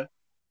funny, bro.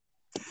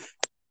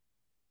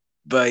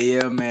 But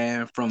yeah,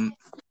 man, from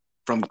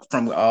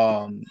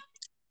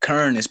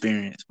current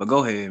experience. But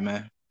go ahead,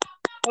 man.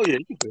 oh yeah,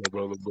 you good,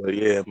 brother. But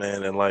yeah,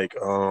 man, and like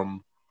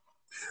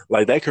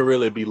that can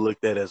really be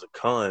looked at as a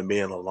con,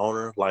 being a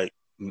loner. Like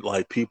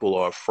people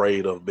are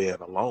afraid of being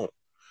alone.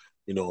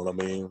 You know what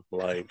I mean?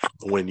 Like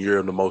when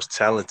you're the most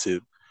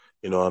talented,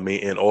 you know what I mean?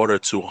 In order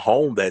to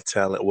hone that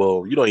talent,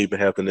 well, you don't even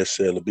have to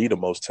necessarily be the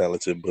most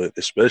talented, but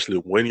especially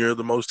when you're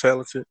the most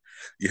talented,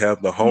 you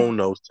have to Mm, hone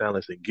those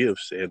talents and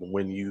gifts. And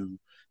when you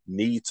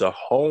need to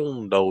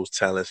hone those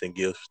talents and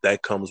gifts,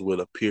 that comes with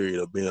a period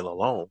of being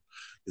alone.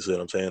 You see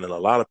what I'm saying? And a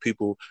lot of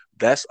people,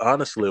 that's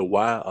honestly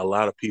why a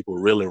lot of people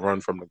really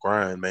run from the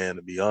grind, man,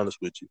 to be honest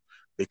with you,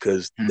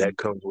 because mm, that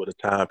comes with a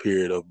time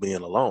period of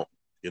being alone.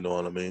 You know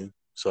what I mean?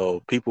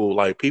 So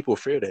people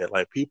fear that.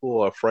 Like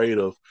people are afraid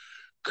of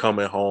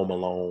coming home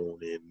alone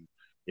and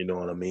you know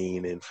what I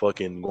mean, and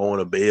fucking going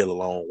to bed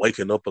alone,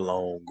 waking up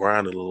alone,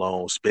 grinding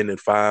alone, spending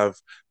 5,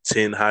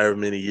 10, however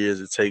many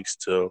years it takes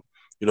to,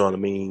 you know what I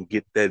mean,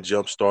 get that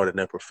jump start in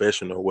that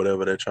profession or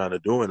whatever they're trying to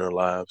do in their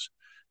lives.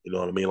 You know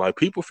what I mean? Like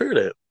people fear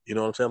that. You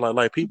know what I'm saying?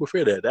 Like people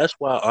fear that. That's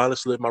why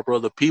honestly, my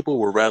brother, people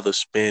would rather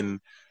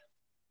spend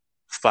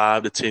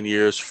 5 to 10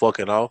 years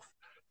fucking off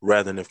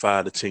rather than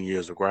 5 to 10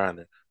 years of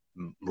grinding.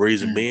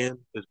 Reason mm, being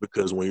is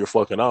because when you're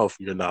fucking off,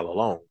 you're not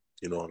alone.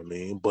 You know what I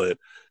mean? But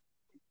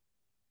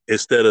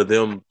instead of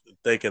them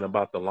thinking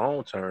about the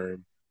long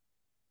term,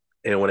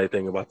 and when they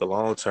think about the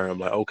long term,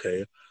 like,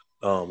 okay,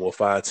 well,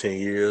 5, 10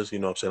 years, you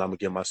know what I'm saying? I'm gonna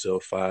give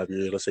myself 5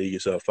 years. Let's say you give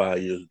yourself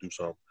 5 years to do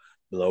something.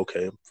 Like,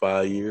 okay,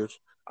 5 years,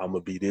 I'm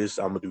gonna be this,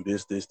 I'm gonna do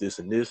this,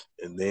 and this.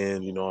 And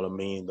then, you know what I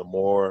mean? The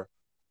more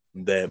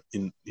that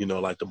you know,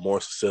 like the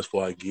more successful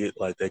I get,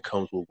 like that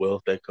comes with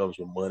wealth, that comes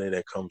with money,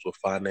 that comes with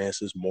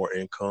finances, more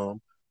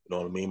income. You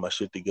know what I mean? My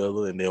shit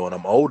together. And then when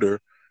I'm older,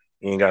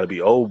 you ain't gotta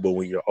be old, but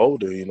when you're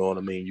older, you know what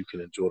I mean, you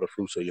can enjoy the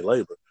fruits of your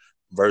labor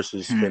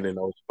versus mm. spending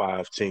those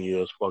 5, 10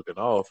 years fucking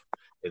off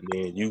and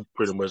then you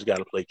pretty much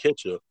gotta play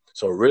catch up.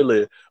 So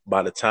really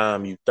by the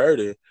time you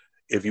 30,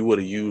 if you would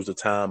have used the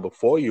time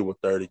before you were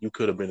 30, you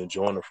could have been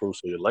enjoying the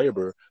fruits of your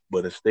labor.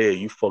 But instead,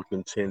 you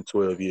fucking 10,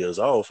 12 years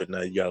off, and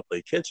now you got to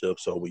play catch up.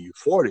 So when you're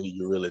 40,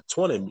 you're really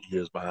 20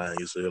 years behind.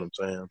 You see what I'm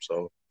saying?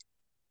 So,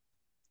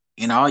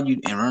 And all you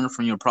and running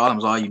from your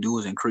problems, all you do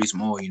is increase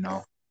more, you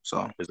know.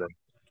 So exactly.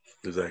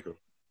 Exactly.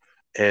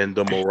 And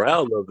the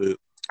morale of it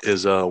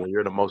is when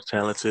you're the most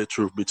talented,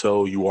 truth be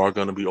told, you are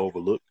going to be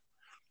overlooked.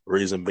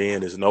 Reason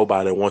being is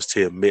nobody wants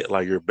to admit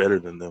like you're better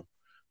than them.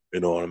 You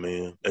know what I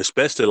mean?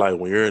 Especially like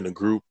when you're in a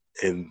group,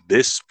 and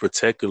this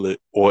particular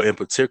or in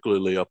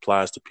particularly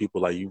applies to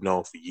people like you've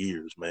known for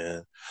years,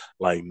 man.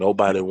 Like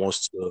nobody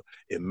wants to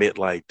admit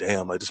like,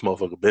 damn, like this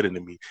motherfucker better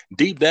than me.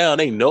 Deep down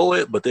they know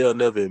it, but they'll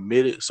never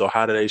admit it. So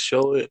how do they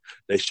show it?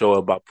 They show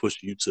it by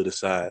pushing you to the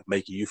side,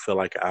 making you feel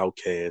like an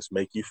outcast,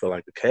 make you feel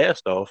like a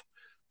cast off.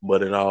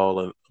 But in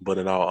all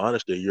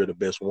honesty, you're the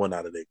best one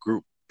out of that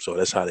group. So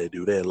that's how they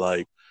do that.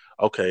 Like,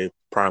 okay,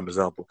 prime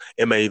example.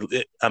 It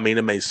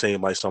may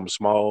seem like something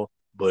small,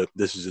 but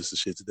this is just the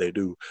shit that they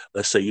do.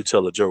 Let's say you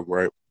tell a joke,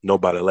 right?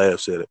 Nobody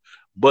laughs at it,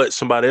 but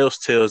somebody else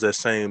tells that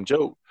same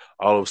joke.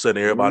 All of a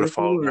sudden, everybody word for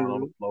falls down on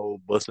the word. floor,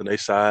 busting their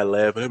side,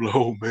 laughing. They be like,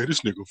 "Oh man,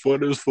 this nigga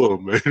funny as fuck,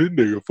 man. This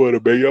nigga funny,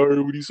 man. Y'all heard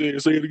what he said?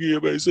 Say it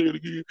again, man. Say it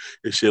again."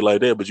 And shit like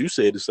that. But you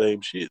said the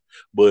same shit.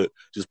 But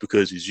just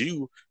because it's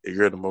you and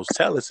you're the most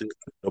talented,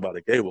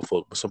 nobody gave a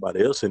fuck. But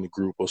somebody else in the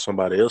group or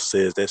somebody else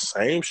says that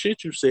same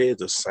shit you said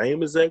the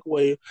same exact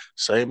way,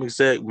 same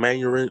exact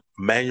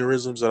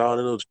mannerisms and all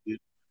that other shit.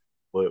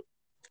 But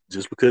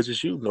just because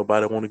it's you,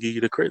 nobody want to give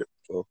you the credit.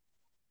 So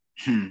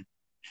Hmm.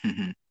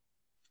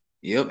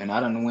 Yep, and I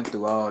done went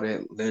through all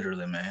that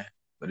literally, man.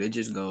 But it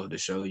just goes to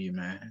show you,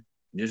 man.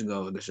 Just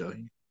goes to show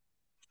you.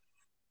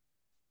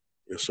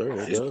 yes, sir,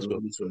 it Just does goes go.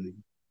 to show you.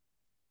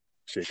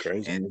 Shit,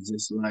 crazy. And it's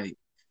just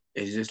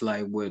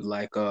like with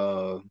what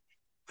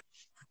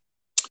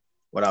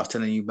I was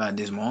telling you about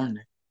this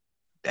morning.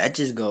 That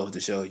just goes to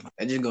show you.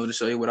 That just goes to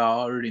show you what I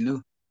already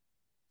knew.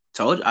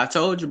 I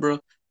told you, bro.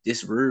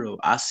 This real.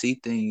 I see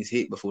things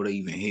hit before they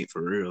even hit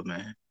for real,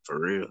 man. For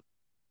real.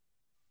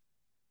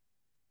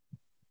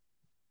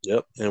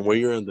 Yep. And when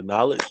you're in the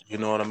knowledge, you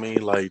know what I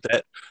mean? Like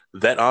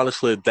that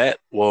honestly,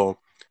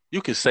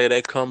 you can say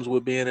that comes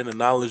with being in the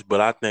knowledge,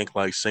 but I think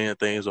like seeing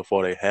things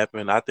before they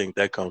happen, I think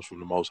that comes from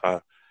the most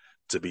high,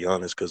 to be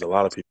honest, because a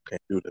lot of people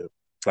can't do that.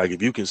 Like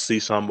if you can see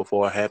something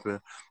before it happen,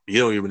 you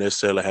don't even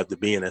necessarily have to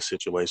be in that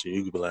situation.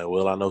 You could be like,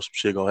 well, I know some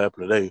shit gonna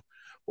happen today.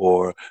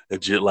 Or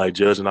like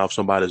judging off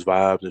somebody's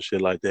vibes and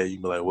shit like that, you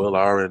can be like, well,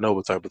 I already know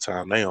what type of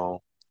time they on.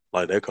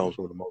 Like that comes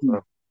from the most high.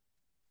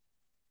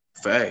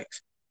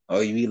 Facts. Oh,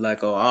 you be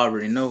like, oh, I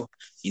already know.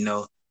 You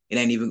know, it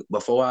ain't even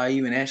before I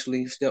even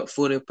actually step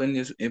foot up in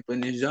this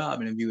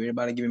job interview.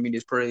 Everybody giving me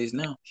this praise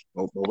now.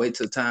 But wait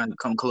till time to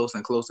come closer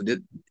and closer.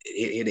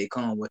 Here they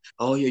come with,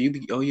 oh yeah,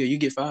 you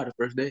get fired the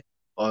first day,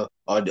 or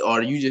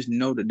you just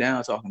know the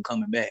down talking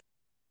coming back.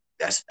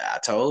 I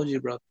told you,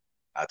 bro.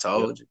 I Yep.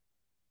 told you.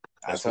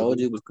 I That's told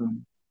it. you it was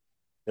coming.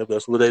 Yep,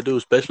 that's what they do,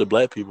 especially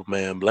black people,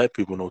 man. Black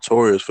people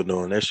notorious for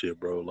doing that shit,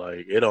 bro.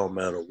 Like it don't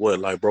matter what.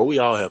 Like, bro, we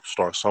all have to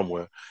start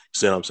somewhere. You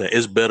see what I'm saying?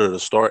 It's better to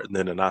start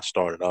than to not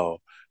start at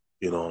all.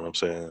 You know what I'm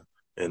saying?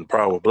 And the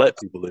problem with black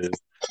people is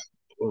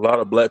a lot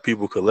of black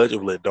people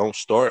collectively don't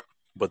start,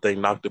 but they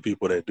knock the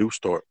people that do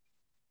start.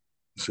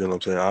 You see what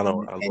I'm saying? And I that's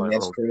don't get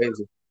that.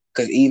 crazy.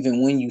 Because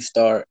even when you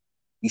start,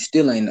 you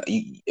still ain't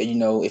you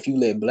know, if you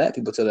let black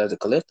people tell as a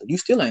collective, you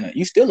still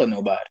a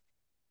nobody.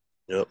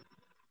 Yep.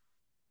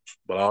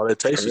 But all it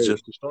It's takes is crazy.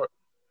 just to start.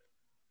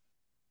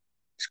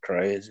 It's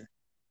crazy.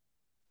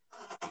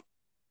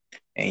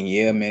 And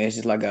yeah, man, it's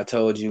just like I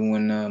told you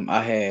when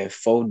I had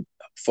homies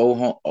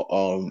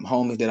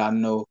that I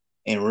know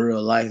in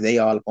real life. They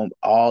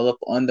all up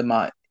under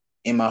my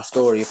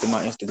story up in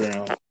my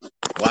Instagram,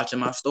 watching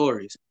my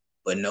stories,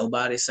 but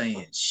nobody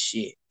saying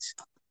shit.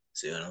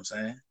 See what I'm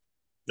saying?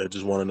 They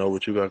just want to know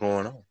what you got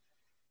going on.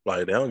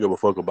 Like they don't give a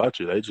fuck about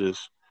you. They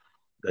just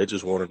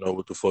want to know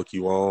what the fuck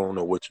you on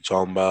or what you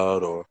talking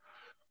about or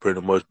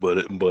pretty much.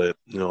 But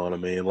you know what I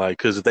mean. Like,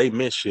 cause if they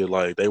meant shit,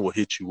 like they will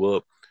hit you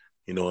up.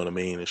 You know what I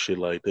mean and shit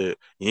like that.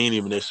 You ain't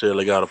even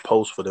necessarily got a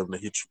post for them to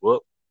hit you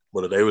up.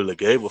 But if they really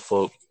gave a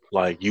fuck,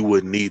 like you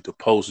wouldn't need to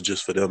post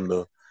just for them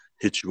to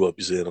hit you up.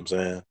 You see what I'm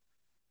saying?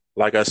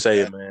 Like I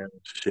say, Yeah. man,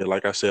 shit,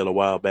 like I said a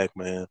while back,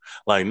 man,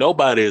 like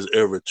nobody is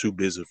ever too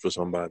busy for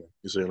somebody.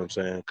 You see what I'm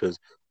saying? Because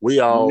we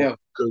all, No.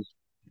 because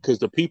because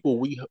the people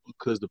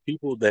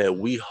that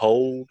we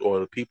hold or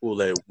the people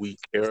that we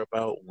care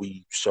about,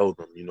 we show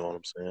them. You know what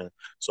I'm saying?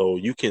 So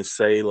you can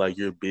say like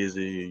you're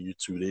busy, you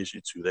too this, you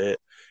too that.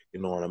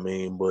 You know what I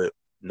mean? But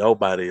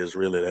nobody is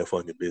really that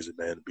fucking busy,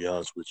 man. To be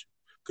honest with you.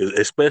 Because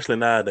especially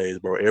nowadays,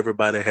 bro,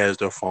 everybody has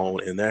their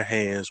phone in their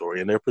hands or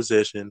in their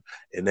possession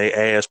in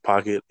their ass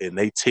pocket and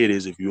they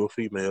titties if you're a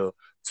female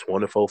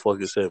 24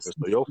 fucking 7.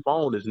 So your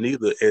phone is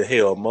neither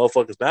hell,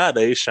 motherfuckers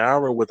nowadays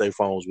showering with their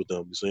phones with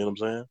them. You see what I'm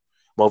saying?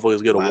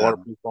 Motherfuckers get a Wow.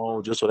 waterproof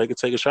phone just so they can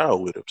take a shower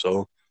with it.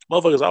 So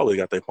motherfuckers always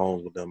got their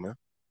phones with them, man.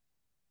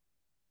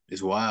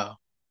 It's wild.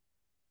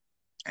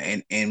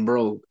 And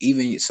bro,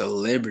 even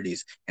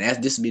celebrities, and that's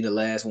this will be the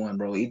last one,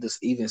 bro.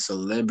 Even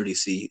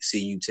celebrities see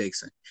you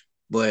texting,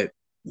 but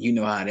you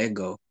know how that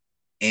go.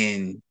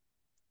 And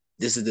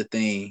this is the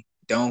thing: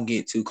 don't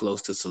get too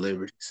close to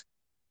celebrities.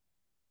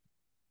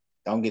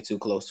 Don't get too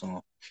close to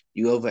them.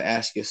 You ever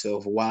ask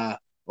yourself why?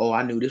 Oh,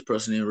 I knew this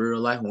person in real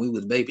life when we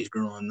was babies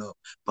growing up,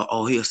 but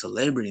oh, he a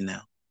celebrity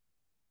now.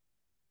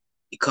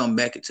 He come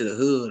back into the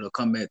hood or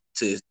come back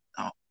to his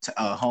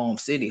home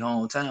city,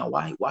 hometown.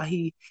 Why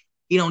he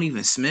don't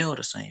even smell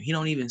the same? He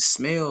don't even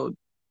smell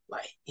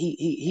like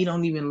he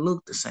don't even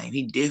look the same.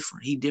 He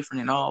different. He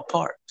different in all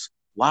parts.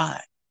 Why?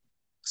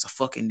 It's a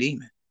fucking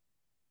demon.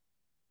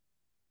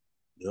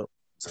 Yep.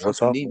 It's a Real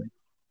fucking talk, man. demon.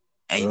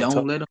 And Real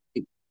talk.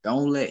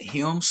 don't let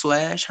him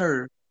slash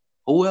her,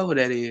 whoever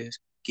that is,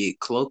 get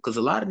close. Cause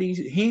a lot of these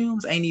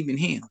hymns ain't even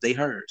hymns, they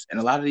hers. And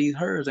a lot of these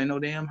hers ain't no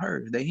damn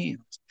hers, they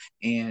hymns.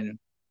 And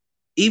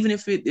even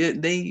if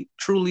they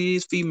truly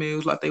is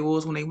females like they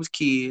was when they was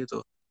kids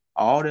or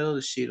all that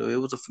other shit, or it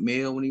was a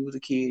male when he was a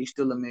kid, he's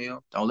still a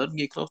male. Don't let them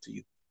get close to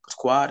you. Cause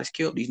quiet is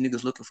killed. These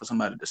niggas looking for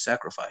somebody to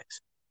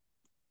sacrifice.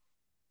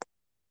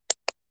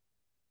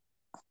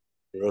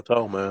 Real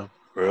talk, man.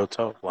 Real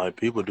talk. Like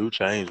people do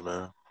change,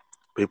 man.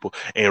 People,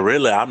 and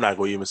really, I'm not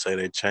gonna even say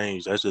they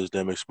changed. That's just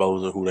them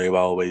exposing who they've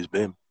always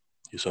been.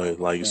 You say,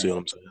 like, you see Right. what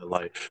I'm saying?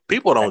 Like,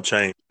 people don't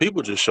change.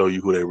 People just show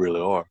you who they really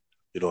are.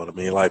 You know what I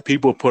mean? Like,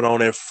 people put on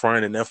that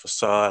front and that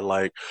facade,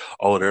 like,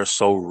 oh, they're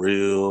so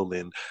real,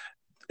 and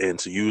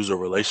to use a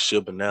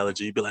relationship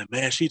analogy, you'd be like,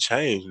 man, she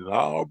changed.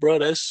 Oh, bro,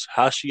 that's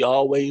how she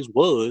always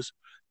was.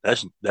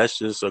 That's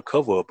just a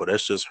cover up, but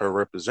that's just her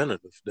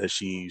representative that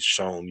she's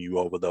shown you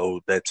over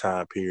that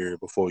time period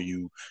before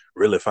you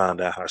really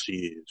find out how she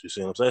is. You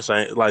see what I'm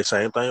saying?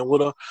 Same thing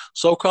with a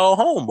so-called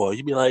homeboy.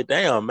 You'd be like,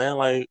 damn, man,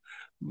 like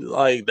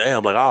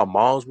damn, like our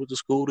moms went to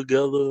school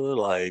together,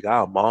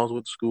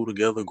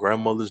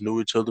 grandmothers knew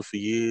each other for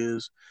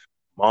years.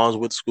 Moms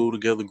went to school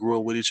together, grew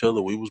up with each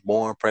other. We was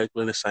born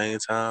practically the same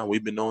time.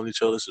 We've been knowing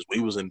each other since we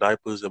was in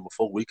diapers and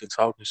before we can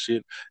talk and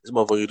shit. This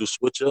motherfucker just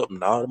switch up.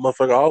 Nah, the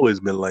motherfucker always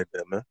been like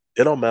that, man.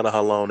 It don't matter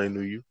how long they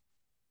knew you.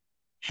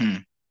 Hmm.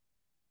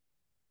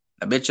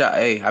 I bet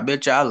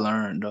y'all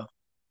learned though.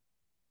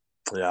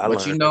 Yeah, I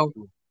But learned that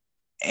too.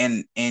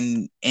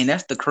 and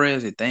that's the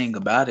crazy thing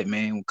about it,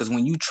 man. Because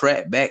when you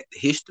track back the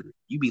history,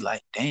 you be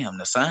like, damn,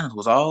 the signs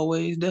was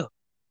always there.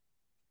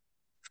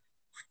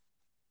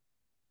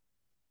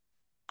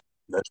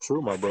 That's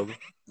true, my brother.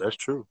 That's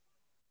true.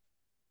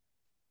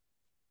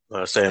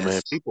 Like I say,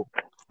 man,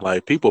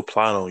 That's people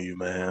plot on you,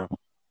 man.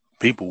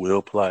 People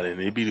will plot,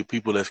 and it be the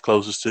people that's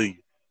closest to you.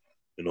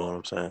 You know what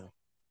I'm saying?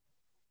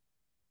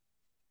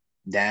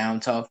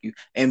 down talk you.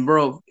 And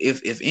bro,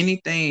 if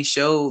anything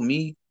showed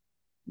me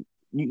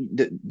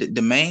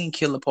the main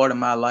killer part of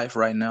my life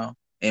right now,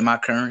 in my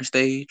current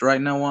stage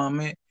right now where I'm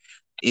at,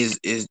 is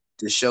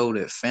to show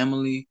that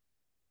family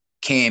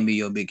can be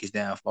your biggest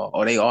downfall,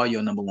 or they are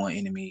your number one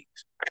enemies.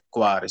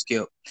 Quiet as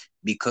kept.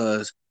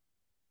 Because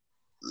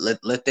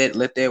let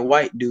that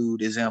white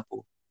dude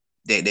example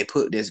that they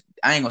put this,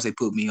 I ain't gonna say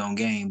put me on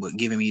game, but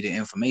giving me the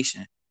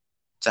information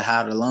to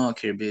how the lawn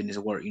care business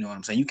work. You know what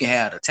I'm saying? You can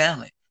have the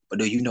talent, but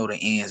do you know the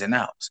ins and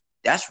outs?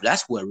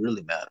 That's what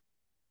really matters.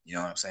 You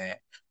know what I'm saying?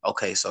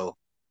 Okay, so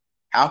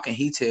how can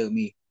he tell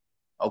me,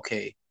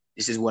 okay,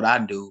 this is what I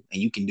do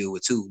and you can do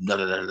it too? Da,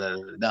 da, da, da,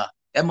 da, da.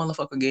 That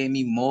motherfucker gave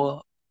me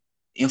more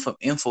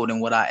info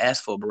than what I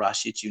asked for, bro. I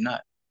shit you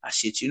not. I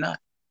shit you not.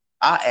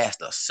 I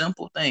asked a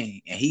simple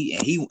thing, and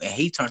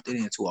he turned it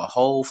into a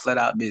whole flat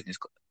out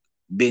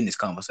business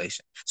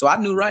conversation. So I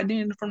knew right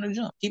then from the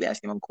jump. Keep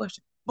asking him a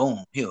question.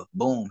 Boom, here,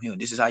 boom, here.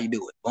 This is how you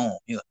do it. Boom,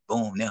 here,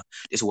 boom, now.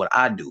 This is what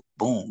I do.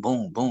 Boom,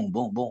 boom, boom,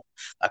 boom, boom.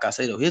 Like I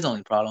say though, his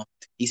only problem,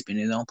 he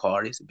spending it on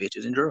parties,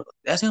 bitches, and drugs.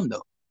 That's him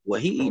though.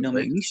 What he eat don't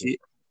make me Basically. shit.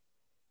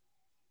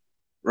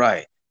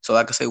 Right. So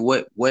like I say,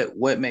 what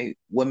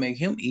make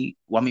him eat?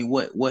 Well, I mean,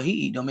 what he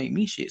eat don't make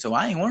me shit. So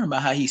I ain't worrying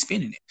about how he's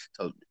spending it.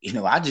 So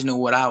I just know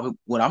what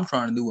I'm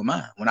trying to do with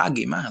mine when I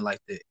get mine like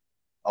that.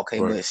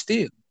 Okay, Right.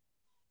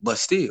 but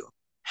still,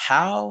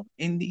 how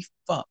in the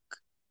fuck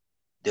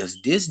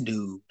does this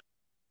dude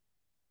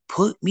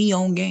put me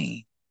on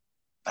game?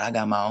 But I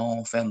got my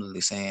own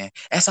family saying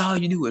that's all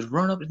you do is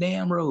run up the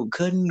damn road,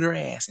 cutting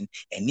grass, and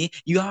then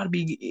you ought to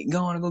be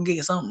going to go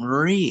get something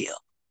real.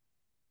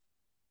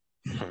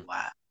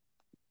 Why?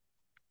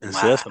 And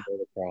see, Why? that's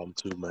another problem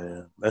too,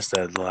 man. That's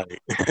that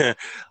like,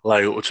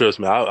 like trust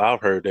me,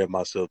 I've heard that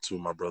myself too,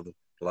 my brother.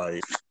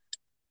 Like,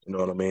 you know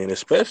what I mean?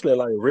 Especially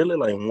like really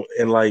like,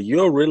 and like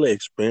you'll really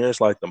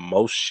experience like the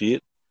most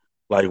shit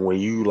like when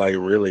you like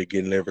really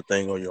getting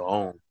everything on your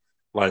own.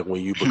 Like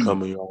when you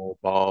becoming your own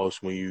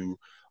boss, when you,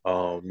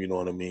 you know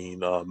what I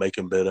mean,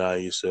 making better out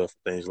of yourself,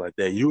 things like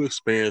that. You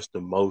experience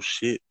the most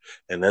shit,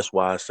 and that's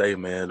why I say,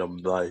 man,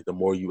 like the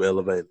more you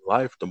elevate in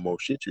life, the more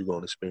shit you're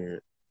gonna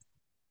experience.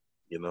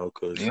 You know,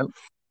 because Yep.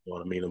 you know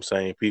what I mean? I'm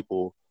saying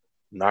people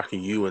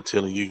knocking you and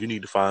telling you you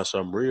need to find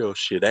something real.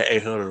 Shit, that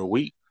 800 a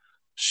week.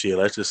 Shit,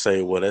 let's just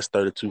say, well, that's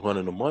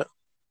 3,200 a month.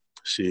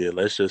 shit,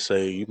 let's just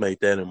say you make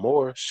that and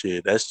more.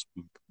 Shit, that's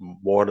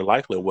more than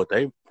likely what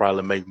they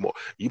probably make more.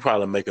 You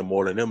probably making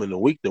more than them in a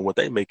week than what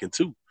they making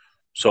too.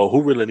 So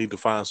who really need to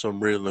find something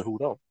real and who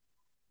don't?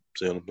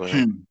 See what I'm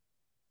saying?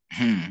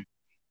 Hmm. Hmm.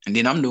 And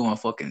then I'm doing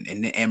fucking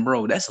and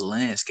bro, that's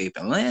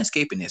landscaping.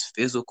 Landscaping is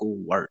physical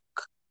work.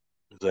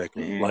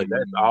 Exactly. Like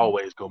that's Man,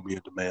 always gonna be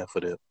a demand for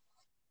them.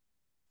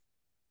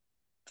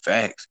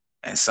 facts.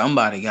 And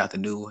somebody got to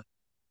do it.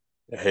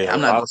 And Hell, I'm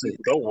a not lot gonna of say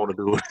people don't want to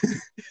do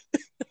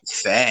it,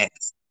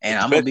 facts. And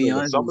I'm gonna especially be in the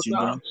honest with you, bro.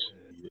 summertime.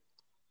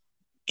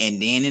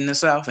 And then in the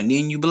South, and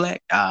then you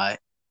black. All right.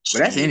 But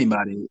that's Shit.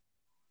 anybody.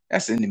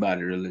 That's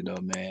anybody really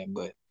though, man.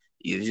 But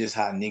it's just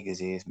how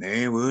niggas is,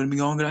 man. We're gonna be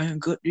gonna get out here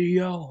and cut the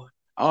yard.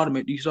 I ought to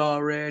make these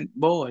sorry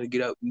boy to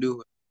get up and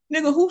do it.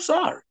 Nigga, who's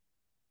sorry?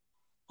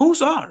 Who's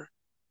sorry?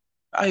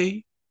 I hear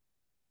you.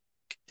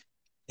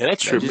 And that That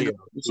tripped just me goes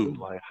out to too.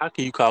 show. Like, how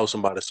can you call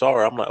somebody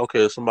sorry? I'm like,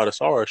 okay, if somebody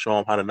sorry, show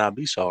them how to not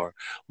be sorry.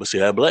 But see,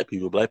 that black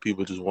people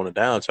just want to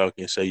down talk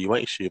and say you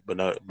ain't shit,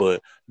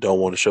 but don't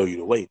want to show you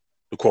the way,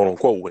 the quote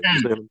unquote way. You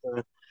see what I'm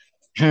saying?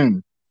 Hmm.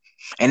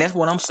 And that's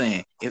what I'm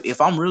saying.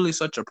 If I'm really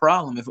such a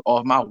problem, if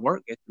my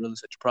work is really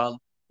such a problem,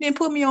 then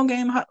put me on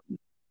game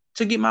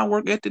to get my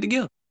work ethic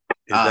together.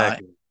 All right.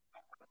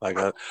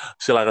 Exactly.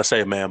 Like I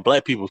say, man,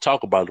 black people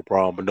talk about the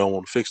problem but don't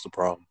want to fix the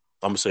problem.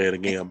 I'm gonna say it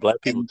And again. Black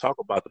people and talk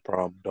about the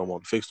problem, don't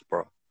want to fix the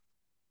problem.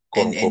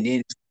 Quote and,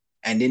 unquote.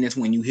 and then it's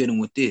when you hit them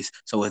with this.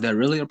 So is that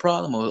really a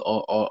problem,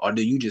 or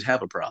do you just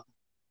have a problem?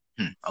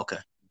 Okay.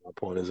 My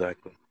point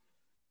exactly.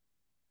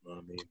 You know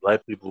what I mean?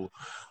 Black people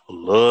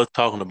love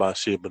talking about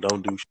shit, but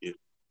don't do shit.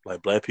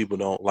 Like black people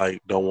don't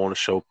want to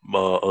show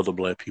other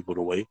black people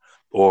the way,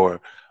 or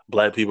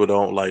black people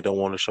don't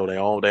want to show their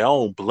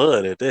own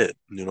blood at that.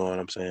 You know what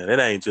I'm saying? It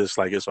ain't just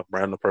like it's a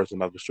random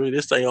person off the street.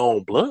 It's their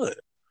own blood.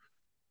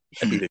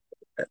 That be Hmm. the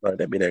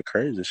that be that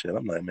crazy shit.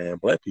 I'm like, man,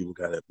 black people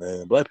got it,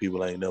 man. Black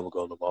people ain't never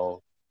gonna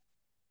evolve.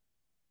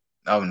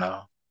 Oh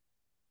no.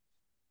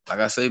 Like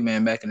I say,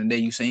 man, back in the day,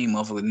 you seen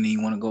motherfuckers didn't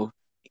even want to go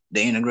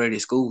the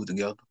integrated schools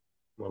together.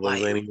 Motherfuckers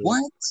Like ain't even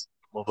what?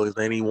 motherfuckers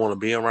ain't even want to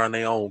be around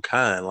their own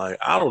kind. Like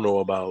I don't know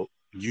about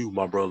you,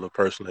 my brother,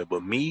 personally,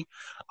 but me,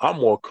 I'm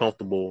more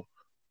comfortable.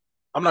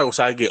 I'm not gonna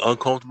say I get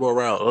uncomfortable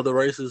around other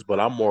races, but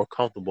I'm more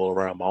comfortable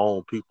around my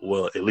own people.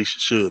 Well, at least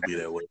it should be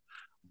that way.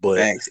 But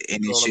Facts,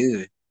 and you it know what I'm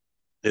should.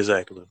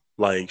 exactly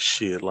like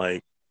shit,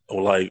 like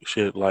or like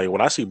shit, like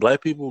when I see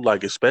black people,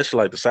 like especially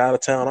like the side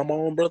of town I'm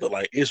on, brother,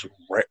 like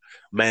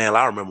man.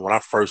 I remember when I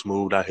first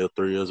moved out here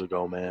 3 years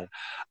ago, man.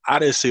 I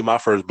didn't see my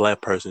first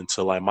black person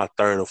until like my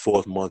third or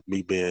fourth month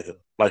me being here.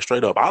 Like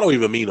straight up, I don't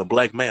even mean a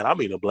black man. I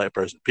mean a black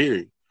person.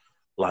 Period.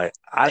 Like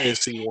I didn't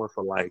see one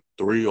for like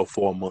 3 or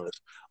 4 months.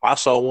 I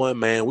saw one,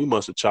 man. We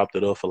must have chopped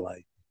it up for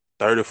like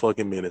 30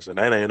 fucking minutes, and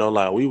that ain't no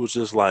lie. We was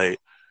just like,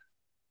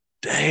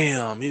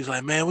 damn. He was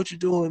like, man, what you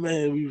doing,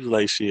 man? We was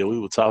like, shit. We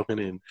were talking,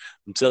 and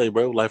I'm telling you,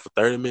 bro, like for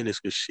 30 minutes,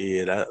 cause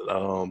shit, I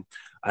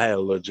had a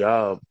little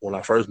job when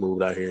I first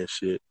moved out here and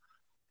shit.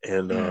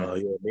 And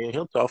Mm. yeah, me and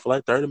him talked for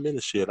like 30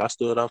 minutes. Shit, I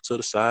stood off to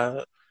the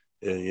side,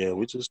 and yeah,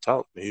 we just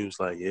talked. And he was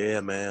like,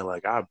 "Yeah, man,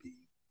 like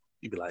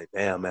he'd be like,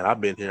 damn, man, I've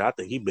been here. I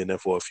think he'd been there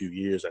for a few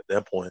years at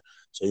that point.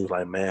 So he was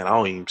like, man, I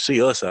don't even see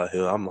us out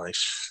here. I'm like,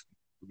 shh.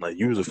 Like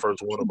you was the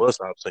first one of us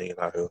I've seen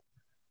out here.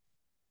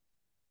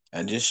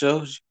 That just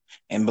shows you.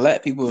 And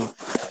black people,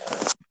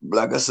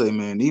 like I say,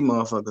 man, these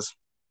motherfuckers,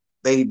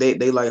 they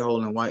like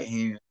holding white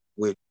hand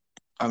with.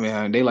 I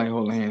mean, they like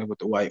holding hands with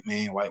the white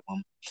man, white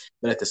woman,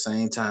 but at the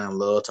same time,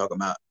 love talking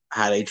about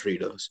how they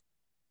treat us.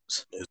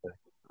 It's like,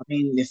 I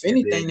mean, if and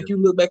then anything, if you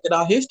look back at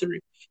our history,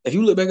 if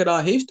you look back at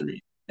our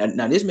history,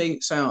 now this may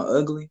sound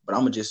ugly, but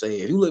I'm gonna just say,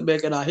 if you look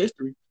back at our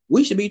history,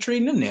 we should be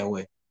treating them that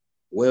way.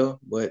 Well,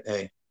 but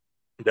hey,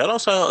 that don't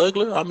sound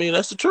ugly. I mean,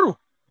 that's the truth.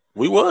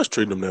 We was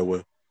treating them that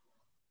way,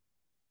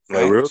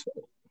 like real. facts.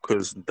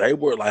 Because they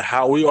were like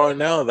how we are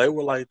now. They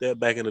were like that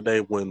back in the day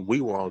when we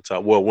were on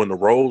top. Well, when the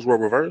roles were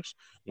reversed,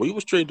 we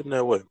was treating them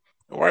that way,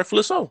 and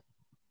rightfully so.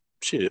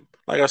 Shit,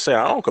 like I said,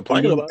 I don't And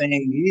complain then about the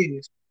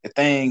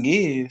thing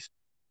is,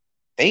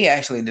 they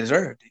actually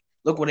deserved it.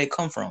 Look where they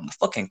come from, the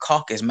fucking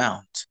Caucasus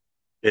Mountains.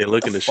 it. And The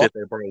looking at the fuck? shit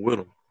they brought with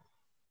them.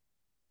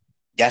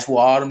 That's where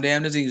all them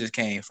damn diseases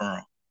came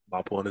from,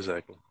 My point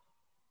exactly.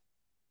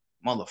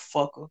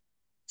 motherfucker.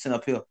 Sitting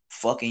up here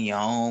fucking your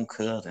own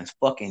cousins,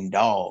 fucking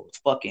dogs,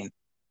 fucking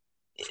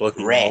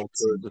Fucking your own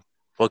rats, and cousin.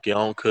 Fuck your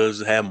own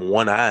cousin having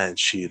one eye and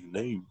shit. And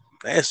they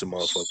nasty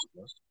motherfuckers,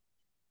 man.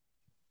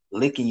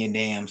 licking your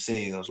damn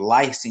cells,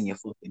 lice in your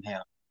fucking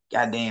hair.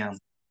 Goddamn,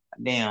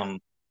 goddamn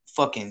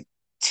fucking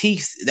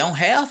teeth. They don't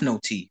have no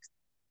teeth.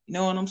 You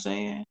know what I'm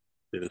saying?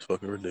 It is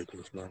fucking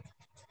ridiculous, man.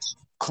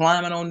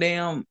 Climbing on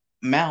damn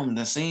mountains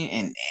and seeing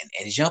and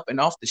jumping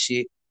off the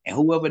shit. And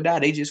whoever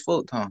died, they just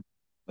fucked, huh?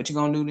 What you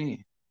gonna do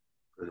then?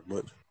 Pretty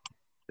much.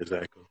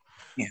 Exactly.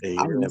 Yeah, And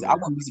I yeah, wouldn't. I man.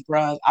 wouldn't be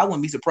surprised. I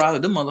wouldn't be surprised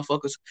if them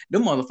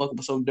motherfuckers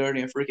were so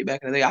dirty and freaky back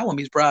in the day. I wouldn't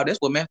be surprised. That's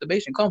where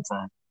masturbation come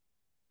from.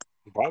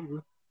 Probably.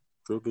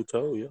 Truth be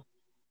told, yeah.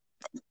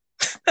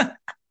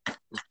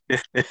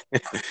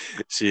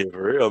 Shit,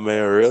 for real,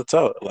 man. Real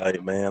talk.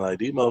 Like, man, like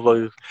these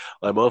motherfuckers,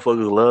 like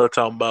motherfuckers love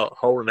talking about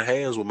holding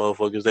hands with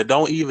motherfuckers that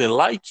don't even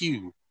like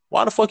you.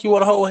 Why the fuck you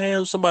want to hold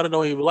hands with somebody that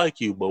don't even like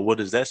you? But what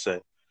does that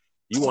say?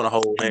 You want to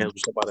hold hands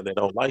with somebody that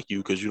don't like you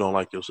because you don't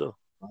like yourself.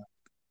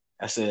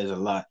 That says a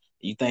lot.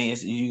 You think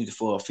it's used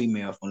for a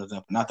female, for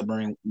example, not to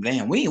bring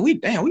we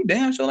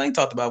damn sure ain't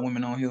talked about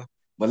women on here.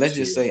 But let's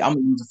just Shit, say I'm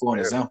gonna use it for an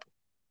rare. example.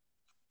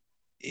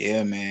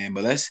 Yeah, man.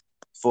 But let's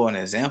for an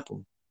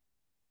example.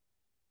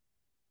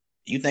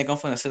 You think I'm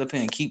gonna sit up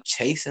here and keep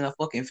chasing a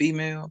fucking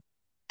female?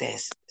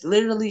 That's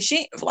literally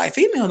shit. Like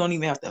females don't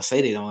even have to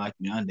say they don't like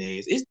you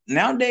nowadays. It's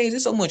nowadays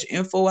there's so much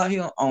info out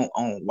here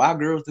on why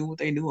girls do what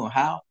they do and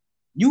how.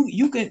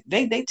 You can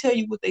they tell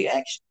you what they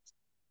action.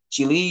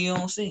 She leave you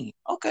on scene.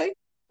 Okay.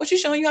 But she's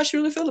showing you how she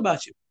really feel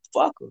about you.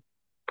 Fuck her.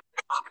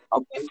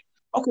 Okay.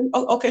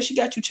 Okay. She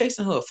got you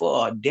chasing her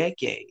for a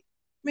decade.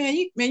 Man,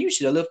 you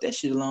should have left that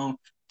shit alone.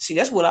 See,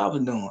 that's what I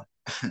was doing.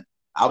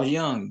 I was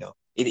young though.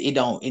 It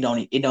don't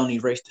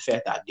erase the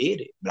fact I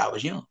did it, but I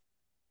was young.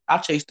 I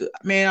chased the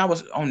man. I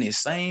was on this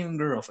same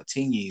girl for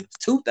 10 years,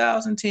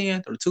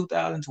 2010 through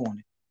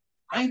 2020.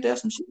 Ain't that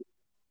some shit?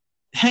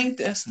 Ain't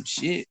that some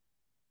shit?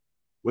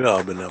 We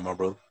all been there, my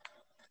brother.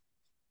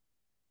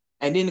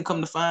 And then to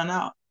come to find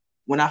out,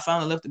 when I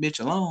finally left the bitch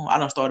alone, I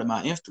done started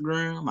my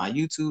Instagram, my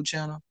YouTube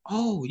channel.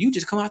 Oh, you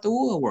just come out the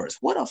woodworks.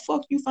 What the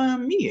fuck you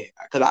find me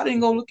at? Cause I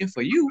didn't go looking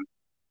for you.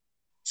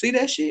 See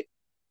that shit?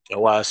 That's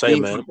why I say,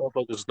 Then man, the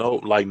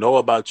motherfuckers know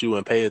about you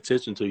and pay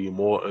attention to you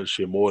more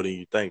shit more than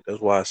you think.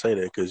 That's why I say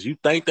that because you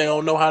think they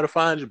don't know how to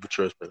find you, but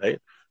trust me,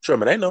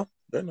 they know.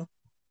 They know.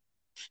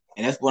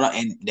 and that's what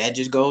and that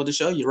just goes to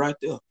show you right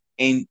there.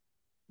 And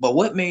but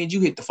what made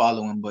you hit the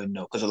following button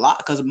though?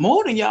 Cause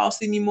more than y'all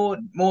see me more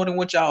than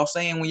what y'all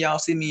saying when y'all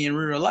see me in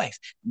real life.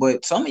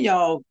 But some of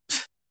y'all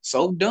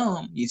so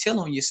dumb, you tell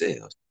on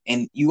yourselves.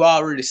 And you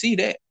already see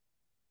that.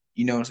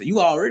 You know what I'm saying? You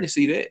already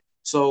see that.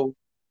 So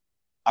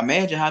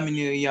imagine how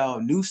many of y'all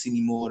do see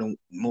me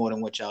more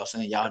than what y'all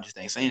saying. Y'all just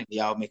ain't saying it.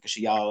 Y'all making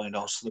sure y'all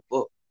don't slip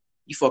up.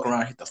 You fuck around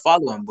and hit the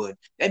following button.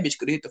 That bitch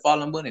could hit the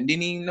following button and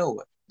didn't even know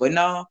it. But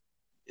nah,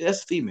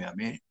 that's a female,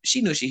 man.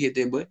 She knew she hit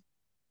that button.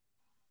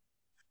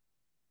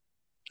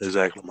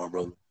 Exactly, my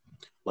brother.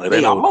 Like they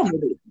They know what all the know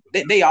fuck.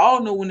 that. They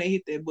all know when they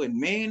hit that button,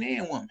 man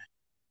and woman.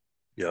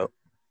 Yep.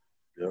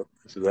 Yep.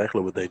 That's exactly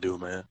what they do,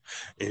 man.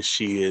 And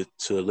shit,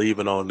 to leave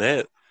it on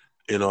that,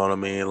 you know what I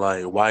mean?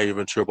 Like, why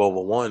even trip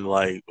over one?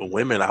 Like,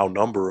 women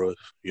outnumber us,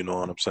 you know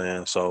what I'm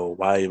saying? So,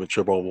 why even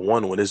trip over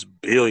one when it's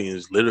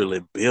billions,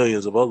 literally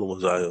billions of other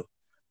ones out here?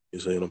 You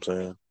see what I'm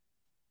saying?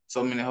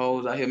 So many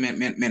hoes out here, man,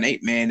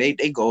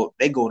 they go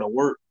to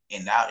work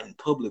and out in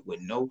public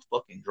with no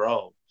fucking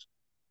drawers.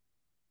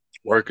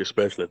 Work,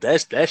 especially.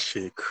 That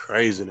shit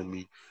crazy to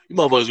me. You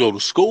motherfuckers go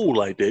to school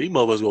like that. You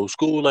motherfuckers go to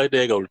school like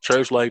that, go to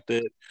church like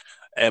that.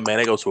 And, man,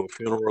 they go to a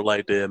funeral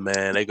like that,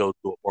 man. They go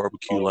to a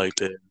barbecue Oh, like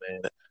that,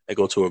 man. They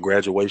go to a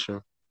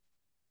graduation.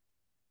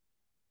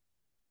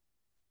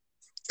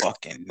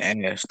 fucking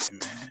nasty,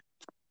 man.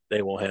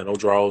 They won't have no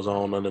drawers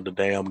on under the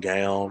damn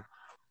gown.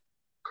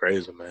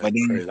 Crazy, man. But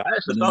then, Crazy. I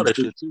actually but saw then, that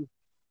stupid, shit too.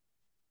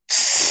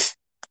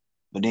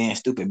 but then,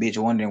 stupid bitch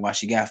wondering why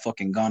she got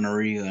fucking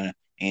gonorrhea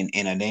and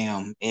a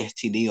damn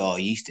STD or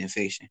yeast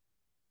infection.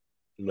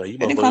 You know, you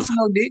That didn't come motherfuckers. from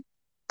no dick.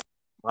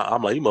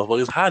 I'm like, you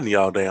motherfuckers hiding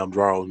y'all damn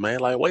drawers,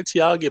 man. Like, wait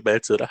till y'all get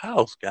back to the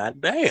house. God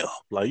damn.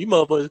 Like, you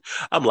motherfuckers.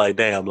 I'm like,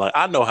 damn. Like,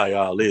 I know how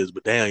y'all is,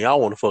 but damn, y'all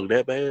want to fuck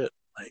that bad?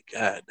 Like,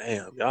 god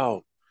damn,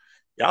 y'all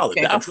are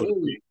Can't down for the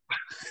control it.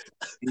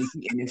 dick.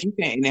 And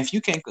if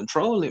you can't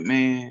control it,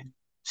 man,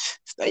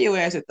 stay your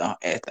ass at the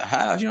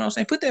house. You know what I'm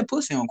saying? Put that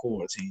pussy on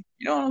quarantine.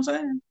 You know what I'm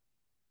saying?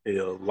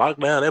 Hell, lock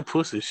down that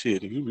pussy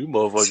shit. You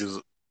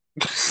motherfuckers.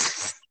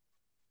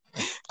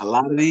 A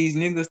lot of these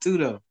niggas too,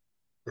 though.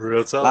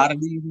 Real A talk. lot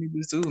of these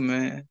niggas too,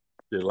 man.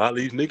 Yeah, a lot of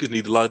these niggas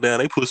need to lock down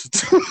they pussy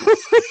too.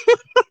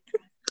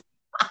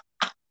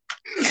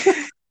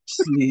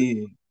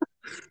 Shit.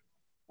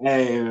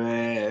 Hey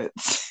man.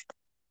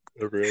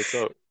 Real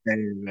talk. Hey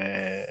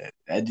man.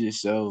 That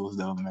just shows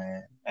though,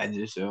 man. That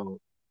just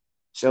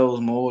shows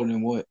more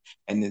than what.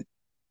 And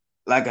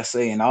like I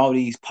say, and all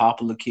these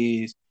popular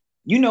kids,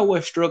 you know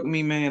what struck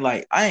me, man?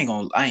 Like I'm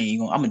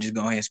gonna just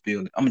go ahead and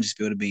spill it. I'm gonna just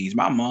spill the beans.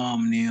 My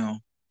mom and them,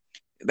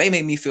 they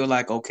make me feel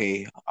like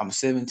okay, I'm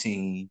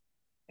 17,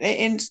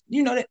 and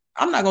you know that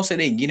I'm not gonna say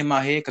they get in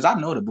my head because I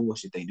know the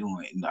bullshit they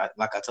doing.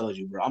 Like I told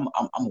you, bro, I'm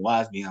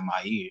wise beyond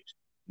my years.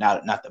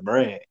 Not to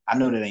brag. I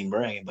know that ain't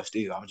bragging, but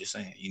still, I'm just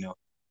saying,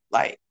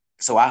 like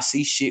so I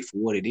see shit for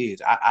what it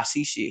is. I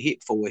see shit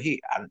hit for what hit.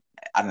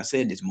 I done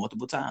said this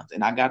multiple times,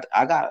 and I got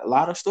a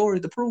lot of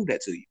stories to prove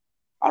that to you.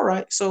 All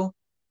right, so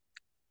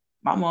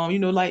my mom,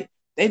 like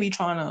they be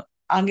trying to,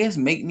 I guess,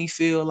 make me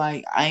feel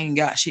like I ain't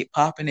got shit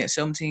popping at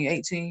 17,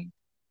 18.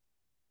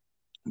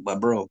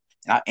 But bro,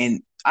 I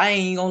ain't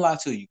gonna lie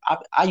to you.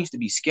 I used to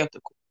be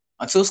skeptical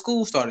until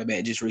school started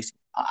back just recently.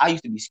 I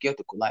used to be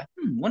skeptical, like,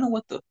 wonder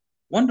what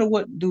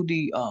do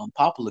the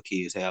popular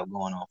kids have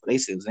going on for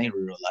themselves ain't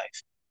real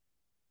life.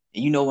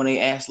 And you know when they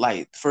ask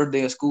like first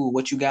day of school,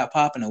 what you got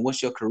popping or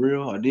what's your career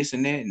or this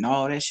and that and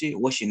all that shit,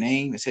 what's your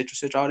name,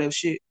 etc., all that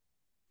shit,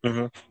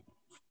 Mm-hmm.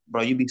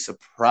 bro, you be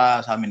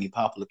surprised how many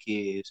popular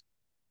kids.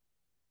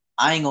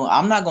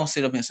 I'm not gonna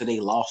sit up and say they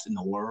lost in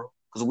the world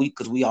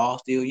because we all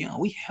still young.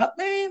 We help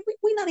man,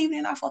 we not even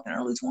in our fucking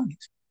early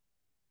 20s.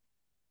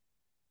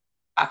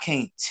 I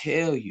can't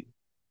tell you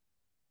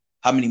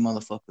how many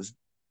motherfuckers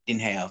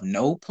didn't have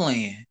no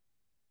plan,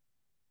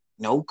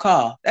 no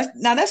car.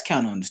 That's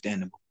kind of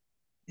understandable.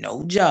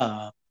 No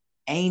job,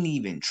 ain't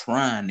even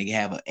trying to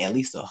have at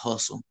least a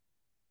hustle.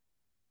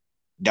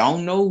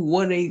 Don't know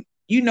what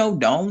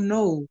don't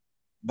know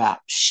about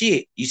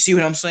shit. You see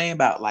what I'm saying?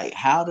 About like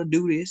how to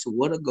do this,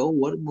 where to go,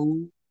 where to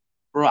move.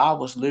 Bro, I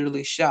was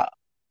literally shocked.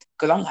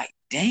 Cause I'm like,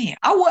 damn,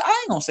 I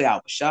ain't gonna say I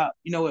was shocked.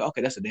 You know what?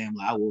 Okay, that's a damn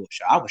lie. I was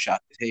shocked. I was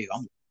shocked as hell.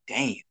 I'm like,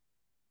 damn.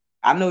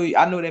 I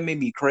know that may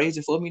be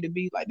crazy for me to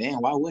be like, damn,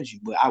 why was you?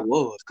 But I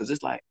was, cause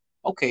it's like,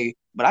 okay,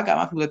 but I got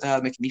my people at the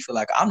house making me feel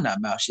like I'm not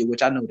about shit,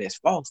 which I know that's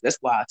false. That's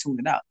why I tune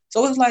it out.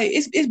 So it's like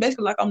it's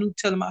basically like I'm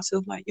telling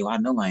myself like, yo, I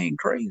know I ain't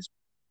crazy.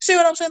 See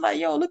what I'm saying? Like,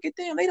 yo, look at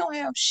them. They don't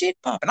have shit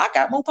popping. I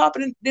got more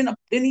popping than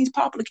these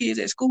popular kids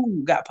at school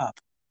got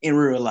popping in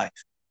real life.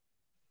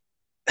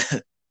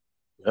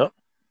 Yep.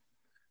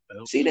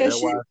 See See that that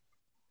shit? why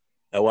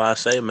that's why I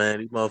say, man,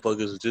 these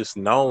motherfuckers are just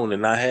known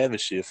and not having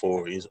shit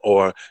for it,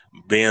 or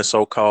being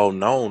so called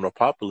known or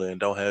popular and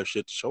don't have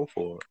shit to show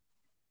for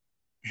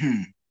it.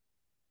 Hmm.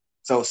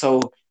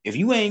 So if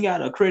you ain't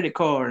got a credit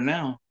card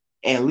now,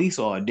 at least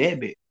or a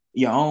debit,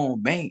 your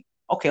own bank,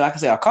 okay, like I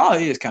said, a car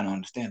is kind of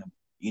understandable.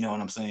 You know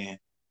what I'm saying?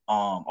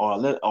 Or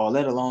let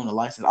alone the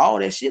license, all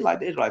that shit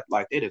like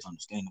that is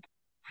understandable.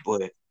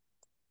 But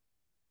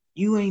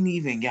you ain't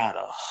even got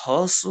a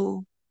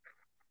hustle.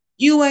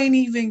 You ain't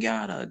even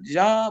got a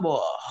job or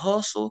a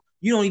hustle.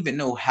 You don't even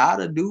know how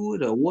to do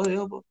it or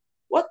whatever.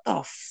 What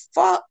the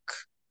fuck?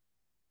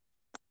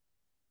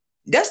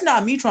 That's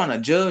not me trying to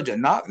judge or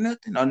knock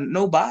nothing or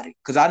nobody,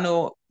 because I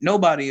know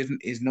nobody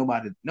is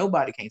nobody.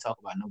 Nobody can't talk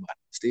about nobody.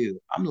 Still,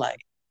 I'm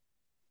like,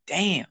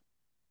 damn.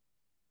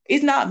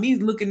 It's not me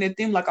looking at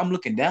them like I'm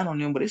looking down on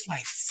them, but it's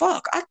like,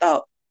 fuck. I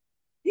thought,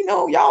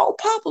 y'all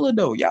popular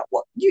though. Y'all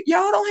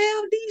don't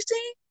have these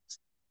things.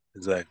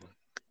 Exactly.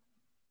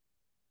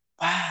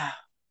 Wow,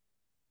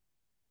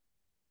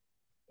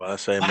 Well, I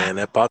say, wow, man,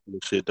 that popular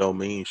shit don't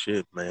mean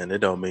shit, man. It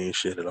don't mean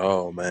shit at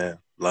all, man.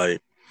 right.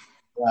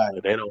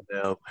 They don't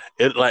have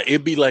it. Like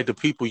it be like the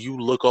people you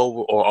look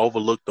over or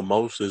overlook the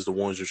most is the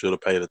ones you should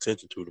have paid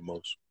attention to the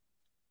most.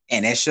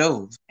 And that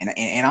shows.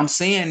 And I'm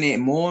seeing it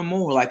more and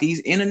more. Like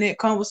these internet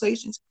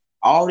conversations,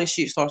 all this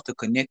shit starts to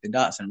connect the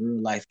dots in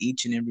real life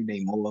each and every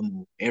day, more and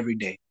more, every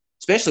day.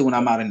 Especially when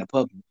I'm out in the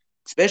public.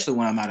 Especially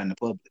when I'm out in the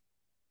public.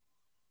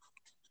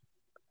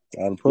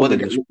 Out in Whether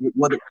public is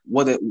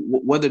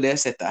whether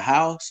that's at the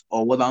house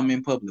or whether I'm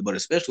in public, but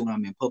especially when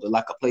I'm in public,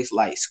 like a place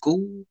like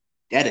school,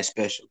 that is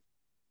special.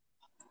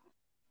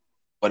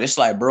 But it's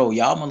like, bro,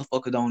 y'all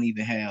motherfuckers don't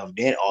even have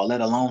that, or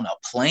let alone a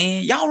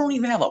plan. Y'all don't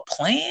even have a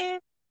plan.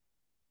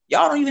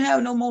 Y'all don't even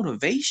have no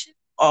motivation,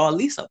 or at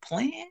least a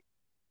plan.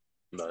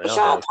 no, they But don't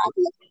y'all have shit.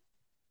 popular.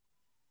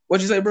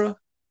 What you say, bro?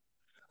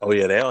 Oh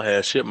yeah, they don't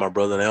have shit, my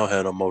brother. They don't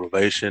have no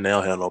motivation. They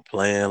don't have no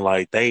plan.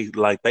 Like they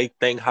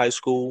think high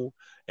school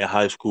and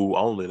high school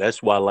only.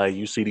 That's why like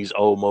you see these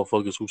old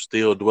motherfuckers who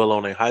still dwell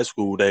on their high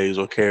school days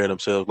or carry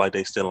themselves like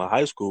they still in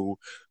high school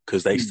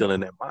because they Hmm. still in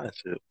that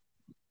mindset.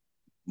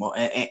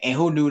 And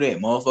who do that?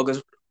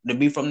 Motherfuckers to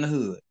be from the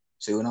hood.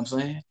 See what I'm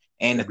saying?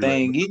 And They the be like,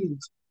 thing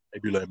is, they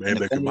be like, man, and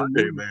the back in my thing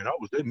day, is, man, I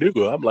was that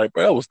nigga. I'm like,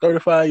 bro, that was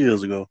 35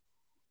 years ago.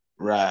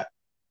 right.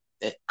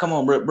 Come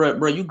on,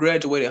 bro, you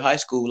graduated high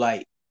school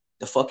like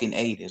the fucking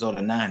 80s or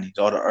the 90s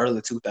or the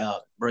early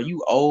 2000s. Bro,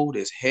 you old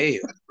as hell.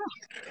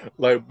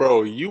 Like,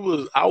 bro,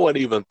 I wasn't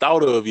even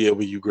thought of yet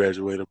when you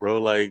graduated,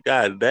 bro. Like,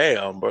 god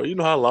damn, bro. You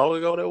know how long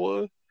ago that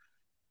was?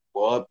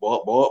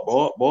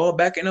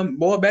 Back in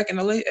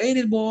the late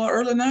 80s, boy,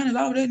 early 90s,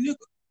 I was that nigga.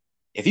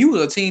 If you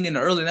was a teen in the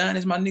early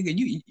 90s, my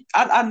nigga,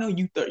 I know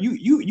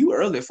you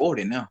early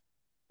 40 now, at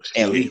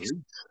Shit, least.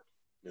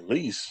 at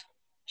least.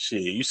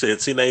 Shit, you said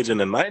teenage in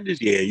the 90s?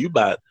 Yeah, you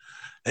about,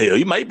 hell,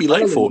 you might be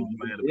late Early 40s, 90s,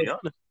 man, to yeah. be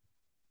honest.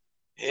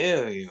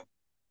 Hell yeah.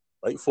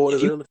 Late If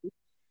 40s, you early 50s.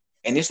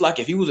 and it's like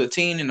if you was a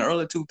teen in the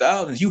early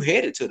 2000s, you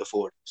headed to the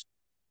 40s.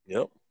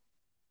 Yep.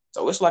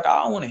 So it's like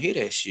I don't want to hear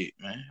that shit,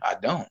 man. I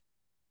don't.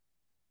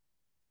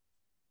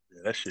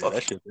 Yeah, that shit, Fuck that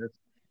it. shit,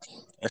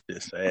 that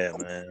shit sad,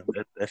 man.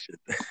 That shit.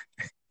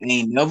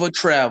 Ain't never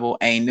travel,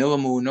 ain't never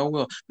move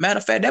nowhere. Matter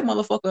of fact, that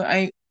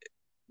motherfucker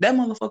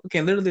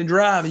can literally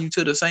drive you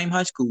to the same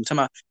high school. Talking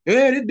about,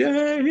 yeah,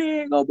 here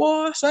you go,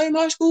 boy. Same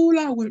high school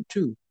I went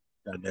to.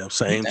 Goddamn You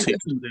same think teacher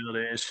that's an, still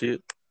there and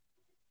shit.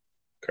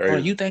 bro?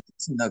 Crazy. You think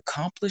that's an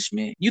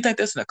accomplishment? You think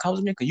that's an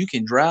accomplishment because you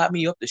can drive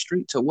me up the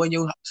street to where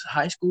your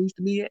high school used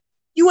to be at?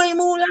 You ain't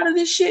moving out of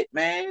this shit,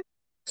 man.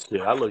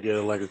 Yeah, I look at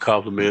it like a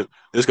compliment.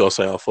 This gonna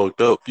sound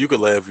fucked up. You can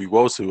laugh if you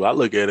want to. I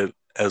look at it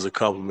as a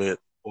compliment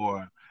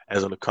or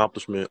as an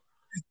accomplishment.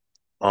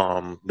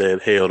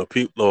 that hell the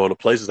people or the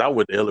places I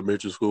went to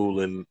elementary school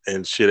and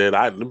shit at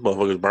I them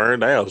motherfuckers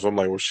burned down. So I'm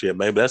like, well shit,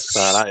 maybe that's a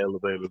sign I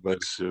elevated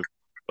that shit.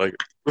 Like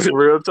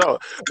real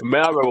talk.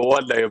 Man, I remember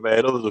one day, man,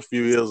 it was a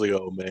few years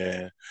ago,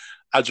 man.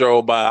 I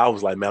drove by. I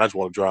was like, man, I just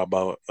want to drive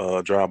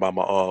by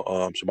my old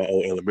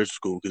elementary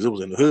school because it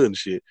was in the hood and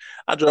shit.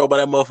 I drove by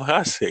that motherfucker.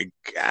 I said,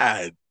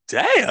 God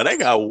damn, they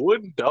got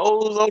wooden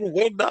doors on the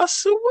window. I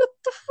said, what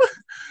the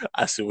fuck?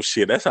 I said, well,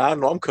 shit, that's how I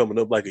know I'm coming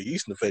up like a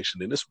yeast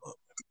infection in this month.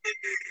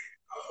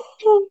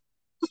 Oh,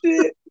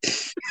 shit.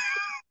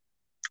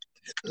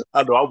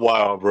 I know I'm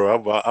wild,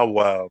 bro. I'm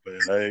wild,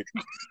 man. Like,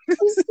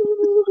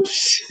 Oh,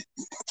 shit.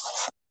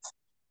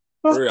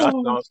 for real,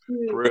 Oh,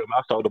 shit.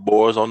 I saw the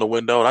boys on the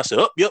window, and I said,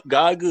 "Oh, yep,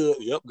 God good.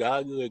 Yep,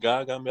 God good.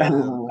 God got me out of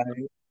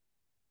there."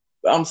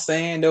 Like, I'm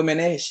saying though, man,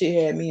 that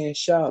shit had me in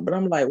shock. But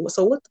I'm like,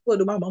 so what the fuck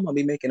do my mama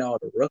be making all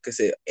the ruckus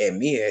at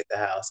me at the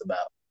house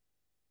about?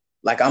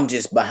 Like I'm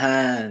just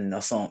behind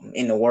or something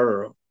in the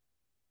world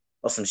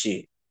or some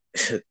shit.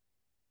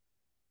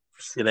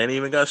 Shit ain't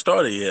even got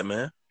started yet,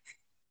 man.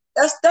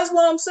 That's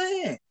what I'm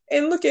saying.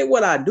 And look at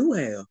what I do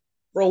have,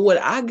 bro. What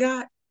I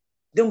got,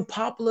 them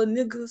popular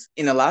niggas,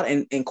 and a lot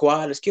and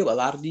quiet as kill a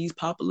lot of these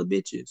popular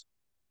bitches.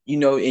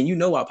 And you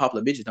know why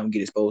popular bitches don't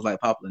get exposed like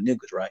popular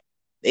niggas, right?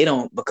 They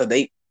don't because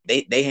they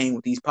hang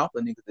with these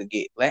popular niggas to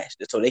get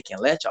latched so they can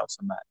latch off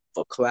somebody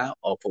for clout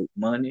or for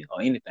money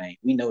or anything.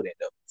 We know that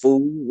though.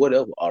 Food,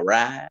 whatever, a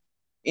ride,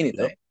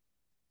 anything. Yep. You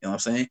know what I'm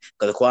saying?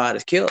 Because the quiet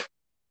is killed.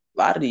 A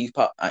lot of these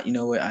you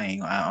know what?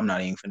 I'm not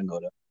even finna go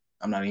there.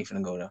 I'm not even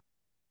finna go there.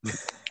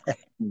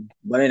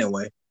 But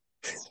anyway,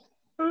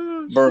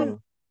 Oh shit. bro,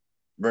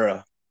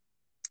 bro,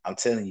 I'm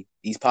telling you,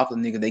 these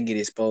popular niggas they get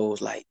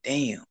exposed like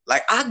damn.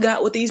 Like I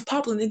got what these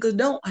popular niggas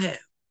don't have.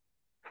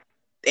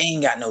 They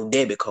ain't got no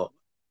debit card,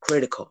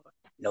 credit card,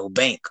 no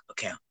bank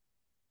account,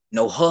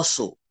 no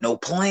hustle, no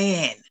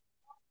plan.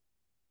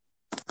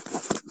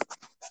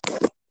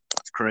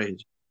 It's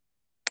crazy.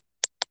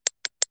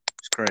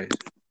 It's crazy.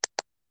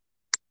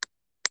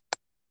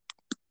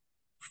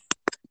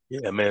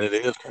 Yeah, man, it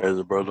is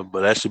crazy, brother.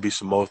 But that should be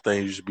some more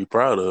things you should be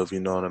proud of. You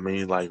know what I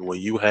mean? Like when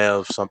you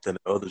have something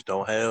that others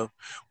don't have,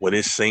 when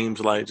it seems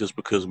like just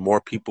because more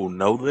people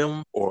know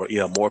them, or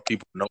yeah, more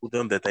people know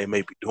them that they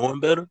may be doing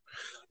better.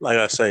 Like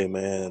I say,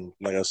 man,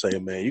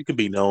 you can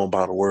be known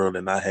by the world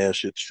and not have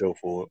shit to show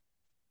for it.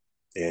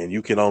 And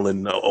you can only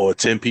know, or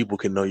 10 people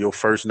can know your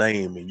first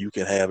name, and you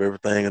can have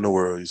everything in the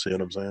world. You see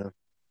what I'm saying?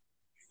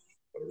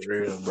 For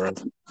real, bro.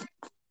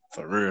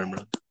 For real,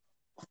 bro.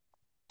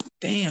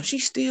 Damn,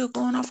 she's still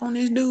going off on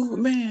this dude,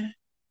 man.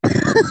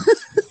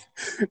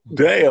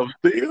 Damn,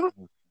 still.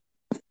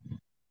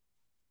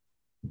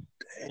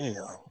 Damn.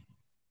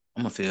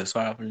 I'm gonna feel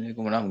sorry for the nigga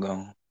when I'm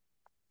gone.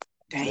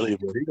 Tell Damn. you,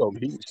 bro, he gonna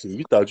be. Shit,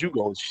 you thought you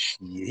gonna shit,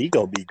 he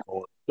gonna be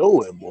going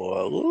through it, boy.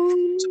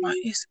 Ooh.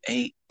 It's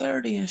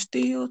 8:30 and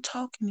still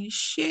talking his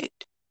shit.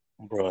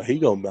 Bro, he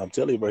gonna. I'm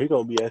telling you, bro, he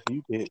gonna be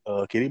asking you,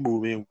 can he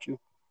move in with you,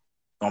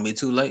 It's gonna be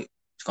too late.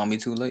 It's gonna be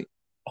too late.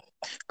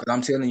 Cause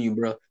I'm telling you,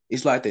 bro,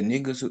 it's like the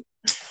niggas who,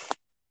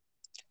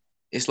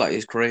 it's like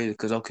it's crazy.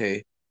 Cause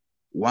okay,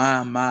 why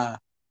am I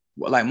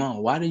like, mom?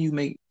 Why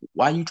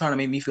you trying to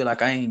make me feel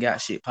like I ain't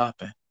got shit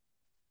popping?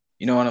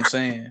 You know what I'm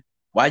saying?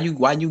 Why you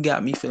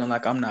got me feeling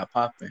like I'm not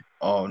popping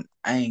or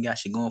I ain't got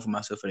shit going for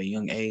myself at a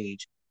young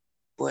age?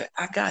 But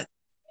I got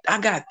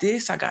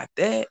this, I got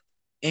that,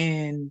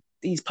 and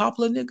these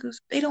popular niggas,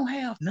 they don't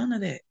have none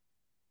of that.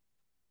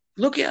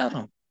 Look at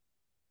them.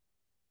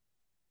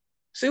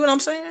 See what I'm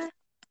saying?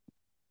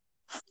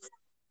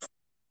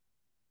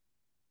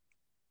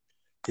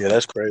 Yeah,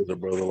 that's crazy,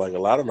 brother. Like a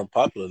lot of them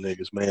popular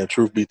niggas, man.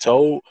 Truth be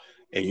told,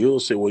 and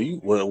you'll say,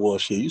 well,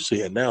 shit, you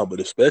see it now,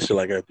 but especially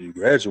like after you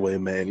graduate,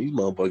 man, these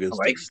Oh, motherfuckers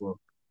they just fuck.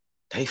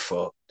 They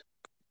fuck.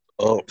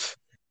 up.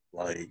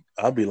 Like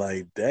I'll be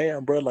like,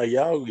 damn, bro, like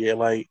y'all, yeah,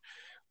 like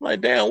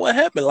damn, what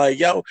happened? Like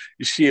y'all,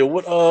 shit,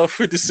 what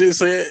 50 Cent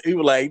said? He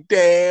was like,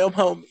 damn,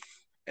 homie,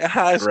 in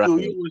high Right. school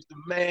you was the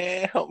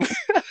man, homie.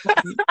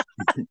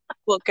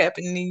 What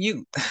happened to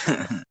you?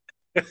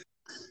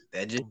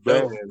 That just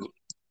Man, show.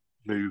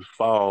 niggas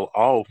fall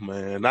off,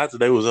 man. Not that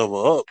they was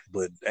ever up,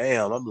 but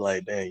damn, I'm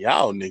like, damn,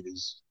 y'all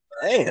niggas,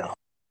 damn.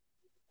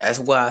 That's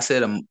why I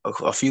said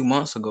a few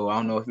months ago. I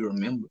don't know if you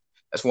remember.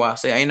 That's why I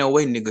say ain't no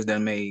way niggas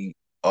done made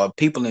or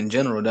people in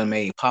general done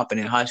made popping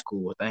in high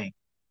school a thing.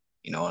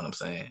 You know what I'm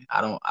saying?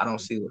 I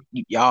don't see what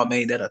y'all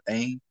made that a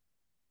thing.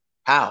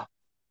 How?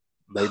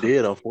 They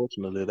did,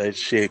 unfortunately. They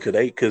shit,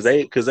 cause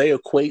they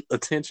equate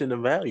attention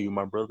and value,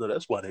 my brother.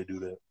 That's why they do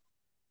that.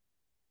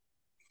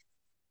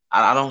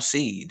 I don't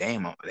see.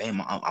 I'm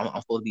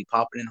supposed to be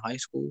popping in high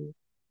school.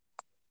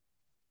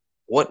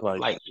 What Like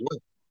like what?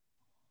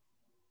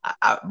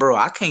 Bro,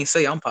 I can't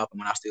say I'm popping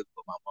when I still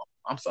put my mom.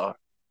 I'm sorry.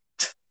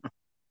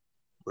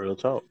 real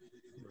talk,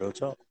 real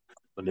talk.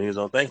 But niggas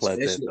don't think like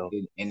that Especially though.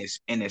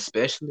 and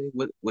especially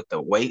with the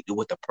weight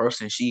with the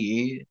person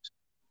she is.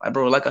 Like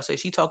bro, like I said,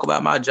 she talk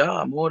about my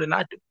job more than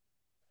I do.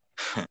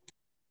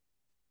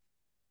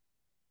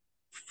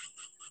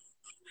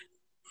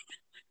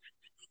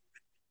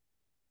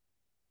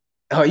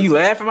 Oh, you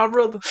laughing, my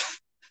brother?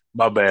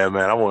 My bad,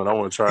 man. I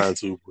wasn't trying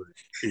to, but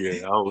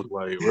yeah, I was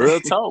like, real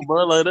talk,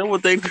 bro. Like that's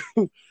what they do.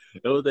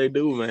 That's what they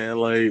do, man.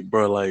 Like,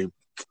 bro, like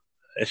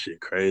that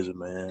shit crazy,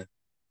 man.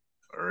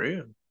 For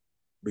real.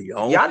 Be your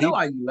own Yeah, I know people.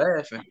 why you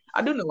laughing.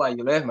 I do know why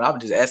you laughing. I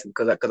was just asking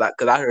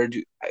because I heard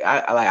you.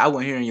 I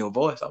wasn't hearing your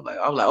voice. I was like,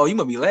 oh, you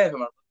must be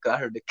laughing. Cause I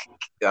heard the.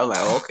 I was like,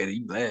 oh, okay,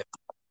 you laughing.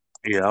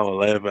 Yeah, I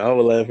was laughing. I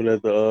was laughing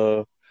at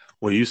the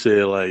when you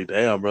said like,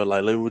 damn, bro,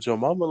 like living with your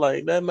mama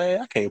like that,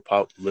 man. I can't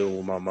pop living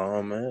with my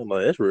mom, man.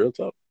 Like that's real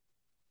talk.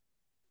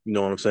 You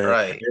know what I'm saying?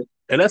 Right.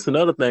 And that's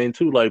another thing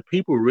too. Like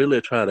people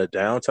really try to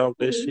down talk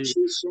that Ooh, shit. she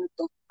shut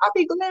the. I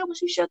be glad when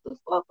she shut the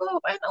fuck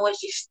up. I know when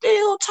she's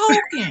still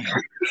talking.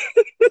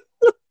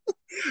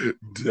 Yeah,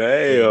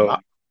 Damn.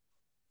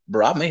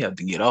 bro, I may have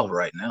to get off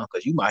right now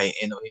because you might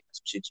end up hitting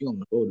some shit you don't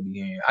supposed to be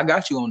hearing. I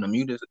got you on the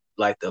mute,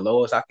 like the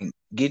lowest I can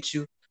get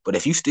you. But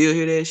if you still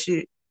hear that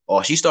shit,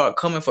 or she start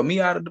coming for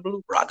me out of the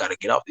blue, bro, I gotta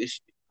get off this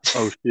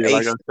Oh shit. shit,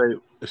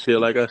 Hey,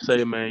 like I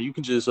say, man, you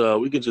can just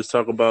we can just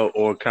talk about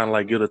or kind of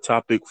like get a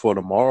topic for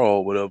tomorrow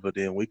or whatever.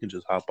 Then we can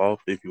just hop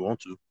off if you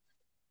want to.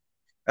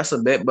 that's a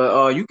bet.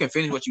 But you can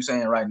finish what you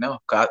saying right now,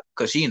 cause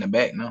she in the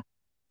back now.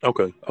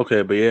 Okay,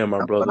 okay, but yeah, my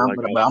But brother, I'm like,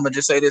 but I'm gonna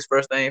just say this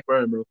first thing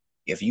first, bro.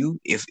 If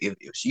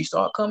she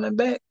start coming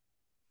back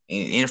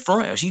in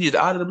front, if she just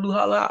out of the blue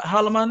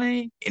holler my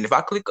name, and if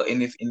I click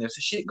and if the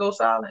shit goes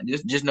silent,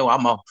 just know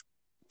I'm off.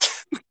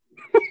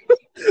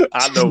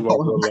 I know my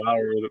brother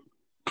already,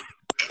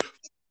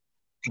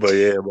 but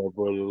yeah, my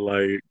brother,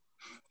 like,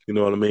 you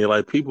know what I mean.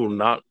 Like people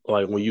not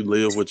like when you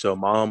live with your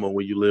mom or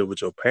when you live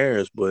with your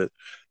parents, but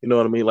you know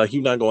what I mean. Like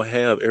you're not gonna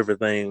have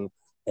everything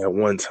at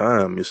one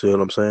time. You see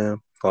what I'm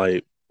saying?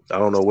 Like I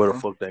don't know where the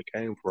fuck that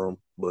came from,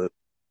 but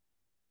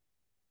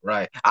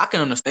Right. I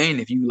can understand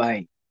if you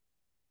like,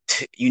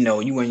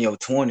 you in your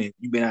 20s,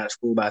 you been out of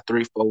school about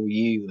 3, 4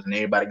 years, and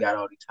everybody got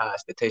all these high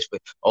expectations.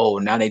 But oh,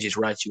 now they just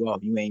write you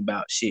off. You ain't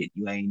about shit.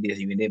 You ain't this,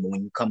 you ain't that. But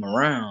when you come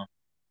around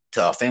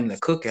to a family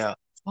cookout,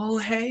 oh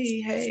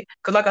hey,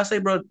 cause like I say,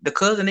 bro, the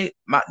cousin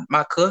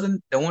my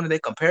cousin, the one that they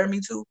compare me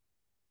to,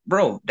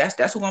 bro,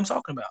 that's who I'm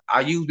talking about.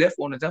 I use that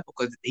for an example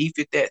because he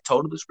fit that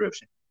total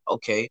description.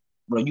 Okay,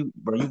 bro, you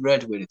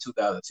graduated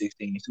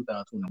 2016,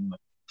 2021,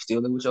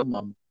 still live with your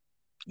mama.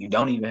 You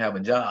don't even have a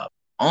job.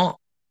 Unc,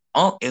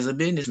 Unc is a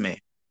businessman.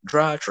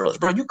 Drive trucks,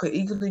 bro. You could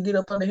easily get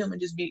up under him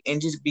and just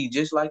be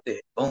just like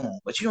that. Boom.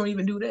 But you don't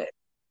even do that.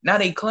 Now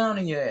they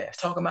clowning your ass,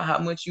 talking about how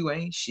much you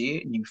ain't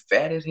shit and you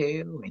fat as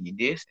hell and you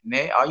this and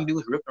that. All you do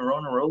is rip and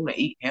run the road and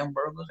eat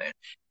hamburgers and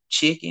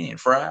chicken and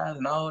fries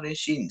and all that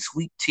shit and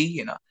sweet tea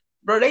and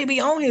bro, they be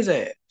on his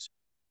ass.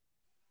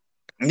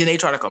 And then they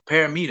try to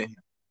compare me to him.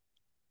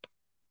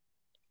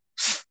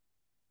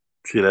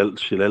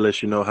 that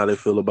lets you know how they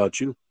feel about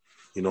you.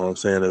 You know what I'm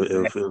saying?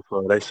 If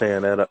they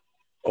saying that,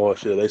 or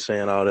shit, they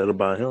saying all that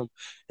about him,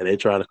 and they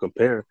try to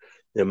compare,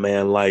 then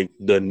man, like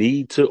the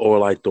need to or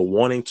like the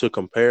wanting to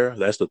compare,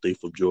 that's the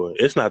thief of joy.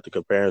 It's not the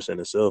comparison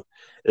itself;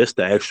 it's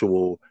the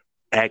actual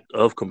act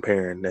of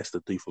comparing. That's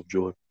the thief of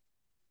joy.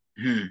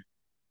 Hmm.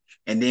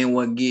 And then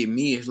what get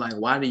me is like,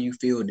 why do you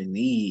feel the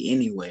need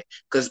anyway?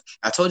 Because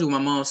I told you my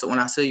mom. So when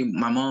I say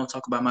my mom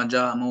talk about my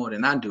job more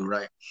than I do,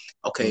 right?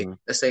 Okay, Mm.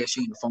 let's say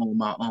she on the phone with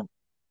my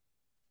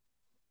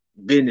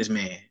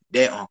businessman,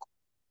 that uncle,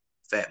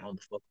 fat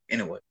motherfucker.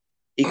 Anyway,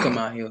 he come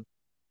out here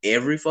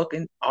every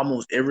fucking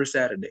almost every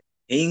Saturday.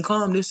 He ain't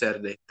come this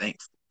Saturday,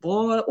 thanks.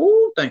 Boy,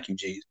 oh, thank you,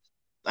 Jesus.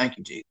 Thank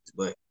you, Jesus.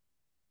 But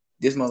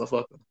this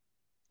motherfucker,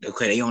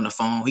 okay, they on the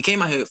phone. He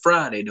came out here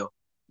Friday though.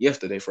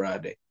 Yesterday,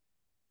 Friday.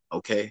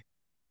 Okay.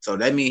 So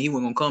that means he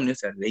wasn't gonna come this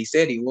Saturday. He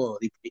said he was.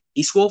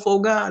 He swore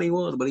for God he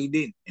was, but he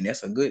didn't. And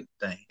that's a good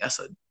thing. That's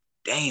a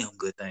damn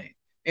good thing.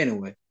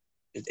 Anyway,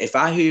 if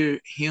I hear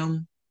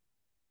him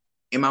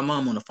and my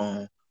mom on the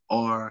phone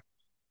or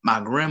my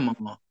grandma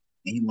and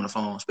he on the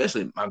phone,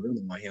 especially my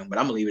grandma and him, but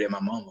I'm gonna leave it at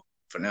my mama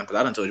for now because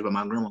I done told you about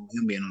my grandma and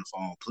him being on the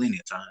phone plenty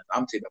of times.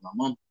 I'm telling you about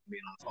my mom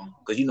being on the phone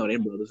because you know they're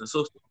brothers and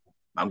sisters.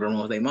 My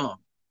grandma was their mom.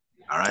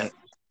 All right.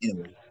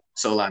 Anyway,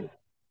 so like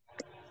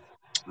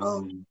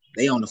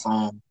they on the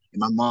phone, and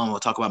my mom will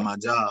talk about my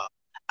job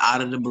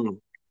out of the blue.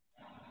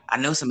 I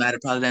know somebody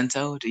probably done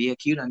told you, yeah,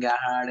 Q done got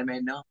hired and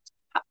made no.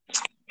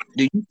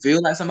 Do you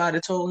feel like somebody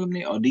told him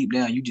that, or deep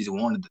down you just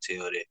wanted to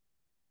tell that?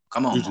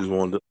 Come She on, mom. just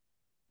wanted,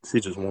 she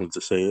just wanted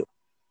to say it,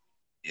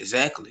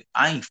 Exactly.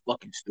 I ain't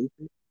fucking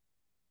stupid.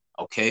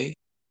 Okay,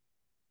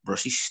 bro.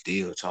 She's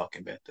still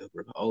talking back there,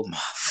 bro. Oh my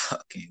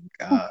fucking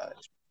god.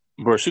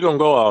 bro. She gonna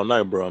go all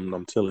night, bro.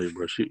 I'm telling you,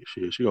 bro. She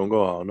gonna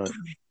go all night.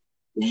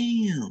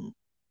 Damn.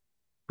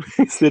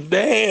 He said,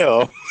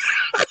 "Damn."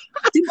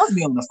 She must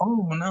be on the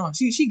phone now.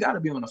 She gotta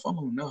be on the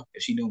phone now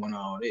if she doing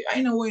all that.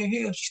 Ain't no way in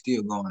hell she's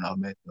still going off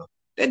back there.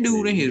 That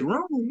dude in his Yeah.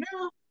 room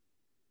now.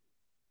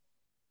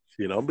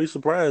 She don't be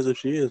surprised if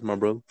she is, my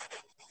brother.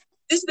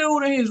 This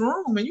dude in his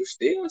room and you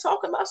still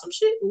talking about some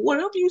shit. What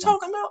else you I'm,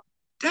 talking about?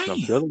 I'm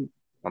Damn, telling you,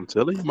 I'm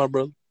telling you, my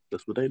brother.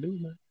 That's what they do,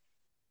 man.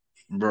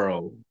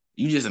 bro.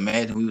 You just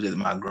imagine we was at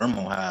my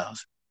grandma's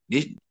house.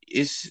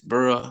 It's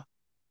bro.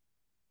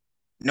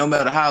 No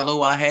matter how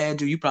low I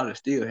had you probably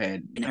still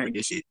had you heard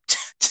this shit.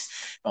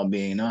 if I'm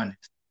being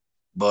honest.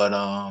 But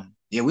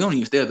yeah, we don't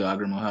even stay at our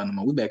grandma's house no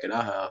more. We back at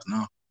our house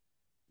now.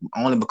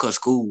 Only because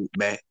school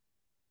back.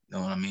 You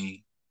know what I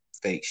mean?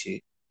 Fake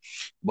shit.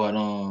 But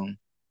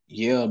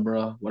yeah,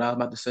 bro. What I was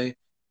about to say.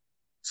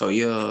 So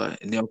yeah,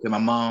 and then okay, my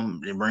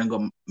mom they bring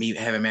up me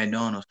having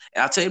McDonald's.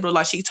 And I tell you, bro,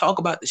 like she talk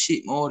about the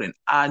shit more than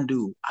I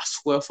do. I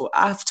swear for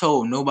I've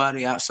told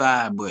nobody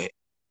outside, but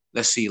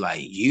let's see,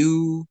 like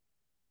you,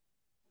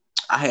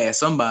 I had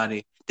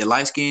somebody, the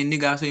light skinned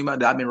nigga I was telling you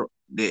about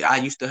that I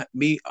used to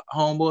be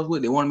homeboys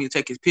with. They wanted me to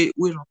take his pic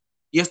with him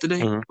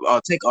yesterday, Mm-hmm.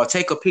 or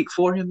take a pic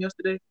for him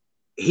yesterday.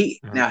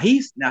 Mm-hmm.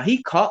 Now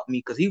he caught me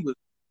because he was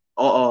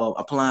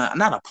applying,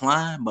 not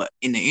applying, but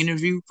in the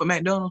interview for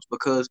McDonald's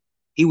because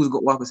he was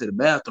walking to the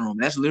bathroom.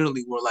 That's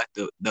literally where like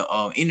the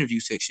interview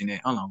section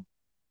at. Hold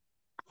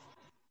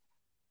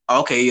on.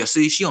 Okay, yeah.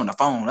 See, she on the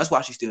phone. That's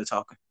why she's still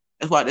talking.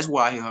 That's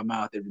why I hear her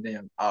mouth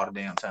all the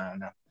damn time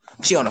now.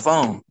 She on the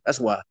phone. That's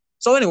why.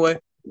 So anyway,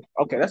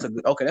 okay, that's a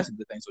good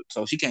thing.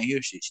 So she can't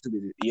hear shit. She's too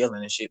busy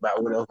yelling and shit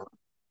about whatever.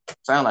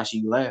 Sound like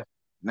she laugh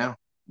now.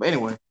 But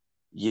anyway,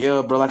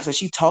 yeah, bro. Like I said,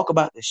 she talk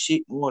about the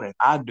shit more than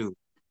I do.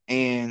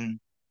 And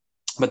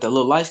but the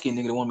little light skinned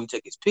nigga that wanted me to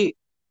take his pic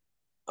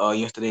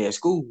yesterday at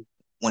school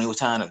when he was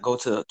trying to go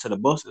to the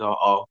buses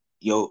or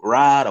your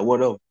ride or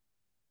whatever.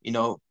 You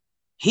know,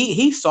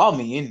 he saw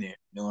me in there.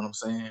 You know what I'm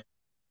saying?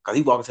 Cause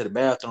he walked to the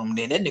bathroom, and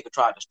then that nigga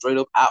tried to straight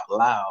up out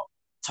loud,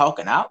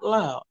 talking out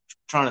loud,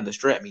 trying to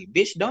distract me.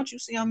 Bitch, don't you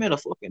see I'm at a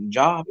fucking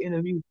job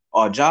interview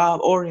or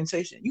job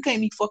orientation? You can't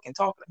be fucking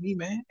talking to me,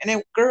 man. And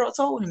that girl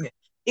told him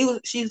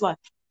that. She's like,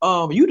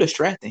 you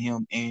distracting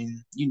him, and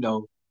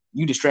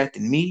you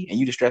distracting me, and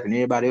you distracting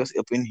everybody else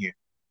up in here,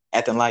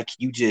 acting like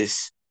you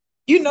just,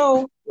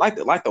 like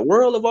the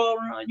world evolve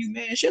around you,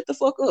 man. Shut the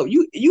fuck up.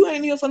 You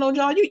ain't here for no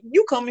job.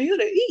 You coming here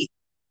to eat.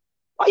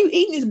 Why you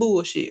eating this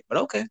bullshit? But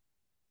okay,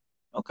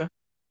 okay.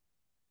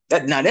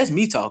 That's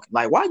me talking.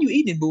 Like, why you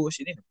eating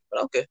bullshit anyway?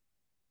 But okay,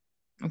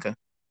 okay.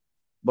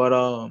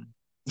 But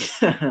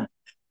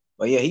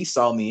but yeah, he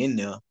saw me in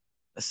there.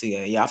 Let's see.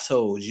 Yeah, I've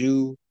told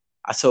you.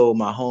 I told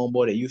my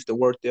homeboy that used to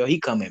work there. He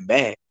coming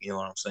back. You know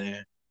what I'm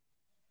saying?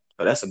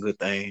 So that's a good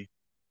thing.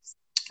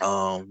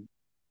 Um,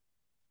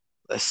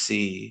 let's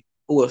see.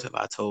 Who else have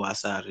I told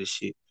outside of this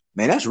shit?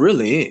 Man, that's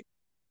really it.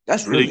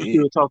 That's Do you really it.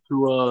 still talk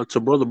to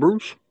brother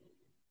Bruce?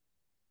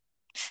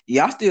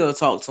 Yeah, I still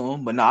talk to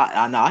him, but no,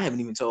 I haven't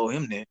even told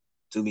him that.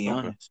 To be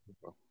Okay. honest,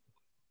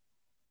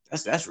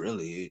 that's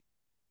really it.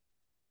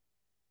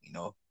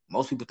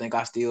 Most people think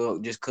I still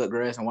just cut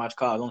grass and watch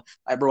cars.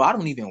 Like, bro, I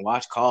don't even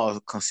watch cars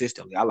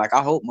consistently.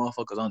 I hope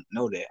motherfuckers don't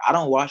know that. I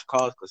don't watch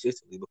cars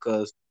consistently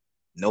because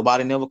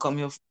nobody never come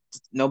here.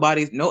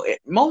 Nobody, no.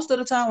 Most of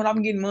the time when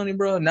I'm getting money,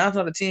 bro, 9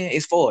 out of 10,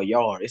 it's for a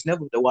yard. It's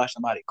never to watch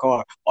somebody's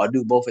car or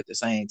do both at the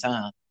same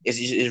time.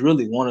 It's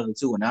really one of the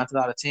two. And 9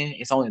 out of 10,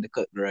 it's only to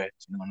cut grass.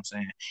 You know what I'm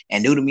saying?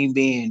 And due to me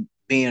being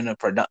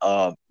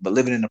but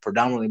living in a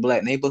predominantly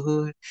black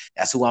neighborhood,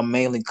 that's who I'm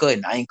mainly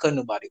cutting. I ain't cutting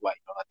nobody white.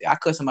 I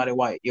cut somebody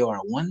white yard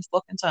one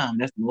fucking time.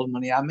 That's the most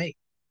money I make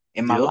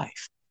in my Yep.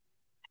 life.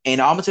 And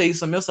I'm gonna tell you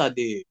something else I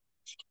did.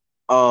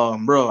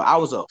 Bro, I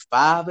was up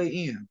 5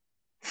 a.m.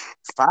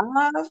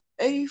 5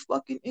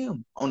 fucking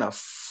m on I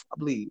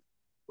believe,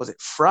 was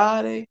it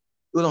Friday? It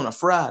was on a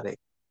Friday,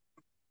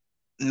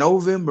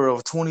 November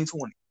of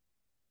 2020.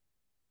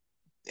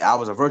 I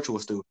was a virtual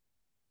student.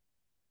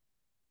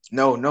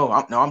 No,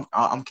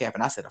 I'm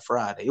capping. I said a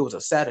Friday. It was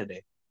a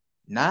Saturday.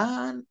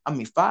 5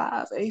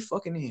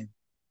 fucking m,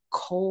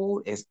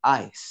 cold as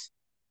ice.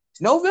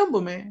 It's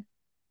November, man.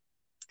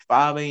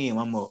 5 a.m.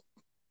 I'm up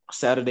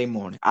Saturday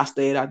morning. I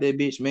stayed out there,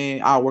 bitch,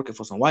 man. I was working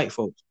for some white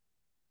folks.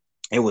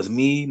 It was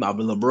me, my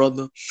little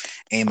brother,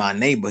 and my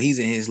neighbor. He's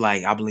in his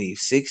like I believe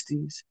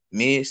 60s,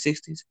 mid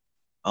 60s.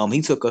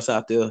 He took us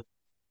out there,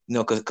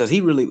 cause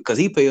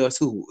he pay us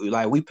too.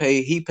 Like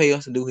he pay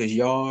us to do his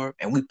yard,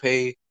 and we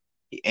pay,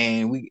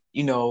 and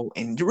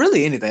and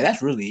really anything.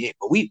 That's really it.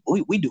 But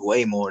we do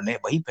way more than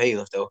that. But he pay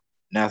us though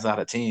 9 out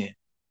of 10.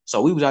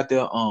 So we was out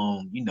there,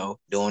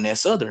 doing that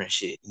southern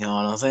shit. You know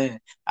what I'm saying?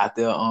 Out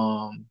there,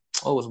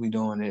 what was we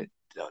doing it?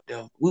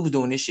 We was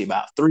doing this shit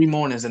about 3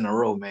 mornings in a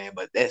row, man.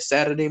 But that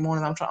Saturday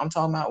morning, I'm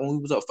talking about when we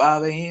was up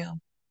 5 a.m. Hmm.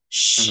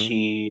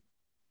 Shit,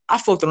 I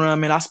fucked around,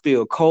 man. I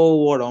spilled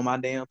cold water on my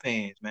damn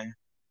pants, man,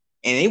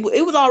 and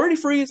it was already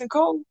freezing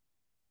cold.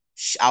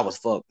 I was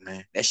fucked,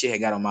 man. That shit had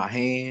got on my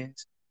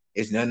hands.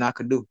 It's nothing I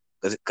could do,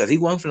 cause he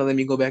wasn't gonna let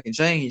me go back and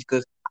change,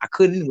 cause I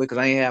couldn't anyway, cause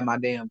I ain't have my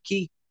damn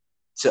key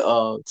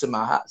to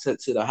my house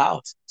to the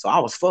house. So I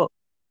was fucked.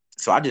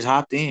 So I just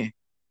hopped in.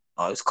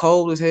 It's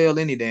cold as hell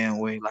any damn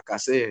way. Like I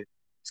said,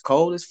 it's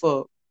cold as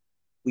fuck.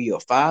 We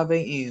up 5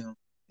 a.m.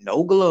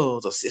 No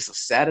gloves. It's a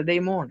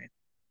Saturday morning,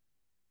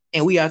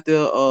 and we out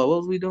there. What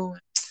was we doing?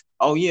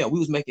 Oh yeah, we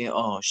was making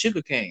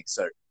sugarcane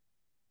syrup.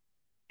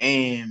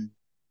 And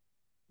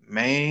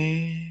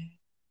man,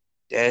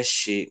 that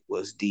shit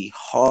was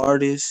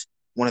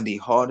one of the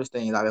hardest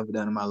things I've ever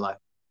done in my life.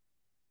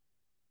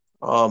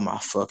 Oh my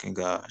fucking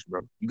gosh,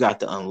 bro! You got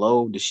to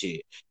unload the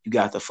shit. You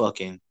got to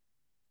fucking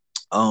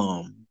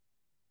um,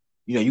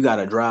 you got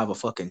to drive a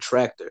fucking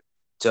tractor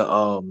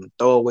to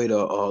throw away the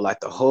like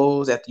the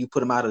holes after you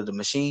put them out of the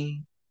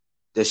machine,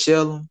 the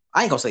shell them.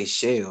 I ain't gonna say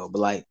shell, but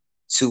like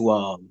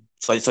to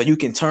so you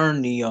can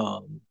turn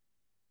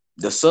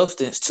the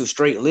substance to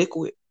straight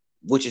liquid,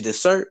 which is the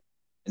syrup,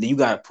 and then you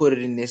gotta put it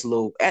in this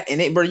little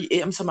and it, bro. I'm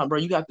talking about, bro.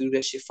 You got to do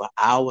that shit for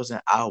hours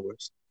and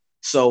hours.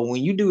 So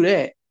when you do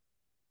that,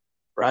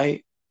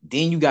 right,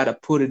 then you gotta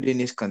put it in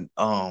this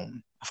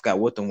I forgot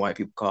what them white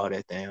people call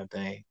that damn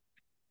thing.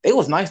 They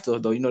was nice to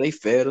us though, they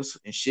fed us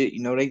and shit.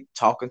 They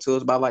talking to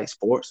us about like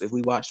sports if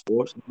we watch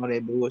sports and all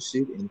that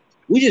bullshit, and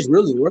we just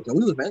really working.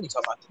 We was mainly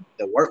talking about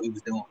the work we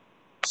was doing.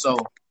 So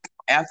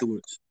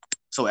afterwards,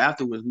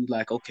 we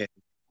like, okay,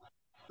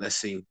 let's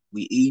see,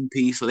 we eating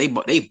pizza. So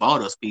they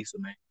bought us pizza,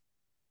 man,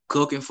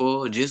 cooking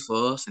for just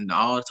for us and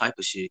all type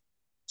of shit.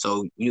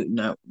 So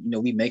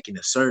we making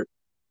a syrup,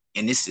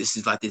 and this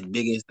is like this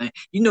big ass thing.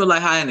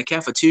 Like how in the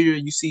cafeteria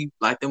you see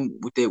like them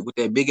with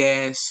that big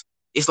ass.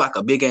 It's like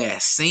a big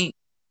ass sink,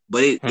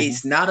 but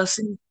it's not a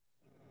sink.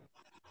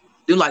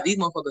 They're like these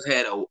motherfuckers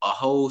had a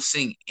whole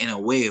sink in a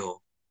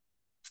well,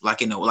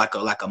 like in a like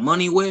a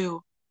money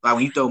well, like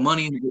when you throw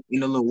money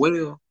in a little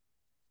well.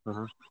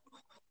 Mm-hmm.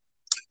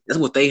 That's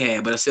what they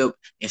had, but except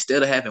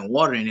instead of having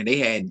water in it, they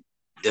had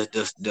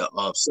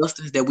the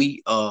substance that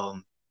we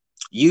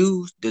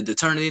used to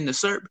turn it into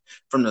syrup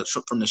from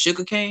the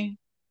sugar cane.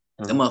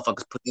 The Mm-hmm.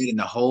 motherfuckers put it in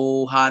the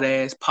whole hot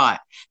ass pot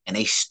and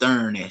they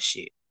stirring that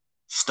shit,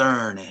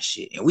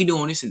 and we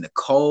doing this in the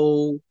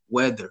cold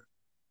weather.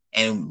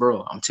 And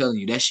bro, I'm telling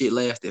you, that shit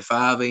lasted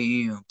 5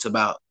 a.m. to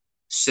about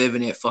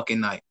 7 at fucking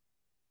night.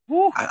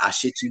 Woo. I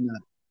shit you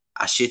not.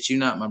 I shit you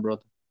not, my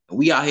brother.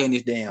 We out here in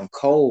this damn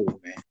cold,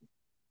 man.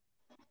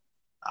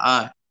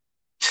 I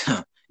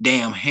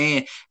damn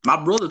hand.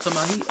 My brother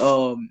talking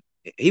about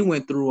he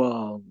went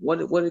through what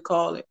it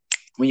call it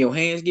when your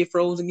hands get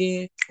froze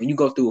again when you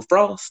go through a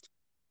frost.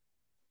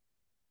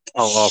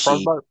 Oh, Shit,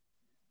 frostbite.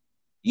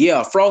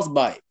 yeah,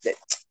 frostbite.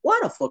 Why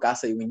the fuck I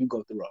say when you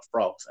go through a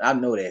frost? I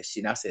know that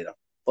shit. I said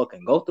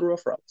fucking go through a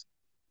frost.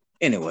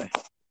 Anyway,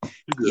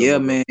 You good, yeah,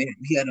 my brother?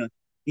 man,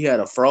 he had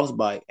a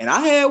frostbite, and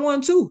I had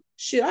one too.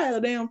 Shit, I had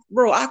a damn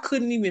bro. I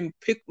couldn't even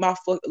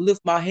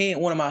lift my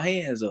hand, one of my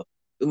hands up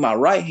with my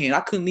right hand.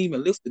 I couldn't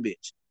even lift the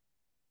bitch.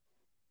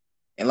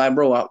 And like,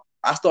 bro,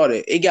 I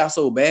started. It got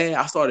so bad.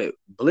 I started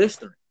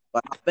blistering.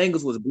 Like my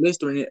fingers was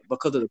blistering it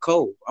because of the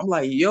cold. I'm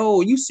like,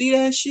 yo, you see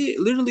that shit?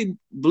 Literally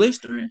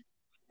blistering.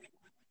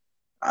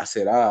 I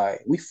said, all right,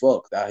 we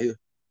fucked out here.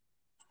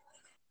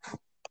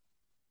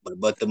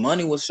 But the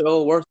money was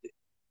so worth it.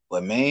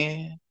 But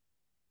man,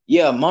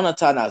 yeah,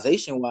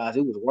 monetization wise,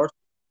 it was worth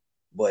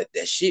it. But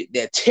that shit,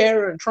 that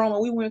terror and trauma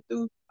we went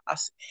through, I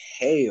said,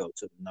 hell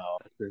to the no.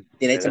 Then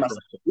they Yeah, tell that's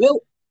myself,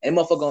 well, and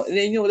motherfucker gonna, and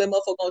then you know what that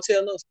motherfucker gonna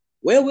tell us?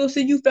 Well, we'll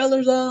see you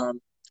fellas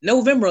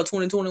November of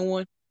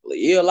 2021.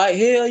 Yeah, like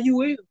hell you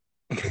will.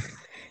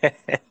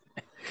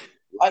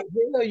 Like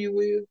hell you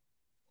will.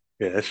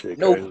 yeah, that shit crazy.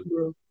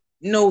 November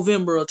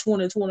November of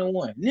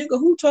 2021. Nigga,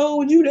 who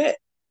told you that?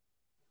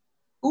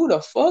 Who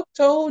the fuck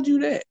told you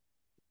that?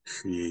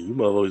 Yeah, you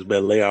motherfuckers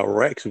better lay out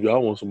racks if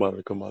y'all want somebody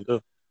to come out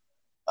there.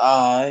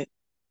 Alright.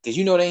 Cause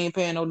they ain't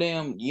paying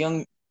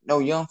no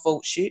young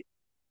folks shit.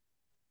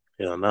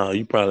 Yeah, no,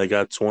 you probably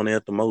got 20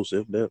 at the most,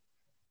 if that.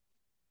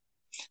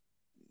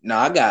 No,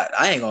 I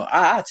ain't gonna,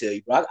 I'll tell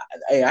you, bro.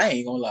 Hey, I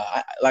ain't gonna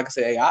lie. Like I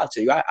said, hey, I'll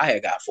tell you, I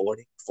had got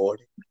 40.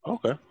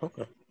 Okay,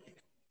 okay.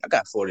 I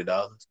got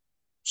 $40.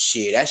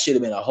 Shit, that should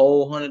have been a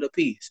whole 100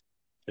 apiece.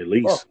 At Fuck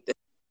least. that.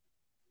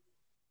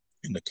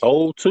 In the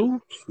cold,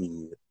 too?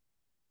 Shit.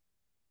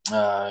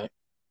 Alright.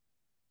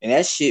 And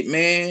that shit,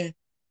 man,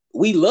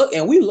 we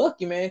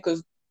lucky, man,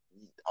 because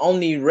on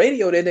the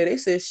radio that day, they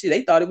said shit,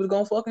 they thought it was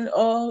gonna fucking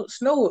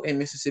snow in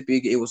Mississippi.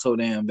 It was so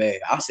damn bad.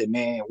 I said,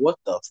 man, what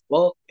the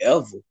fuck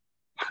ever?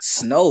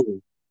 Snow.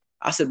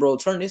 I said, bro,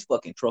 turn this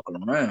fucking truck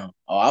around.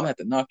 Oh, I'm gonna have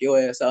to knock your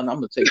ass out and I'm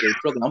gonna take your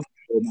truck and I'm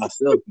gonna go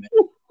myself, man.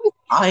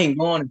 I ain't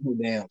going to no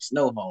damn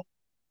snow home.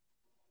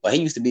 But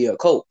he used to be a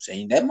coach,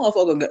 and that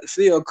motherfucker got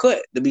still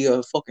cut to be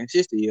a fucking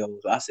 60-year-old.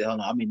 So I said, "Oh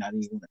no, I mean, not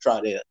even gonna try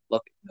that.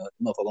 Look, the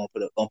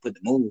motherfucker gonna put the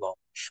move on."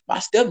 My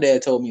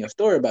stepdad told me a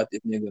story about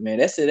this nigga, man.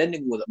 That said that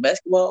nigga was a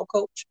basketball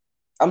coach.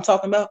 I'm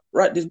talking about,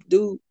 right? This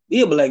dude,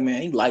 he a black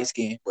man, he light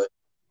skinned, but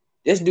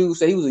this dude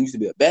said he used to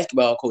be a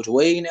basketball coach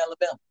way in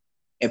Alabama.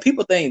 And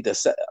people think and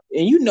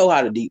you know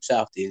how the deep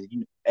south is.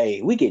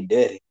 Hey, we get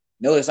dirty.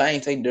 Notice I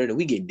ain't saying dirty.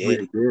 We get We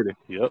dirty. dirty.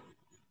 Yep.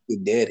 We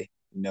get dirty.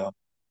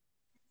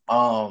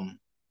 Um,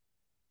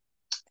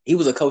 he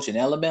was a coach in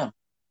Alabama.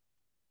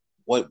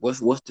 What's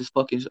this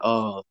fucking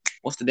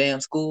what's the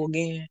damn school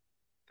again?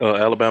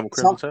 Alabama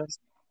Crimson Some, Tide?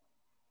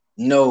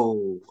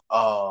 no,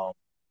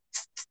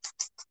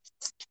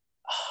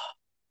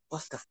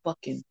 what's the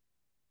fucking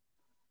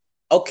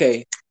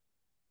okay?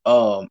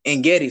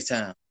 In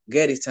Gettystown,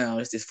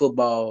 it's this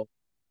football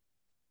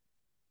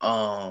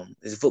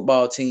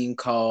team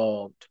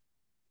called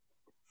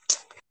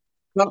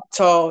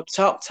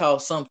Choctaw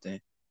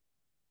something.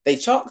 They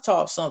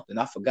Choctaw something.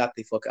 I forgot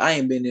they fucking. I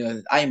ain't been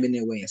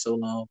there way in so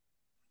long.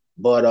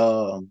 But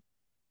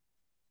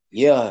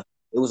yeah.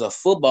 It was a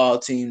football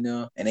team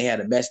now, and they had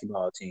a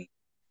basketball team.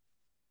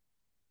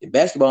 The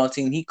basketball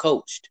team he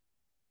coached.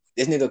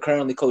 This nigga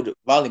currently coaches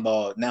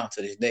volleyball now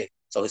to this day.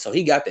 So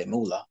he got that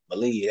moolah.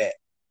 Believe that.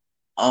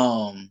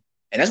 And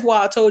that's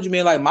why I told you,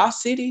 man. Like my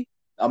city,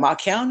 my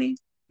county,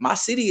 my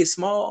city is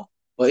small,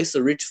 but it's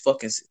a rich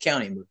fucking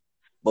county, bro.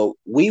 But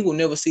we will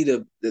never see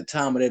the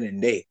time of that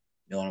in day.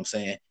 You know what I'm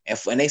saying?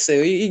 And they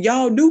say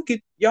y'all do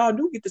get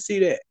to see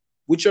that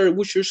with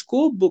your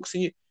school books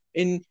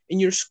and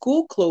your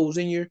school clothes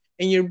and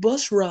your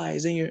bus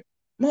rides and your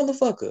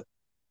motherfucker.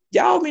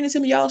 Y'all mean to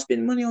tell me y'all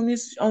spending money on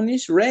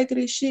this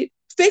raggedy shit?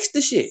 Fix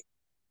the shit.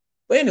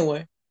 But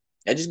anyway,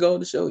 that just goes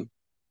to show you.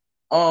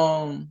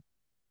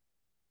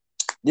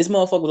 This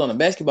motherfucker was on the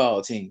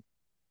basketball team.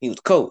 He was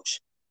coach,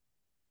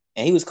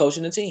 and he was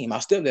coaching the team. My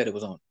stepdaddy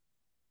was on it.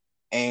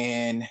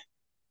 And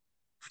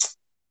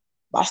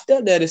my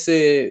stepdaddy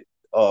said,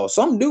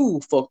 some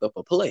dude fucked up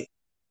a play.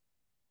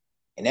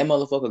 And that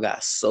motherfucker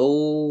got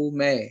so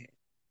mad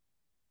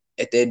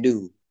at that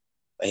dude.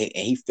 And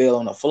he fell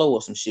on the floor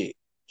or some shit.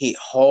 Hit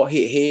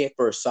head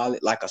first,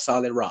 solid, like a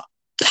solid rock.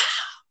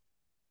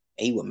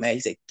 And he was mad. He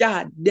said,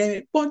 God damn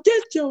it, boy,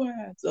 get your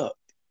ass up.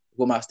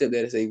 What my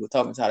stepdaddy said, he was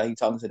talking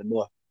to the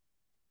boy.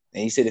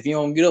 And he said, if you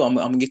don't get up, I'm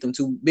gonna get them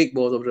two big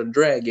boys over to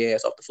drag your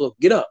ass off the floor.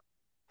 Get up.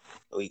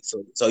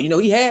 So you know,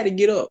 he had to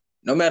get up.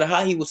 No matter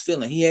how he was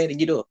feeling, he had to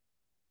get up.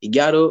 He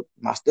got up.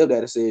 My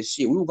stepdaddy said,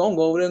 shit, we were gonna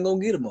go over there and go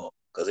get him up.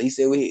 Cause he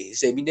said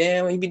be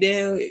damn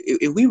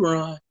if we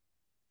run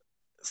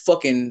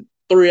fucking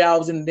 3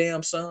 hours in the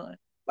damn sun.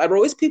 Like,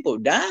 bro, it's people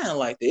dying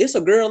like that. It's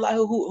a girl like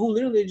who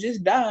literally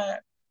just died,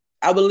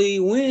 I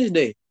believe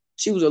Wednesday.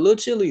 She was a little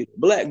cheerleader,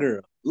 black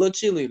girl, little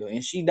cheerleader,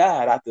 and she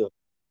died after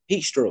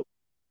heat stroke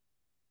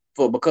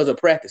because of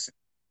practicing.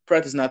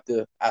 Practice not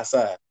the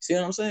outside. See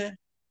what I'm saying?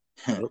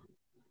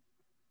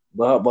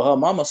 but her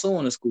mama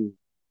suing the school.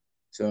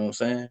 See what I'm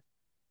saying?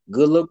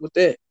 Good luck with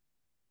that.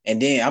 And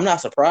then I'm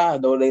not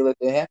surprised though they let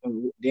that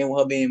happen. Then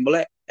with her being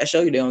black, that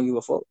show you they don't give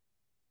a fuck.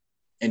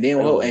 And then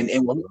with her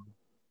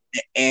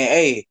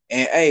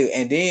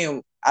and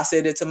then I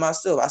said it to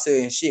myself. I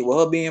said, and shit, with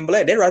her being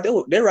black, they're right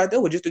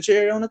there with just the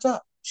cherry on the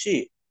top.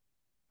 Shit.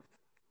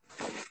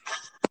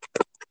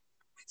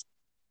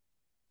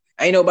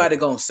 Ain't nobody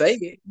gonna say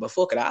it, but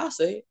fuck it, I'll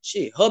say it.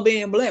 Shit, her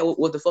being black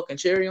with the fucking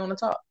cherry on the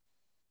top.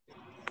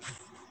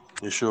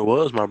 It sure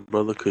was, my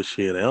brother. Cause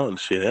shit, they don't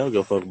give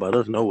a fuck about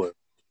us nowhere.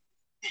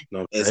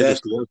 No,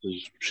 Exactly.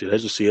 They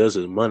just see us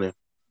as money.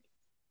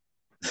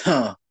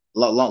 Hey,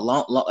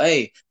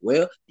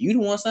 well, you the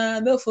one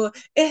signed up for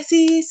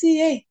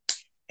STCA.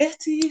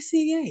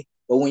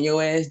 But when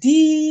your ass DAD,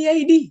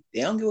 they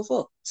don't give a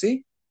fuck.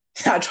 See?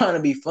 Not trying to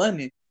be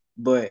funny,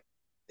 but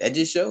that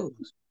just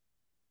shows.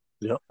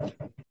 Yep.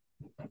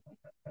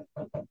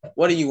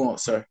 What do you want,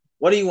 sir?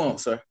 What do you want,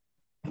 sir?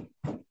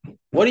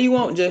 What do you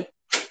want, Jay?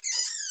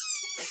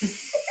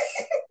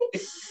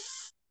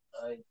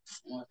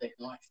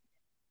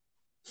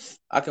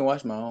 I can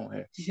wash my own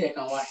hair. You said I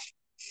can wash.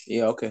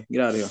 Yeah, okay.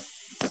 Get out of here.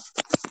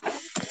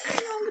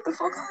 Get the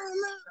fuck out of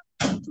here.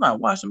 I'm not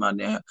washing my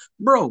damn hair.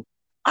 Bro,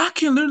 I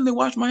can literally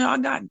wash my hair. I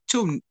got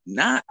till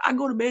 9. I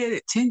go to bed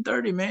at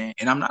 10:30, man.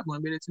 And I'm not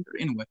going to bed at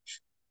 10:30 anyway.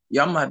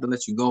 Yeah, I'm gonna have to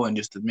let you go in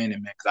just a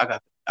minute, man, because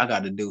I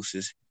got the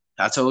deuces.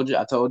 I told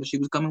her she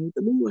was coming with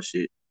the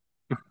bullshit.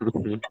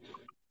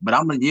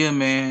 But yeah,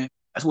 man,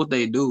 that's what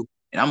they do.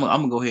 And I'm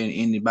gonna go ahead and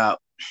end it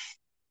about,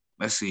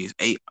 let's see, it's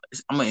 8.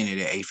 I'm gonna end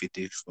it at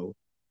 8:50. So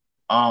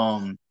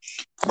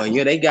but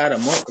yeah, they got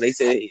them up. They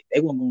said they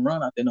weren't gonna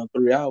run out there no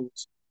 3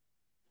 hours.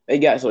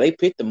 So they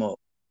picked him up.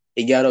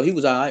 He got up. He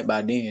was all right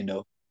by then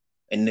though.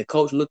 And the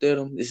coach looked at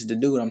him. This is the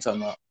dude I'm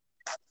talking about.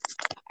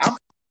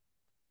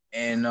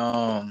 And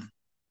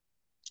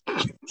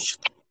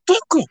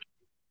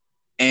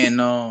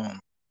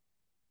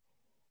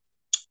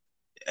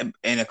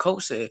and the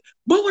coach said,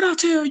 "What would I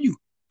tell you?"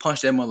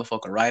 Punch that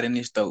motherfucker right in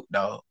his throat,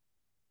 dog.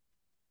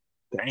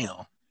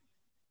 Damn.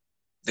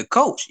 The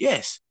coach,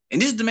 yes.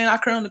 And this is the man I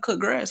currently cut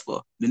grass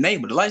for. The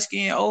neighbor, the light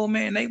skinned old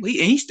man neighbor.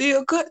 He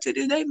still cut to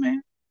this day,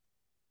 man.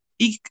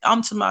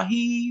 I'm talking about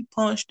he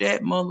punched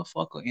that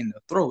motherfucker in the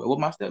throat. What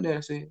my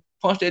stepdad said.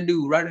 Punched that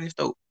dude right in his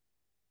throat.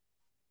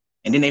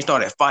 And then they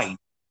started fighting,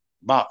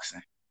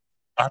 boxing.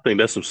 I think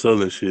that's some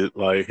southern shit,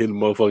 like hitting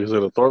motherfuckers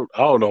in the throat. I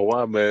don't know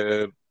why,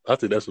 man. I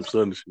think that's some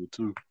southern shit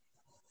too.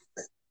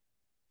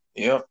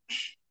 Yep.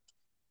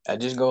 I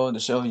just go to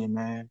show you,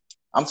 man.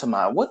 I'm talking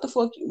about what the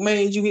fuck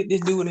made you hit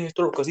this dude in his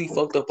throat because he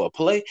fucked up a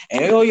play.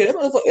 And oh yeah, that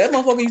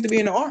motherfucker used to be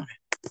in the army.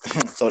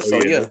 so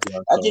yeah,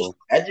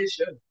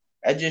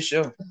 I just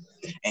show.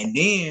 And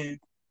then,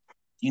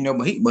 you know,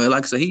 but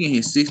like I said, he in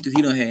his 60s.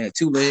 He done had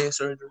 2 leg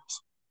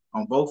surgeries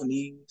on both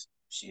knees.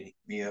 Shit,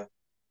 yeah.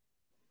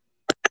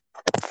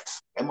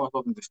 That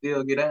motherfucker can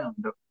still get down,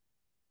 though.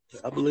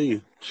 I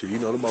believe. Shit, you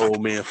know, them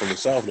old men from the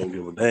South don't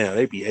give a damn.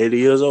 They be 80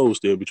 years old,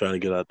 still be trying to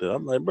get out there.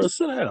 I'm like, bro,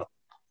 sit down.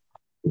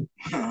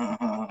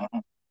 That's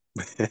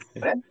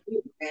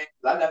it, man.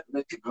 I got to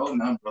let you go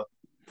now, bro.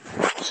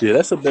 Shit,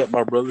 that's a bet,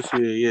 my brother.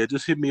 Shit, yeah,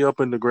 just hit me up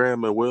in the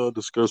gram and we'll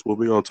discuss what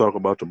we're gonna talk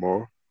about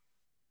tomorrow.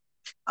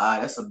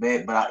 That's a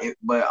bet, I'm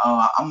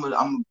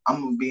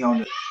gonna be on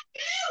the.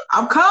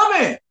 I'm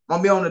coming. I'm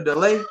gonna be on the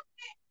delay.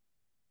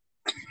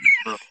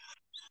 Bro,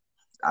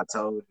 I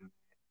told you.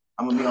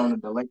 I'm gonna be on the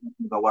delay.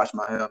 I'm gonna go wash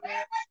my hair,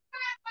 man.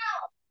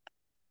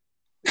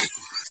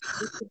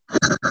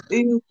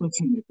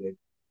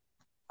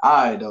 All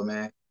right, though,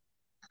 man.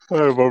 All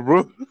right, my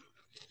bro.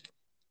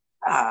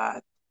 Ah,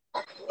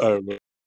 All right, man.